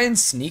gonna try and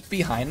sneak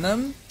behind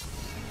them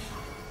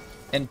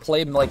and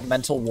play like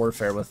mental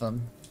warfare with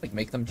them. Like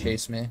make them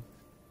chase me.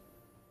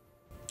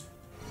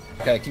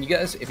 Okay, can you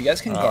guys, if you guys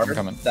can I'm guard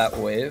coming. that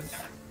wave.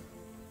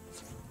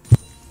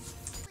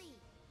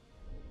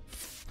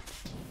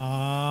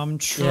 I'm Yeah,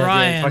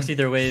 trying. Proxy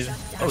their wave.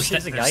 Oh shit,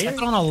 there's a They're guy here?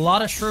 stepping on a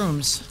lot of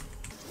shrooms.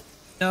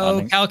 No,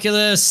 Nothing.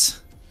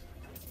 Calculus.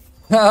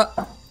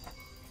 Oh,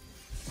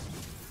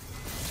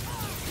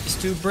 He's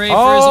too brave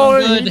oh, for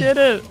his own he good. did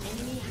it!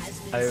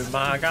 Oh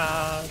my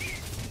gosh.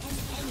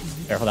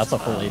 Careful, that's a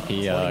full AP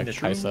Floating the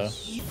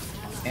Kai'Sa.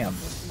 damn.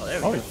 Oh,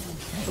 there Oh, we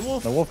go.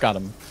 the wolf got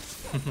him.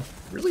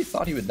 Really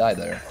thought he would die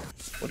there.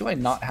 What do I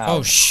not have?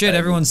 Oh shit,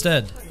 everyone's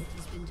dead.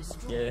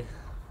 Yeah.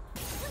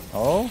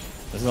 Oh,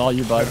 this is all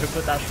you, bud. Who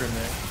put that shroom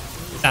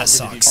there? That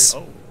sucks.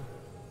 Oh.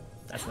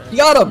 That's nice. You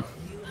got him!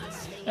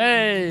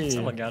 Hey!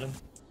 Someone got him.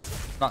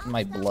 Not in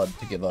my blood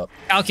to give up.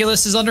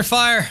 Calculus is under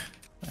fire.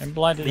 I'm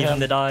blinded Leave him him.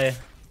 to die.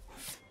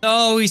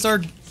 No, he's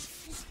our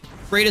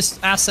greatest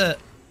asset.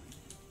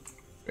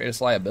 Greatest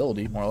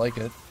liability, more like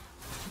it.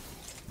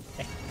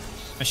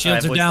 My shields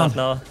Alright, are boys, down.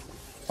 stop now.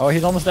 Oh,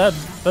 he's almost dead.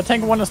 The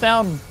tank one is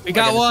down. We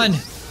got one.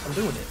 I'm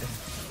doing it.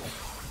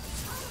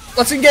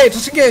 Let's engage.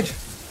 Let's engage.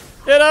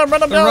 Get him,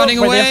 run him They're down.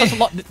 running Wait,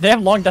 away. They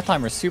have long death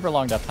timers, super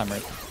long death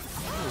timers.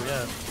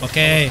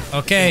 Okay, Should we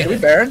okay.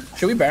 Baron?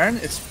 Should we Baron?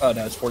 It's oh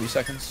no, it's 40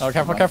 seconds. Oh,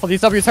 careful, careful.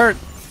 These W's hurt.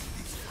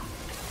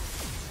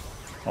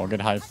 Oh, good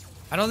hype.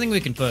 I don't think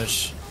we can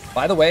push.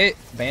 By the way,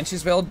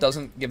 Banshee's Veil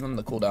doesn't give them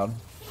the cooldown.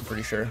 I'm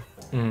pretty sure.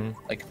 Mhm.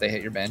 Like if they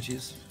hit your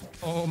Banshees.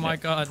 Oh my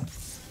god.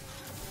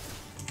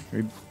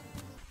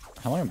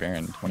 How long are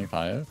Baron?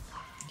 25?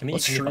 Can we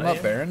Let's can we shroom buy up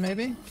it? Baron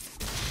maybe.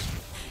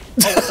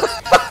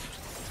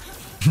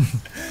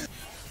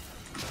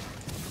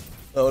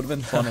 That would have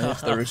been funny if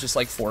there was just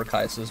like 4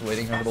 Kaisas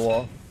waiting over the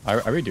wall.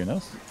 Are we doing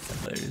this?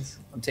 Hilarious.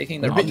 I'm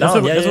taking their Oh, big no.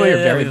 This is, yeah, this is yeah, what you're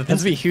yeah, very. yeah, This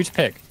would be a huge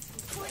pick.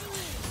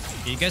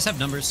 You guys have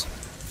numbers.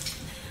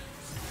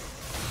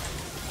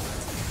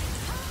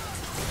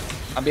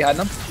 I'm behind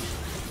them.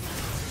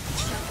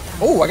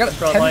 Oh, I got a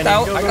Front 10,000.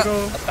 lining. Go, I go, got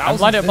go.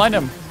 1,000. Blind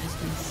him.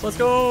 Let's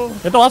go.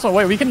 Get the last one.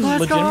 Wait, we can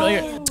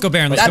legitimately. Let's go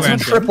Baron. Let's go That's a Baron.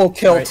 triple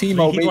kill, Alright,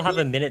 Teemo. people Baby. have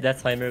a minute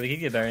death timer. We could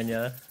get Baron,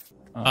 yeah.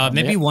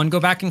 Maybe yeah. one go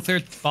back and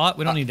clear bot.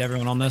 We don't need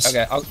everyone on this.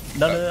 Okay, I'll,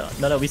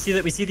 No. We see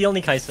the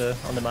only Kaisa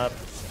on the map.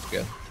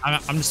 good.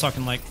 I'm just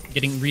talking like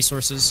getting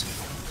resources.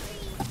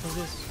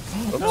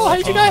 Oh, how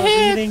did you get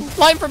hit?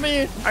 Line for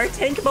me. Our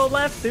tank mode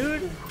left,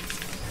 dude.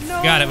 No.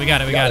 We got it. We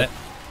got it. We got it.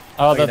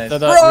 Oh, Okay, the, nice. the,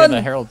 the, we Run! have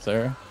the heralds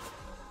there.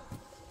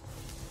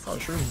 It's all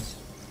shrooms.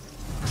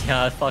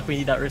 Yeah, fuck. We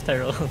need that Rift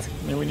Herald.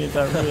 Maybe we need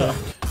that. Really.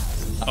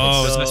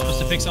 Oh, was I So- supposed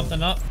to pick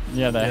something up?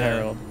 Yeah, the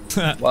herald.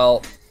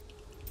 Well,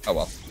 oh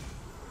well.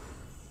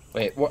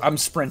 Wait, I'm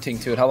sprinting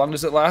to it. How long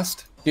does it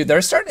last? Dude,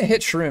 they're starting to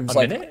hit shrooms. A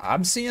like, minute?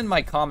 I'm seeing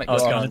my comic Oh,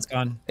 it's go gone, on. It's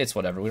gone. It's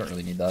whatever. We don't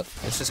really need that.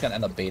 It's just gonna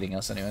end up baiting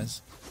us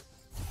anyways.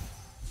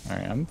 All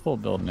right, I'm full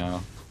build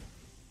now.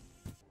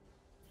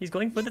 He's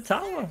going for the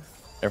tower.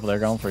 Careful, they're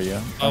going for you.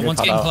 One's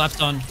getting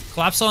collapsed on.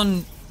 Collapse on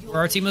where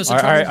our team is. All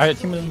right,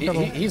 team is in He,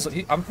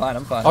 trouble. I'm fine.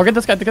 I'm fine. Oh, get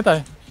this guy, get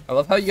that. I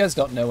love how you guys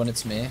don't know when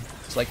it's me.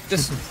 It's like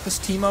this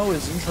Teemo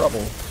is in trouble.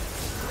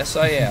 Yes,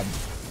 I am.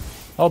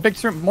 Oh, big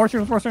shroom, more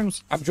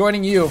shrooms. I'm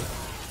joining you.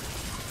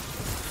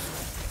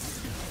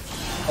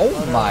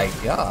 Oh my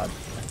god.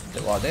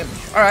 Did a lot of damage.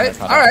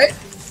 Alright, alright.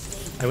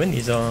 I win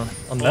these on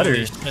better.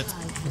 Holy shit.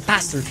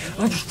 Bastard.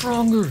 I'm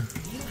stronger.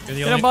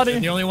 You're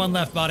the only one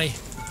left, buddy.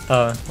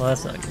 Well,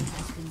 that's not good.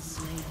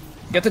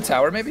 Get the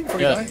tower maybe before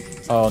you Yeah. die?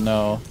 Oh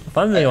no. If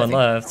I'm the only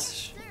one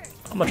left,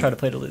 I'm gonna try to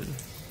play to lose.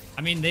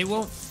 I mean, they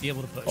won't be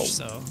able to push,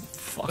 so.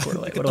 Fuck, where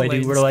do I, Look what at do I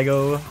the do? Where do I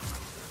go?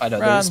 I know,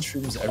 Run. there's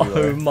shrooms Oh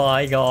everywhere.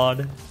 my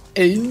god.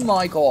 Oh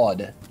my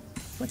god.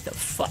 What the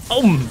fuck?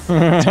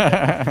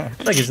 Oh!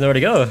 Like there's nowhere to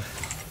go.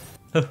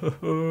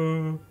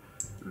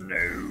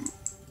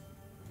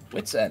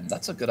 Wits End,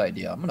 that's a good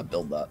idea. I'm gonna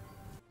build that.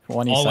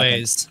 20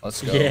 Always.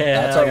 Let's go.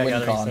 Yeah, That's our I win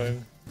got con.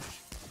 it.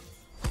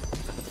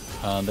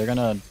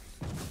 seconds.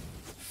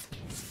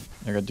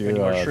 They're gonna do Any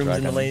more shrooms in the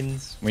dragon.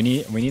 lanes? We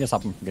need to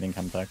stop them from getting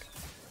Chemtech.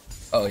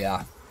 Oh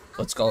yeah.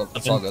 Let's go.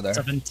 Let's all go there.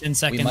 10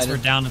 seconds. might We're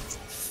have- down.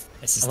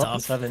 This is I'm up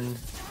to tough. 7.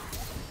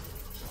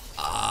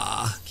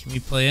 Can we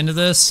play into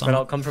this? But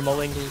I'll come from all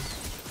angles.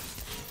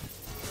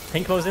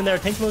 Tank Mo's in there.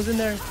 Tank Mo's in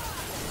there.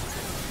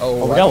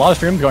 Oh, Oh, we got a lot of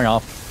streams going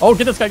off. Oh,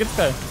 get this guy, get this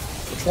guy.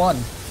 which one?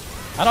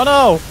 I don't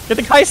know. Get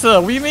the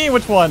Kaisa. What do you mean,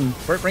 which one?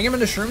 Bring him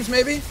into shrooms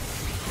maybe?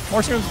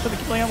 More streams. Keep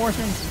playing on more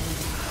streams.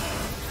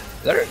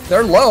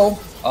 They're low.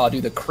 Oh,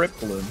 dude, the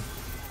crypt balloon.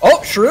 Oh,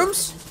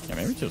 shrooms? Yeah,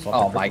 maybe just.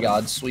 Oh my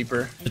god,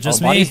 sweeper. It's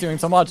just Oh, me. Body's doing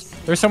so much.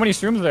 There's so many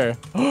streams there.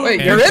 Wait,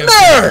 Okay, you're okay, in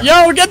there!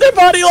 Yo, get there,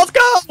 Body. Let's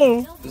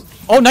go.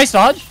 Oh, nice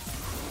dodge.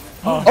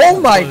 Oh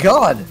my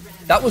god.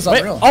 That was Wait,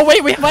 unreal. oh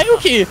wait, we have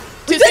Mayuki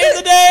to save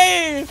the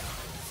day.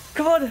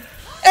 Come on.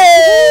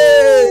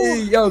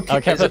 Hey! Yo,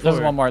 Okay, there's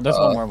one more. There's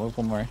one more. There's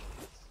one more.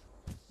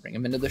 Bring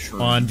him into the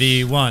shroom.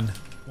 1v1.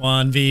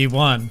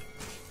 1v1.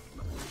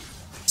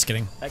 Just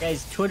kidding. That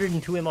guy's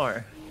 202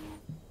 MR.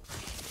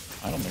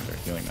 I don't think they're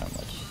healing that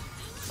much.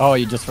 Oh,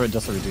 you just to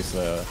reduce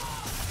the.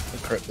 The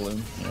crypt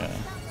balloon. Yeah.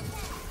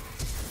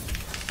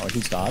 Oh,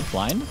 he's dodge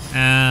blind.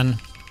 And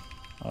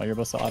Oh, you're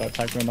supposed to auto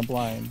attack during the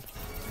blind.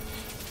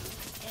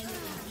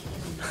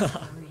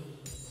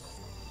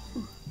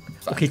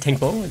 Okay, Tank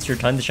Mo, it's your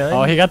time to shine.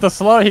 Oh, he got the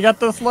slow. He got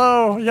the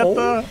slow. He got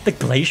Oh, the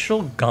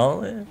Glacial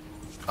Gauntlet.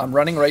 I'm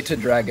running right to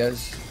drag,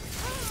 guys.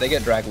 If they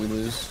get drag, we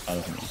lose. I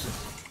don't think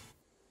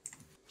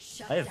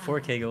so. I have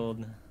 4k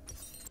gold.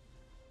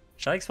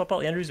 Should I swap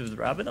out Andrews with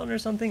Rabadon or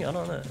something? I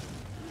don't know.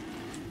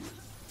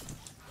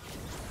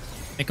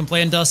 make them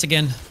play in dust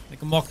again. Make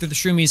them walk through the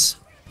shroomies.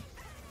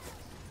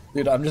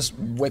 Dude, I'm just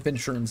whipping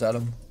shrooms at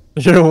him.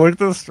 Yo, look at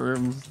the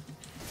streams.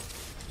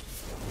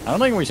 I don't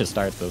think we should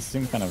start this.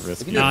 Seems kind of We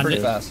risky. can do it Nah, pretty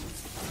dude. fast.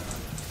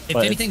 If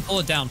But- anything, pull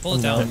it down. Pull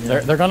it down.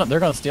 They're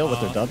gonna steal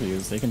with their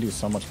W's. They can do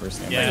so much first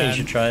damage. I think Yeah. you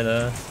should try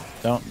the.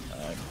 Don't.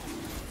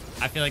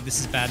 I feel like this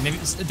is bad. Maybe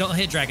don't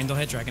hit dragon. Don't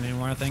hit dragon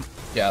anymore. I think.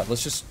 Yeah,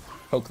 let's just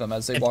poke them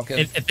as they walk in.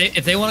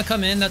 If they want to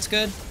come in, that's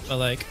good. But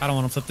like, I don't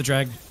want to flip the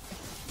drag.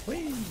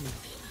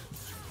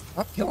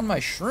 Stop killing my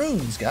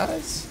shrooms,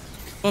 guys.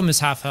 Boom is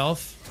half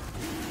health.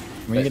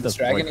 We need to get This this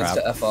dragon void needs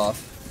crab. to F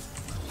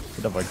off.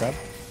 Get the void crab.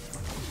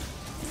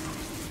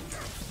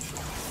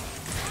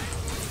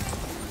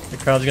 The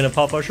crowd's gonna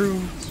pop our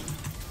shrooms.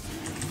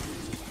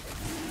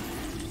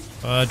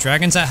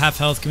 Dragon's at half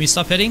health. Can we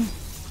stop hitting?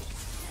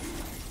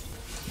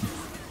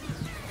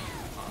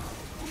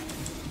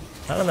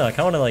 I don't know. I kind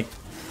of want to like.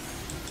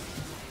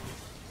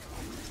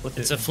 Flip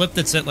It's it. a flip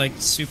that's at like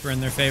super in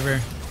their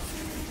favor.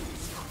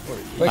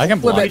 Wait, I can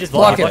flip block. it. Just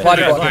Block it. block Block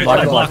it. it. Block it. block Block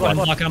it, it. block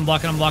Block it. it. I'm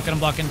blocking. I'm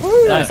blocking.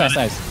 Nice, nice,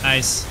 nice.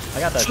 Nice. I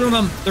got that. Shroom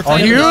them. They're Oh,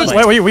 playing. huge!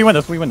 Wait, we win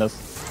this. We win this.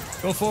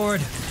 Go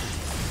forward.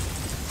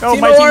 Go,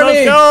 Teemo my team, army! let's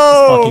Fucking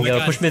go! go.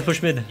 God. Push mid.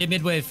 Push mid. Hit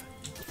mid wave.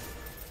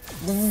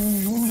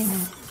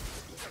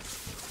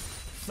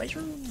 My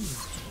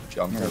shrooms.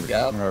 Jungle I'm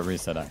gap. gonna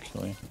reset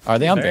actually. Are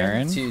they on Baron?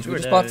 Baron? It's huge. We We're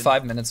just bought dead.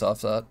 5 minutes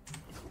off that.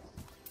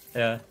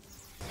 Yeah.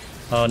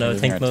 Oh no,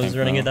 Losing our Tank Mo's tank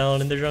running Mo. it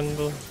down in the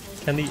jungle.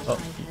 Can we?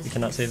 Oh, we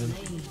cannot save him.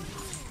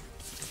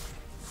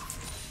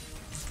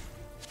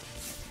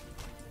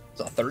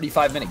 It's a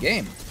 35-minute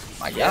game.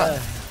 My God.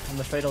 Yeah. I'm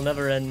afraid it'll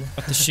never end.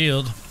 Got the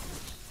shield.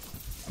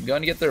 I'm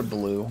going to get their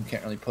blue.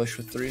 Can't really push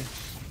with 3.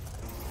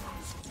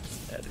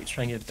 Yeah, do we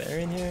try and get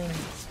Baron here?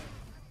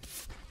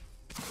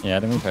 Yeah, I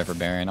think we play for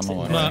Baron. I'm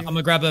alone. I'm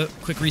gonna grab a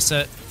quick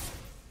reset.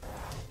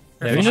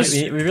 Yeah,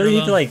 we really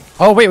need to like.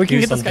 Oh wait, we can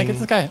do get this guy. something. Get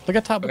this guy. Look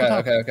at top. Look Okay, at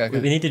top. okay, okay.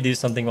 We need to do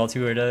something while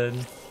 2 are dead.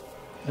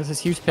 This is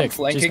huge pick.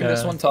 Flanking Just,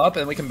 this one top,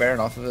 and we can Baron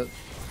off of it.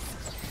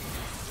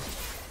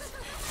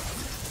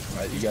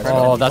 Alright, you guys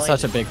Oh, are that's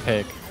such a big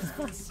pick.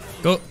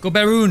 Go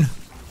Baroon.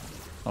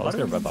 Oh, let's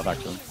get a red buff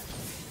actually.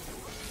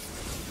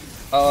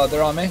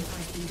 they're on me.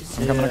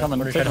 I'm coming. I'm coming.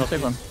 we're Save trying him. to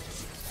Save him.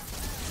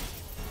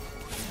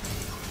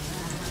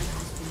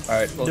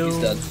 Alright, well, he's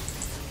No. dead.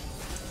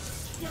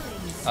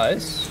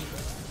 Nice.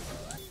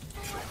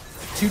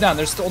 2 down.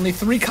 There's still only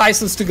 3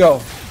 Kaisas to go.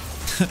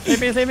 Save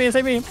me! Save me!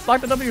 Save me!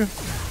 Block the W.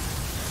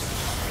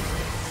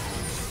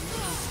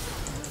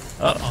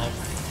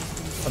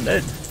 I'm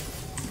dead.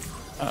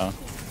 Uh oh.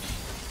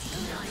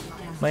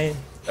 My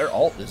Their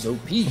ult is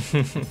OP.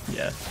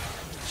 yeah.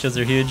 Shields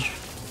are huge.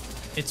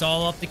 It's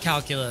all up to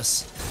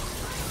calculus.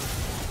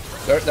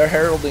 They're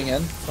heralding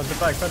in. Front to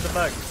back. Front to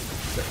back.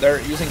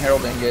 They're using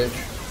herald to engage.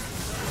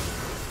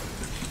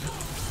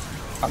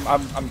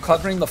 I'm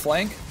covering the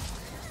flank.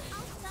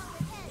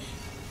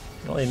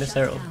 Oh, you missed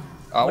Herald.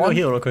 Got I'll go one.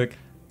 heal real quick.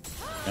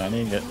 Yeah, I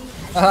need to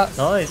get.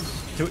 Nice.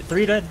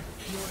 3 dead.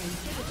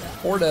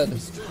 4 dead.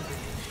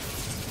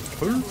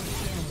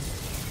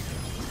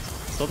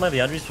 Sold my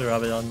Viadris for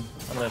Rabadon.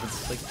 I don't know if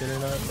it's like good or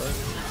not,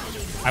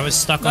 but. I was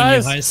stuck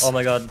Nice. on you, Heist. Oh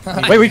my god.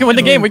 Wait, we can win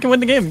the game. We can win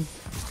the game.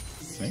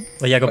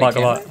 But yeah, go Wait, bot,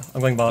 go can't bot.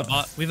 I'm going bot.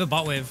 We have a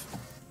bot wave.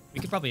 We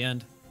could probably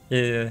end.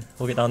 Yeah,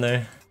 we'll get down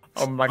there.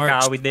 Oh my Arch.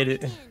 god, we did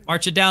it.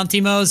 March it down,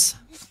 Timos.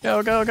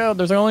 Go, go, go.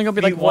 There's only gonna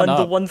be We like one won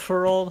the up. one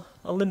for all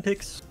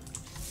Olympics.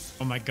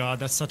 Oh my god,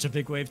 that's such a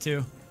big wave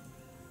too.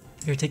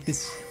 Here, take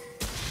this.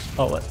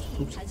 Oh, what?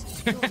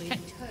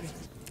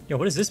 Yo,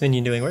 what is this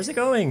minion doing? Where's it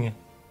going?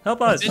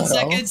 Help us. 10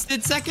 seconds,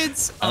 10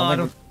 seconds. Oh, I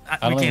don't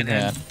we think can't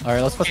end. All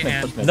right, let's push mid.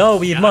 Can't. Push mid. No,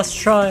 we must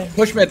try.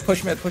 Push mid,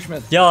 push mid, push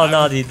mid. Yo,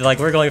 nah, dude. Like,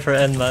 we're going for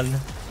end, man.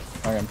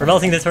 All right, We're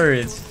melting the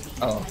turrets.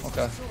 Oh,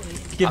 okay.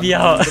 Get me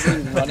I'm out.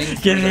 literally running Get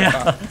me through the-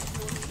 out.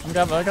 I'm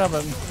coming. I'm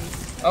coming.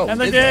 Oh, End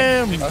the did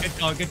they? game. Good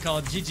call, good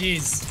call.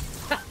 GG's.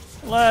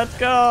 Let's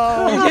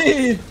go. We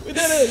did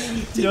it!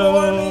 Teemo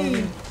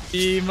army!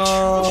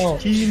 Timo.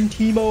 Team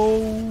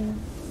Teemo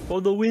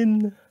for the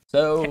win.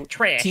 So,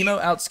 Trash.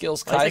 Teemo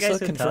outskills Why is that guy Kaisa,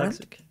 so confirmed.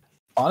 toxic?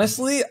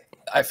 Honestly,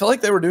 I feel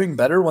like they were doing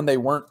better when they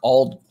weren't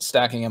all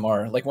stacking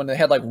MR. Like when they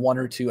had like 1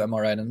 or 2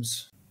 MR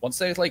items. Once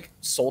they like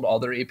sold all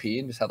their AP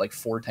and just had like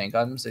 4 tank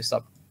items, they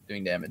stopped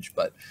doing damage.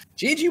 But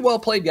GG, well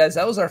played, guys.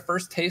 That was our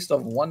first taste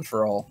of One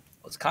for All.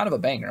 It's kind of a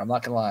banger, I'm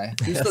not gonna lie.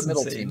 Who's the That's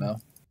middle insane.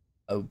 Teemo?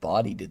 Oh,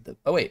 Body did the...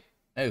 Oh, wait.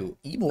 Oh,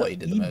 E-Boy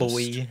did the most.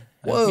 E-boy.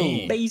 Whoa.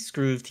 me. Bass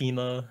groove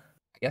Teemo.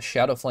 I guess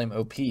Shadow Flame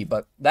OP,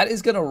 but that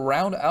is going to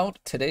round out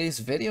today's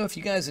video. If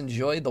you guys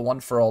enjoyed the One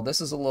for All, this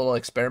is a little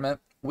experiment.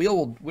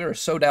 We're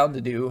so down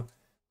to do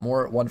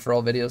more One for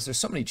All videos. There's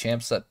so many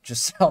champs that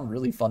just sound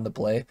really fun to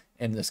play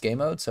in this game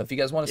mode. So if you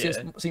guys want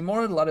to see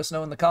more, let us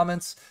know in the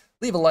comments.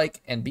 Leave a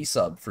like and be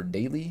sub for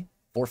daily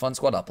For Fun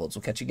Squad uploads.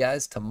 We'll catch you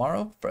guys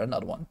tomorrow for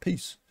another one.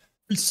 Peace.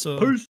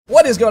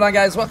 What is going on,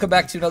 guys? Welcome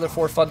back to another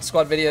For Fun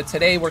Squad video.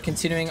 Today we're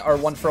continuing our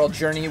One for All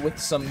journey with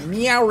some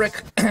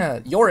Meowric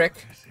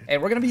Yorick.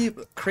 And we're going to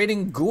be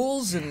creating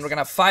ghouls, and we're going to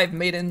have 5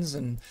 maidens,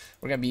 and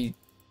we're going to be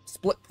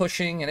split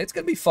pushing, and it's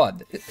going to be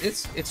fun.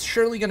 It's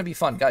surely going to be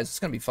fun. Guys, it's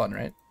going to be fun,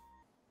 right?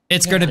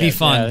 It's gonna be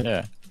fun.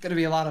 Yeah. It's gonna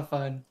be a lot of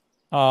fun.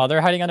 Oh,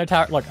 they're hiding under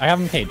tower. Look, I have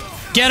them caged.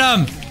 Get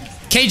him!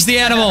 Cage the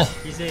animal!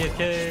 He's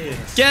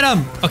AFK. Get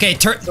him! Okay,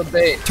 So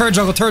they... turret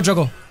juggle, turret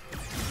juggle.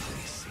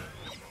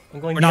 I'm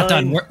going We're not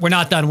done. behind. We're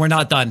not done. We're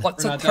not done.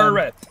 What's We're a not done.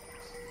 turret?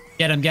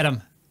 Get him, get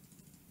him.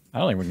 I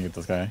don't think we can get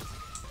this guy.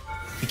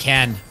 We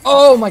can.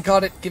 Oh my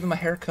god, give him a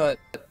haircut.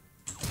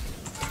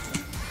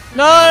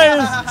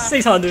 Nice!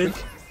 600.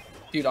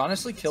 Dude,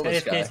 honestly, kill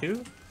this AFK guy.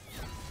 too?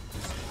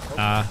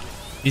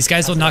 These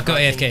guys will not go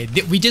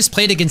AFK. We just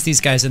played against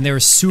these guys and they were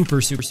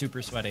super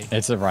sweaty.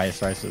 It's a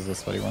Rice. Rice is the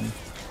sweaty one.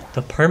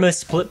 The perma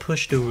split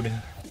push, dude. I'm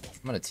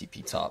gonna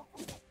TP top.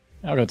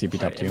 I'll go TP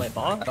top Right, in too. my I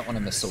bot? don't want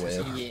to miss a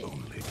wave.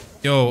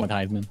 Yo, With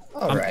Heisman.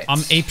 Alright. I'm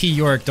AP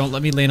York. Don't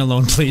let me lane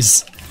alone,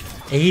 please.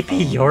 AP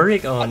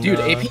Yorick? Oh, Dude,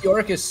 no. AP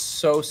York is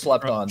so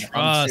slept on. I'm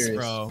Trust, serious.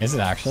 bro. Is it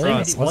actually?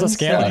 Trust. What's the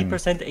scaling?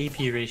 170%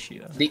 AP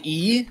ratio. The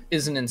E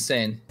isn't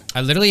insane.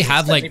 I literally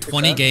have like 70%.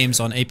 20 games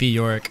on AP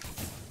York.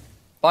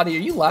 Body, are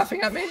you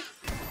laughing at me?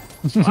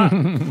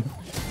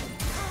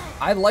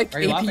 I like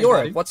Are you AP laughing, York.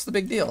 buddy? What's the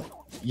big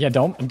deal? Yeah,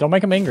 don't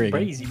make him angry.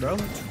 Crazy, bro.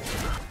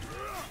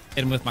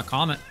 Hit him with my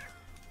comment.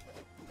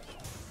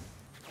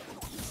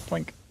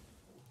 Twink.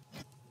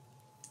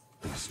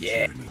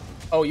 Yeah.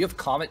 Oh, you have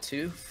Comet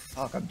too?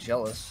 Fuck, I'm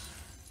jealous.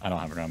 I don't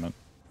have a comment.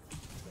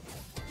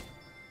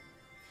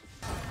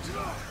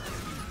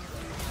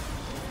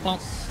 Well,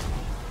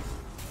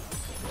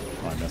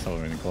 Oh, I missed. I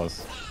wasn't even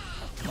close.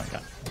 Oh my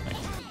god. Nice.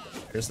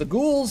 Here's the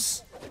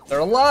ghouls. They're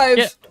alive.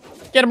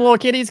 Get him, little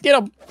kitties.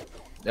 Get him.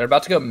 They're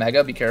about to go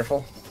mega. Be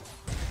careful.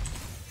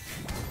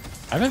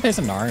 I've been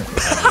facing Gnar.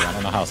 I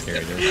don't know how scary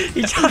it is.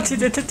 He chucked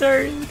it into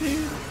turn, dude.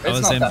 that It's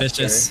was not that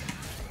ambitious. scary.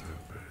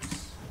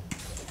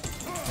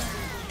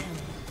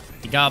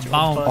 He got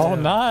bombed. Oh,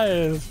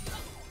 nice.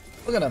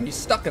 Look at him. He's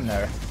stuck in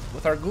there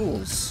with our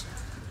ghouls.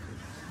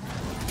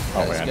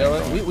 Oh, wait, Let's I go.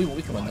 didn't go.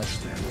 We can win this.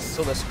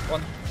 Still this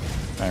one.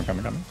 I'm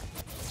coming.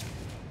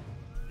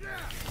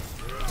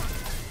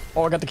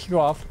 Oh, I got the Q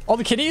off. All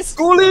the kitties?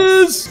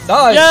 Ghoulies!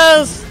 Nice.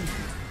 Yes!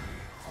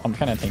 I'm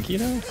kind of tanky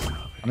though.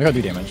 I'm gonna go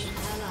do damage.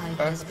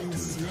 I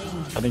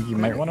think you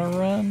might want to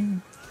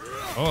run.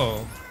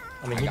 Oh.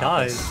 I mean, he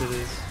dies. It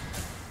is.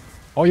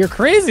 Oh, you're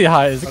crazy,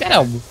 Highs. Get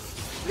him.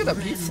 Look at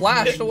him. He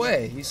flashed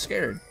away. He's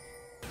scared.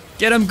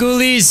 Get him,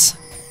 ghoulies!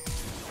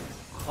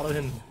 Follow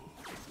him.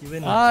 You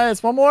win.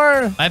 Nice. One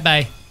more.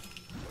 Bye-bye.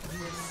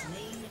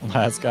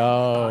 Let's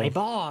go.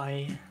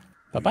 Bye-bye.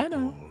 Bye-bye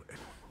now.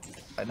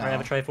 I I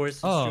have a Triforce.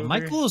 Oh, my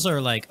ghouls are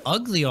like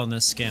ugly on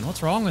this skin.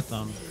 What's wrong with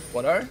them?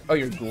 What are? Oh,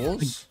 your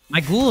ghouls? My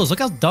ghouls, look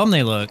how dumb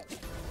they look.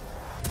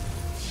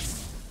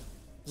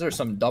 Those are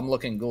some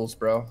dumb-looking ghouls,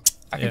 bro.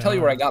 I can Yeah. tell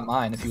you where I got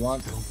mine if you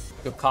want.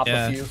 Go cop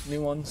Yeah. a few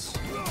new ones.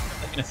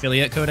 An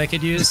affiliate code I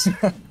could use.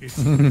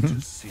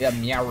 Yeah,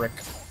 Meowrick.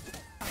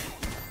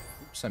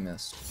 Oops, I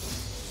missed.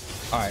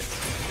 Alright,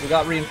 we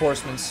got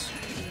reinforcements.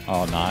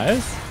 Oh,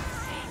 nice.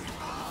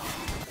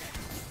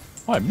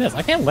 Oh, I missed.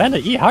 I can't land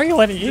an E. How are you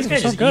landing E? This guy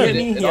You're so just good. yeeted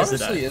me. It He has to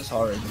honestly die. is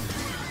hard.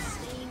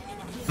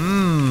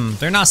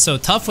 They're not so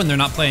tough when they're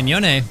not playing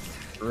Yone.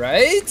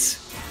 Right?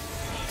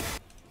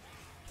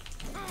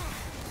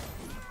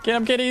 Get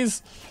him,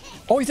 kitties.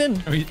 Oh, he's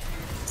in. Are we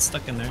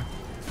stuck in there?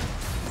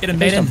 Get him,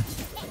 Faced Maiden. him.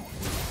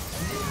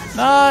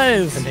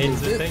 Nice.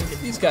 Maiden's the thing.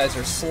 These guys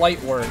are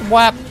slight work.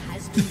 Whap.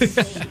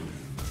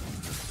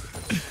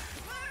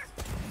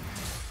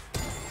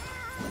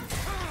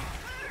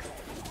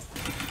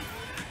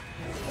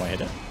 Oh, I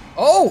hit it.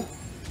 Oh!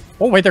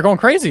 Oh, wait, they're going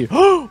crazy.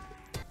 no,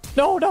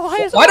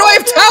 Highs. Why do I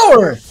have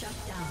tower?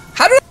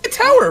 How did I have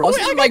tower?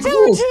 Wasn't I it my got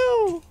tower ghouls?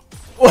 too.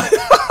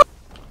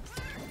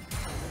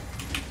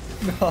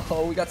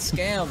 No, we got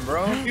scammed,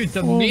 bro. Dude,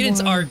 the maidens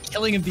are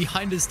killing him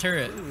behind his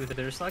turret. Dude,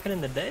 they're sucking in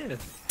the dead.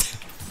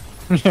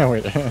 Yeah,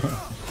 wait.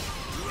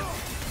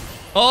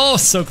 Oh,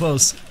 so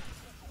close.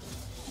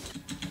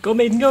 Go,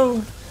 Maiden,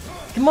 go.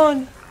 Come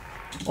on.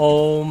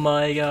 Oh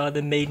my god,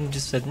 the Maiden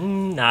just said,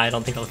 nah, I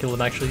don't think I'll kill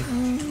him actually.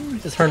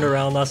 Just turned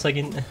around last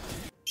second.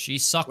 She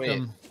sucked Wait,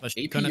 him, but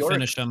she AP couldn't York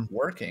finish him.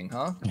 working,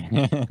 huh?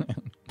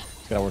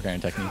 Gotta work on your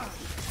technique.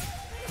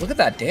 Look at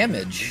that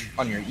damage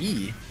on your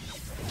E.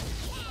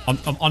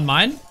 On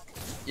mine?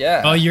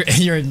 Yeah. Oh, you're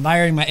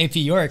admiring my AP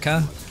York,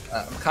 huh?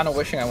 I'm kind of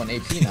wishing I went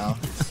AP now.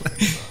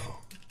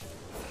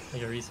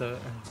 Like a reset.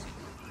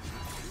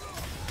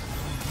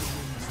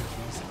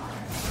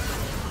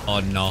 Oh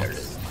no.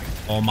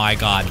 Oh my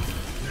god.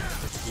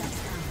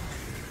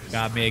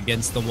 Got me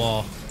against the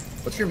wall.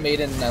 What's your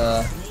maiden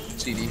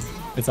CD?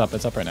 It's up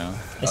right now.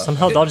 I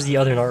somehow dodged the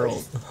other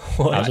gnarl.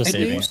 I What? was just Did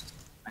you? saving.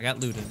 I got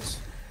Ludens.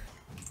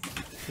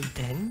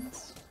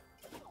 Ends?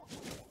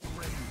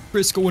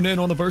 Chris going in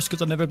on the burst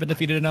because I've never been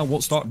defeated and I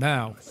won't start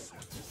now.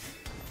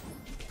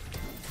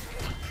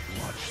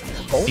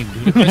 Look,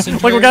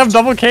 we got him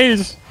double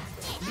cage.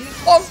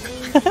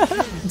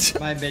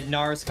 My mid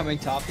Gnar is coming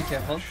top. Be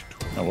careful.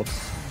 Oh,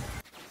 whoops.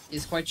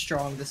 He's quite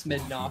strong. This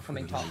mid Gnar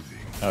coming top.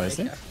 Oh, is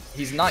he? Yeah.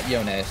 He's not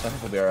Yone, so I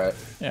think we'll be alright.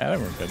 Yeah, that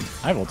worked good.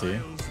 I have ulti.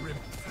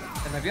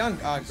 It might be on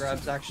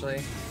Grubs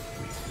actually.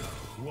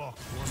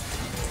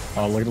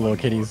 Oh, look at the little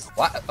kitties.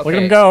 Why, Look at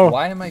him go.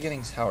 Why am I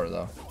getting tower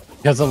though?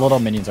 Because the little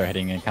minions are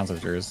hitting and it counts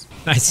as yours.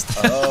 Nice.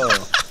 Oh.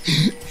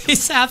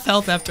 He's half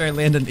health after I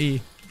land an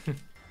E.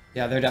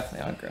 Yeah, they're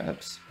definitely on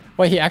Grubs.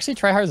 Wait, he actually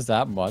tryhards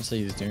that much that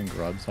he's doing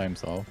grubs by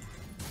himself.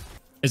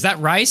 Is that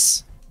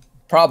Rice?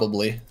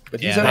 Probably. But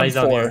he's Yeah, at Rice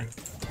down M4. here.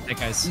 That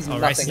guy's. He's Oh,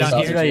 Rice is nothing down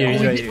without here. Right here,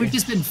 he's Oh, right here. we've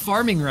just been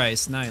farming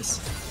Rice. Nice.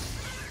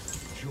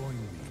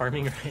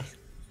 Farming right.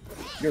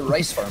 You're a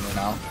rice farmer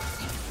now.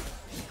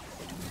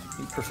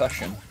 New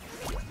profession.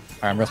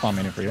 I'm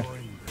respawning for you.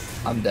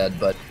 I'm dead,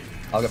 but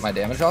I'll get my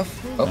damage off.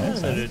 Oh,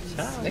 Nice.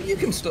 I think you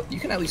can still, you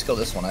can at least kill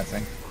this one, I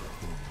think.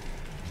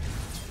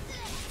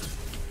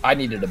 I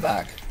needed it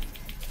back.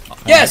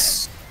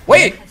 Yes!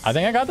 Wait! I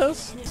think I got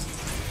this.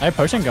 I have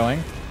potion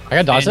going. I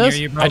got dodge Can't hear this.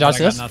 you, bro, I but dodged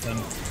got this.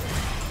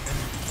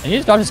 nothing. I need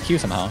to dodge this Q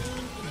somehow.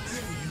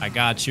 I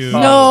got you.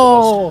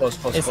 No! Close,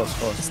 close, It's- close,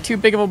 close. It's too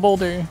big of a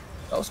boulder.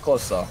 That was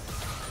close though.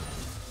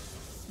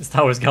 This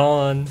tower's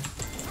gone.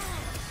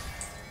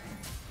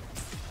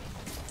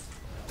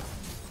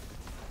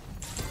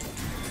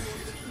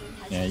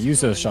 Yeah,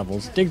 use those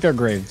shovels. Dig their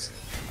graves.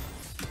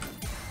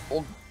 We'll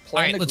All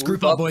plan right, to let's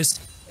group up, boys.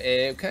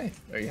 Okay,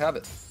 there you have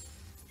it.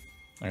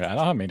 Okay, I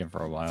don't have maiden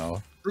for a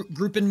while.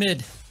 Group in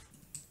mid.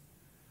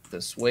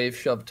 This wave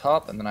shove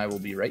top, and then I will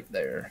be right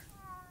there.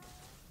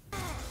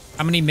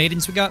 How many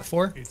maidens we got?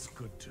 4?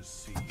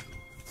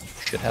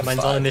 Should have Mine's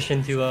 5. on a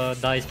mission to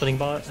die splitting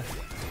bot.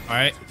 All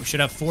right, we should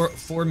have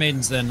four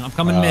maidens then. I'm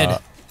coming mid.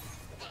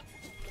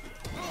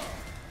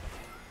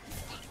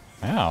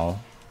 Ow.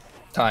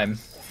 Time.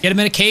 Get him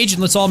in a cage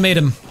and let's all maid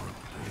him.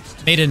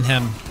 Maiden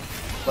him.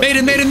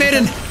 Maiden. Get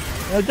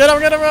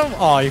him!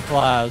 Oh, he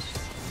flashed.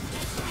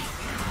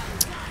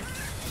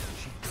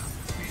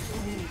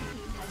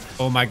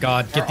 Oh my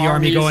God! Get the Our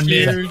army army going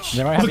is mid. huge.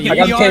 They might have Look to at I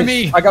got the him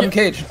army. caged. I got him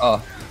caged.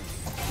 Oh.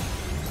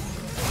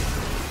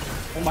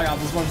 Oh my god,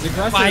 this one's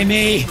aggressive. By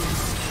me.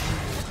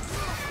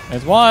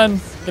 There's one.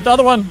 Get the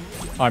other one.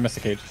 Oh, I missed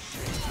the cage.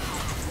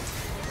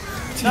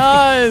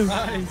 Nice.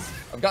 Nice.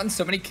 I've gotten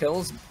so many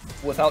kills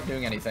without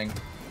doing anything.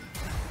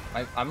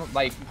 I'm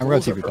like I'm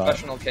ghouls are TP bot.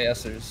 professional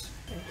KSers.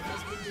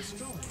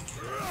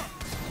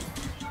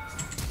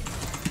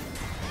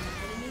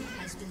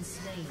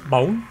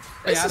 Bone.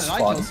 Hey, This how is did I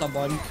fun. kill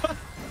someone?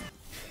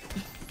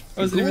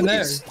 I wasn't even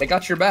there. Ghoulies, they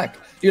got your back,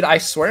 dude. I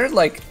swear,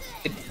 like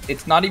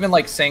it's not even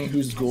like saying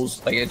whose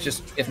ghouls. Like it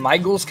just if my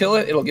ghouls kill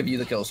it, it'll give you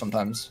the kill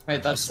sometimes.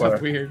 Wait, that's I so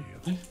swear. weird.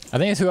 I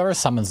think it's whoever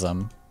summons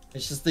them.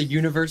 It's just the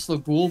universal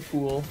ghoul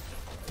pool.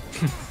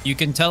 You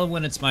can tell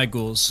when it's my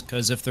ghouls,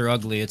 because if they're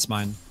ugly, it's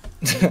mine.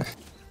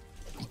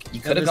 You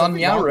could have gone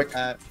meow, Rick.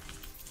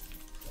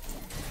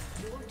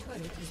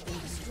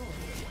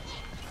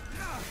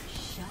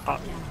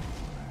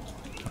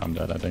 I'm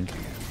dead, I think.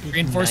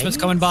 Reinforcements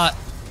coming bot.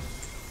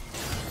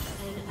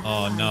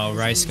 Oh no,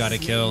 Rice got a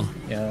kill.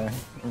 Yeah.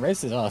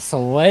 Race is a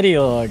sweaty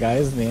little guy,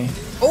 isn't he?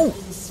 Oh,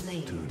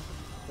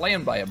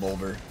 laying by a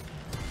boulder.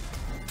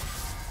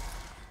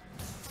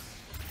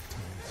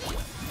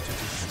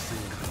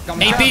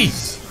 AP.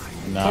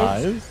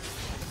 Nice.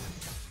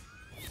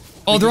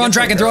 Oh, they're on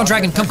dragon. They're on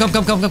dragon. Come.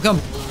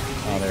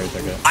 Oh, there he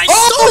took it. I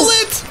stole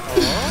it.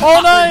 Oh,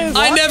 nice!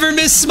 I never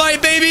miss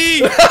smite,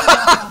 baby.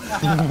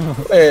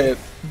 Wait,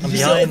 I'm you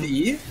still behind. have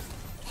E?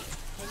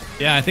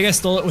 Yeah, I think I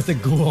stole it with a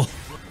ghoul.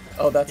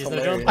 Oh, that's He's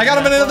gonna hilarious. jump. I got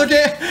him in another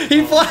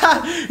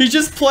game. He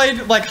just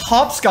played like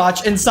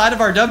hopscotch inside of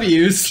our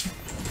W's.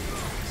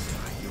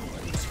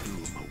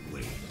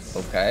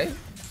 Okay.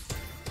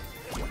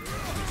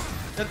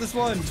 Get this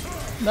one.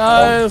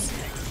 Nice!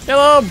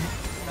 Kill him!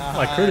 Oh,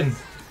 I crit him.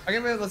 Okay,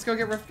 wait, let's go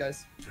get Rift,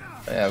 guys.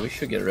 Yeah, we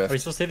should get Are we Rift.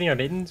 still saving our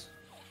maidens?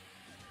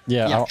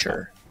 Yeah, Yeah, I'll-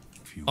 sure.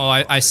 Oh,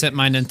 I sent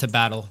mine into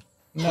battle.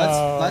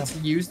 No. Let's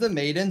use the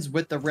maidens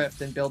with the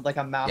Rift and build like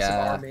a massive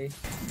Yeah. army.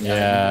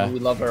 Yeah. We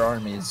love our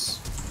armies.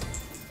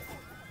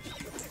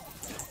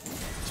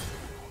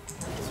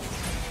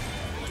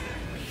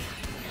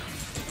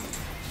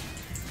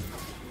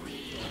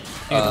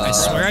 Dude, I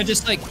swear I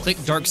just like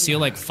clicked Dark Seal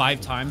like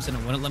 5 times and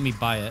it wouldn't let me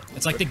buy it.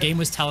 It's like the game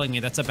was telling me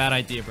that's a bad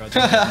idea, bro.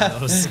 Don't buy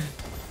those.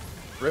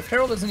 Rift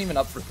Herald isn't even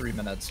up for 3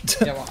 minutes.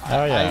 Yeah, well,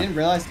 Oh, yeah. I didn't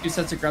realize 2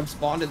 sets of grub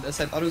spawned in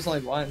this. I thought it was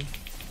only 1.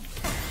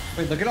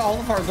 Wait, look at all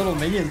of our little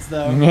minions,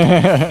 though.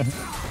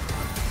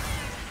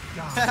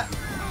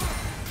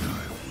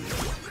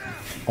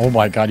 Oh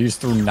my god, you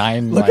just threw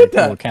 9 Look like at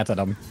that. little cats at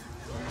him.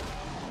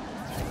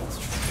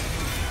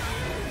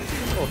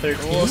 Oh,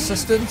 13. Little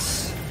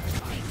assistance.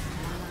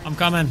 I'm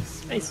coming.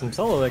 Hey, some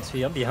solo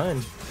XP. I'm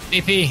behind.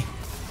 AP.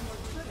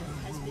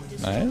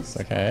 Nice,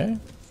 okay.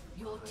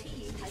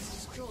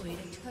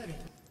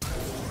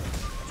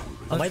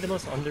 Am I the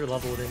most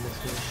under-leveled in this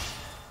game?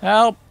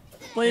 Help!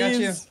 I got you.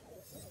 Please!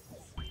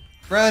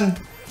 Run.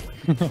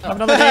 Have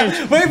another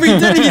cage! Wait, we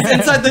did it. He's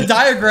inside the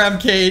diagram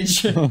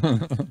cage.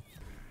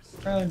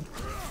 Run.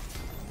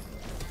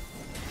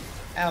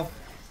 Ow.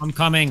 I'm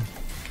coming.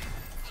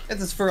 Get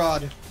this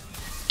fraud. Get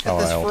Oh,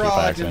 this I ulted by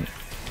fraud. accident.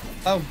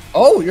 Oh.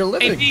 Oh, you're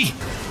living. AP.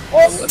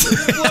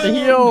 The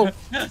heal!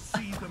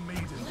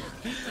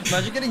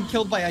 Imagine getting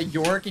killed by a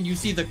York and you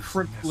see the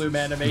crypt bloom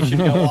animation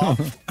go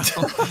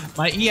off.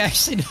 My E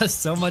actually does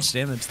so much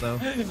damage though.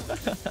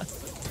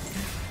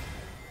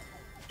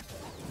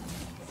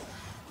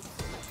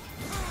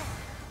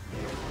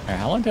 Alright,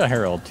 how long did I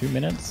herald? 2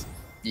 minutes?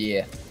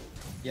 Yeah.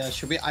 Yeah,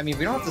 should we? I mean,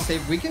 we don't have to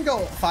save. We can go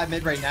 5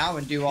 mid right now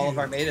and do all of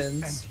our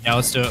maidens. Yeah,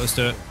 let's do it. Let's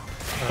do it.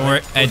 Don't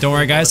worry. Hey, don't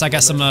worry, guys. I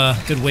got some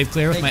good wave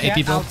clear with They my can't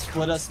AP build.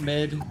 outsplit us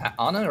mid.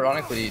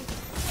 Unironically,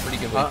 pretty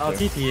good. I'll Wave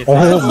clear. TP it.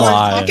 Oh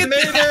my! Fucking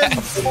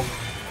maidens!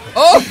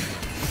 Oh!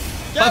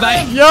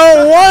 Bye-bye.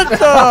 Yo, what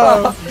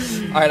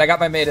the? Alright, I got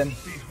my maiden.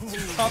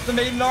 Top the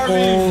maiden army.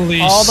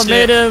 Holy All the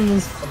shit.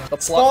 maidens. The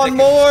plot Spawn thickens.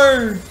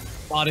 more.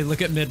 Body,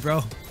 look at mid,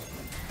 bro.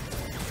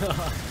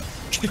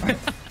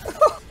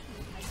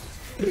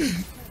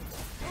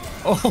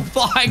 Oh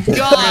my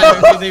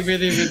god!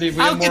 Really. We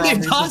How have more can they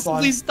armies to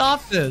possibly spawn.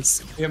 stop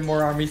this? We have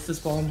more armies to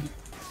spawn.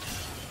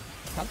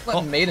 I'm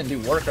letting Maiden do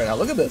work right now.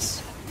 Look at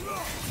this.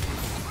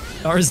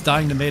 Dara's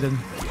dying to maiden.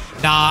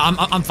 Nah,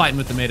 I'm fighting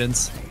with the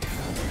maidens.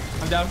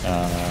 I'm down.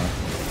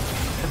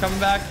 We're coming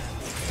back.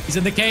 He's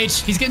in the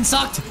cage. He's getting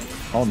sucked.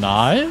 Oh,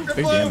 nice.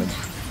 Big damage.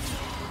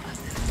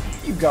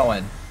 Keep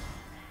going.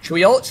 Should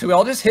we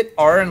all just hit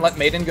R and let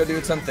Maiden go do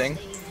its own thing?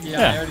 Yeah,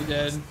 Yeah. I already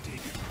did.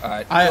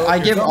 Alright. I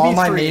give Go all be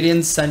my free.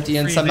 maidens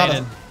sentience. Free I'm not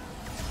maiden.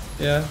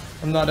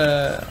 I'm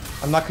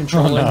not Oh,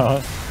 controlling.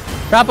 no.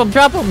 Trap him,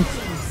 trap him.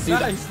 Dude,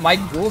 Nice. my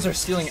ghouls are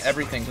stealing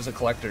everything as a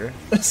collector.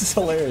 This is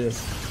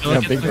hilarious. Yeah,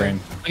 big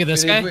brain. Look at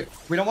this guy.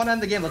 We don't want to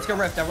end the game. Let's go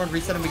Rift. Everyone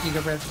reset and we can go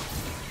Rift.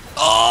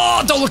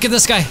 Oh, don't look at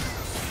this guy.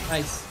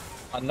 Nice.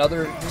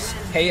 Another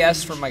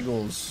KS from my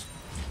ghouls.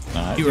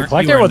 Nah, You the were-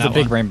 collector you were in was a that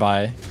big one. brain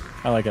buy.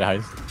 I like it,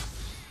 Heist.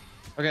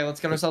 Okay, let's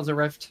get ourselves a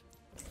Rift.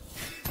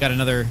 Got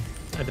another.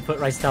 I had to put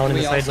Rice down in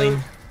the We side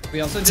lane.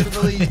 also didn't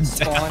really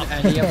spawn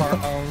any of our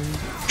own.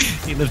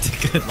 He lived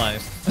a good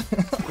life.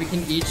 We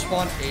can each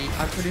spawn 8,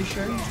 I'm pretty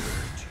sure.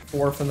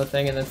 4 from the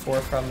thing and then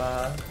 4 from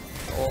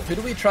ult. Who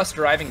do we trust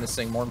driving this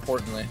thing, more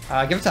importantly?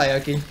 Give it to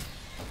Aoki.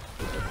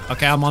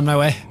 Okay, I'm on my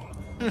way.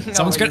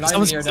 Someone's gonna have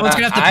to I pick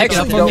it up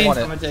actually for don't me. want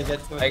it. Someone take it.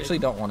 I actually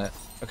don't want it.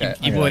 Okay.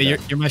 E-boy,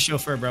 you're my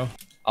chauffeur, bro.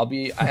 I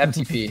have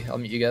TP. I'll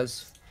meet you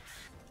guys.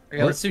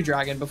 Okay, let's do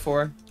Dragon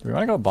before. Do we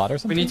want to go bot or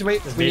something? We need to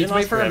wait. Does We need to wait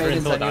Maiden for our last forever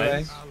maidens until it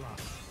anyway.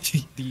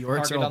 dies? The orcs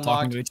Target are all unlocked.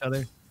 talking to each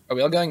other. Are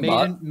we all going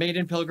bot?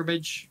 Maiden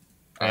pilgrimage.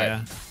 Alright.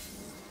 Yeah.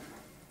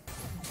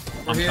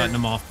 I'm here. cutting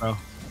them off, bro.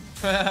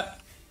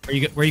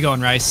 Where you going,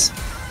 Rice?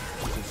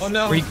 Oh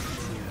no. Where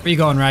you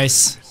going,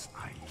 Rice?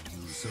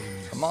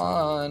 Come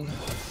on.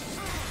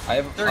 I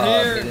have They're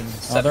here. Maiden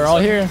Oh, they're all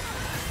 7-7. here.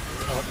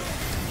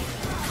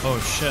 Oh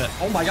shit.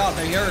 Oh my god,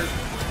 they're here.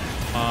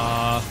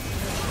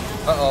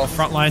 Uh-oh.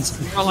 Front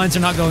lines are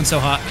not going so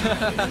hot.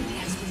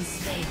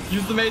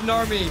 Use the maiden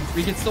army.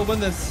 We can still win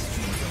this.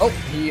 Oh,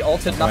 he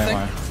ulted nothing.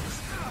 Why?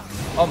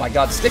 Oh my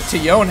god, stick to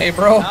Yone,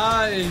 bro.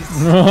 Nice.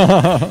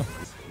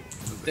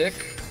 Stick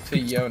to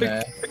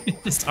Yone.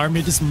 This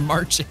army just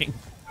marching.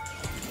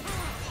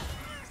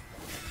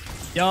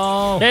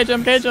 Yo, Cage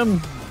him, cage him.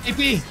 AP.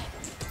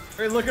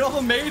 Wait, look at all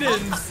the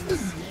maidens.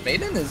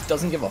 Maiden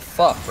doesn't give a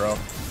fuck, bro.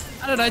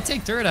 How did I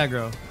take turret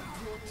aggro?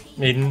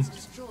 Maiden.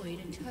 Destroyed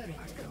a turret.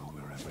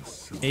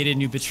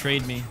 Aiden, you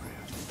betrayed me.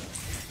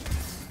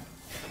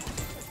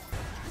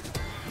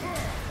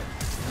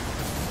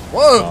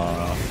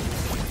 Whoa!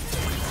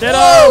 Get him!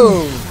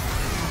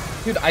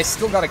 Whoa! Dude, I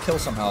still got a kill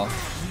somehow.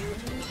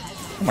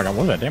 Oh my god,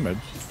 what was that damage?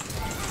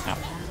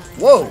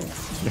 Whoa!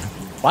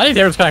 Body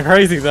damage kind of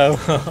crazy though.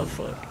 Oh,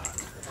 fuck.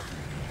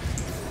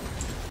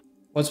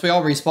 Once we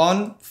all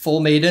respawn, full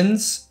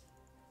maidens,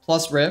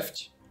 plus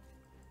Rift.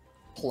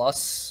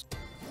 Plus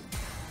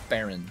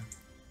Baron.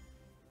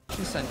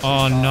 She sent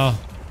Oh no.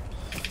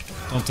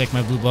 Don't take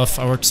my blue buff.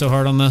 I worked so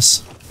hard on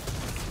this.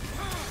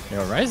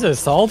 Yo, Ryze is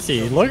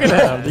salty. Look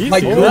at him. He's My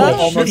doing ghoul that.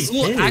 almost-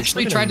 Ghoul Shitty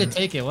actually pig. tried to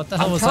take it. What the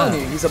hell I'm was telling that?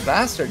 you, he's a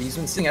bastard. He's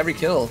been seeing every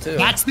kill, too.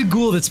 That's the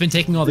ghoul that's been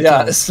taking all the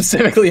Yeah, kills.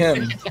 specifically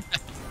him.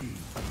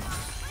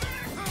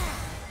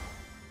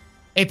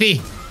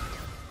 AP.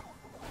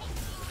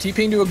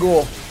 TPing to a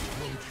ghoul.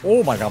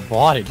 Oh my god,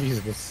 body.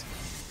 Jesus.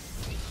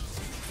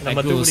 And I'm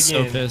That gonna ghoul do is it so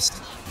again. pissed.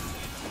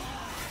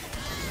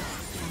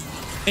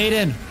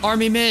 Aiden,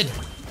 army mid.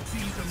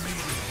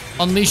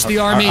 Unleash the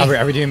army.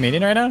 Are we doing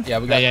meeting right now? Yeah,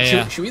 we got.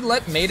 Yeah. Should we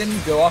let Maiden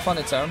go off on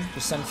its own?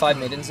 Just send 5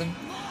 Maidens in?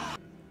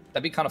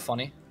 That'd be kind of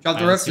funny. Drop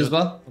the Alright, Rift let's as do it.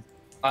 well.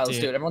 Alright, let's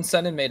Do do it. it. Everyone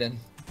send in Maiden.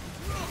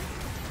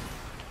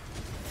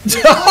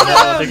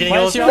 Oh, they're getting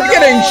all They're They're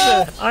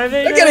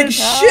getting, they're getting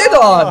shit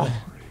on!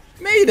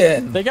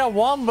 Maiden! They got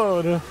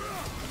womboed.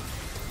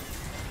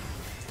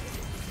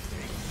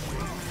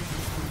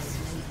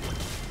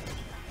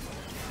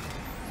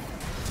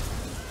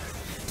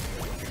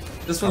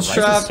 This one's Ryze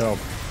trapped.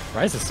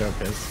 Ryze is so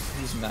pissed.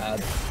 He's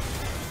mad.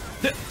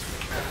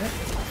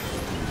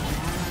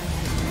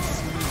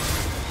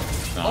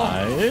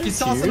 Nice. He's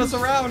tossing us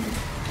around.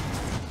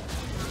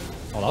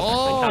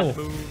 Oh,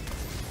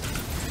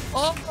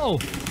 Oh. Oh.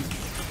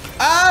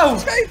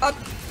 Ow!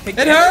 It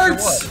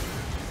hurts!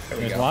 There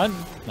we There's go. one.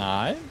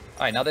 Nice.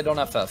 Alright, now they don't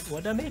FF.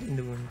 What am Maiden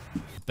doing?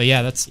 But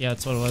yeah, that's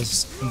what it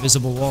was.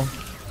 Invisible wall.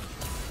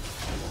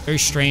 Very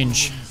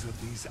strange.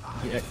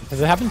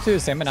 Because it happened to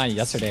Sam and I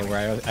yesterday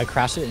where I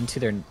crashed it into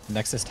their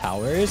Nexus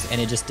towers and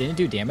it just didn't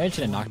do damage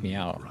and it knocked me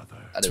out.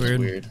 That is weird.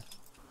 weird.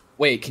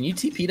 Wait, can you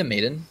TP to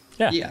Maiden?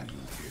 Yeah.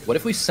 What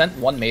if we sent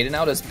one Maiden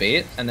out as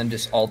bait and then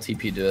just all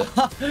TP to it?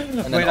 And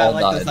then Wait, I all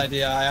like this died.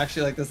 idea. I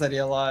actually like this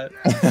idea a lot.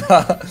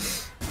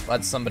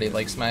 Glad somebody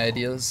likes my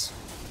ideas.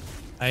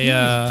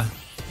 I'm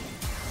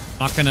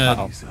not gonna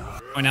Uh-oh.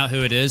 point out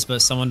who it is,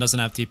 but someone doesn't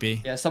have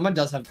TP. Yeah, someone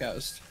does have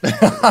Ghost.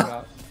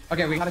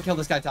 Okay, we gotta kill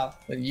this guy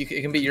top. You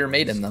it can be your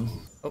maiden then.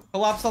 Oh,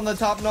 Collapse on the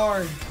top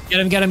Nord. Get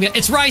him, get him, get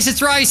It's Rice,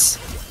 it's Rice!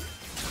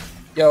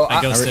 yo,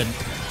 I ghosted.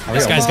 Are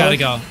This we guy's almost? gotta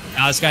go.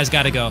 Now this guy's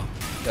gotta go.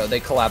 yo,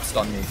 they collapsed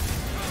on me.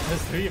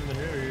 There's 3 of them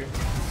in the river.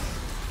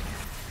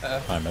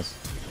 I missed.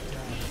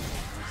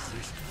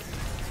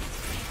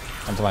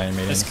 I'm dividing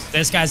meetings.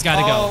 This guy's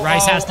gotta go.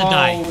 Rice has to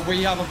die.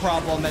 We have a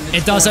problem. And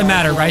It doesn't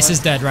matter. Rice is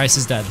dead. Rice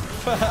is dead.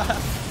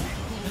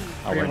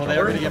 Okay, well,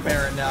 they're gonna get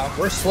Baron now.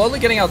 We're slowly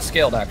getting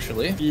outscaled,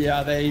 actually.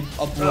 Yeah, they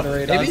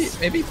obliterate Maybe us.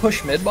 maybe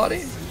push mid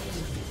body.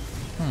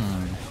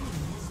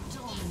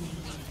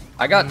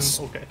 I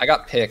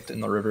got picked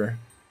in the river.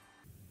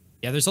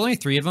 Yeah, there's only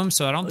 3 of them,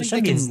 so I don't This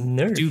think they thing can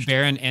is nerfed. do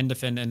Baron and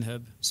defend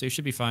inhib. So you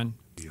should be fine.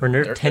 We're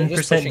nerfed They're 10%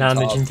 just pushing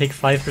damage top. and take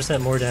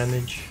 5% more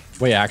damage.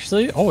 Wait,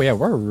 actually? Oh yeah,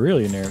 we're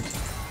really nerfed.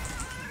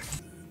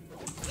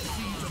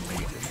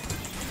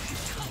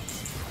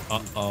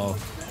 Uh-oh.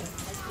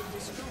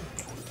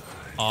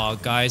 Oh,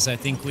 guys, I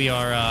think we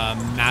are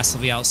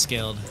massively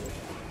outscaled.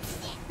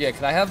 Yeah,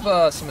 can I have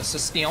some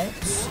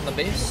assistance in the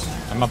base?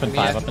 I'm up in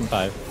 5, up in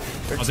 5.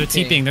 Oh, they're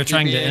TPing. They're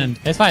trying to end.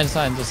 It's fine, it's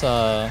fine. Just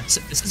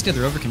This is good.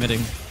 They're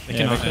overcommitting. They yeah,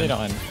 cannot we really end.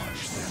 don't end.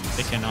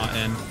 They cannot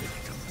end.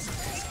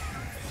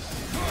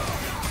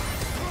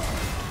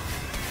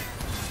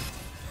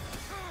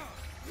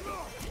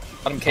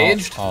 Got him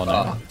caged. Oh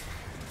no.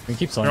 We can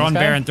keep slowing They're on this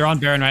guy. Baron. They're on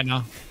Baron right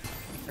now.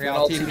 I Got got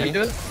all TP. TP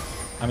to it.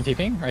 I'm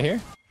TPing right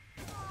here.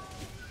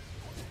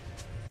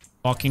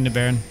 Walking to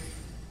Baron.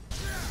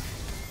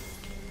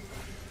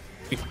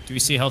 Do we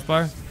see health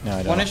bar? No, I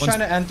One don't. is trying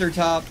to enter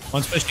top.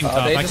 One's pushing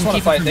top. They I just can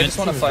want to keep it fight. from They mid. just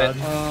want to fight.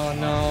 Oh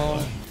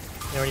no.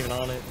 They weren't even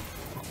on it.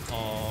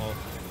 Oh.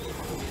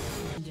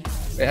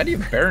 Wait, how do you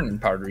Baron in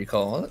powered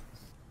recall?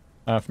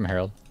 What? From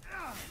Herald.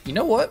 You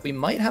know what? We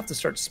might have to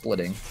start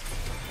splitting.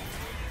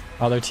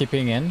 Oh, they're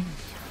TPing in.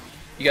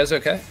 You guys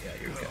okay? Yeah,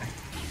 you're okay.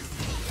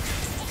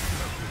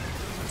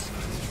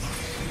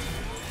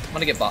 I'm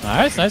gonna get bot.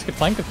 Nice, nice, good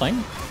playing, good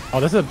playing. Oh,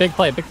 this is a big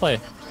play, big play.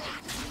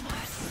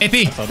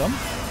 AP. So dumb.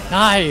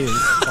 Nice.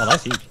 Oh,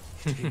 that's huge.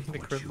 The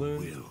crit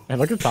wound. Hey,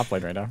 look at the top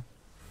lane right now.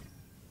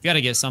 You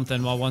gotta get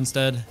something while one's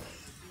dead.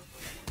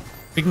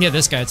 If we can get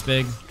this guy, it's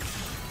big.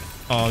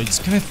 Oh, he's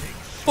gonna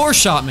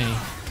 4-shot me.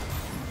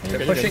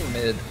 They're pushing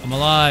mid. I'm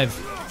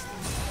alive.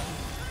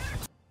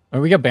 Oh,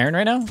 we got Baron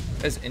right now?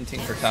 Is inting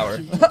for tower.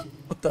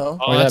 What the hell?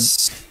 Oh,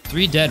 that's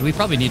 3 dead. We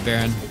probably need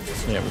Baron.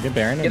 Yeah, we get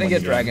Baron. I'm gonna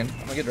get dragon. I'm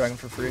gonna get dragon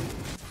for free.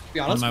 To be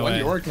honest, my one way.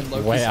 York can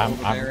low Wait, I'm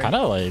Baron. kind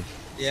of like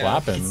Yeah.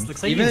 slapping.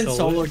 Looks like Even he's in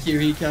solo queue,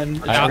 he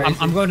can.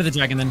 I'm going to the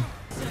dragon then.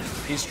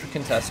 He's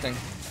contesting.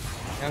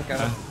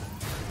 Okay.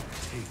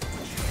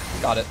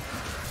 Got it.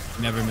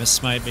 Never miss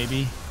smite,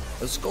 baby.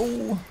 Let's go.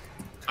 All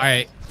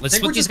right, let's I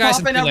think we're split these just guys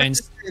in popping 3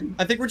 lanes. everything.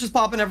 I think we're just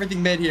popping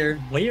everything mid here.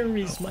 Where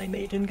is my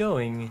maiden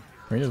going?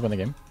 We just win the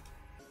game.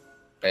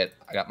 Wait,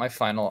 I got my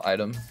final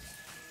item. Do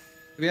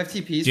we have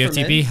TPs Do you have for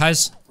TP, mid?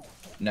 Heis?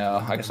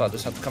 No, I guess I'll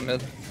just have to come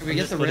mid. Can we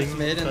get the Rift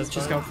mid and That's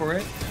just fine. go for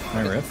it?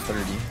 My rip.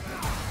 30.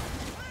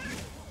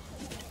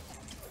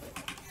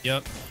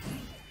 Yep.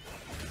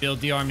 Build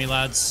the army,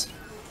 lads.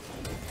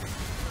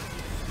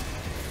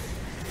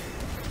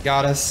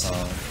 Got us.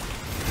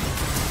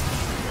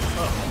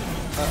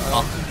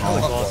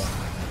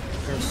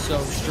 They're so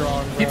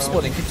strong, bro. Keep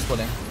splitting, keep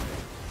splitting.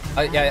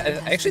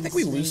 Yeah, I actually think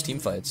we lose team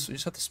fights. We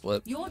just have to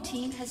split. Your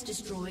team has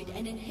destroyed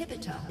an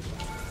inhibitor.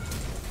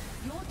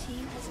 Your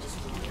team has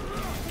destroyed.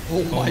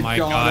 Oh my, my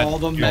god, God. all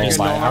the Oh Mega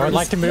my, I would Nards.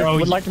 like to move. Bro,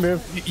 Would like to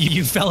move.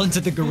 You fell into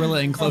the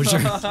gorilla enclosure.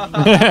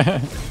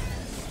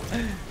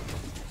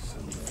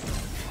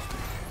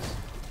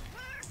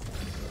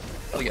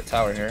 Gotta get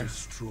tower here.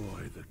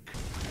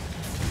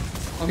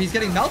 Oh, he's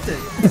getting melted.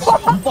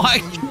 Oh my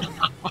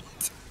god.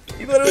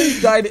 He literally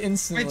died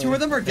instantly. Wait, 2 of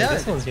them are Yeah, dead.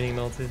 this one's getting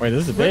melted. Wait,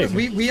 this is Wait,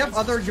 big. we have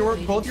other York.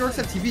 Both Yorks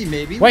have TP,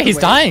 maybe. Wait, he's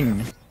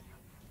dying.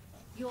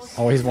 Your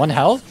Oh, he's 1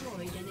 health?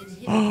 destroyed an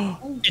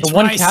inhibitor. It's The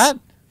one Rice. cat?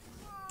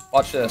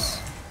 Watch this.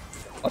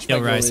 Watch Yo,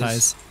 my Rice, goalies.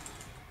 Heis.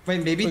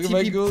 Wait, maybe Look at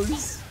my TP.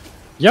 goalies.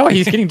 Yo,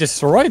 he's getting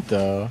destroyed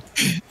though.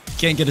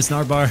 Can't get a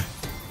snar bar.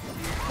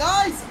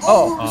 Nice!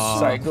 Oh, Oh,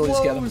 sorry,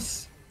 goalies get him.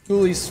 close.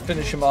 Goalies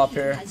finish him off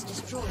here. Has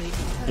destroyed.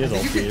 He is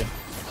OP.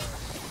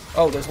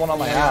 Oh, there's one on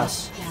my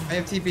ass. I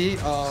have TP.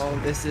 Oh,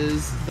 this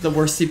is the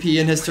worst CP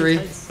in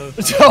history. So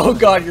Oh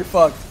god, you're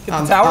fucked. Hit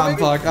the tower, I'm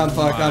maybe? fucked, I'm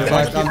fucked, I'm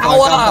fucked, I'm fucked,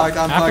 Ow, I'm fucked,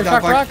 I'm After fucked,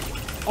 I'm shock rock.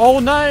 fucked. Oh,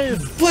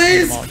 nice.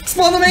 Please!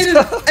 Spawn the maiden!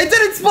 It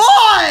didn't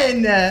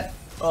spawn!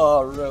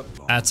 Oh, rip.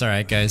 That's all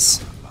right,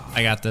 guys.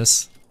 I got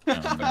this.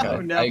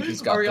 Oh no.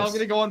 Ike's got Are we all this.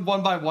 gonna go on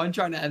 1 by 1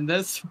 trying to end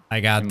this? I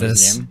got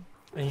this. Game.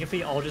 I think if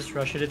we all just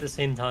rush it at the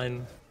same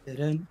time,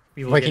 Didn't.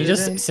 we will Wait, get can you it.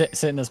 just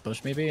sit in this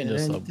bush maybe and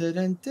just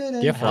Didn't. Do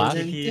you have flash?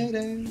 I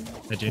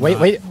do wait,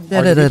 not. wait.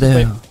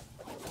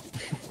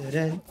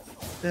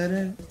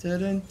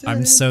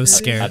 I'm so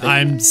scared. I think-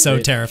 I'm so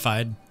Wait.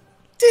 terrified.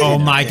 Oh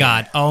my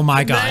god. Oh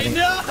my god.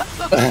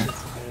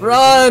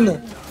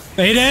 Run!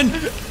 Maiden!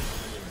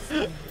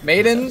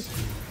 Maiden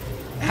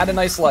had a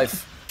nice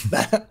life.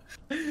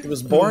 He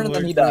was born and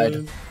then he died.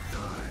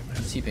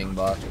 TPing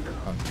bot.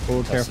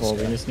 Oh, That's careful. this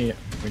We guy. just need.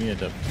 We need a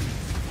dip.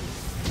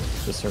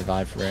 Just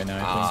survive for right now,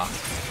 I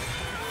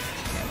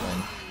think. Can't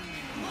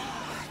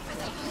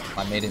win.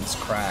 My maiden's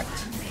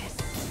cracked.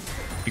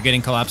 You're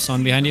getting collapsed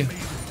on behind you.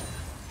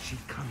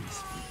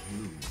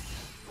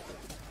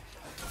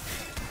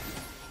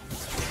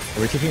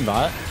 Are we keeping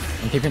bot?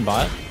 I'm keeping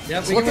bot. Yeah,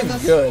 It's we can looking win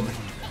this. good.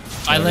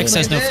 Alex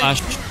has no Get flash.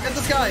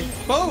 this guy.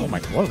 Boom. Oh my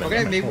god.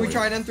 Okay, maybe we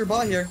try and enter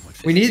bot here.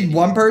 We need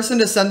one person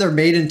to send their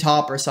maiden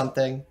top or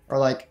something. Or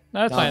like,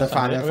 No, it's fine, they're it's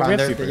fine. fine, they're We fine. have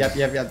They're,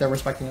 supers. yep, they're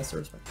respecting us, they're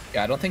respecting.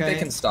 Yeah, I don't think they Okay.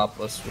 can stop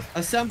us. With...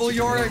 Assemble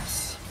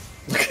Yoriks.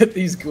 Look at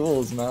these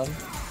ghouls, man.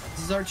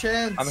 This is our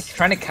chance. I'm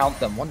trying to count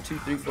them. 1, 2,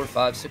 3, 4,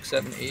 5, 6,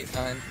 7, 8,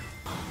 9.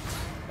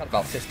 Got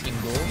about 15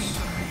 ghouls.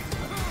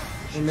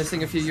 We're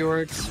missing a few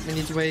Yoriks. We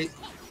need to wait.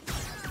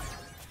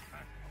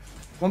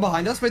 One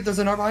behind us? Wait, there's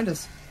an R behind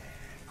us.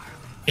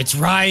 It's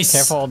Rice.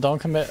 Careful, don't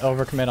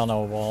overcommit on the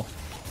wall.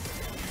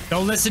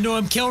 Don't listen to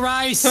him. Kill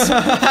Rice.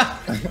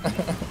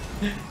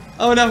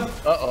 Oh no.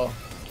 Uh-oh.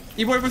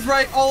 E-boy was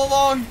right all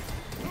along.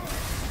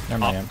 Never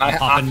mind.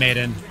 Poppin'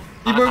 maiden.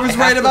 E-boy was I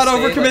right have to about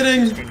stay, like,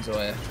 overcommitting. strings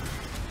away.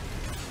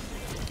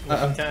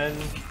 Uh-oh. 10.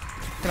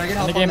 Can I get End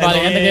help the game, on buddy.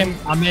 that? End the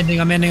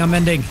game. I'm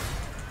ending.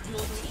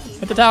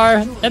 Hit the tower.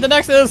 Hit the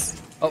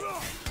Nexus. Oh,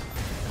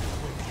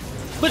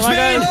 Which my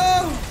man?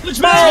 Oh! Which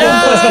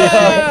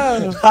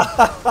man?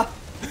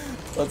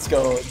 let's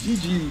go.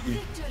 GG.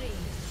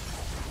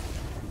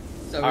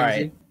 So All right,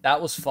 easy.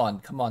 that was fun.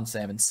 Come on,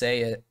 Salmon,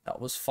 say it. That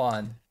was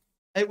fun.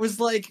 It was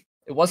like...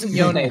 It wasn't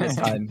Yone this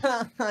time.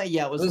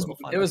 yeah, it was, It a was, little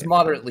fun. it was Okay.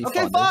 moderately Okay,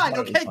 fun. It was fine.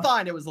 moderately Okay, fun.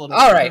 fine. It was a little...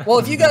 All right. Well,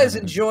 if you guys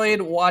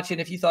enjoyed watching,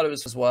 if you thought it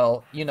was as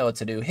well, you know what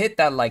to do. Hit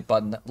that like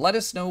button. Let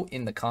us know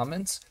in the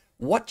comments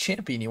what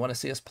champion you want to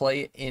see us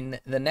play in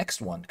the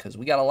next one, because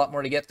we got a lot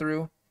more to get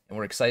through, and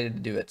we're excited to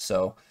do it.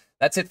 So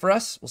that's it for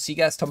us. We'll see you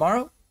guys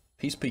tomorrow.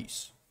 Peace,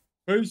 peace.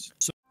 Peace.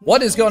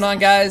 What is going on,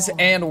 guys,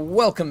 and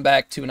welcome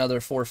back to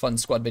another For Fun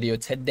Squad video.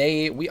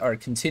 Today we are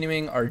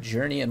continuing our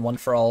journey in One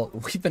For All.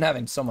 We've been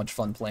having so much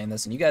fun playing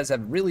this, and you guys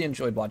have really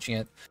enjoyed watching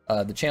it.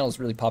 The channel's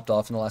really popped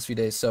off in the last few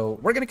days, so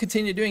we're going to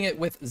continue doing it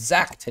with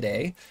Zach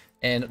today,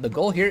 and the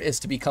goal here is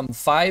to become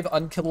 5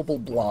 unkillable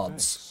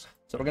blobs.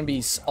 So we're going to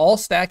be all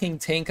stacking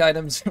tank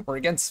items. We're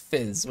against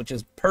Fizz, which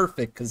is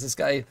perfect because this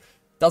guy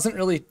doesn't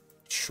really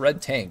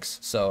shred tanks.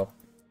 So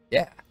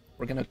yeah,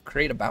 we're going to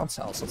create a bounce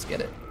house. Let's get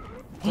it.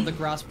 So the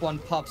grasp one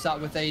pops out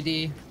with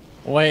AD.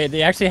 Wait,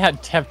 they actually have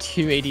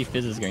 2 AD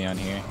fizzes going on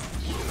here.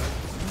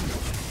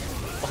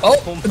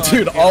 Oh, my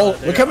dude,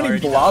 God, look how they're many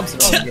already blobs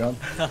dying. are on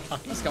the ground.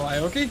 Let's go,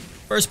 Ioki.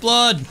 First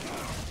blood.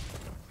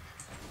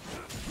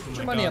 Put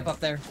your money up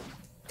there.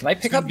 Can I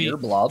pick gonna up be- your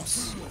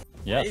blobs?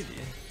 Yes. Maybe.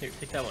 Here,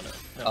 pick that one up.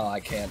 No. Oh, I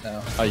can't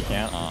now. Oh, you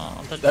can't?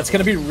 I'll touch That's that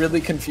gonna be really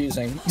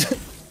confusing. one.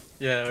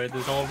 Yeah, right,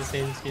 there's all the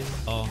same skin.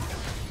 Oh.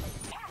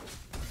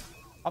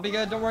 I'll be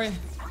good, don't worry.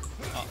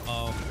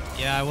 Oh.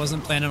 Yeah, I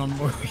wasn't planning on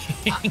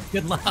worrying.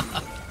 Good luck.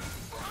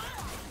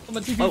 Some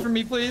TP for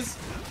me, please.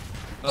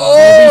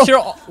 Oh!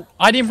 Sure,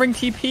 I didn't bring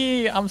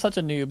TP. I'm such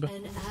a noob.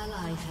 An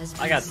ally has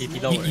I got TP,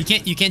 don't worry.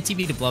 You can't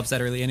TP to blobs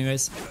that early,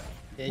 anyways.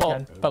 Yeah, you Well,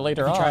 can. but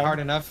later If you try on, hard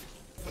enough.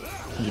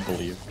 you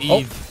believe.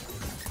 Eve.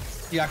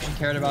 If you actually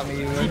cared about me,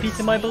 you would. TP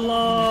to my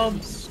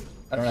blobs.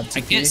 I don't have TP.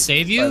 I can't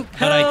save you,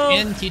 but I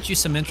can teach you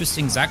some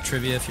interesting Zach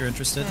trivia if you're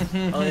interested.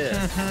 Oh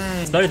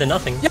yeah. It's better than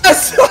nothing.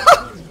 Yes!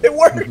 It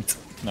worked!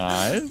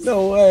 Nice.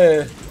 No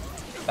way.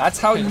 That's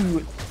how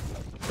you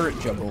hurt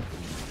Juggle.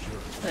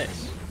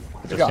 Nice.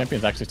 This go.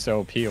 champion's actually so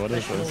OP. What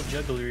is Professional this?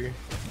 juggler.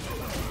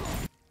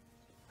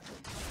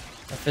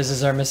 The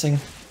fizzes are missing.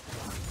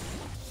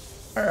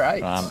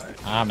 Alright.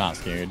 I'm not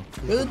scared.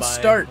 Good Bye.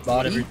 start,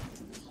 buddy. Whatever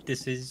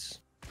this is.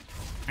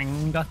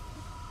 Anga.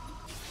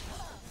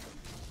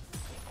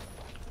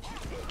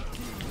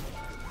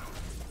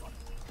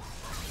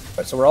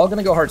 Alright, so we're all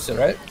gonna go Hearthstone,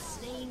 right?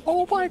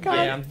 Oh my god.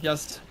 I am,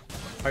 yes.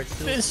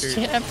 Hearthstone This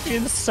Spirit.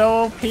 champion's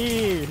so OP.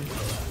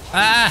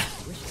 Ah!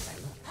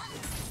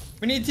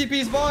 We need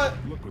TP's bot.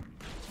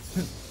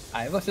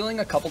 I have a feeling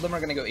a couple of them are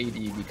gonna go AD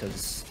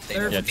because they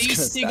They're know it's gonna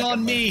feasting stack on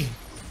up. me.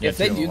 If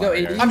they do go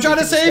AD, I'm trying to we can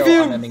just save go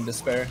you! Unending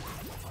Despair.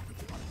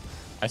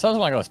 I still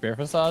want to go Spirit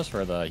Visage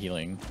for the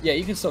healing. Yeah,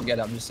 you can still get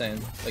it. I'm just saying,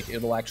 like,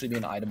 it'll actually be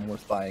an item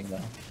worth buying though.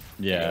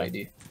 Yeah.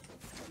 AD.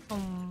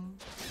 Come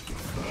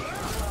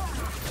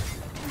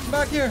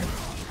back here.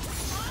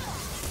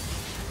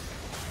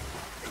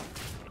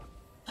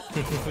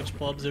 Which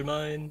blobs are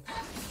mine?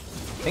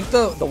 I think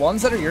the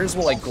ones that are yours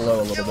will like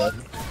glow a little bit.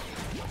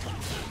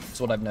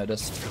 That's what I've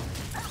noticed.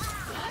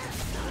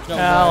 No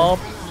Help!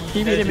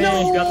 He Hey, needed you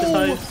me. got the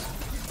size.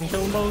 Can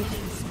kill them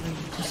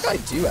both. I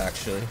think I do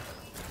actually.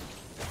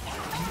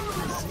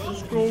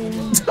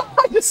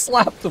 I just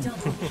slapped him.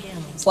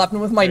 Slapped him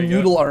with my There you go.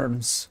 noodle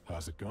arms.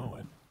 How's it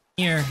going?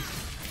 Here.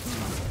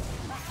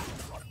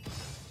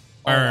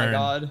 Oh my Burn.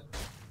 god.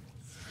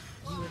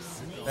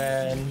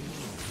 And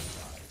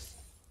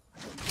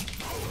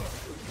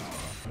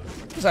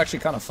It was actually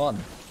kind of fun.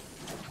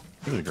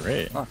 This is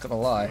great. Not gonna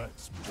lie.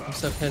 I'm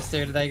so pissed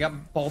there today.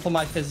 Got both of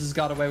my fizzes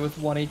got away with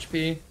 1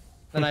 HP.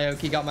 Then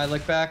Ioki got my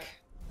lick back.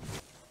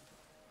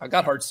 I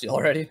got Heartsteel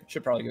already.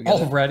 Should probably go get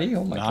it. Already?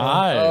 Oh my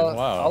god. Nice.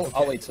 Wow.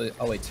 I'll wait till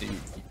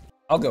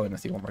I'll go in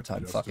with you one more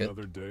time. Just Fuck it.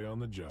 another day on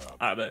the job.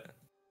 I bet.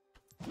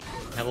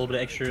 Have a little bit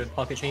of extra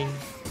pocket chain.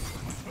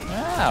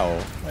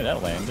 Wow. Wait,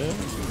 that landed.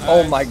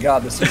 Oh my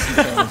god, the CC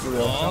fan is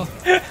real.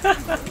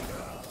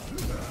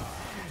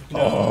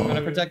 I'm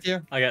gonna protect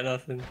you. I got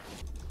nothing.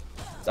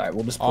 Sorry,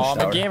 we'll just push Oh,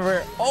 my tower.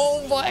 gamer.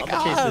 Oh my I'm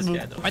gonna chase this guy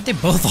god. though. Why'd they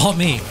both ult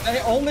me? I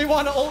only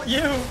want to ult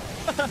you.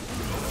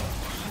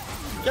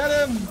 Get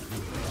him.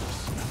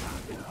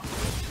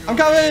 I'm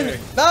coming.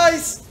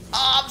 Nice.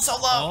 Oh, I'm so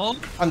low. Oh,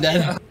 I'm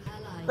dead.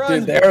 Run.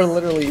 Dude, they're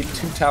literally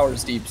 2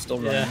 towers deep, still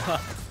running. Yeah.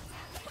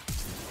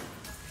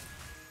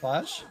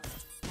 Flash.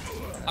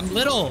 I'm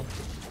little.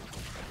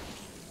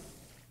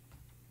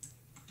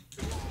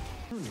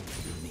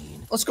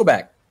 Let's go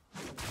back.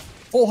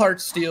 Full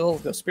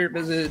Heartsteel, go Spirit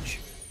Visage.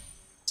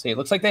 See, it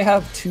looks like they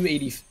have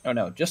 280. Oh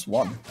no, just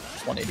one.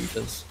 Just 180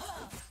 fizz.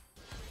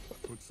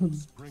 Put some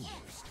spring in your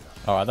step.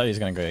 Oh, I thought he was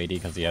gonna go AD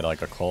because he had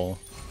like a coal.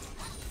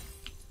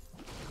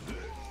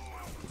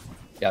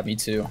 Yeah, me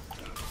too.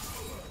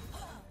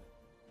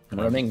 I'm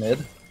running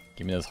mid.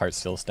 Give me those heart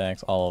steel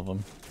stacks, all of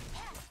them.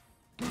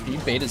 Be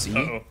beta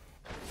Z.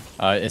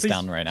 It's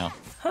down right now.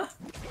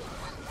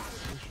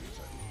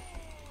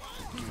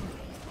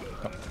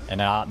 And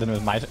then it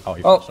was my. Oh,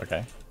 he Oh. pushed,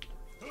 okay.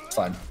 It's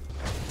fine.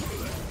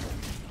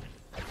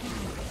 You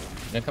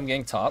gonna come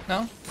getting top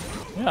now?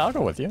 Yeah, I'll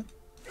go with you.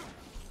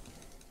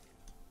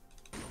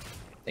 I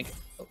think.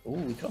 Oh,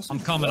 we can also I'm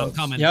coming. I'm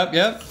coming.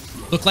 Yep.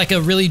 Look like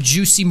a really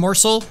juicy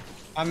morsel.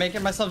 I'm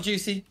making myself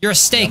juicy. You're a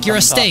steak. You're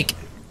a steak.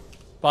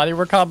 Body,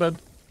 we're coming.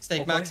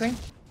 Steak maxing.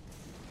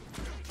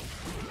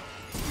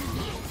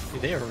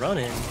 Dude, they are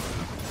running.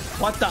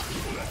 What the?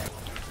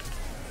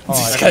 Oh,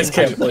 These guys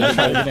can't play.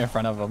 Get in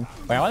front of him.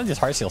 Wait, I wanted these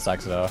heart steel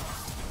stacks though.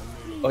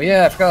 Oh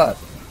yeah, I forgot.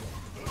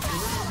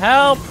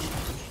 Help!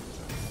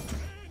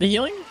 The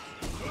healing?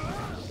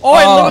 Oh,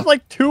 I lived with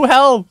like 2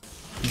 health.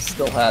 He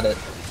still had it.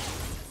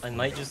 I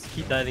might just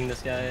keep diving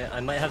this guy.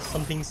 I might have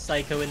something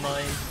psycho in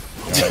mind.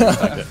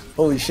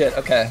 Holy shit.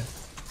 Okay,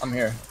 I'm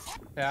here.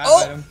 Yeah, I Oh!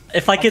 fight him.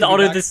 If I could I'll be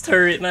auto back. this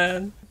turret,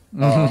 man.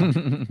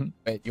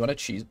 Wait, you want to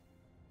cheese?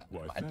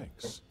 Why,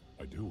 thanks.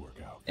 I do work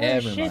out.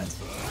 Never shit. mind.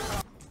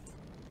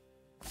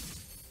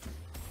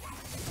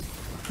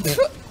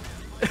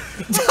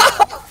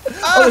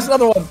 Oh, there's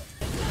another one.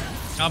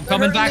 I'm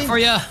coming back for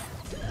you.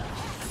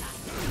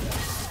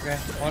 Okay,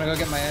 I wanna go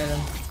get my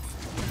item.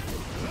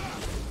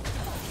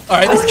 All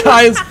right,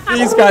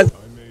 these guys,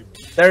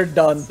 they're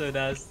done. So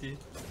nasty.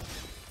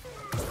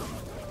 What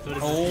is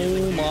this Oh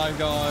healing? my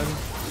god.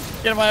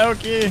 Get my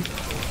Oki.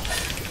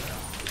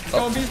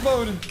 Go in beast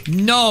mode.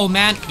 No,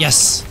 man.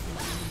 Yes.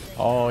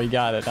 Oh, you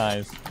got it.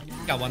 Nice.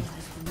 Got one.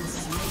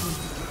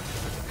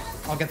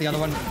 I'll get the other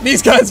one.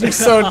 These guys are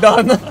so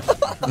done.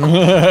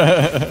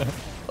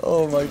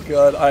 Oh my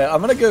god. All right,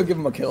 I'm gonna go give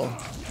him a kill.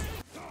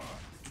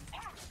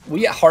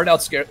 We hard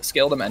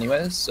outscaled him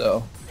anyways,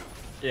 so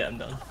Yeah, I'm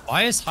done.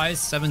 Why is high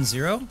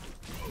 7-0?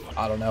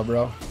 I don't know,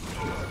 bro.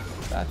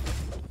 Bad.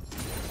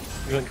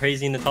 We went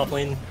crazy in the top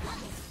lane.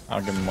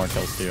 I'll give him more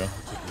kills to you.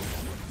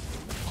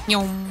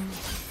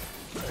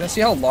 Gonna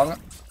see how long.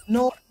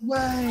 No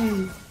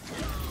way.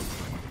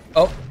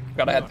 Oh,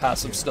 gotta add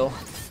passive still.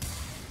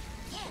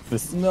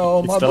 This,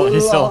 No, my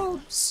he's still.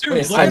 blobs.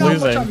 Dude, look I at how much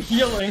losing. I'm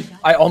healing.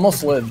 I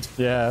almost lived.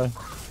 Yeah.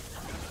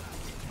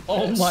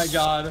 Oh my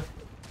god.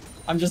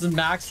 I'm just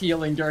max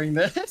healing during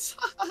this.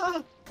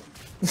 I'm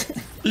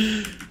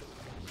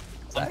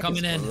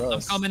coming in. I'm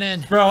gross. coming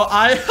in. Bro,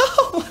 I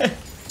don't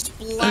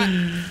think I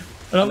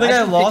Imagine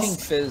picking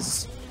lost.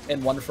 Fizz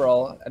in One for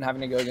All and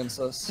having to go against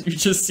us. You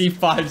just see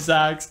 5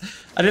 Zacks.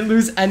 I didn't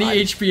lose any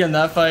HP in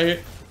that fight.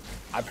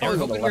 I I was probably would hoping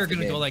have we were left the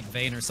gonna game. go like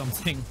Vayne or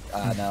something.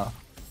 No.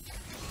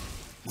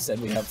 Instead,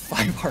 we have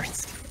 5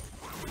 hearts.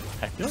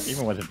 I feel like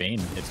even with a Bane,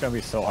 it's gonna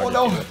be so hard Oh, to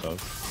no. deal with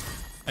those.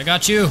 I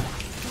got you.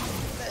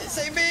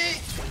 Save me!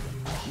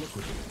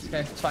 Okay,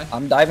 it's fine.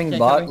 I'm diving Can't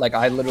bot, kill me. like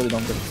I literally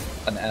don't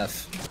give an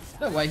F.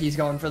 No way he's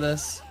going for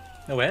this.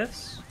 No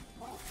Fs?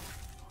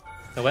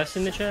 No Fs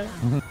in the chat?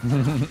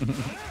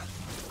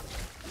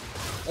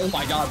 Oh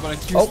my god, what a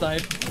Q Oh.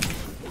 snipe.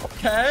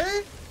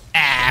 Okay.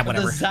 Ah, The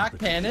whatever. Zac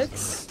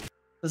panics.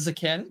 The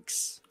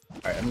Zacanics.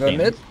 Alright, I'm going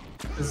mid.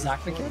 The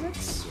Zac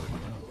mechanics.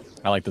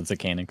 I like the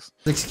Zacanics.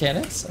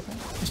 Zacanics. Okay.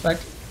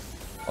 Respect.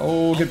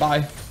 Oh,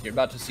 goodbye. You're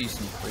about to see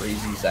some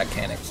crazy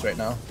Zacanics right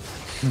now.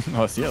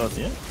 Let's see it. Let's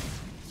see it.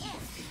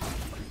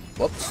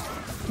 Whoops.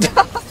 See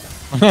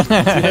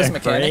those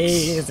mechanics?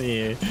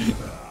 Crazy.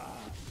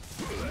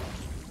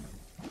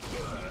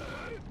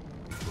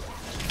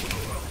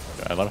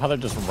 I love how they're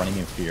just running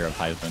in fear of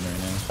Heisman right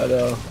now. I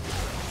know.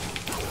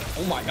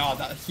 Oh my god,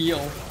 that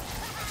heal.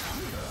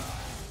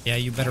 Yeah,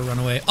 you better run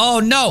away. Oh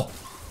no!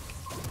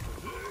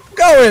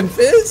 Go in,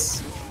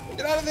 Fizz!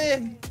 Get out of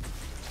there.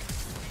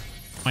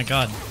 My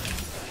god.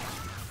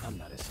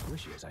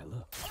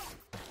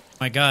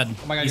 My god.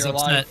 Oh my god, He's you're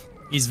upset. alive.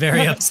 He's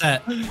very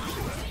upset.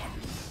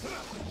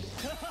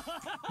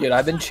 Dude,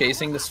 I've been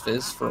chasing this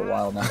Fizz for a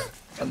while now.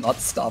 I'm not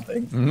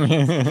stopping.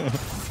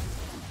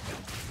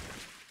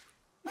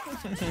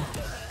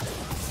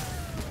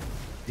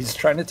 He's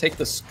trying to take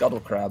the scuttle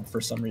crab for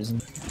some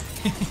reason.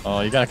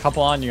 Oh, you got a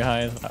couple on you,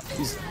 guys.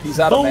 He's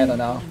out of mana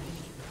now.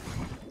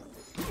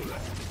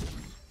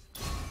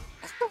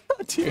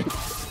 Dude,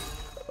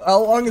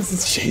 how long is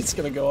this chase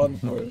gonna go on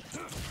for?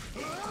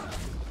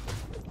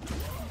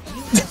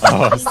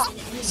 Oh,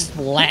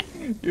 splat.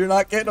 You're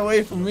not getting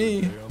away from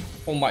me.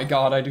 Oh my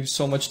god, I do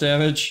so much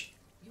damage.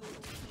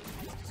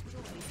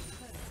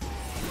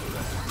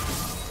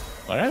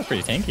 Well, that was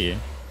pretty tanky.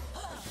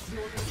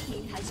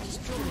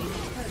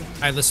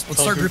 Alright, let's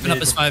start grouping up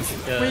as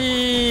 5. Yeah.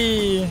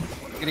 Whee!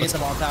 Gonna get the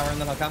ball tower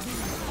and then I'll come.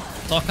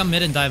 So I'll come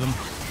mid and dive him.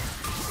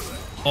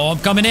 Oh, I'm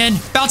coming in.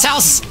 Bounce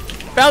house.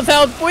 Bounce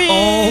out, whee!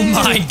 Oh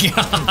my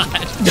god.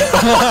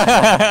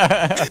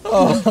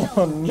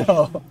 Oh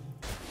no.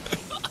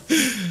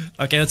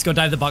 Okay, let's go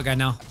dive the bot guy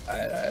now.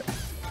 Alright.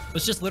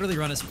 Let's just literally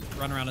run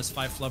around as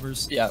 5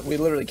 flubbers. Yeah, we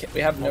literally can't.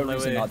 We have no my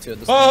reason way. not to at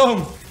this point.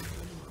 Boom!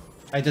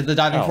 I did the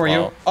diving Oh, for wow.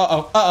 you.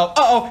 Uh-oh, uh-oh,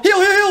 uh-oh!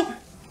 Heal, heal, heal!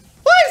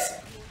 Please!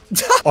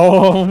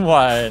 Oh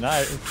my,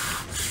 nice.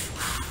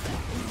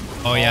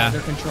 Oh yeah. Under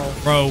control.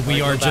 Bro,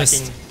 we Alright, are go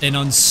just an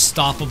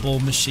unstoppable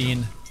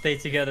machine. Stay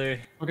together.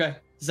 Okay,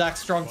 Zach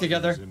strong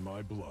together. In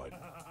my blood.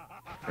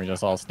 We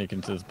just all sneak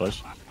into this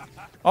bush.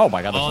 Oh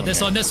my god, Oh, this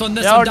one. Yo,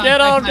 Dive,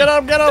 get him, dive, get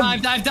him, get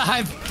him!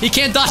 Dive. He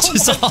can't dodge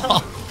us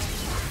all.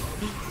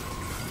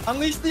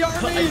 Unleash the I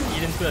army!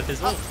 eat into a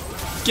fizzle.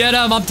 Get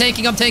him. I'm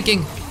tanking.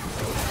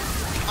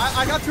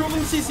 I got 2 of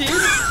them CC.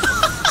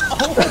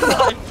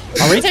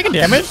 Are we taking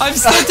damage? I'm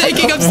still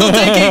taking.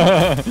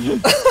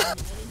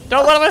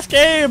 Don't let him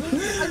escape!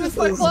 I missed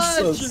my This is so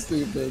flash!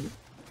 stupid.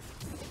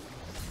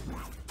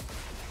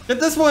 Get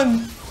this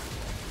one!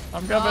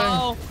 I'm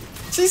coming.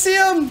 CC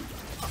him!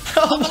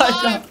 Oh my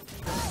god.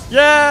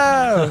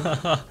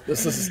 Yeah!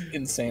 This is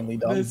insanely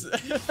dumb.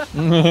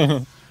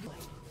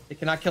 They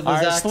cannot kill the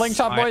Alright, Zax.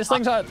 slingshot, boys,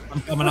 slingshot.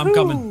 I'm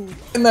coming.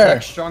 In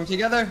there. Strong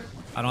together.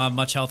 I don't have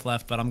much health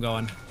left, but I'm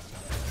going.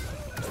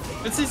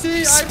 It's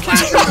CC!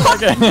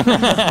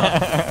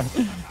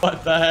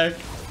 What the heck?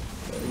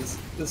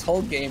 This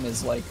whole game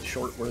is like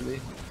short worthy.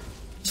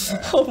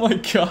 Oh my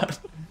god.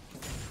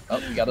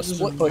 Oh, we got a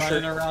split Running pusher.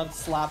 around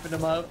slapping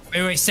him up.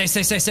 Wait. Stay.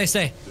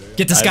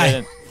 Get this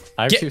guy.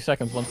 I have Get- 2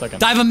 seconds, 1 second.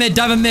 Dive him mid.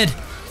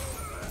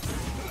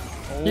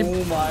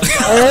 Oh my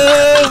god.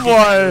 Oh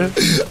boy!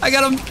 I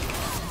got him.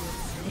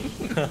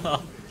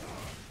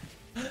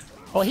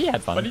 Well, he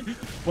had fun.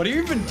 What do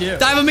you even do?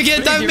 Dive him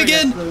again. What are you doing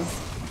against this?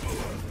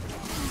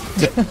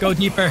 Go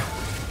deeper.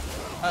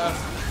 An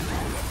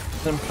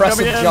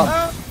impressive Coming in.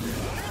 jump.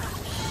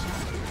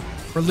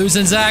 We're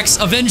losing Zax.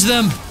 Avenge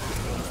them.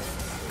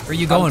 Where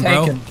you going,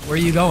 bro? tanking. Where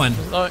you going?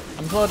 Oh,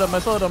 I'm slowed him, I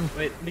slowed him.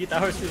 Wait, beat that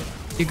horse too.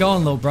 Where you going,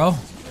 little bro?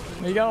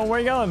 Where you going? Where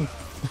you going?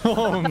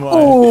 Oh my.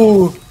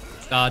 Ooh. I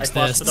Dodge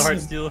fought this. for the heart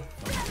steal.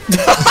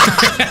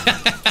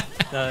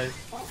 Nice.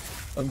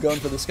 I'm going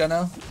for this guy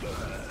now.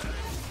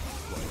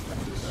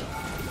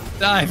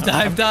 Dive.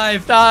 Dive,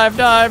 dive! Knock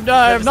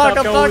Stop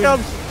him, knock going.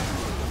 him!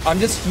 I'm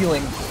just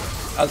healing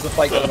as the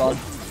fight goes on.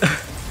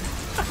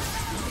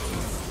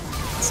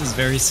 This is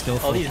very All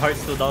skillful. these heart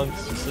steal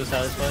donks are so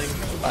satisfying.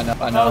 I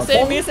know. Oh,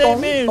 save me, save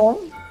me!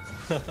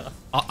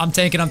 I'm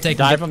taking.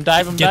 Dive him,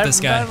 dive him, Get dive this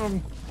him, guy. dive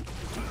him.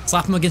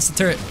 Slap him against the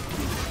turret.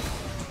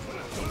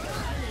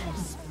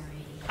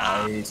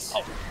 Nice.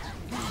 Oh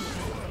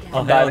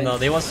hell diving. no,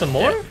 they want some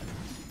more?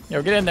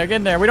 Yo, get in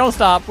there. We don't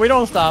stop.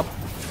 Nice.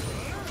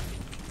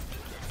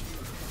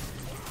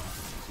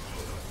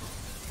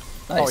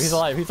 Oh, he's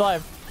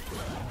alive,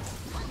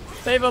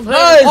 Save him,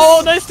 Nice!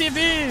 Oh, nice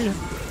TV!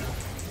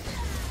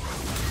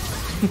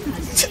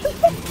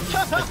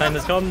 My time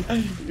has come.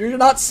 You're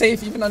not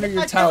safe even under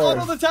your I can't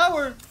auto tower. the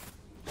tower!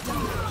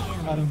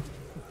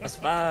 That's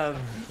 5.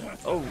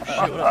 Oh shit,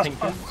 what up, Pink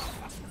Pin?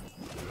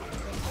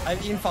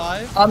 I've eaten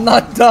 5. I'm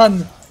not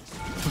done.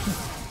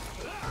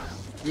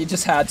 You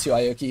just had to,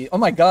 Aoki. Oh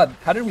my god,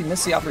 how did we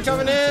miss the opportunity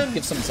Coming to in.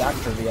 give some Zac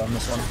trivia on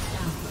this one?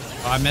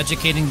 I'm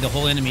educating the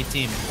whole enemy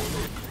team.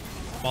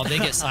 While they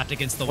get slapped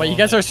against the wall. Wait, you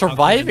guys are I'll come in.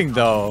 surviving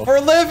though. We're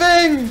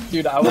living!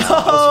 Dude, I was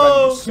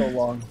surviving for so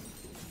long.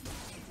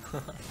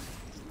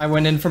 I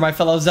went in for my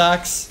fellow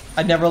Zax.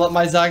 I'd never let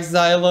my Zax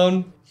die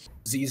alone.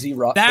 ZZ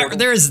Rock.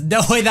 There is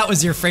no way that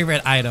was your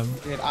favorite item.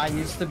 Dude, I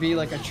used to be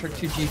like a Trick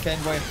 2G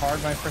fanboy hard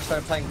when I first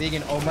started playing League,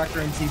 and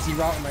Omrecker and ZZ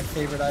Rot were my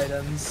favorite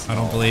items. I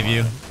don't believe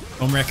you.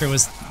 Homewrecker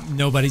was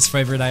nobody's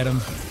favorite item.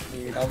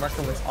 Dude,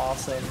 Omrecker was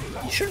awesome.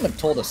 You shouldn't have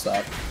told us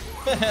that.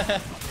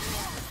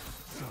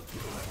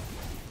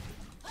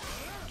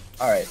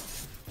 Alright,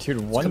 Dude,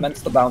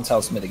 commence the bounce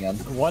house mid again.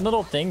 one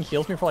little thing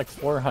heals me for like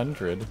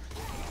 400.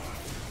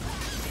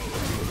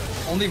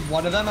 Only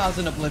one of them has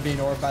an Oblivion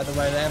Orb, by the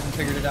way. They haven't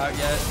figured it out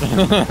yet.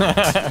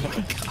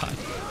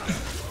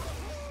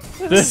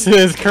 This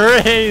is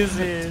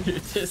crazy.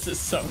 Dude, this is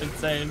so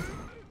insane.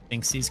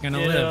 Thinks he's gonna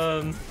Get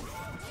live. him.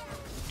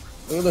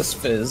 Look at this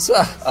fizz.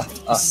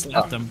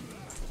 Slapped him.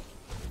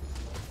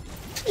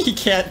 He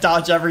can't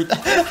dodge everything.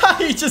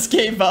 He just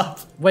gave up.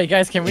 Wait,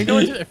 guys, can we go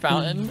into the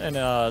fountain and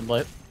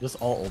just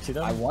all ulti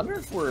them? I wonder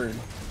if we're...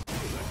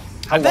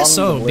 How I bet long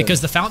so, will it live? because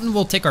the fountain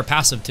will take our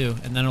passive too,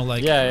 and then it'll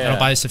like it'll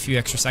buy us a few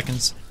extra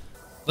seconds.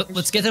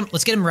 Let's get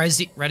him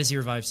right as he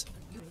revives.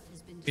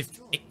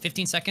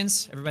 15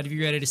 seconds. Everybody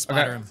be ready to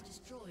splatter him.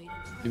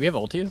 Do we have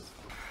ulti?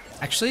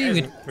 Actually,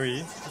 we Where are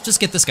you? just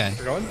get this guy.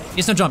 We're going? He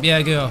has no jump.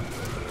 Yeah, go.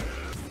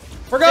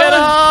 We're going!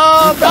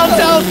 Bounce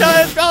out,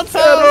 guys! Bounce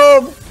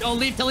out! Don't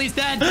leave till he's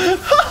dead.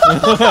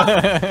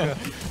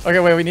 Okay,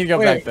 wait, we need to go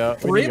back though.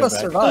 Three of us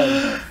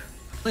survived.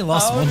 Only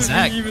lost one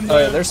Zach. Oh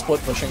yeah, they're split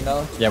pushing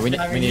now. Yeah, we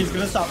I mean, need. he's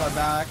gonna stop my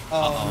back.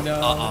 Oh no.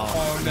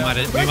 Oh We no.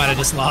 might have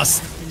just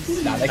lost.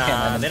 Nah, they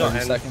can't end they in don't 30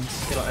 end.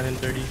 seconds. They don't end in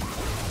 30.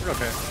 We're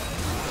okay.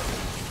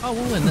 Oh,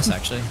 we'll win this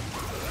actually.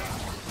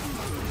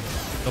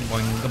 Go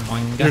boing, go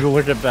boing. Dude,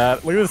 look at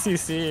that. Look at the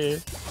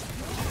CC.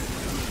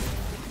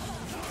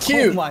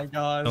 Oh my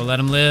god. Don't let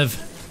him live.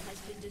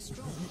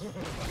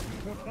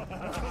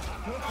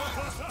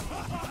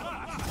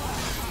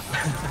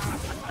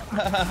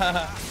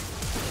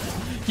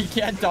 He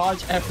can't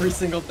dodge every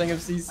single thing of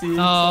CC.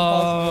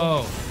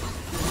 Oh.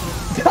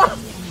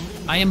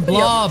 I am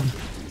Blob.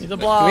 He's a Do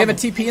blob. we have a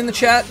TP in the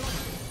chat?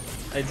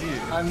 I do.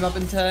 I'm up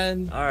in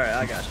 10. Alright,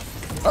 I got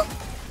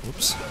you.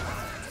 Oops.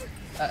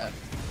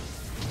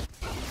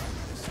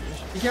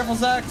 Be careful,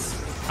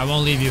 Zax. I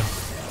won't leave you.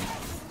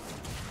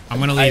 I'm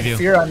gonna I leave you.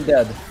 fear I'm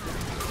dead.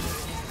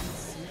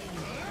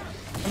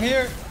 I'm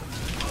here.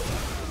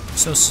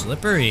 So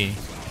slippery.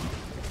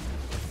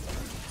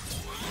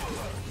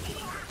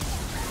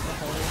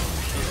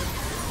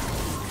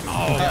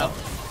 Oh.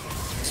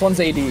 This one's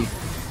AD.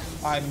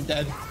 I'm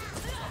dead.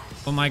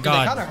 Oh my They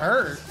kind god. of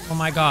hurt. Oh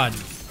my god.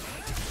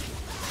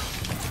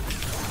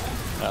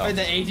 Wait,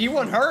 the AD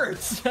one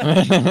hurts.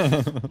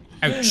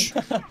 Ouch.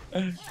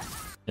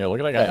 Yeah, look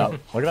at that guy up.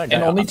 Look at that guy.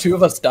 And only up. 2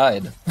 of us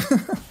died.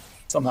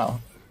 Somehow.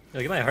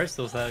 Look at my heart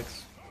still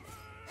stacks.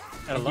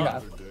 At a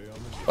lot.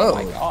 Oh,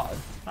 my god.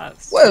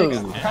 That's whoa.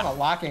 I'm kind of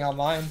lacking on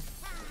mine.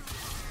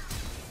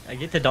 I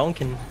get to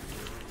Donkin.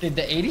 Dude,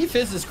 the AD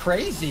Fizz is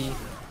crazy.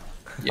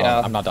 Yeah.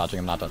 Oh, I'm not dodging.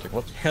 I'm not dodging.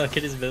 Whoops. Look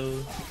at his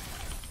build.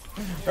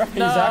 He's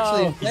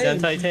actually He's insane.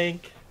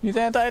 anti-tank. He's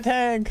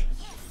anti-tank.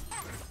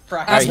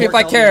 Ask me if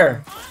I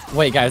care.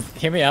 Wait, guys,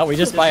 hear me out. We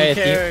just buy a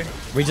Doesn't care.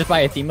 we just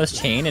buy a Themeless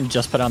chain and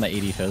just put on the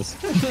 80 fizz.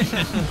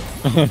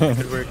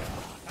 Good work.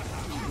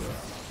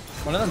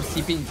 One of them's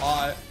TPing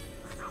bot.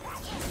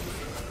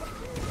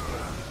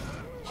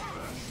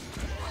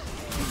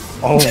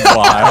 Oh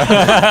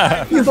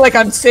my! He's like,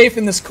 I'm safe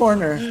in this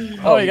corner.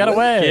 Oh, he got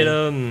away. Get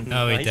him.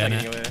 No, he he's not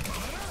didn't. getting away.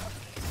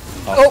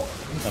 Oh,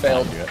 That's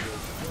failed. how I do it.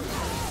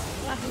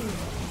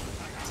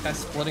 This guy's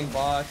splitting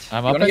bot.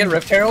 I'm You up want to get in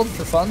Rift Herald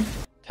for fun?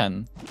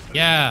 10.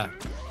 Yeah.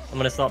 I'm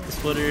gonna stop the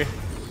splitter.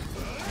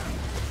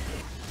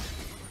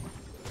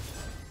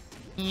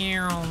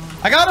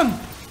 I got him!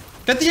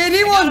 Get the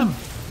AD one!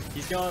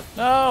 He's gone.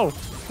 No!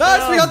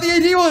 Nice, we got the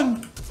AD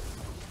one!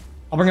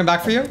 I'll bring him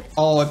back for you.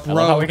 Oh, it I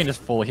love how we broke. can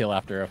just full heal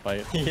after a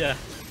fight. Yeah.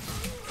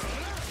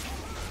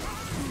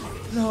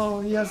 No,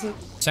 he has it.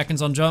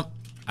 Seconds on jump.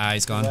 Ah,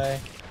 he's gone. Way.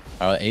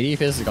 Oh, 80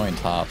 fizz is going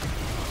top.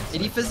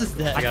 AD Fizz is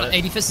dead. I got it.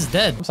 80 Fist is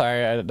dead. I'm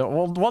sorry. I don't,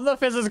 well, one of the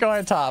fizz is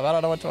going top. I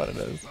don't know which one it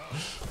is.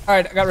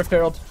 Alright, I got Rift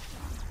Herald.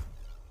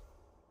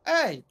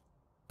 Hey,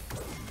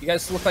 You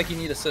guys look like you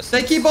need assistance.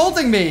 they keep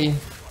ulting me.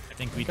 I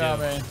think we do.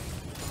 Got me.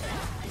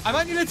 I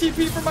might need a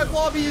TP for my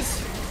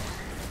blobbies.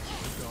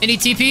 Any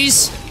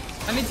TPs?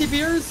 Any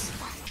TPers?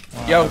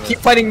 Yo, keep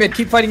fighting mid,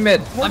 keep fighting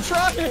mid. We're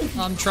trying.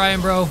 I'm trying,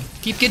 bro.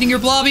 Keep getting your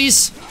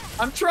blobbies.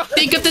 I'm trying.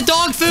 Think of the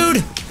dog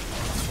food.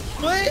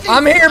 Please.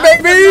 I'm here,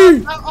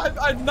 baby!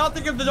 I'm not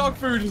thinking of the dog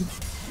food.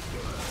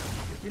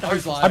 Oh,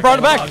 he's lying. I brought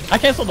it back. I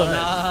canceled them.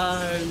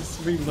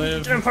 Nice. We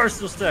live. Get him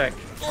personal stack.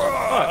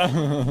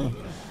 I'll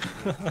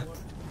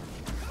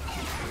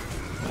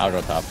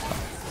go top.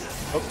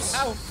 Oops.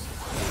 Ow.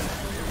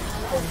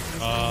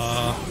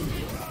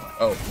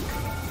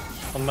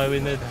 Oh. On my way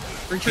mid.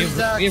 Retreat We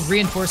have Zax.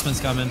 reinforcements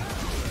coming.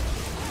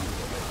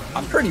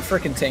 I'm pretty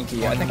freaking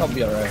tanky. I think I'll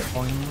be alright.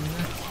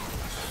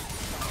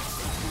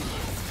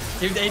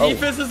 Dude, the AD Oh,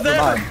 Fizz is never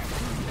there. mind.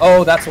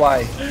 Oh, that's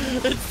why.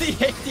 It's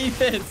the AD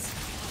Fizz.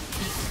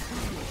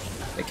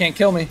 They can't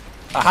kill me.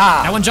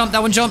 Aha! That one jump.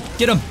 That one jump.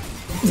 Get him.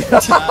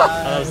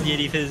 That was the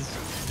 80 fizz.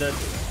 He's dead.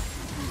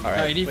 No,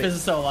 AD Fizz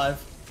is still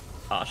alive.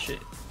 Ah, shit.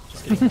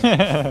 Just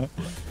kidding.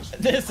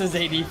 This is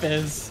AD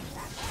Fizz.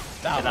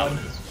 That that one.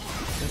 one.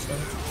 This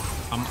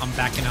one. I'm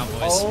backing out,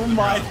 boys. Oh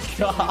my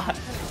god.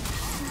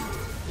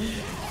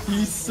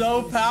 He's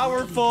so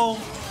powerful.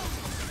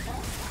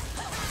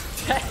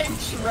 Tank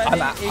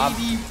shredding I'm-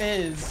 AD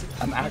Fizz.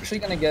 I'm actually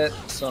gonna get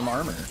some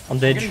armor. I'm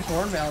You're dead. getting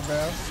Thornmail,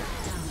 bro.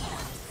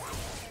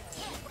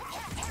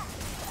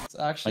 It's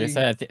actually. Like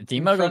I said,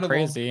 Demo go incredible.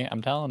 crazy.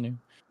 I'm telling you.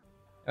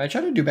 I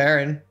tried to do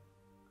Baron.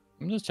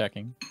 I'm just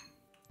checking.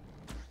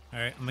 All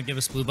right, I'm gonna give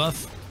us blue buff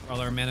for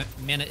all our mana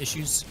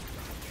issues.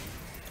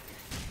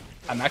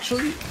 I'm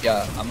actually,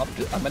 yeah, I'm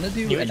gonna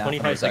do You at an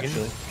 25 Anathema seconds?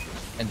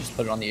 actually. And just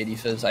put it on the 80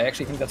 fizz. I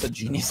actually think that's a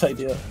genius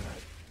idea.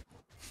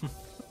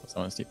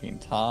 Someone's TPing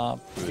top.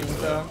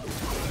 So,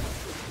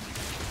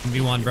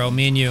 1v1, bro.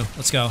 Me and you.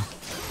 Let's go.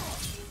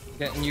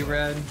 getting you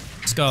red.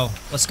 Let's go.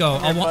 Let's go.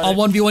 I'll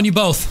 1v1 you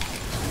both.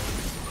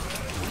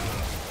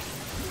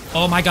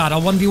 Oh my god,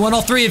 I'll 1v1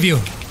 all three of you.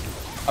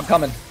 I'm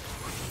coming.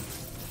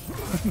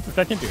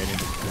 I can't do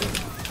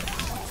anything.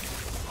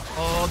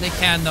 Oh, they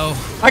can though.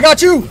 I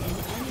got you!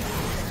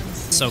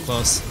 So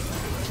close.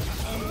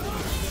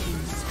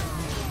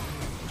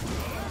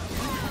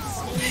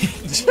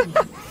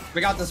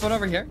 We got this one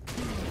over here.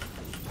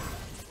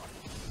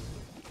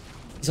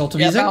 He's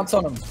ultimate Yeah, music. bounce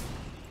on him.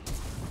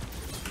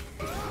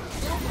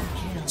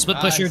 Split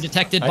pusher Nice.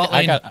 detected I bot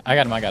lane. got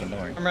him, don't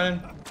worry. I'm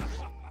running.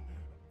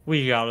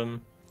 We got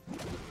him.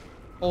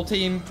 Whole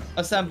team,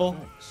 assemble.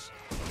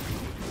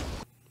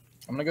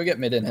 I'm gonna go get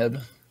mid inhib.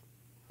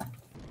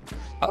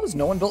 How has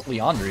no one built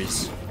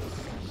Leandry's?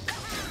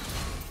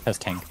 That's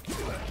tank.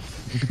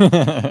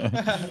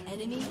 An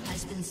enemy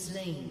has been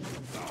slain.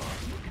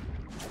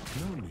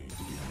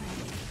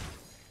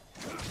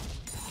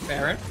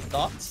 Baron,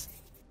 thoughts?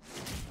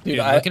 Dude,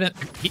 Dude, look at it.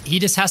 He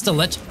just has to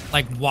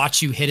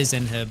watch you hit his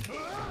inhib.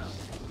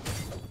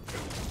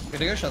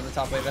 Gonna go shut the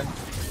top wave then.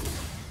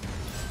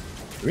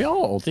 Can we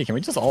all ulti? Can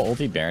we just all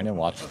ulti Baron and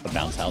watch the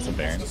bounce house of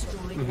Baron?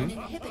 Destroyed an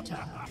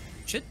inhibitor.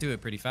 Should do it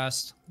pretty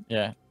fast.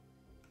 Yeah.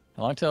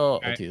 How long till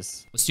Alright.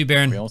 ultis? Let's do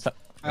Baron. We almost have,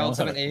 I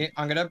also have an 8.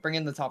 I'm gonna bring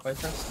in the top wave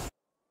first.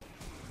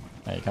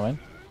 Hey, you come in?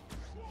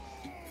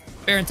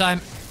 Baron time.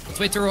 Let's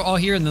wait till we're all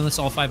here and then let's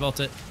all 5 ult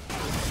it.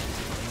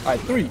 Alright,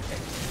 3.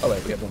 Oh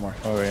wait, we have one more.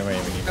 Oh wait, we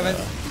need Come in.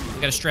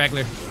 We got a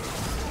straggler.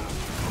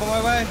 Come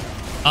my way.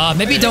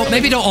 Maybe don't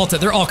ult it.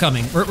 They're all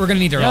coming. We're gonna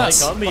need our Yeah, ults.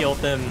 got me ult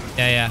them.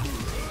 Yeah.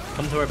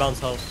 Come to our bounce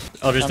house.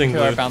 Oh, just come doing to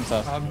our blue. bounce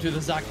house. To the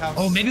Zac house.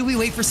 Oh, maybe we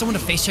wait for someone to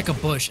face check a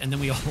bush and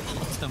then we all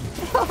ult them.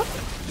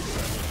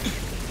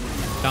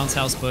 Bounce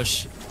house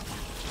bush.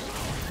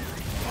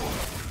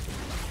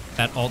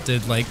 That ult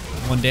did like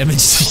 1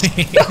 damage to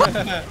me.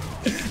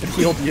 It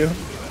healed you.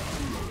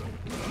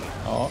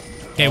 Oh.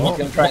 Okay, I'm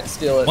gonna try and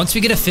steal it. once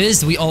we get a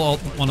fizz, we all ult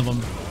one of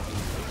them.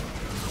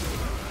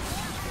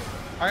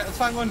 Alright, let's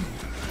find one.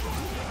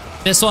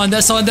 This one.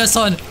 Bounce house, bounce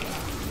house,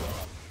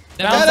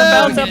 Never bounce let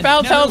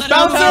house, it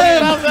bounce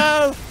happen.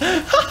 house!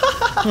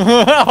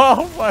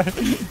 Oh my.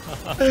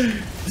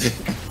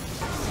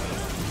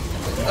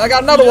 I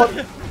got another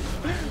one.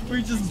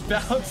 We just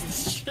bounced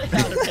the shit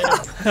out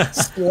of him.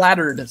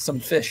 Splattered some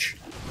fish.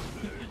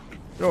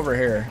 Get over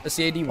here. It's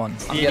the AD one.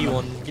 I'm The getting him.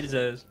 81. Get his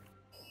ass.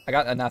 I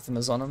got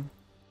anathemas on him.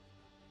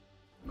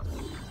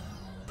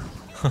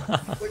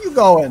 Where you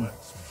going?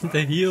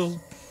 The heal.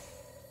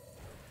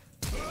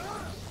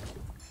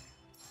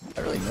 I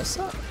really missed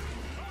that.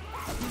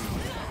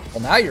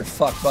 Well, now you're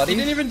fucked, He buddy.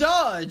 didn't even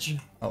dodge.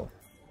 Oh.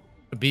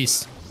 A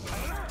beast.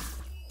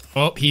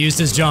 Oh, he used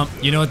his jump.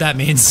 You know what that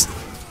means.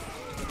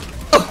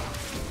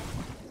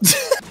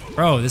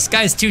 Bro, this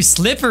guy's too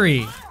slippery.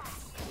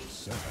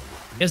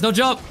 He has no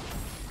jump.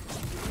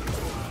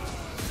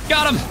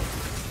 Got him.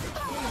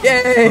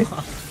 Yay!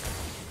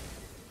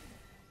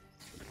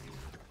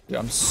 Dude,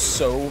 I'm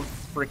so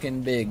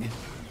freaking big.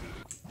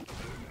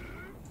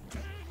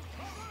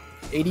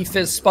 80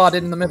 fizz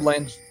spotted in the mid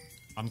lane.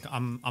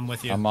 I'm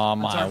with you. I'm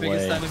on That's my our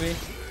biggest way. enemy.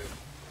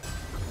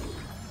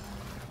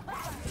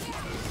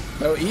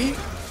 No E?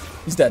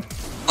 He's dead.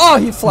 Oh,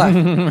 he flat.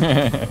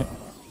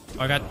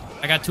 I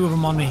got 2 of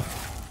them on me.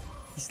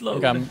 He's slow.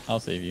 Okay, I'll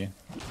save you.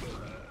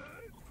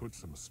 Put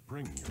some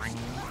spring in your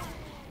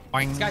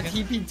Boing. This guy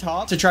TP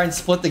top to try and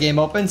split the game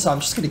open, so I'm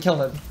just gonna kill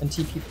him and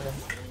TP for him.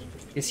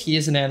 Because he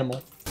is an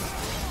animal.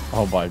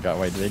 Oh my god,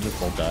 wait, did they just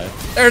both die?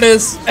 There it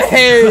is.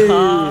 Hey!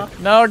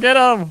 No, get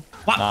him!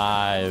 What?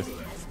 Nice.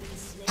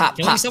 Pop,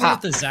 Killing pop, someone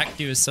pop. with the Zac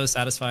Q is so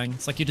satisfying.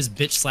 It's like you just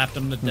bitch slapped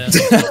him to death.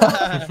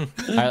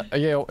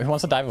 Yeah, who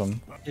wants to dive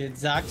him? Dude,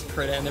 Zac's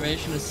crit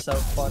animation is so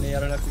funny. I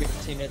don't know if you've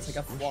seen it. It's like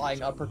a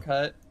flying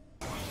uppercut.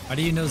 How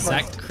do you know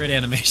Zac crit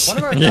animation? One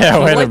of our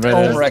Yeah, wait a Like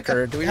minute. home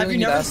record. Do we have really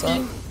you need never to ask that?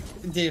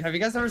 seen? Dude, have you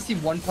guys ever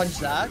seen One Punch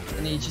Zac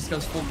and he just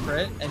goes full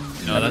crit and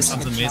No, never that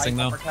seen sounds a amazing, giant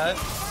though. uppercut?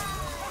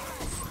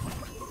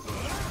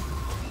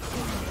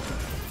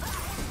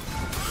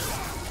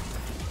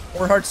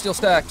 More heart steel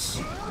stacks.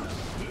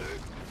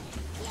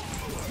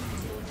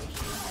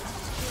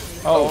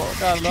 Oh,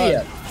 god,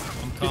 Shit.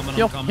 I'm coming,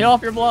 Heal, I'm coming. heal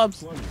off your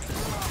blobs.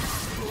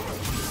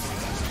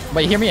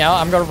 Wait, hear me out.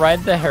 I'm gonna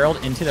ride the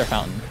Herald into their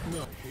fountain.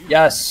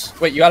 Yes.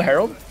 Wait, you got a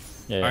Herald?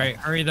 Yeah, yeah. Alright,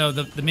 hurry though.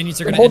 The minions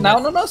are You're gonna holding end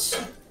out up. on us?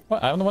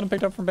 What? I'm the one who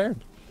picked up from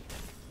Baird.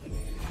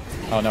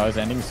 Oh no, it's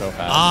ending so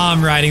fast.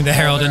 I'm riding the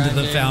Herald into the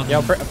ending. fountain.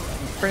 Yo,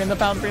 bring in the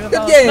fountain, bring in the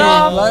Good fountain. game.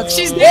 No! Let's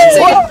She's go.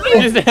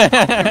 dancing!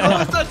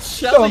 That's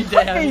Shelly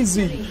dance.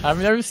 Crazy. I've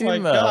never seen my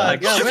the.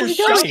 God. Yeah, Where's where's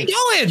Where's she she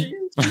going?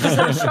 Just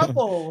a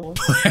shuffle.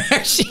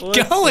 Where's she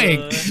What going?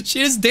 the- She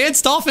just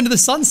danced off into the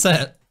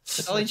sunset.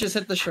 Shelly just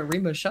hit the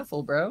Sharima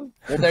shuffle, bro.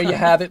 Well, there you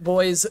have it,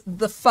 boys.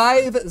 The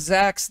 5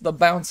 Zacs, the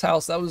bounce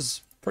house. That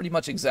was pretty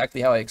much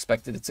exactly how I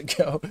expected it to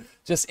go.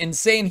 Just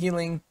insane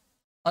healing,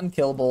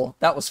 unkillable.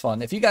 That was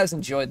fun. If you guys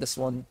enjoyed this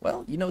one,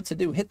 well, you know what to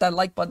do. Hit that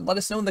like button. Let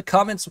us know in the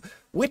comments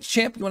which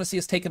champ you want to see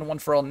us taking one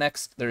for all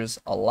next. There's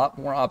a lot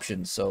more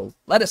options, so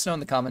let us know in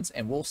the comments,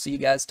 and we'll see you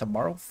guys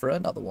tomorrow for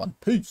another one.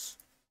 Peace.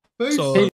 Peace. So